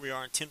that's where we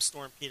are in Tim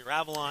Storm, Peter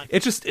Avalon.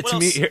 It just, to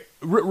me, here,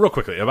 real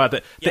quickly, about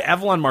the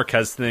Avalon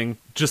Marquez thing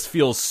just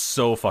feels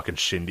so fucking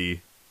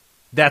shindy.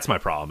 That's my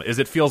problem, is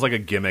it feels like a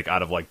gimmick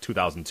out of, like,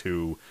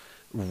 2002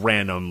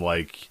 random,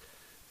 like,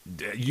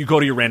 you go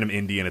to your random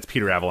indie and it's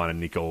Peter Avalon and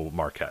Nico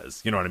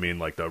Marquez. You know what I mean?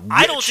 Like the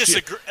I don't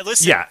disagree.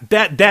 Listen. Yeah,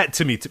 that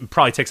to me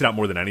probably takes it out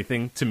more than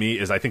anything. To me,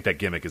 is I think that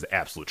gimmick is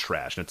absolute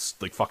trash, and it's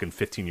like fucking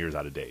 15 years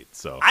out of date.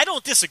 So I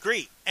don't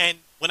disagree. And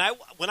when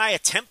I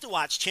attempt to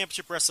watch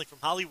Championship Wrestling from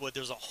Hollywood,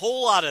 there's a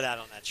whole lot of that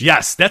on that show.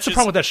 Yes, that's the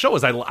problem with that show,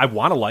 is I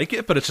want to like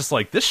it, but it's just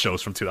like, this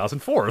show's from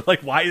 2004.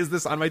 Like, why is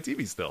this on my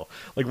TV still?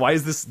 Like, why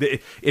is this?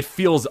 It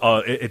feels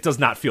it does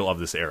not feel of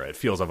this era. It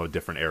feels of a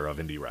different era of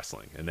indie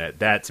wrestling, and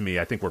that to me,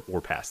 I think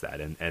we're past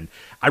that. And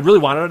I really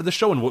wanted out of the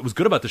show, and what was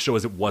good about the show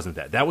is it wasn't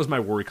that. That was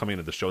my worry coming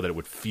into the show, that it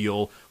would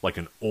feel like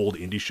an old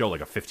indie show, like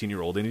a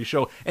 15-year-old indie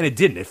show, and it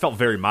didn't. It felt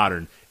very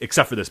modern,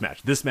 except for this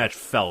match. This match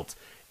felt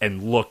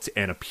and looked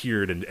and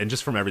appeared and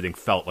just from everything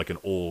felt like an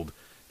old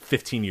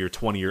 15-year,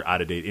 20-year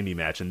out-of-date indie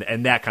match,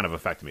 and that kind of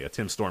affected me. A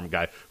Tim Storm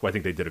guy who I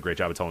think they did a great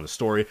job of telling the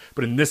story,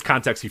 but in this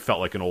context, he felt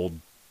like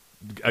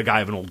a guy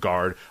of an old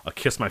guard, a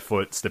kiss my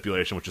foot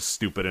stipulation, which is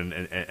stupid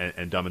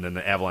and dumb, and then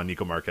the Avalon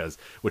Nico Marquez,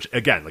 which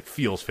again like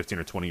feels 15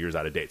 or 20 years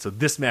out of date. So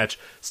this match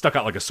stuck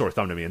out like a sore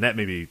thumb to me, and that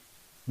maybe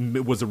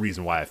was the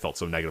reason why I felt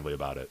so negatively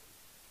about it.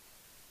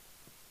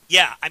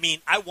 Yeah, I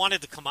mean,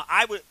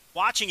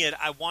 watching it,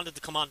 I wanted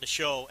to come on the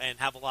show and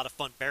have a lot of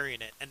fun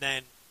burying it, and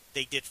then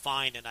they did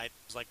fine, and I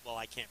was like, well,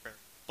 I can't bury it.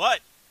 But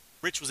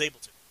Rich was able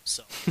to,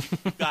 so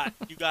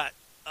you got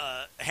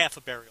half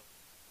a burial.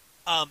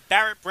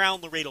 Barrett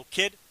Brown, Laredo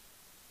Kid.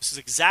 This is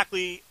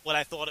exactly what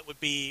I thought it would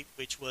be,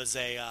 which was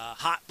a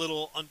hot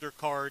little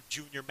undercard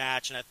junior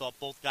match, and I thought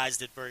both guys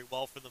did very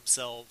well for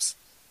themselves.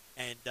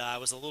 And I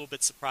was a little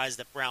bit surprised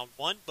that Brown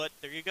won, but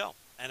there you go.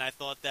 And I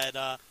thought that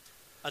a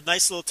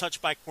nice little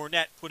touch by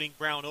Cornette, putting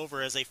Brown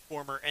over as a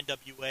former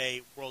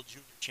NWA World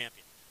Junior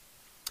Champion.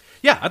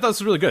 Yeah, I thought this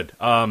was really good.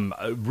 I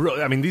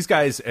mean, these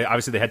guys,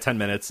 obviously they had 10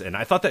 minutes, and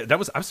I thought I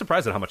was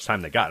surprised at how much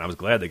time they got, and I was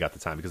glad they got the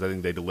time, because I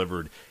think they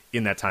delivered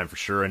in that time for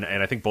sure, and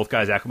I think both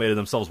guys acclimated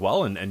themselves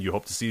well, and you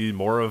hope to see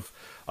more of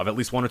at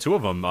least one or two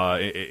of them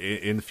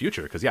in the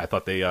future, because, yeah, I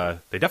thought they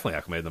definitely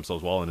acclimated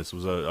themselves well, and this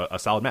was a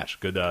solid match.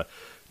 Good, I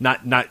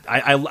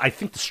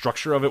think the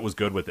structure of it was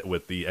good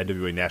with the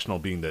NWA National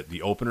being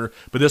the opener,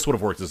 but this would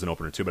have worked as an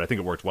opener too, but I think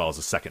it worked well as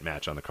a second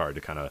match on the card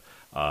to kind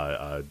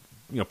of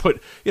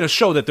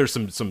show that there's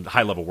some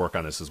high level work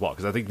on this as well,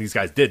 because I think these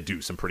guys did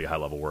do some pretty high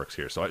level works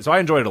here. So I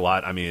enjoyed it a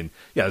lot. I mean,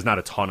 yeah, there's not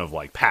a ton of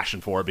like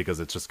passion for it because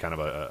it's just kind of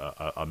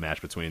a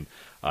match between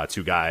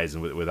two guys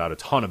and without a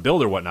ton of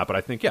build or whatnot. But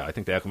I think they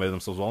acclimated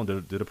themselves well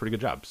and did a pretty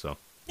good job. So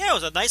yeah, it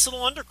was a nice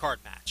little undercard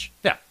match.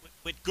 Yeah,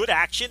 with good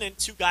action and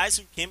two guys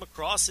who came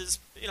across as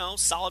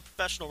solid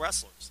professional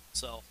wrestlers.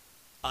 So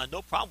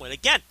no problem with it.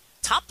 Again,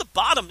 top to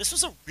bottom, this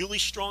was a really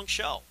strong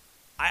show.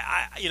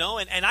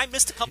 I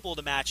missed a couple of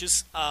the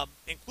matches,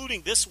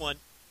 including this one.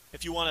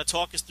 If you want to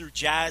talk us through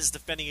Jazz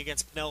defending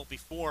against Penelope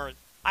Ford,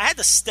 I had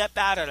to step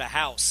out of the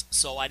house,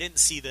 so I didn't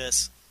see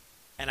this,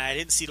 and I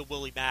didn't see the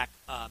Willie Mack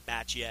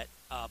match yet.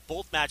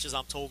 Both matches,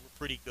 I'm told, were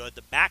pretty good.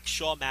 The Mack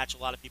Shaw match, a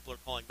lot of people are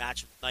calling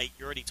match of the night.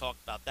 You already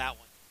talked about that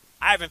one.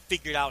 I haven't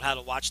figured out how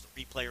to watch the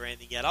replay or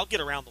anything yet. I'll get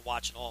around to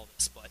watching all of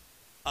this.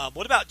 But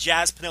what about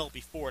Jazz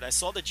Penelope Ford? I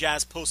saw the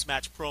Jazz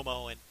post-match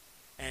promo,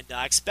 and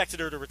I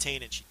expected her to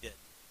retain, and she did.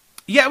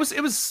 Yeah,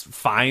 it was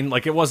fine.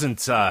 Like, it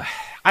wasn't. I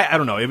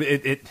don't know.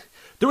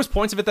 There was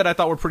points of it that I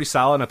thought were pretty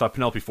solid, and I thought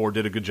Penelope Ford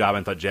did a good job,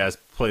 and I thought Jazz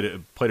played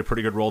a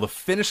pretty good role. The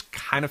finish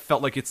kind of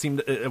felt like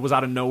it was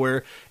out of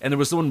nowhere, and there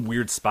was one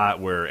weird spot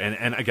where,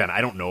 and again,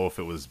 I don't know if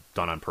it was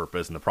done on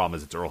purpose, and the problem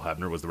is it's Earl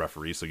Hebner was the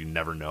referee, so you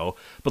never know.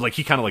 But like,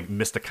 he kind of like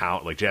missed a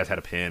count, like Jazz had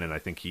a pin, and I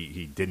think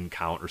he didn't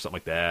count or something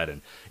like that,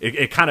 and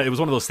it was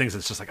one of those things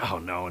that's just like, oh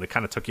no, and it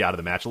kind of took you out of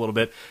the match a little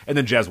bit, and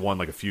then Jazz won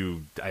like a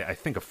few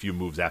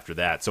moves after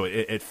that, so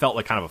it felt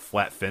like kind of a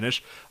flat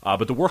finish,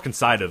 but the work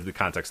inside of the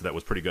context of that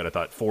was pretty good. I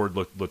thought Ford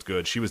looked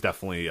good. She was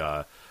definitely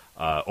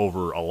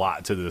over a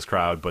lot to this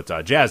crowd, but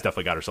Jazz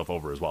definitely got herself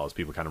over as well, as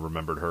people kind of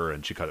remembered her,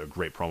 and she cut a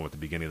great promo at the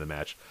beginning of the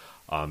match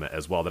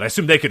as well that I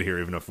assume they could hear,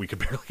 even if we could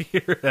barely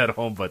hear it at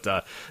home. But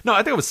no,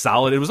 I think it was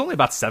solid. It was only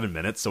about 7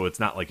 minutes, so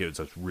it's not like it was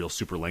a real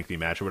super lengthy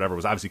match or whatever. It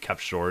was obviously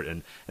kept short,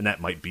 and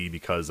that might be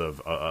because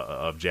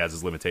of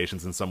Jazz's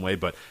limitations in some way.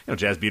 But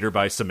Jazz beat her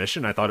by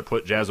submission. I thought it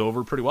put Jazz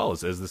over pretty well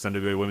as this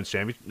NWA Women's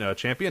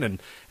champion,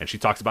 and she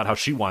talks about how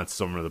she wants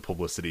some of the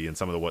publicity and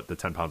some of what the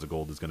 10 pounds of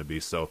gold is going to be.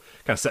 So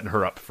kind of setting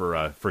her up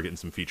for getting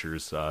some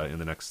features in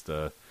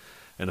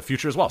the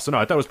future as well. So no,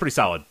 I thought it was pretty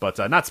solid, but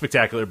not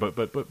spectacular,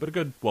 but a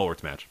good,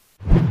 well-worked match.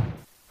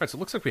 All right, so it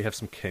looks like we have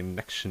some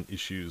connection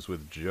issues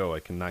with Joe.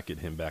 I cannot get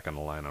him back on the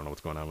line. I don't know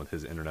what's going on with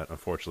his internet,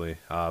 unfortunately.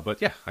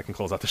 But yeah, I can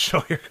close out the show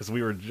here because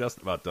we were just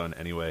about done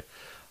anyway.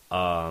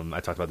 I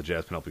talked about the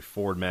Jazz Penelope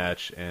Ford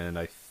match, and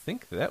I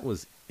think that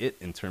was it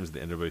in terms of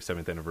the NWA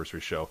 7th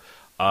anniversary show.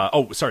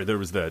 There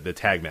was the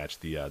tag match,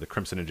 the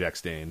Crimson and Jack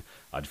Stain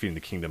defeating the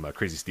Kingdom,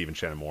 Crazy Steve and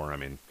Shannon Moore. I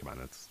mean, come on,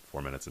 that's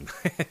 4 minutes, and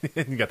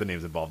you got the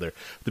names involved there.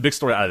 The big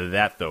story out of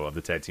that, though, of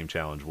the Tag Team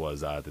Challenge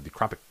was that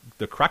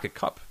the Crockett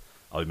Cup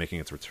will be making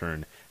its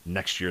return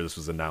next year. This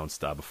was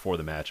announced before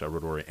the match.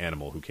 Road Warrior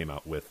Animal, who came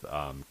out with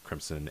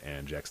Crimson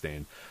and Jack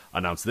Stain,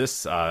 announced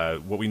this.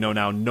 What we know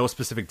now, no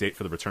specific date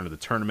for the return of the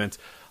tournament.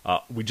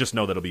 We just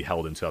know that it'll be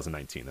held in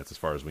 2019. That's as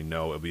far as we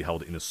know. It'll be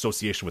held in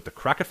association with the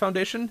Crockett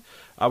Foundation,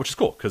 which is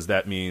cool because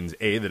that means,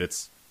 A, that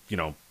it's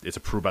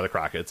approved by the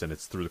Crockett's and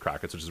it's through the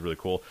Crockett's, which is really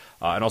cool.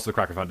 And also the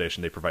Crockett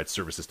Foundation, they provide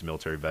services to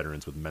military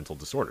veterans with mental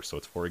disorders, so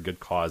it's for a good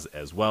cause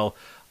as well.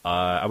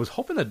 I was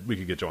hoping that we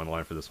could get Joe on the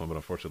line for this one, but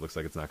unfortunately it looks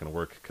like it's not going to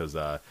work because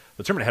the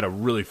tournament had a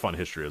really fun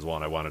history as well,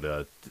 and I wanted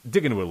to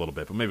dig into it a little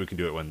bit, but maybe we can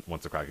do it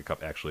once the Crockett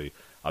Cup actually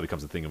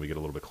becomes a thing and we get a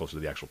little bit closer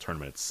to the actual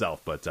tournament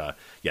itself. But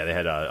yeah, they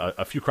had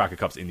a few Crockett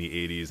Cups in the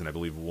 80s, and I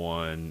believe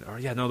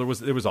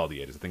there was all the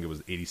 80s. I think it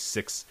was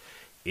 86,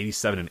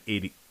 87, and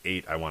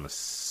 88, I want to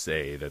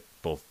say that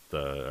both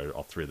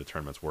all three of the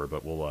tournaments were,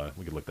 but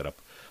we could look that up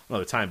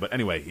another time. But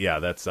anyway, yeah,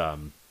 that's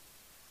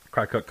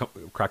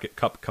Crockett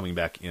Cup coming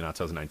back in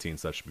 2019,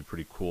 so that should be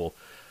pretty cool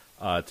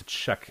to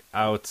check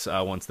out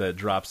once that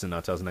drops in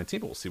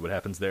 2019, but we'll see what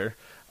happens there.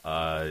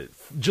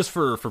 Just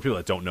for people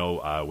that don't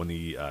know, when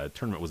the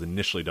tournament was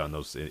initially done,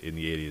 those in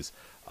the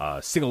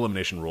 80s, single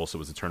elimination rule, so it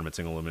was a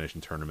single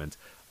elimination tournament.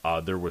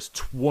 There was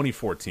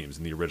 24 teams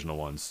in the original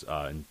ones,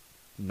 and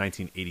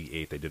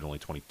 1988 they did only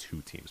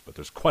 22 teams, but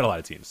there's quite a lot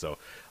of teams, so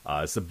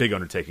it's a big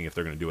undertaking if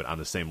they're going to do it on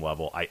the same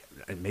level.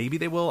 Maybe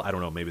they will. I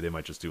don't know. Maybe they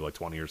might just do like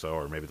 20 or so,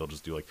 or maybe they'll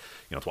just do like,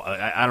 you know,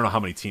 I don't know how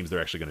many teams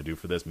they're actually going to do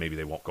for this. Maybe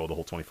they won't go the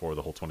whole 24 or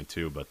the whole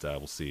 22, but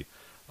we'll see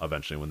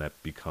eventually when that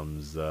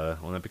becomes a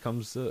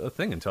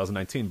thing in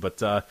 2019.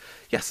 But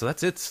yeah, so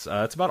that's it.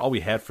 That's about all we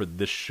had for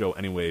this show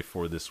anyway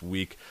for this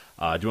week.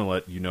 I do want to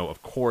let you know,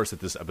 of course, that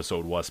this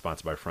episode was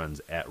sponsored by our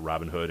friends at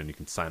Robinhood, and you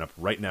can sign up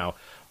right now.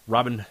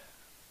 You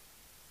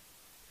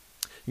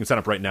can sign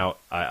up right now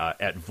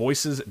at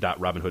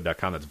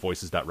voices.robinhood.com. That's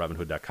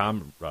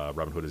voices.robinhood.com.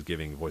 Robinhood is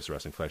giving Voice of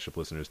Wrestling Flagship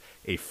listeners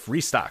a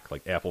free stock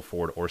like Apple,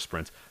 Ford, or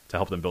Sprint to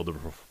help them build a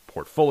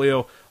portfolio.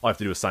 All I have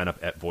to do is sign up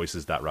at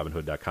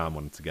voices.robinhood.com.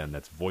 Once again,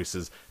 that's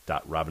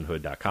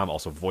voices.robinhood.com.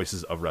 Also,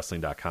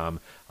 voicesofwrestling.com.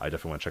 I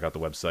definitely want to check out the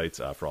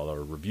website for all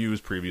our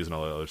reviews, previews, and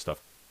all the other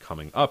stuff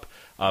coming up.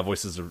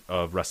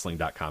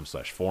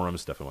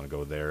 Voicesofwrestling.com/forums. Definitely want to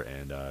go there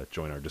and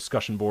join our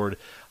discussion board.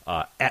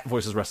 At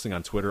Voices Wrestling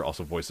on Twitter,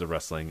 also Voices of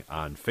Wrestling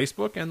on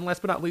Facebook, and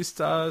last but not least,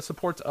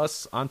 support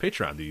us on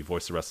Patreon, the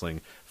Voice of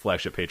Wrestling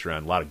Flagship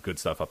Patreon. A lot of good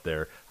stuff up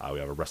there. We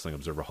have a Wrestling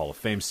Observer Hall of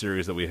Fame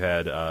series that we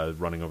had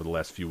running over the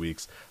last few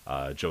weeks.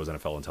 Joe's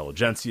NFL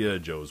Intelligentsia,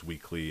 Joe's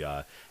weekly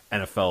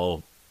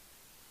NFL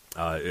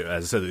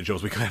as I said,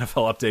 Joe's weekly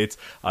NFL updates,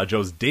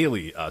 Joe's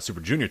daily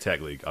Super Junior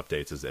Tag League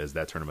updates as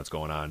that tournament's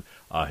going on,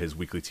 his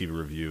weekly TV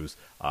reviews.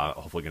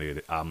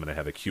 Hopefully, I'm going to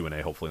have a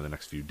Q&A hopefully in the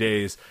next few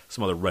days.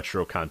 Some other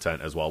retro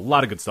content as well. A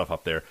lot of good stuff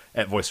up there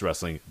at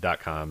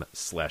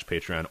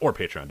voicewrestling.com/Patreon or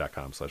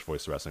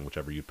patreon.com/voicewrestling,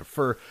 whichever you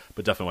prefer.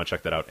 But definitely want to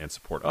check that out and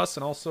support us,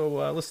 and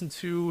also listen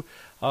to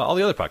all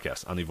the other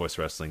podcasts on the Voice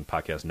Wrestling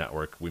Podcast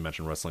Network. We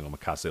mentioned Wrestling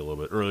Omakase a little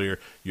bit earlier.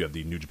 You have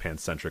the New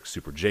Japan-centric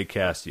Super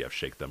J-Cast. You have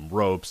Shake Them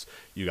Ropes.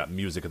 You got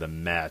Music of the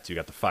Mat. You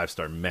got the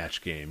 5-Star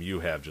Match Game. You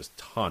have just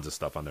tons of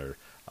stuff on there.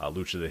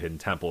 Lucha the Hidden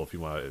Temple, if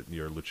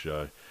you're a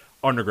Lucha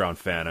Underground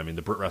fan. I mean,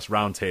 the Brit Rest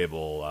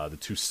Roundtable, the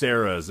Two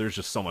Sarahs. There's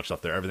just so much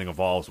stuff there. Everything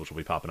Evolves, which will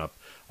be popping up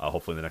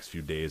hopefully in the next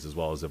few days, as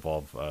well as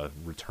Evolve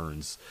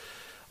returns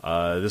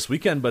this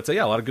weekend. But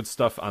yeah, a lot of good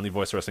stuff on the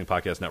Voice Wrestling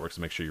Podcast Network,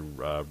 so make sure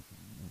you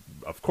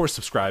of course,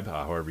 subscribe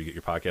however you get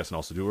your podcast, and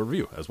also do a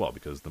review as well,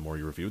 because the more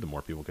you review, the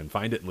more people can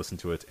find it and listen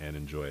to it and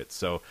enjoy it.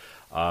 So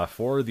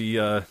for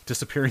the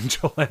disappearing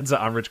Joe Lanza,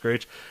 I'm Rich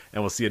Grach,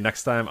 and we'll see you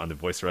next time on the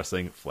Voice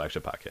Wrestling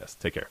Flagship Podcast.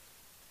 Take care.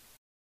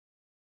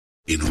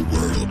 In a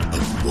world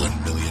of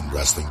 1 million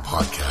wrestling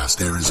podcasts,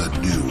 there is a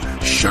new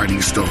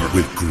shining star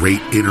with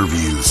great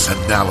interviews,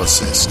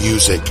 analysis,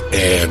 music,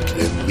 and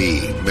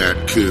me,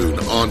 Matt Kuhn,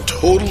 on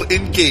total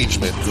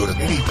engagement. Go to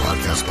any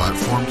podcast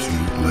platform to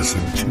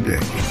listen today.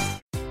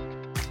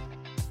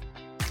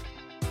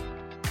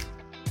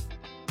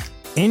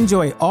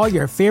 Enjoy all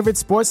your favorite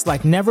sports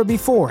like never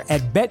before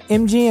at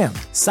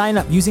BetMGM. Sign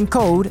up using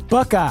code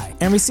Buckeye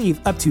and receive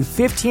up to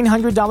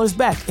 $1,500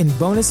 back in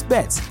bonus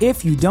bets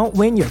if you don't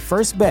win your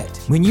first bet.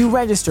 When you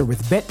register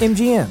with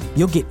BetMGM,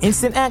 you'll get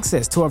instant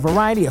access to a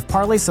variety of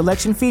parlay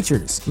selection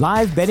features,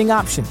 live betting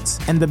options,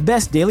 and the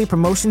best daily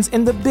promotions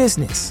in the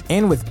business.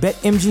 And with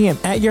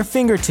BetMGM at your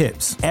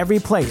fingertips, every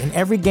play and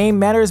every game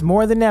matters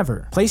more than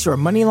ever. Place your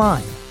money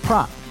line,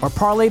 prop, or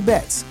parlay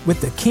bets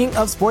with the king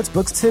of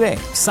sportsbooks today.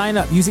 Sign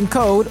up using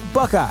code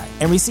Buckeye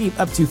and receive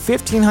up to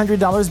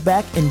 $1,500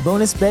 back in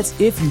bonus bets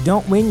if you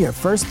don't win your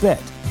first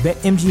bet.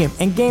 BetMGM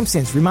and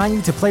GameSense remind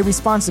you to play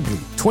responsibly.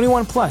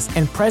 21 plus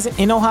and present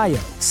in Ohio,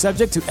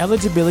 subject to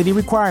eligibility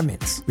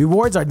requirements.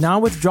 Rewards are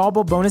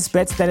non-withdrawable bonus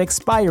bets that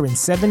expire in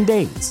 7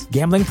 days.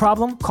 Gambling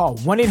problem? Call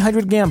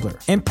 1-800-GAMBLER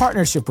in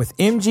partnership with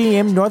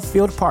MGM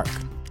Northfield Park.